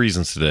for two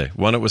reasons today.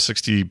 One, it was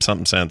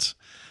 60-something cents,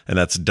 and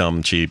that's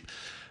dumb cheap.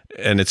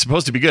 And it's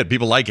supposed to be good.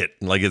 People like it.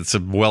 Like, it's a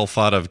well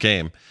thought of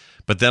game.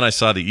 But then I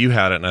saw that you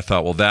had it, and I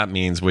thought, well, that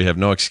means we have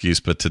no excuse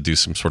but to do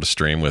some sort of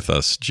stream with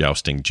us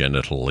jousting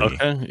genitally.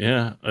 Okay,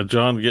 yeah.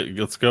 John,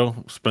 let's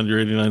go. Spend your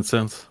 89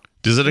 cents.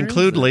 Does it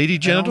include lady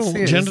genitals?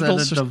 Is that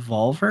a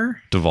Devolver?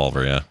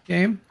 Devolver, yeah.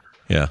 Game?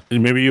 Yeah.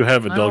 And maybe you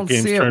have adult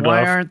games turned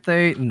Why off. aren't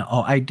they?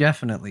 No, I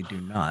definitely do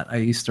not. I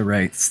used to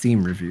write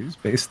Steam reviews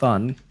based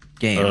on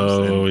games.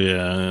 Oh,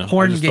 yeah.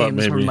 Porn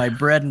games were my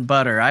bread and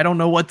butter. I don't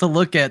know what to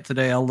look at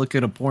today. I'll look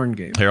at a porn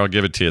game. Here, I'll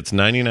give it to you. It's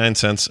 99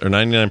 cents or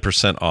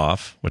 99%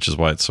 off, which is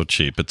why it's so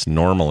cheap. It's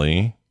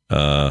normally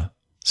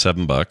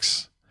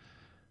 $7.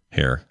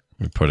 Here,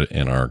 we put it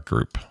in our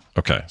group.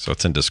 Okay, so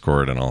it's in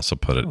Discord, and I'll also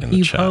put it in the chat.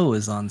 Heath Ho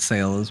is on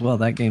sale as well.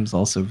 That game's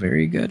also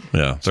very good.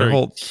 Yeah, their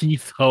whole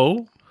Heath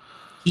Ho?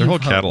 Their whole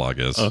catalog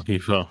is. Oh,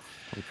 Heath Ho.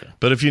 Okay.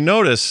 But if you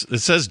notice, it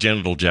says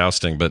genital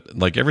jousting, but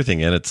like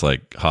everything in it's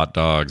like hot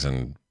dogs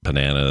and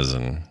bananas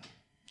and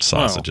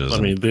sausages. Well,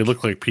 I mean, they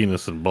look like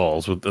penis and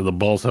balls, but the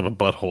balls have a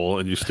butthole,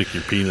 and you stick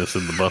your penis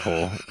in the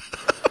butthole.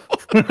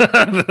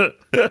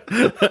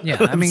 Yeah,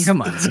 I mean,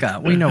 come on,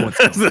 Scott. We know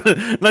what's going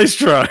on. Nice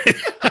try.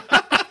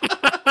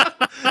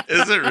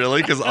 Is it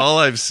really? Because all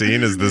I've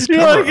seen is this You're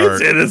cover like, art.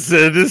 it's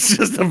innocent. It's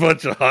just a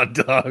bunch of hot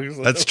dogs.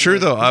 That's true,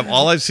 though.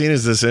 All I've seen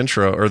is this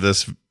intro or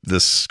this.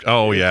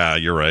 Oh yeah,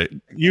 you're right.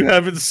 You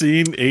haven't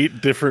seen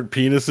 8 different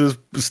penises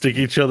stick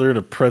each other in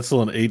a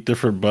pretzel and 8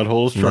 different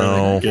buttholes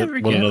trying to get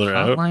one another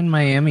out. Hotline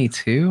Miami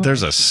 2.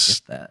 There's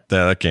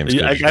that game's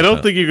good. I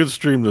don't think you could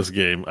stream this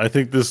game. I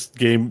think this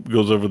game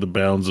goes over the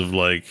bounds of,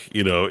 like,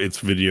 it's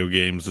video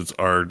games, it's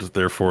art,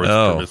 therefore it's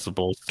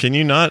permissible. Can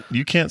you not?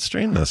 You can't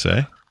stream this,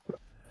 eh?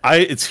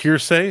 It's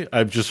hearsay.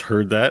 I've just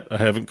heard that. I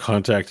haven't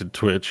contacted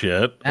Twitch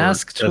yet.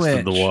 Ask tested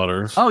Twitch. the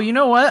waters. Oh, you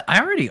know what? I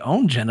already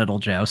own genital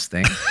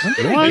jousting.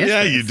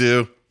 Yeah, you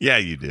do. Yeah,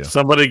 you do.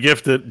 Somebody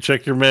gifted.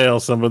 Check your mail.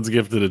 Someone's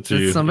gifted it to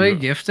you. Did somebody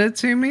gift it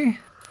to me?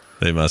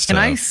 They must Can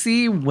have. I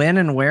see when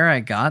and where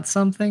I got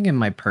something in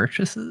my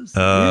purchases?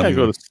 Yeah,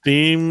 go to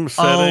Steam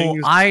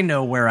settings. Oh, I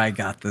know where I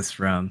got this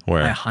from.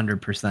 Where? I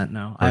 100%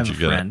 know. Where'd I you have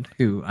get a it? friend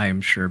who I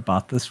am sure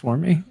bought this for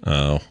me.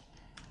 Oh.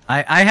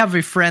 I have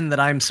a friend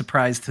that I'm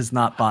surprised has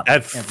not bought At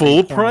every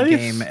full porn price?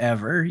 game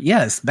ever.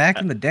 Yes, back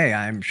in the day,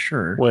 I'm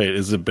sure. Wait,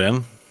 is it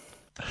Ben?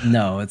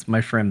 No, it's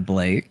my friend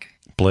Blake.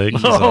 Blake.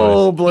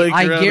 Blake!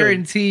 I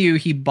guarantee you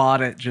he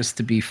bought it just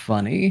to be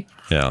funny.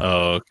 Yeah.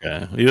 Oh,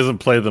 okay. He doesn't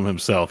play them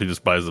himself. He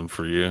just buys them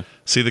for you.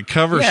 See, the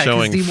cover Yeah,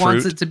 showing he fruit.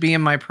 wants it to be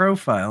in my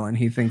profile, and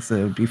he thinks that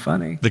it would be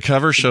funny. The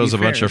cover shows a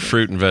bunch fair, of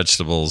fruit and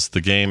vegetables. The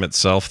game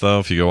itself, though,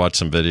 if you go watch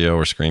some video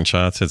or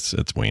screenshots, it's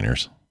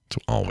wieners. It's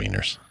all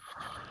wieners.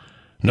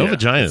 No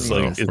vaginas,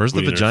 though. It's Where's the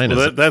wieners.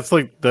 vaginas?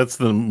 Well, that's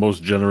the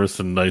most generous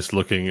and nice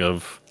looking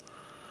of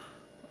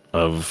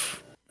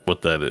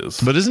what that is.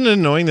 But isn't it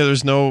annoying that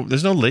there's no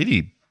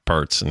lady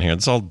parts in here?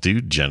 It's all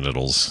dude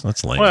genitals.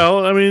 That's lame.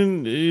 Well, I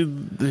mean,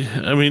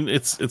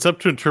 it's up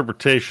to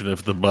interpretation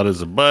if the butt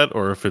is a butt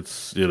or if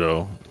it's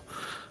vagina.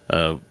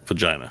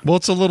 Well,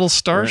 it's a little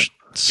star. Right.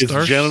 It's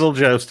genital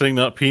jousting,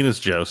 not penis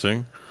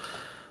jousting.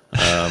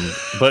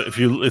 But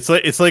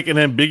it's like an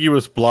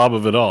ambiguous blob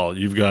of it all.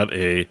 You've got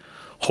a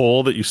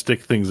hole that you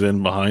stick things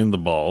in behind the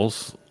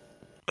balls.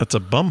 That's a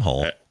bum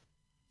hole.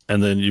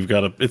 And then you've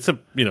got it's a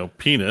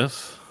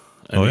penis.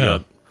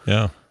 And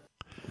yeah.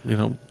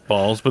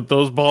 Balls, but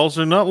those balls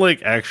are not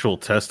like actual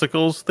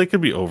testicles. They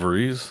could be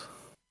ovaries.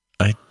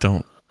 I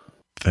don't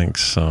think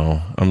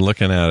so. I'm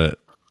looking at it.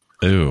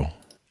 Ooh,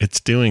 it's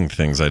doing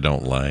things I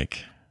don't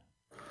like.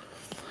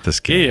 This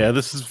game. Yeah,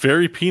 this is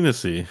very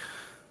penisy.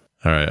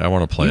 All right, I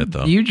want to play it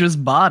though. You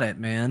just bought it,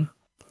 man.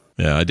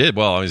 Yeah, I did.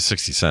 Well, I mean,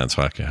 60 cents.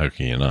 How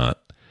can you not?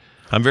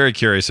 I'm very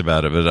curious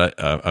about it, but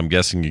I'm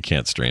guessing you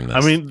can't stream this. I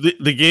mean,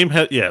 the game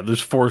has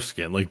there's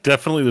foreskin. Like,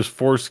 definitely there's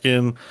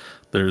foreskin.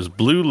 There's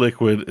blue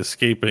liquid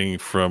escaping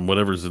from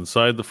whatever's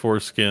inside the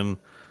foreskin.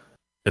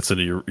 It's a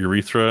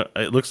urethra.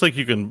 It looks like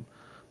you can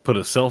put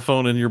a cell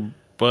phone in your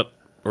butt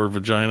or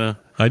vagina.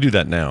 I do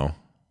that now.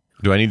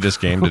 Do I need this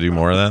game to do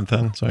more of that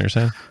then? That's what you're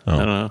saying? I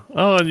don't know.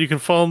 Oh, and you can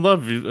fall in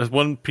love.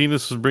 One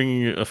penis is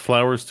bringing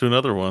flowers to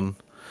another one.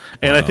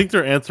 And I think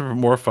they're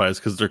anthropomorphized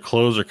because their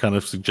clothes are kind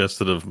of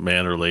suggestive of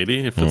man or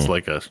lady. If it's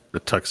like a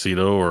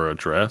tuxedo or a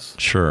dress.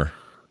 Sure.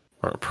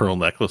 Or a pearl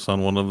necklace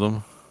on one of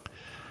them.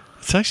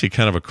 It's actually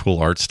kind of a cool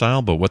art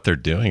style, but what they're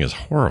doing is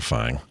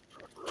horrifying.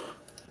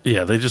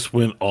 Yeah, they just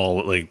went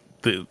all, like,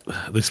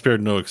 they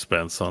spared no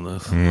expense on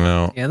this.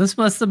 No. Yeah, this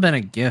must have been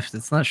a gift.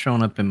 It's not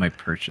showing up in my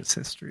purchase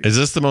history. Is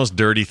this the most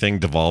dirty thing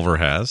Devolver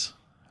has?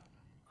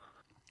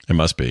 It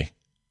must be.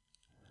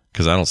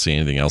 Because I don't see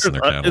anything else in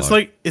their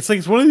catalog.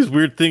 It's one of these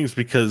weird things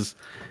because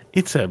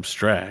it's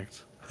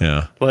abstract.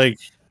 Yeah. Like,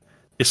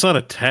 it's not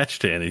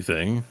attached to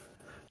anything.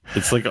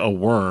 It's like a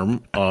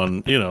worm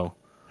on,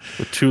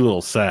 with two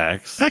little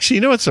sacks. Actually,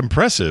 you know what's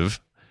impressive?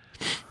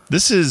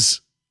 This is...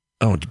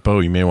 Oh, Bo,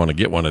 you may want to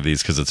get one of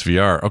these because it's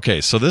VR. Okay,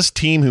 so this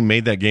team who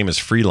made that game is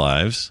Free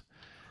Lives.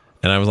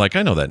 And I was like,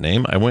 I know that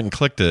name. I went and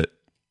clicked it.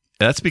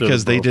 That's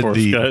because they did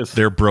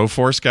their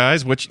Broforce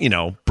guys, which,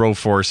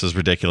 Broforce is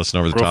ridiculous and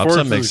over the top. So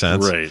that makes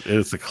sense. Great.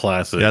 It's a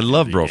classic. Yeah, I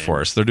love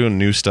Broforce. Game. They're doing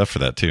new stuff for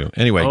that too.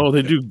 Anyway. Oh,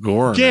 they do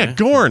Gorn. Yeah,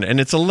 Gorn. And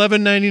it's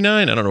 $11.99.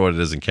 I don't know what it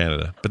is in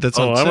Canada, but that's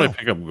on sale. I might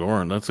pick up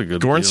Gorn. That's a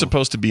good Gorn's deal.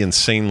 Supposed to be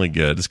insanely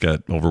good. It's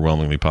got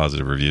overwhelmingly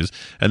positive reviews.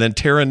 And then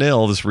Terra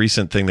Nil, this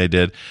recent thing they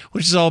did,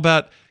 which is all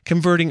about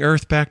converting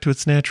Earth back to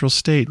its natural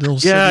state.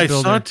 I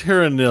saw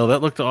Terra Nil.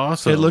 That looked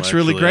awesome. It looks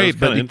really great.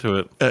 But into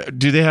it.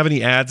 Do they have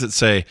any ads that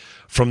say,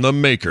 from the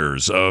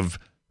makers of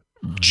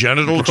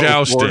genital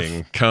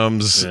jousting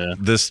comes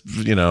this,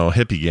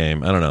 hippie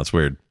game? I don't know. It's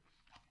weird.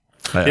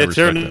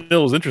 Terra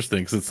Nil was interesting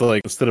because it's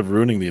like, instead of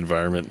ruining the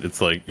environment,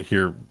 it's like,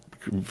 here,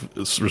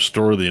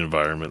 restore the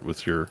environment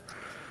with your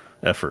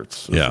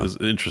efforts. It's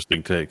an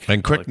interesting take.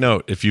 And quick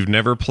note, if you've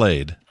never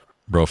played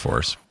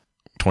Broforce,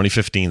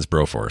 2015's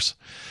Broforce,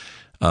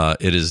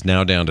 it is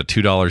now down to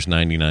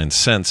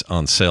 $2.99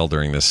 on sale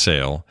during this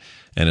sale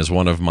and is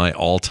one of my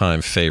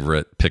all-time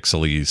favorite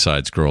pixely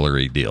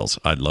side-scrollery deals.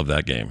 I love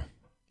that game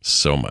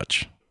so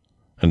much.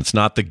 And it's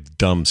not the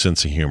dumb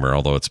sense of humor,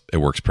 although it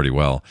works pretty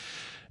well.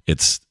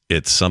 It's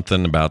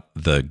something about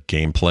the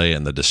gameplay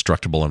and the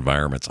destructible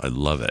environments. I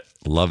love it.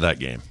 Love that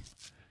game.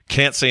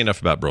 Can't say enough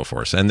about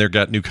Broforce. And they've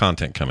got new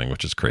content coming,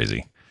 which is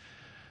crazy.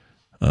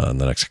 The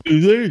next...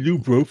 Is there new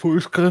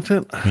Broforce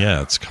content?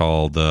 Yeah, it's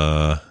called...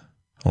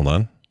 hold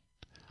on.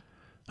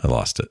 I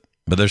lost it.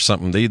 But there's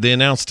something. They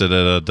announced it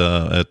at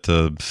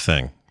the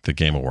thing, the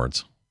Game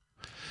Awards.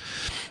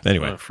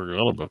 Anyway. I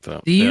forgot about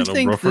that. Do you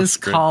think this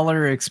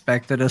caller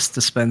expected us to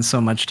spend so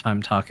much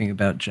time talking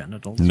about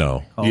genitals?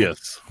 No.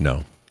 Yes.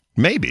 No.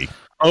 Maybe.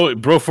 Oh,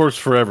 Broforce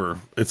Forever.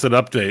 It's an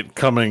update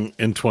coming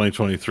in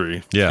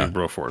 2023. Yeah.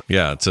 Broforce.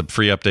 Yeah, it's a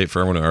free update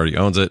for everyone who already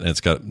owns it, and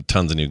it's got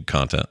tons of new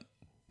content.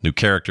 New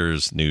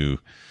characters, new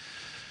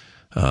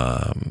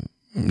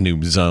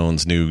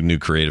zones, new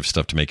creative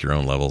stuff to make your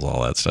own levels,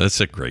 all that stuff. It's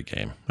a great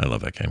game. I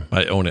love that game.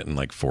 I own it in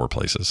like 4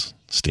 places: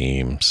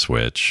 Steam,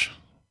 Switch.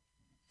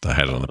 I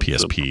had it on the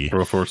PSP.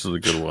 Broforce is a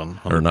good one.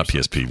 Or not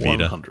PSP,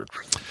 Vita.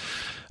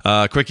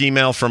 Quick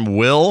email from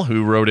Will,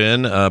 who wrote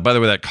in. By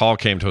the way, that call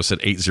came to us at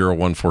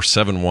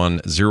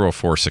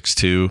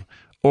 801-471-0462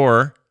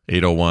 or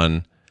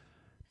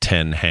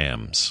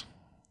 801-10-HAMS.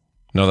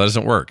 No, that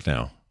doesn't work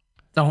now.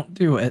 Don't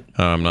do it.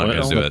 I'm not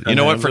going to do it. You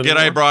know what? Forget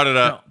I brought it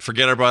up. No.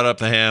 Forget I brought up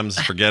the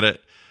hams. Forget it.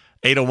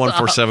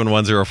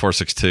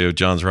 801-471-0462.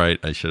 John's right.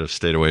 I should have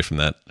stayed away from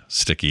that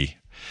sticky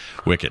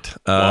wicket.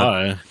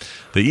 Why?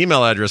 The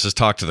email address is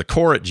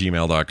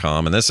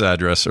talktothecore@gmail.com. And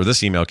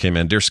this email came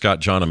in, Dear Scott,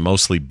 John, and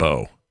mostly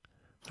Bo.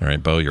 All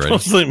right, Bo, you ready?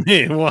 Mostly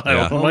me. Why?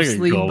 Yeah.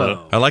 Mostly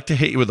Bo. I like to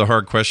hit you with the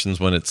hard questions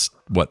when it's,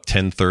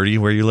 10:30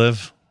 where you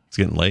live? It's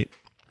getting late.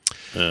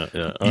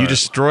 Yeah. You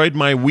destroyed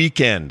my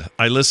weekend.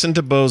 I listened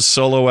to Bo's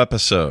solo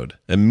episode,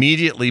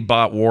 immediately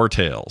bought War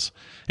Tales,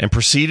 and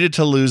proceeded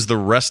to lose the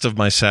rest of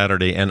my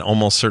Saturday and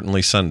almost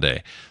certainly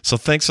Sunday. So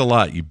thanks a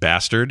lot, you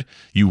bastard.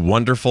 You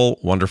wonderful,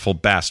 wonderful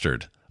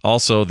bastard.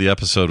 Also, the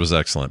episode was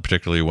excellent,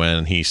 particularly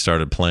when he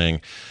started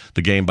playing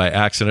the game by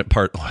accident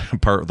part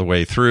of the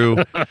way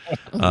through.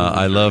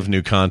 I love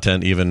new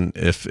content, even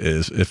if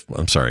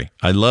I'm sorry.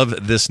 I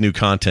love this new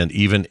content,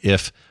 even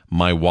if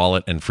my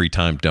wallet and free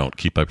time don't.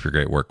 Keep up your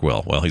great work,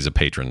 Will. Well, he's a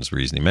patron, is the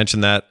reason he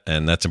mentioned that.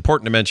 And that's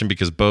important to mention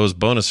because Bo's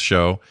bonus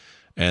show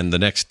and the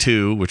next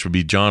 2, which would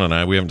be John and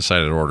I, we haven't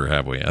decided order,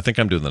 have we? I think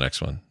I'm doing the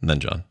next one, and then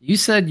John. You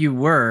said you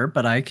were,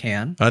 but I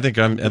can. I think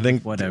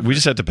whatever. We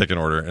just had to pick an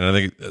order, and I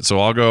think so.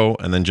 I'll go,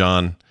 and then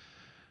John.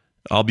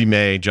 I'll be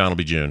May, John will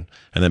be June,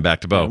 and then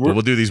back to Bo. But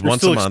we'll do these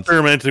once a month. We're still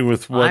experimenting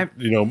with what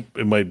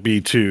it might be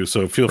too.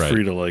 So feel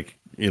free to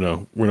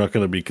we're not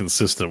going to be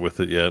consistent with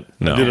it yet.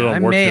 No. I did it on I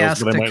War may Tales,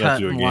 ask but I to might cut not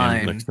do a in game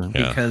line next time.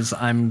 because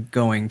I'm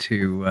going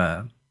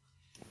to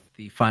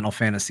the Final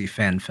Fantasy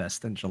Fan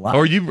Fest in July. Oh,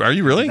 are you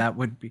really? That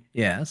would be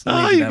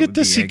So you get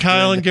to see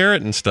Kyle and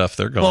Garrett and stuff.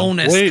 They're going.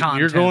 Bonus Wait,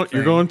 content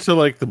you're going to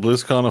like the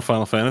BlizzCon of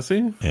Final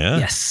Fantasy? Yeah.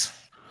 Yes.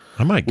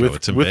 I might go.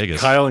 It's in with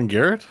Vegas. Kyle and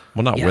Garrett?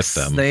 Well, not with Yes,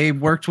 them. they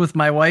worked with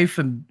my wife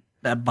and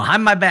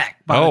behind my back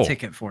bought a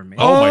ticket for me.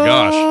 Oh my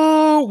gosh.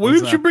 Oh, why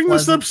didn't you bring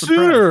this up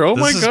sooner? Oh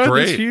my This is God,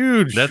 great. that's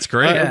huge. That's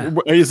great.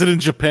 Is it in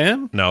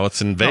Japan? No,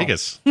 it's in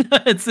Vegas.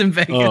 It's in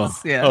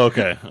Vegas. Yeah. Oh,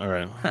 okay. All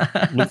right.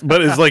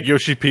 But is like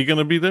Yoshi P going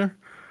to be there?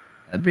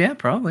 Yeah,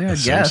 probably. I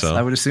assume guess. so.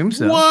 I would assume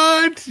so.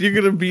 What? You're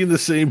going to be in the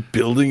same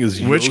building as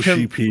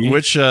Yoshi P?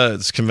 Which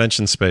it's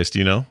convention space? Do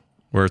you know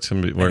where it's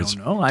going to be? Where I don't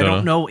know. I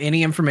don't know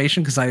any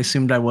information because I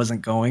assumed I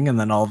wasn't going, and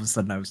then all of a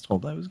sudden I was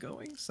told I was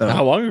going. So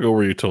How long ago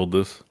were you told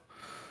this?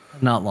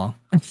 not long.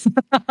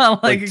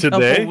 like a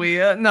today? couple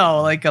weeks.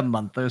 No, like a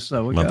month or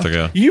so ago. month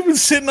ago. You've been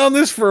sitting on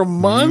this for a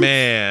month?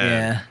 Man.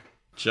 Yeah.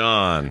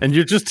 John. And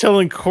you're just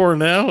telling Core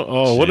now?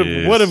 Oh, what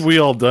have we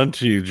all done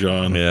to you,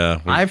 John? Yeah.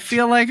 I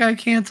feel like I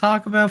can't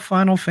talk about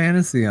Final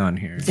Fantasy on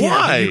here.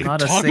 Why? It's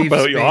not a Talk safe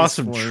about your space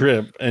awesome for it.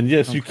 trip. And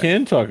yes, you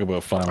can talk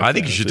about Final I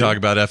think you should talk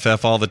about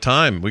FF all the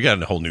time. We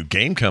got a whole new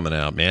game coming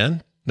out,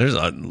 man. There's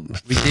a.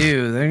 We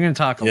do. They're going to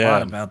talk a Yeah.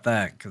 lot about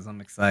that because I'm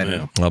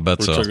excited. Yeah. I'll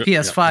bet so.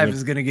 PS5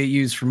 is going to get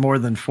used for more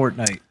than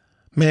Fortnite.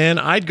 Man,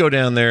 I'd go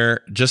down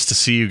there just to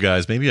see you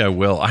guys. Maybe I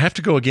will. I have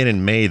to go again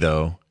in May,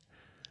 though.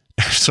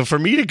 So for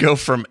me to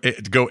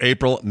go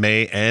April,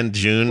 May, and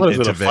June What is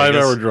into it, a 5-hour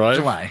Vegas, drive?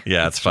 July.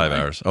 Yeah, it's 5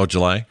 hours. Oh,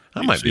 July.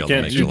 I might be able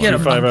to make you July. Get a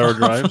 5-hour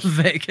month off drives? of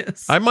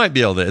Vegas. I might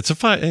be able to. It's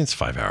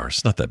 5 hours.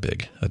 It's not that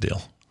big a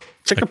deal.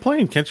 Take a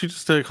plane. Can't you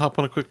just hop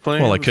on a quick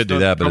plane? Well, I could do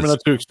that, but probably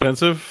it's- not too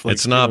expensive.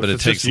 It's not, but it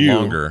takes you.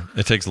 longer.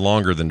 It takes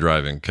longer than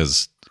driving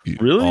because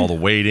Really? all the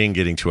waiting,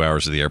 getting 2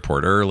 hours to the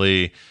airport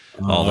early,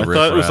 all the I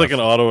thought it was riffraff. like an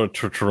Ottawa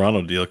to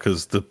Toronto deal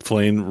because the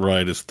plane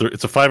ride is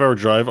it's a 5-hour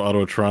drive,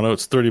 Ottawa Toronto.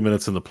 It's 30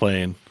 minutes in the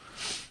plane.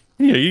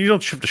 Yeah, you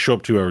don't have to show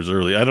up 2 hours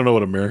early. I don't know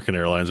what American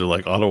Airlines are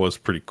like. Ottawa's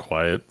pretty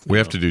quiet. We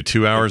have to do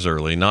 2 hours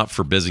early, not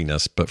for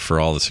busyness, but for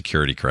all the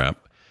security crap.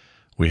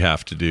 We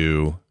have to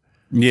do.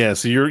 Yeah,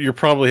 so you're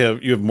probably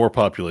you have more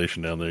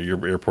population down there.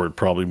 Your airport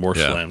probably more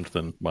Yeah. slammed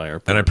than my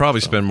airport. And I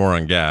probably so. spend more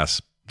on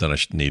gas than I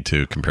should need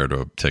to compared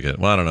to a ticket.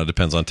 Well, I don't know. It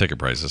depends on ticket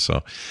prices.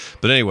 So,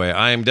 but anyway,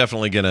 I am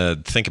definitely going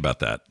to think about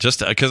that.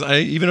 Just because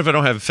even if I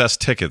don't have fest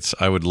tickets,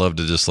 I would love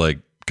to just like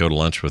go to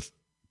lunch with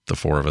the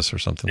four of us or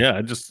something. Yeah,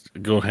 I just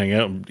go hang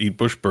out and eat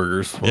Bush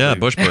Burgers. Yeah,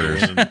 Bush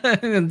Burgers.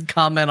 And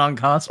comment on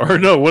cost. Or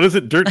no, what is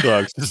it? Dirt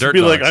Dogs. Just Dirt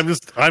be like, Dogs.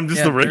 I'm just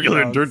Yeah, the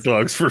regular Dirt Dirt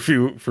Dogs for a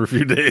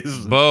few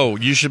days. Bo,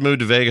 you should move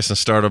to Vegas and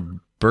start a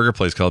burger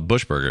place called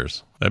Bush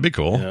Burgers. That'd be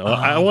cool. Yeah,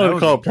 I wanted to would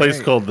call a be place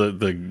great. called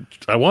the.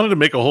 I wanted to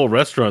make a whole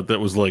restaurant that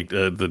was like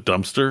the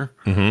dumpster.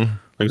 Mm-hmm.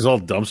 It was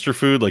all dumpster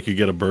food. Like you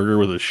get a burger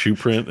with a shoe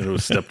print and it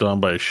was stepped on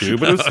by a shoe,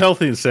 but it was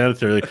healthy and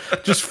sanitary.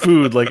 Like, just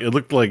food. Like it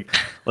looked like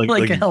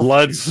Like a health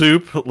blood food.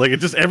 soup. Like it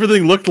just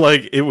everything looked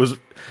like it was.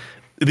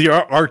 The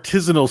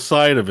artisanal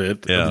side of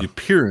it, Yeah. of the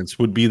appearance,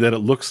 would be that it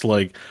looks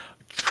like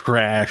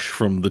trash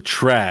from the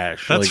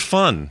trash. That's like,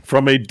 fun.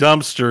 from a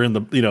dumpster in the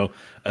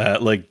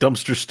like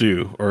dumpster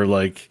stew or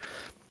like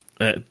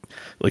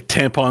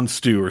tampon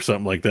stew or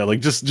something like that. Like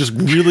just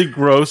really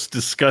gross,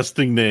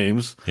 disgusting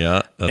names.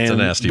 Yeah, that's a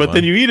nasty But one.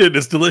 then you eat it,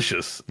 it's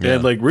delicious, Yeah.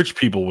 and like rich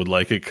people would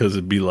like it because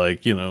it'd be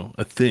like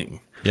a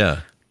thing,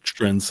 yeah.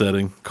 trend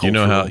setting. You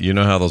know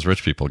how those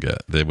rich people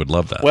get. They would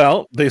love that.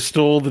 Well, they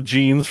stole the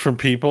jeans from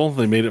people.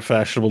 They made it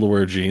fashionable to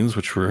wear jeans,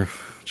 which were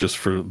just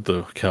for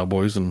the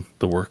cowboys and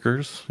the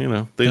workers.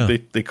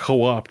 They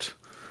co-opt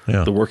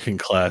yeah. the working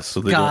class so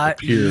they God,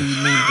 don't you appear.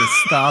 need to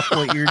stop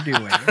what you're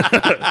doing.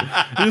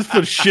 You just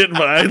put shit in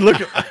my.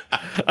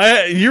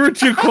 You were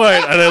too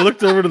quiet, and I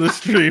looked over to the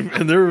stream,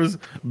 and there was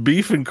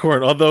beef and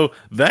corn. Although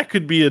that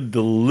could be a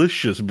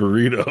delicious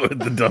burrito at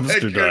the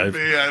dumpster dive.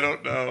 I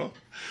don't know.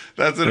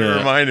 That's what it Yeah.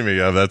 reminded me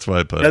of. That's why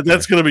I put it.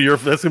 That's gonna be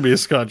That's gonna be a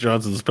Scott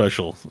Johnson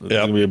special. It's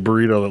Yep. gonna be a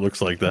burrito that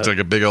looks like that. It's like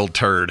a big old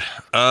turd.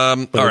 All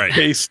But it right.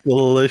 tastes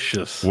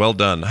delicious. Well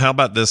done. How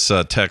about this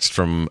text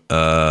from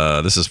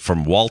this is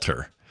from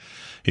Walter.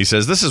 He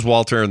says, "This is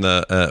Walter in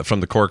the from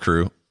the core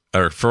crew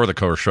or for the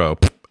core show.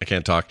 I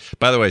can't talk.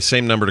 By the way,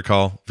 same number to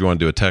call if you want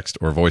to do a text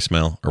or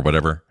voicemail or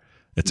whatever.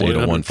 It's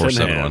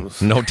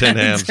 801-471. No 10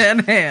 hams. 10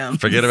 hams.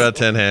 Forget about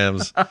 10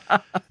 hams.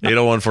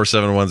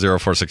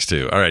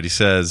 801-471-0462. All right. He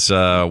says,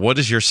 what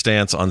is your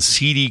stance on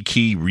CD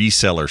key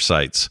reseller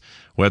sites?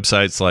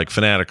 Websites like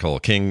Fanatical,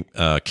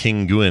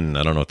 Kinguin.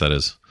 I don't know what that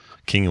is.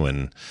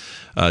 Kinguin.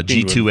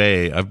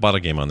 G2A. I've bought a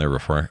game on there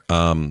before.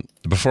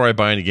 Before I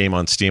buy any game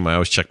on Steam, I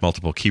always check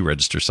multiple key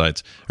register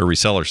sites or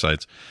reseller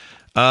sites.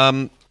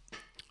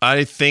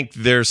 I think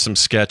there's some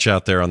sketch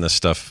out there on this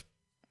stuff.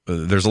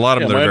 There's a lot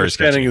of them that my are very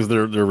sketchy.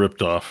 understanding is they're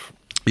ripped off.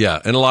 Yeah,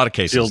 in a lot of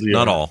cases, TLDR.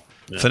 not all.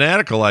 Yeah.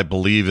 Fanatical, I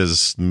believe,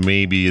 is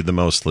maybe the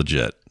most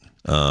legit.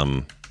 Let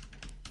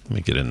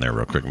me get in there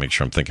real quick and make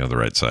sure I'm thinking of the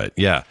right site.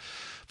 Yeah,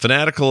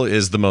 Fanatical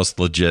is the most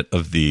legit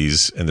of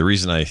these, and the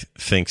reason I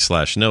think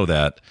 / know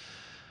that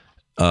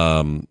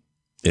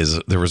is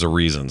there was a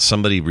reason.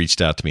 Somebody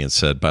reached out to me and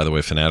said, by the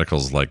way,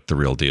 Fanatical's like the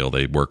real deal.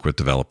 They work with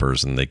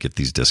developers and they get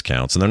these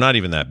discounts, and they're not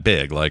even that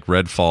big. Like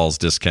Redfall's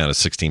discount is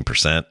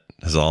 16%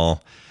 is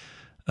all.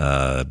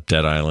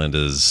 Dead Island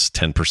is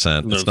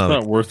 10%. No, it's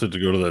not worth it to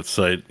go to that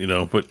site,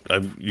 but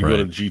you go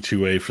to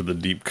G2A for the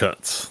deep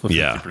cuts. The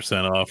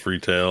 50% off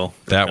retail.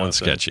 That one's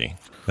sketchy.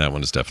 That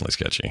one is definitely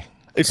sketchy.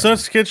 It's not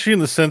sketchy in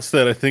the sense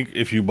that I think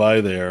if you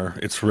buy there,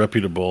 it's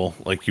reputable.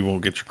 Like, you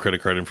won't get your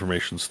credit card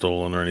information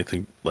stolen or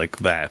anything like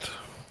that.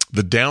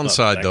 The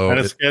downside, though,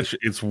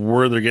 it's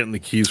where they're getting the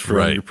keys from.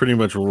 Right. You're pretty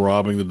much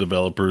robbing the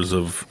developers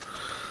of,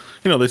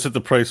 they set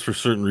the price for a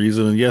certain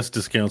reason. And yes,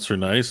 discounts are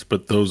nice,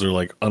 but those are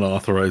like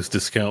unauthorized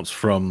discounts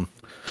from,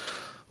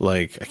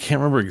 like, I can't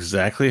remember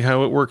exactly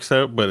how it works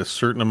out, but a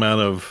certain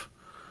amount of,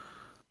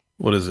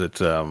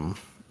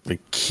 the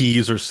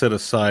keys are set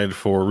aside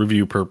for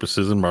review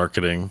purposes and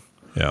marketing.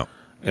 Yeah.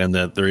 And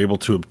that they're able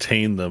to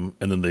obtain them,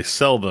 and then they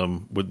sell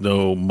them with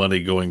no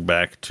money going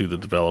back to the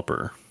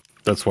developer.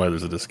 That's why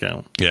there's a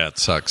discount. Yeah, it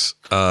sucks.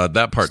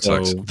 That part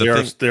sucks.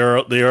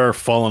 They are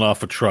falling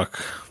off a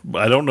truck.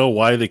 I don't know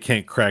why they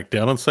can't crack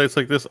down on sites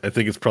like this. I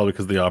think it's probably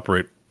because they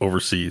operate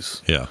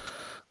overseas. Yeah.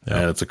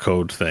 And it's a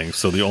code thing.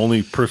 So the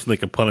only person they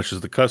can punish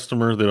is the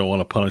customer. They don't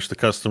want to punish the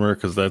customer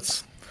because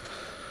that's,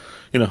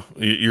 you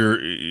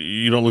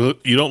don't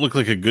look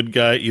like a good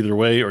guy either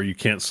way, or you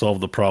can't solve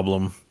the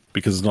problem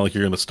because it's not like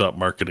you're going to stop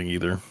marketing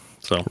either.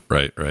 So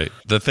right.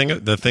 The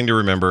thing to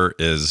remember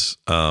is.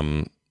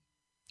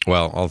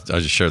 I'll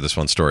just share this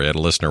one story. I had a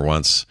listener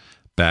once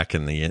back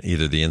in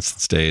either the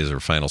Instance Days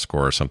or Final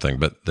Score or something,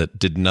 but that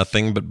did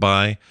nothing but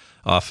buy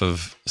off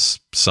of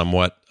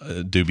somewhat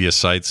dubious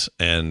sites,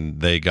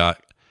 and they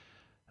got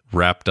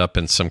wrapped up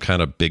in some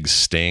kind of big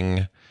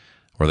sting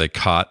where they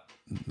caught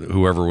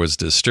whoever was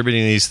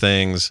distributing these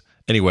things.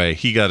 Anyway,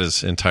 he got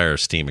his entire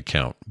Steam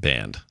account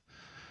banned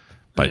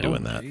by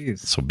doing that.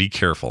 Geez. So be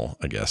careful,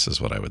 I guess,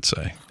 is what I would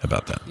say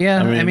about that.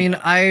 Yeah,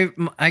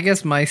 I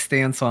guess my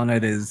stance on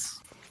it is,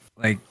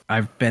 like,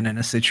 I've been in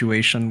a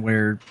situation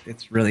where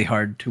it's really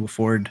hard to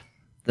afford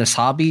this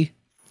hobby.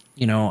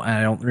 I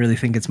don't really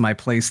think it's my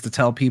place to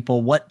tell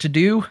people what to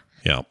do.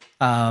 Yeah.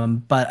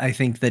 But I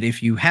think that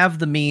if you have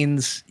the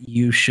means,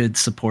 you should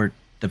support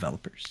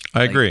developers.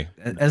 I agree.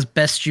 As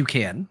best you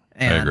can.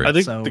 And I agree.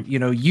 I think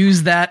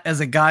use that as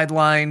a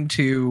guideline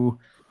to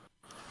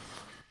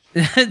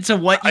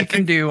what you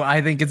can do.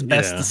 I think it's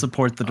best to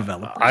support the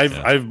developer. I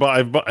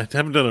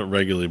haven't done it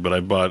regularly, but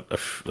I bought I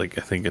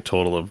think a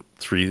total of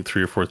three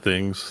or four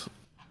things.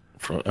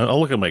 I'll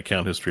look at my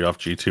account history off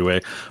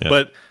G2A. Yeah.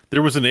 But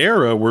there was an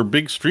era where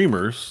big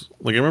streamers,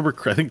 like, I remember,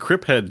 I think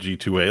Crip had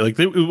G2A. Like,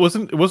 it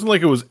wasn't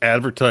like it was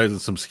advertised in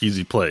some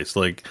skeezy place.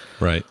 Like,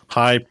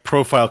 high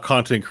profile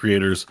content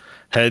creators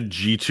had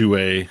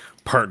G2A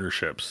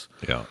partnerships.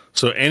 Yeah.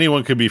 So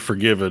anyone could be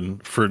forgiven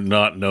for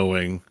not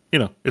knowing.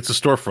 It's a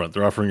storefront.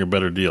 They're offering a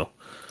better deal.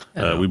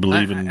 We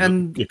believe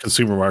in the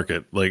consumer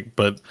market,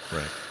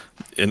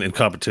 in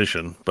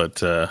competition.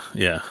 But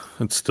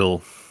it's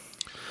still.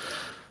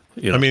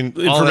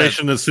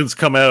 Information has since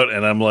come out,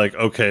 and I'm like,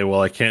 okay,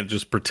 well, I can't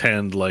just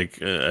pretend like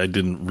I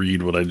didn't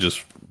read what I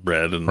just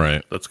read, and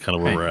that's kind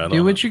of where we're at.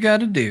 Do what you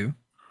got to do,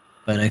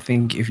 but I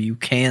think if you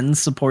can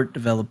support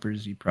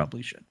developers, you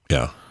probably should.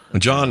 Yeah.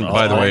 John,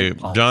 by the way,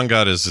 John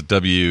got his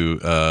WWE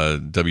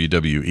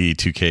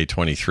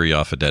 2K23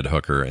 off a dead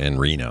hooker in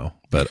Reno.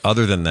 But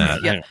other than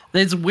that,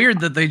 it's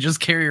weird that they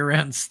just carry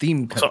around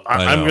Steam codes. So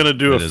I'm going to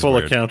do a full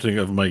accounting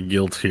of my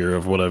guilt here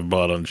of what I've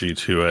bought on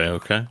G2A.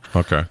 Okay.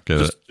 Okay.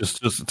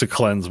 Just to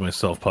cleanse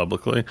myself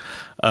publicly.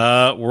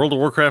 World of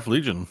Warcraft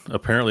Legion.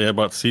 Apparently, I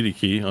bought CD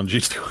Key on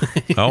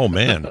G2A. Oh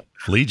man,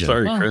 Legion.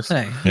 Sorry, Chris.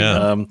 Hey.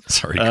 Yeah.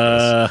 Sorry,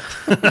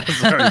 Chris.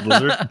 Sorry,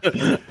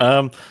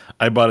 Blizzard.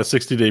 I bought a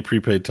 60-day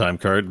prepaid time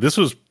card.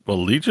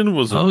 Legion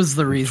was. What was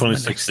the reason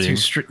the next two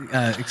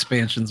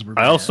expansions were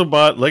bad. I also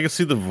bought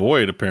Legacy of the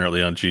Void,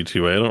 apparently, on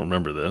G2A. I don't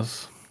remember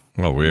this.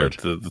 Oh, weird.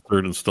 The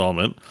third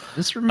installment.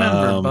 Just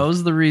remember,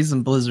 Bo's the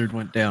reason Blizzard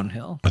went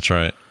downhill. That's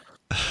right.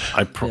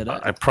 I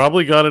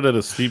probably got it at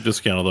a steep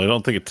discount, although I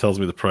don't think it tells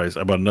me the price.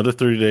 I bought another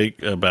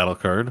 30-day battle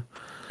card.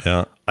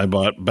 Yeah. I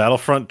bought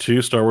Battlefront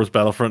 2, Star Wars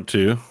Battlefront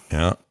 2.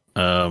 Yeah.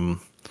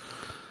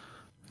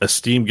 A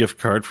Steam gift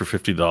card for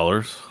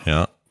 $50.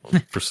 Yeah.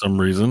 For some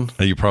reason.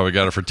 You probably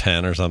got it for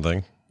 10 or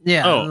something.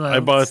 Yeah. I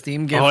bought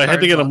Steam gift I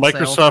had to get a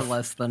Microsoft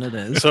less than it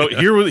is. So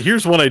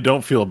here's one I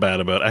don't feel bad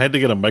about. I had to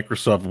get a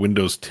Microsoft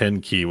Windows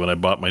 10 key when I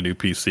bought my new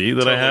PC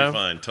that I have.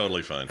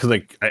 Totally fine.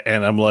 Because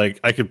I'm like,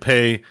 I could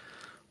pay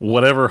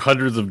whatever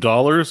hundreds of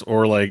dollars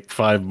or like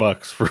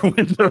 $5 for a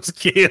Windows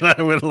key, and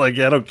I went like,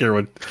 I don't care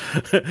I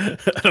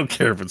don't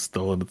care if it's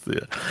stolen.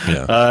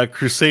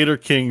 Crusader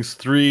Kings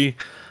 3.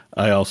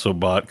 I also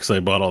bought because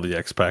I bought all the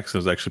X packs. It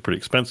was actually pretty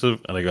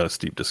expensive, and I got a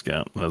steep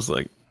discount. And I was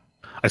like,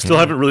 I still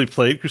haven't really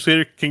played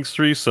Crusader Kings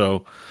 3,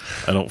 so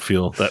I don't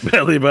feel that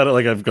badly about it.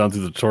 Like, I've gone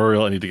through the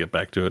tutorial. I need to get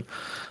back to it.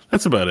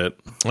 That's about it.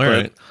 All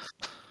right.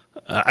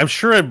 I'm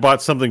sure I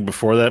bought something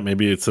before that.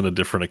 Maybe it's in a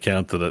different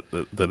account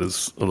that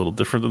is a little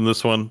different than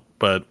this one.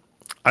 But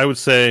I would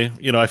say,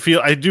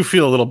 I do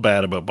feel a little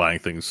bad about buying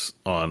things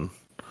on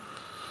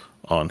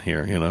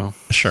here.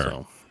 Sure.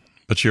 So.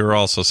 But you're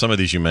also, some of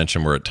these you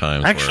mentioned were at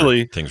times actually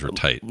where things were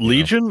tight.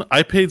 Legion,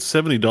 I paid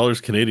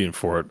 $70 Canadian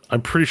for it.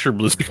 I'm pretty sure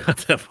Blizzard got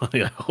that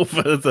money. I hope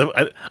I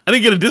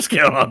didn't get a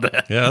discount on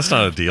that. Yeah, that's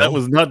not a deal. That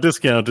was not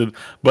discounted.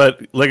 But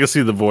Legacy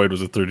of the Void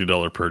was a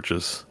 $30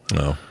 purchase.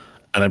 No.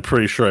 And I'm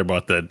pretty sure I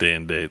bought that day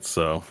and date.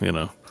 So,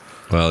 Well,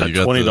 you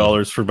got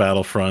 $20 for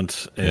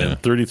Battlefront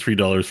and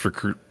 $33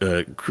 for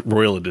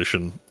Royal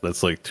Edition.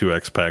 That's like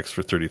 2X packs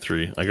for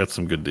 $33. I got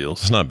some good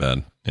deals. It's not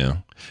bad. Yeah.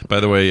 By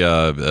the way,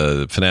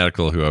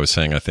 Fanatical, who I was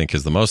saying I think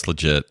is the most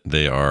legit,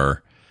 they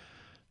are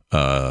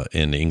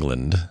in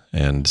England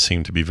and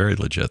seem to be very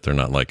legit. They're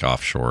not like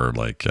offshore,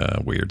 like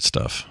weird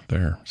stuff. They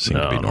seem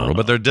to be normal,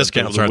 but their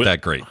discounts aren't that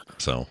great.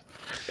 So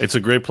it's a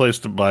great place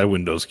to buy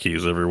Windows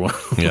keys, everyone.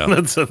 Yeah. I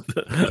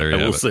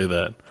will say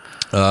that.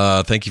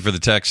 Thank you for the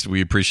text.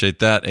 We appreciate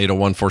that.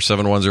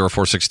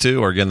 801-471-0462.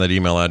 Or again, that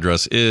email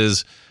address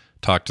is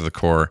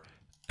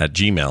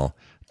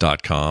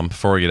talktothecore@gmail.com.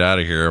 Before we get out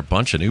of here, a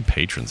bunch of new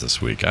patrons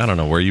this week. I don't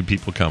know where you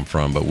people come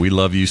from, but we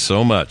love you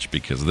so much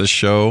because this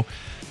show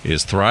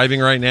is thriving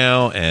right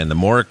now, and the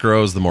more it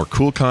grows, the more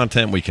cool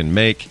content we can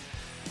make.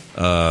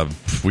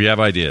 We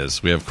have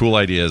ideas. We have cool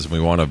ideas, and we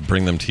want to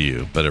bring them to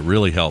you, but it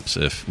really helps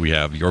if we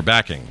have your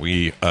backing.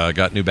 We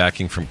got new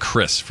backing from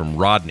Chris, from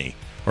Rodney,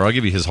 or I'll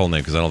give you his whole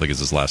name because I don't think it's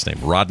his last name.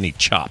 Rodney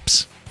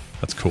Chops.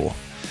 That's cool.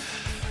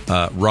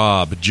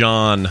 Rob,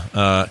 John,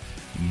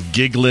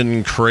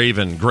 Giggling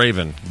Graven.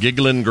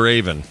 Giggling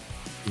Raven.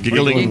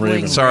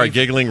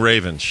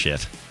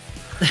 Shit.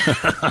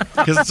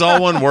 Because it's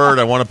all one word.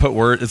 I want to put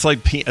word. It's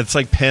like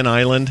Penn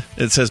Island.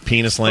 It says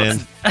Penis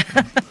Land.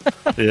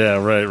 Yeah,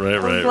 right.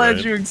 I'm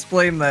glad you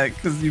explained that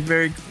because you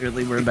very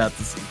clearly were about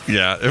to see.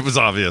 Yeah, it was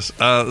obvious.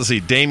 Let's see.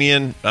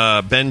 Damien,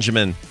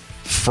 Benjamin,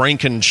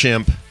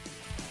 Frankenchimp.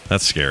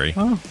 That's scary.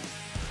 Oh.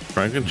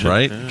 Frankenchimp.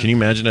 Right? Yeah. Can you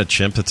imagine a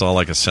chimp that's all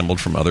like assembled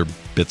from other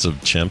bits of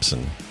chimps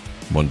and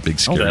one big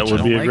scary that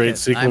would chimp? be a great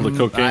sequel to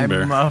Cocaine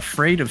Bear. I'm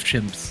afraid of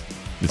chimps.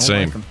 It's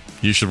same. Like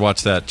you should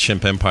watch that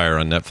Chimp Empire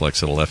on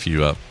Netflix. It'll F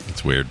you up.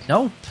 It's weird.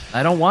 No,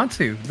 I don't want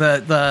to.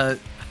 The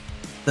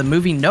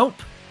movie Nope.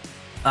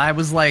 I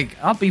was like,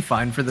 I'll be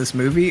fine for this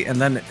movie,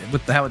 and then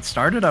with how it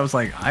started, I was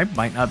like, I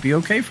might not be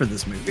okay for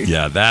this movie.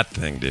 Yeah, that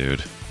thing,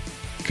 dude.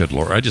 Good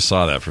lord! I just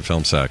saw that for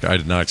FilmSack. I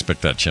did not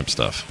expect that chimp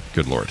stuff.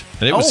 Good lord!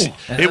 And it was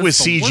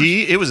CG. Worst.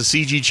 It was a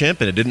CG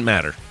chimp, and it didn't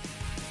matter.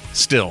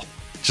 Still,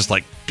 just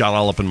like got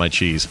all up in my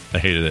cheese. I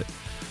hated it.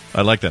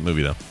 I like that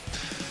movie though.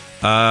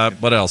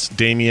 What else?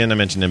 Damien, I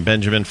mentioned him.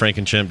 Benjamin,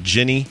 Frankenchimp,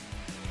 Ginny,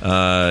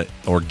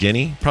 or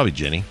Guinea, probably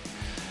Ginny.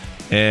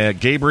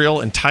 Gabriel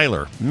and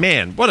Tyler.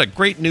 Man, what a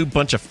great new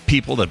bunch of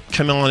people to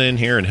come on in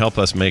here and help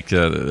us make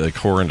the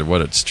core into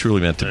what it's truly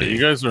meant to be. You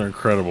guys are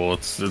incredible.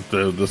 It's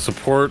the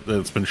support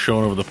that's been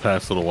shown over the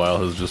past little while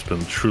has just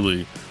been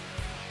truly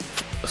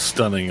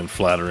stunning and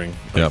flattering.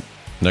 Yep,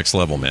 next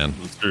level, man.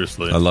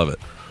 Seriously, I love it.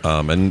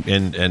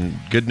 And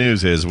good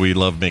news is we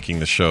love making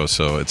the show,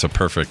 so it's a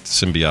perfect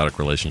symbiotic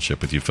relationship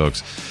with you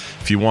folks.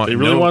 If you want, they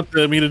really want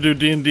me to do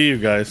D&D, you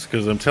guys,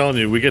 because I'm telling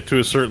you, we get to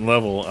a certain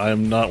level,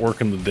 I'm not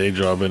working the day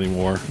job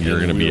anymore. You're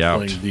going to be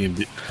out.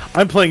 D&D.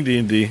 I'm playing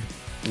D&D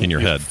in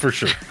your head for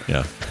sure.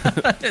 Yeah,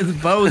 it's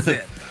Bo's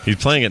it. He's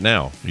playing it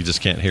now. You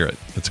just can't hear it.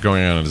 It's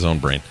going on in his own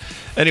brain.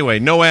 Anyway,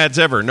 no ads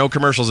ever, no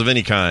commercials of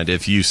any kind.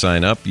 If you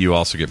sign up, you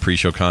also get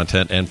pre-show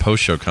content and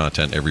post-show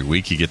content every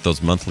week. You get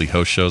those monthly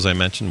host shows I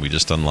mentioned. We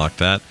just unlocked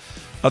that.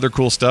 Other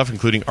cool stuff,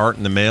 including art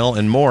in the mail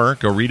and more.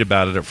 Go read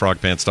about it at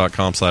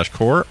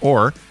frogpants.com/core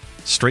or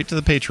straight to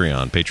the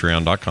Patreon,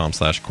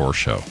 patreon.com/core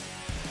show.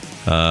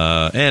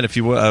 And if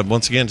you,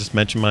 once again, just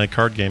mention my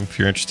card game. If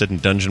you're interested in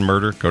Dungeon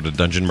Murder, go to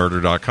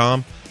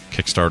dungeonmurder.com.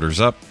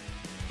 Kickstarter's up.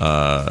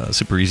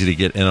 Super easy to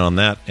get in on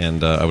that,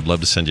 and I would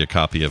love to send you a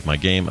copy of my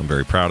game. I'm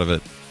very proud of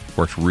it.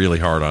 Worked really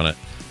hard on it.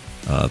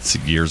 It's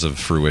years of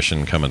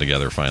fruition coming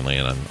together finally,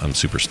 and I'm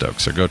super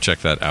stoked. So go check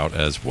that out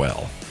as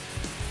well.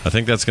 I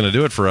think that's going to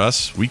do it for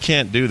us. We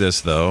can't do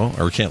this, though,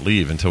 or we can't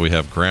leave until we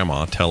have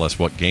Grandma tell us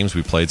what games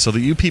we played so that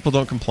you people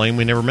don't complain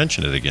we never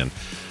mention it again.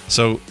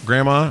 So,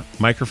 Grandma,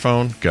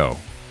 microphone, go.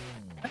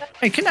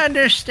 I can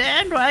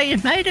understand why you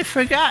might have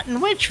forgotten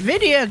which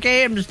video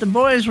games the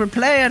boys were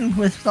playing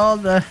with all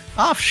the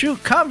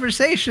offshoot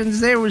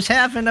conversations they was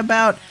having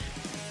about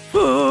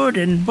food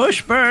and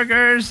bush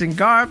burgers and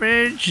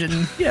garbage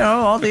and,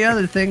 all the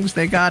other things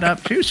they got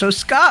up to. So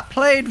Scott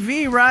played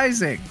V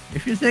Rising.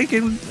 If you're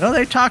thinking, oh,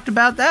 they talked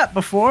about that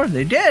before.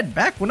 They did,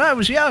 back when I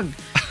was young.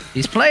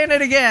 He's playing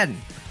it again.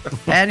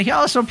 And he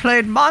also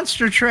played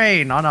Monster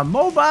Train on a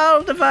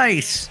mobile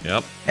device.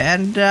 Yep.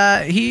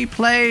 And he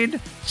played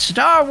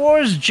Star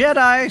Wars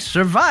Jedi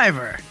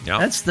Survivor. Yep.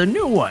 That's the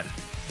new one.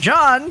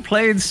 John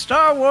played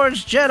Star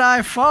Wars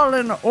Jedi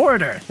Fallen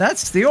Order.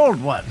 That's the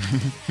old one.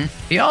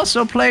 He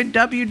also played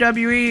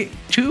WWE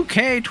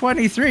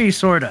 2K23,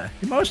 sorta.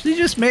 He mostly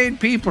just made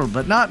people,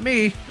 but not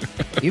me,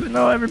 even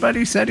though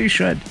everybody said he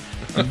should.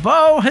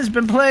 Bo has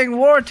been playing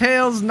War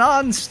Tales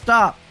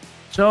non-stop.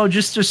 So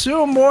just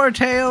assume War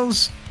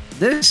Tales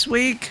this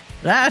week,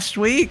 last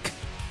week,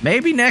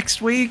 maybe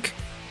next week.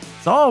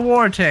 It's all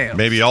War Tales.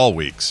 Maybe all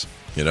weeks,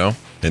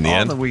 In the all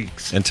end, the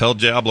weeks. Until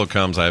Diablo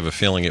comes, I have a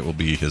feeling it will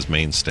be his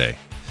mainstay.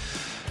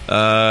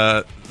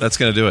 That's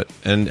going to do it.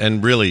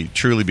 And really,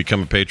 truly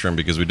become a patron,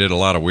 because we did a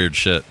lot of weird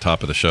shit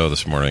top of the show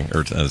this morning,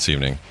 or this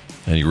evening.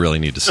 And you really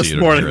need to see it. This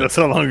morning, that's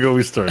how long ago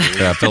we started.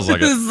 Yeah, it feels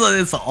like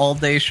it's an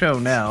all-day show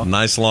now.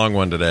 Nice long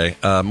one today.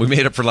 We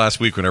made up for last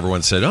week when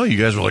everyone said, oh,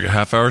 you guys were like a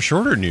half hour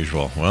shorter than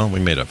usual. Well, we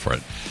made up for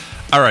it.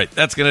 All right,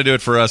 that's going to do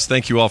it for us.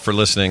 Thank you all for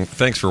listening.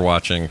 Thanks for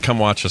watching. Come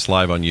watch us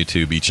live on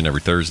YouTube each and every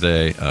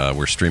Thursday.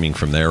 We're streaming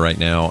from there right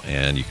now,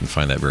 and you can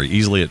find that very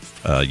easily at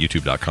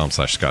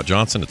youtube.com/Scott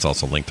Johnson. It's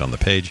also linked on the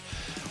page.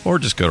 Or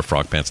just go to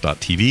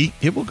frogpants.tv.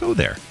 It will go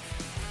there.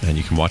 And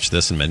you can watch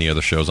this and many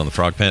other shows on the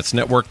Frog Pants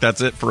Network.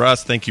 That's it for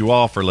us. Thank you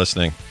all for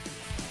listening.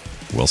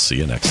 We'll see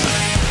you next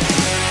time.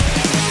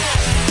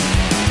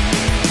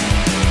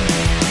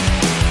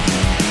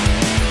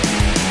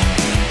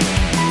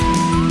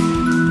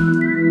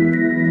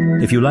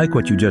 If you like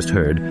what you just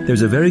heard,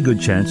 there's a very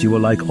good chance you will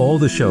like all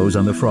the shows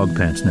on the Frog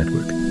Pants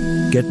Network.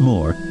 Get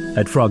more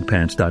at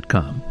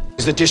frogpants.com.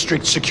 Is the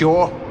district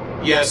secure?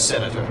 Yes,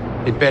 Senator.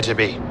 It better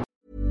be.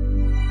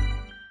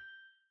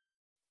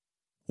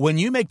 When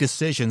you make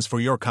decisions for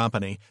your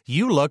company,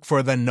 you look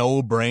for the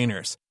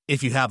no-brainers.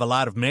 If you have a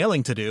lot of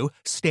mailing to do,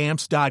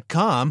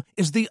 Stamps.com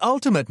is the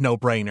ultimate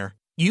no-brainer.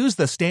 Use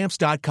the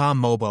Stamps.com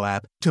mobile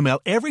app to mail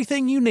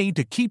everything you need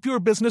to keep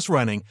your business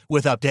running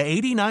with up to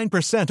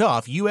 89%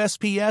 off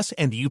USPS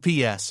and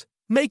UPS.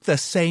 Make the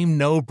same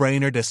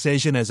no-brainer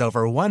decision as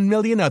over 1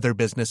 million other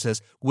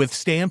businesses with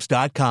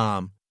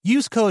Stamps.com.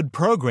 Use code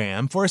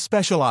PROGRAM for a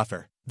special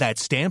offer.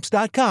 That's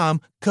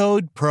Stamps.com,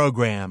 code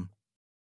PROGRAM.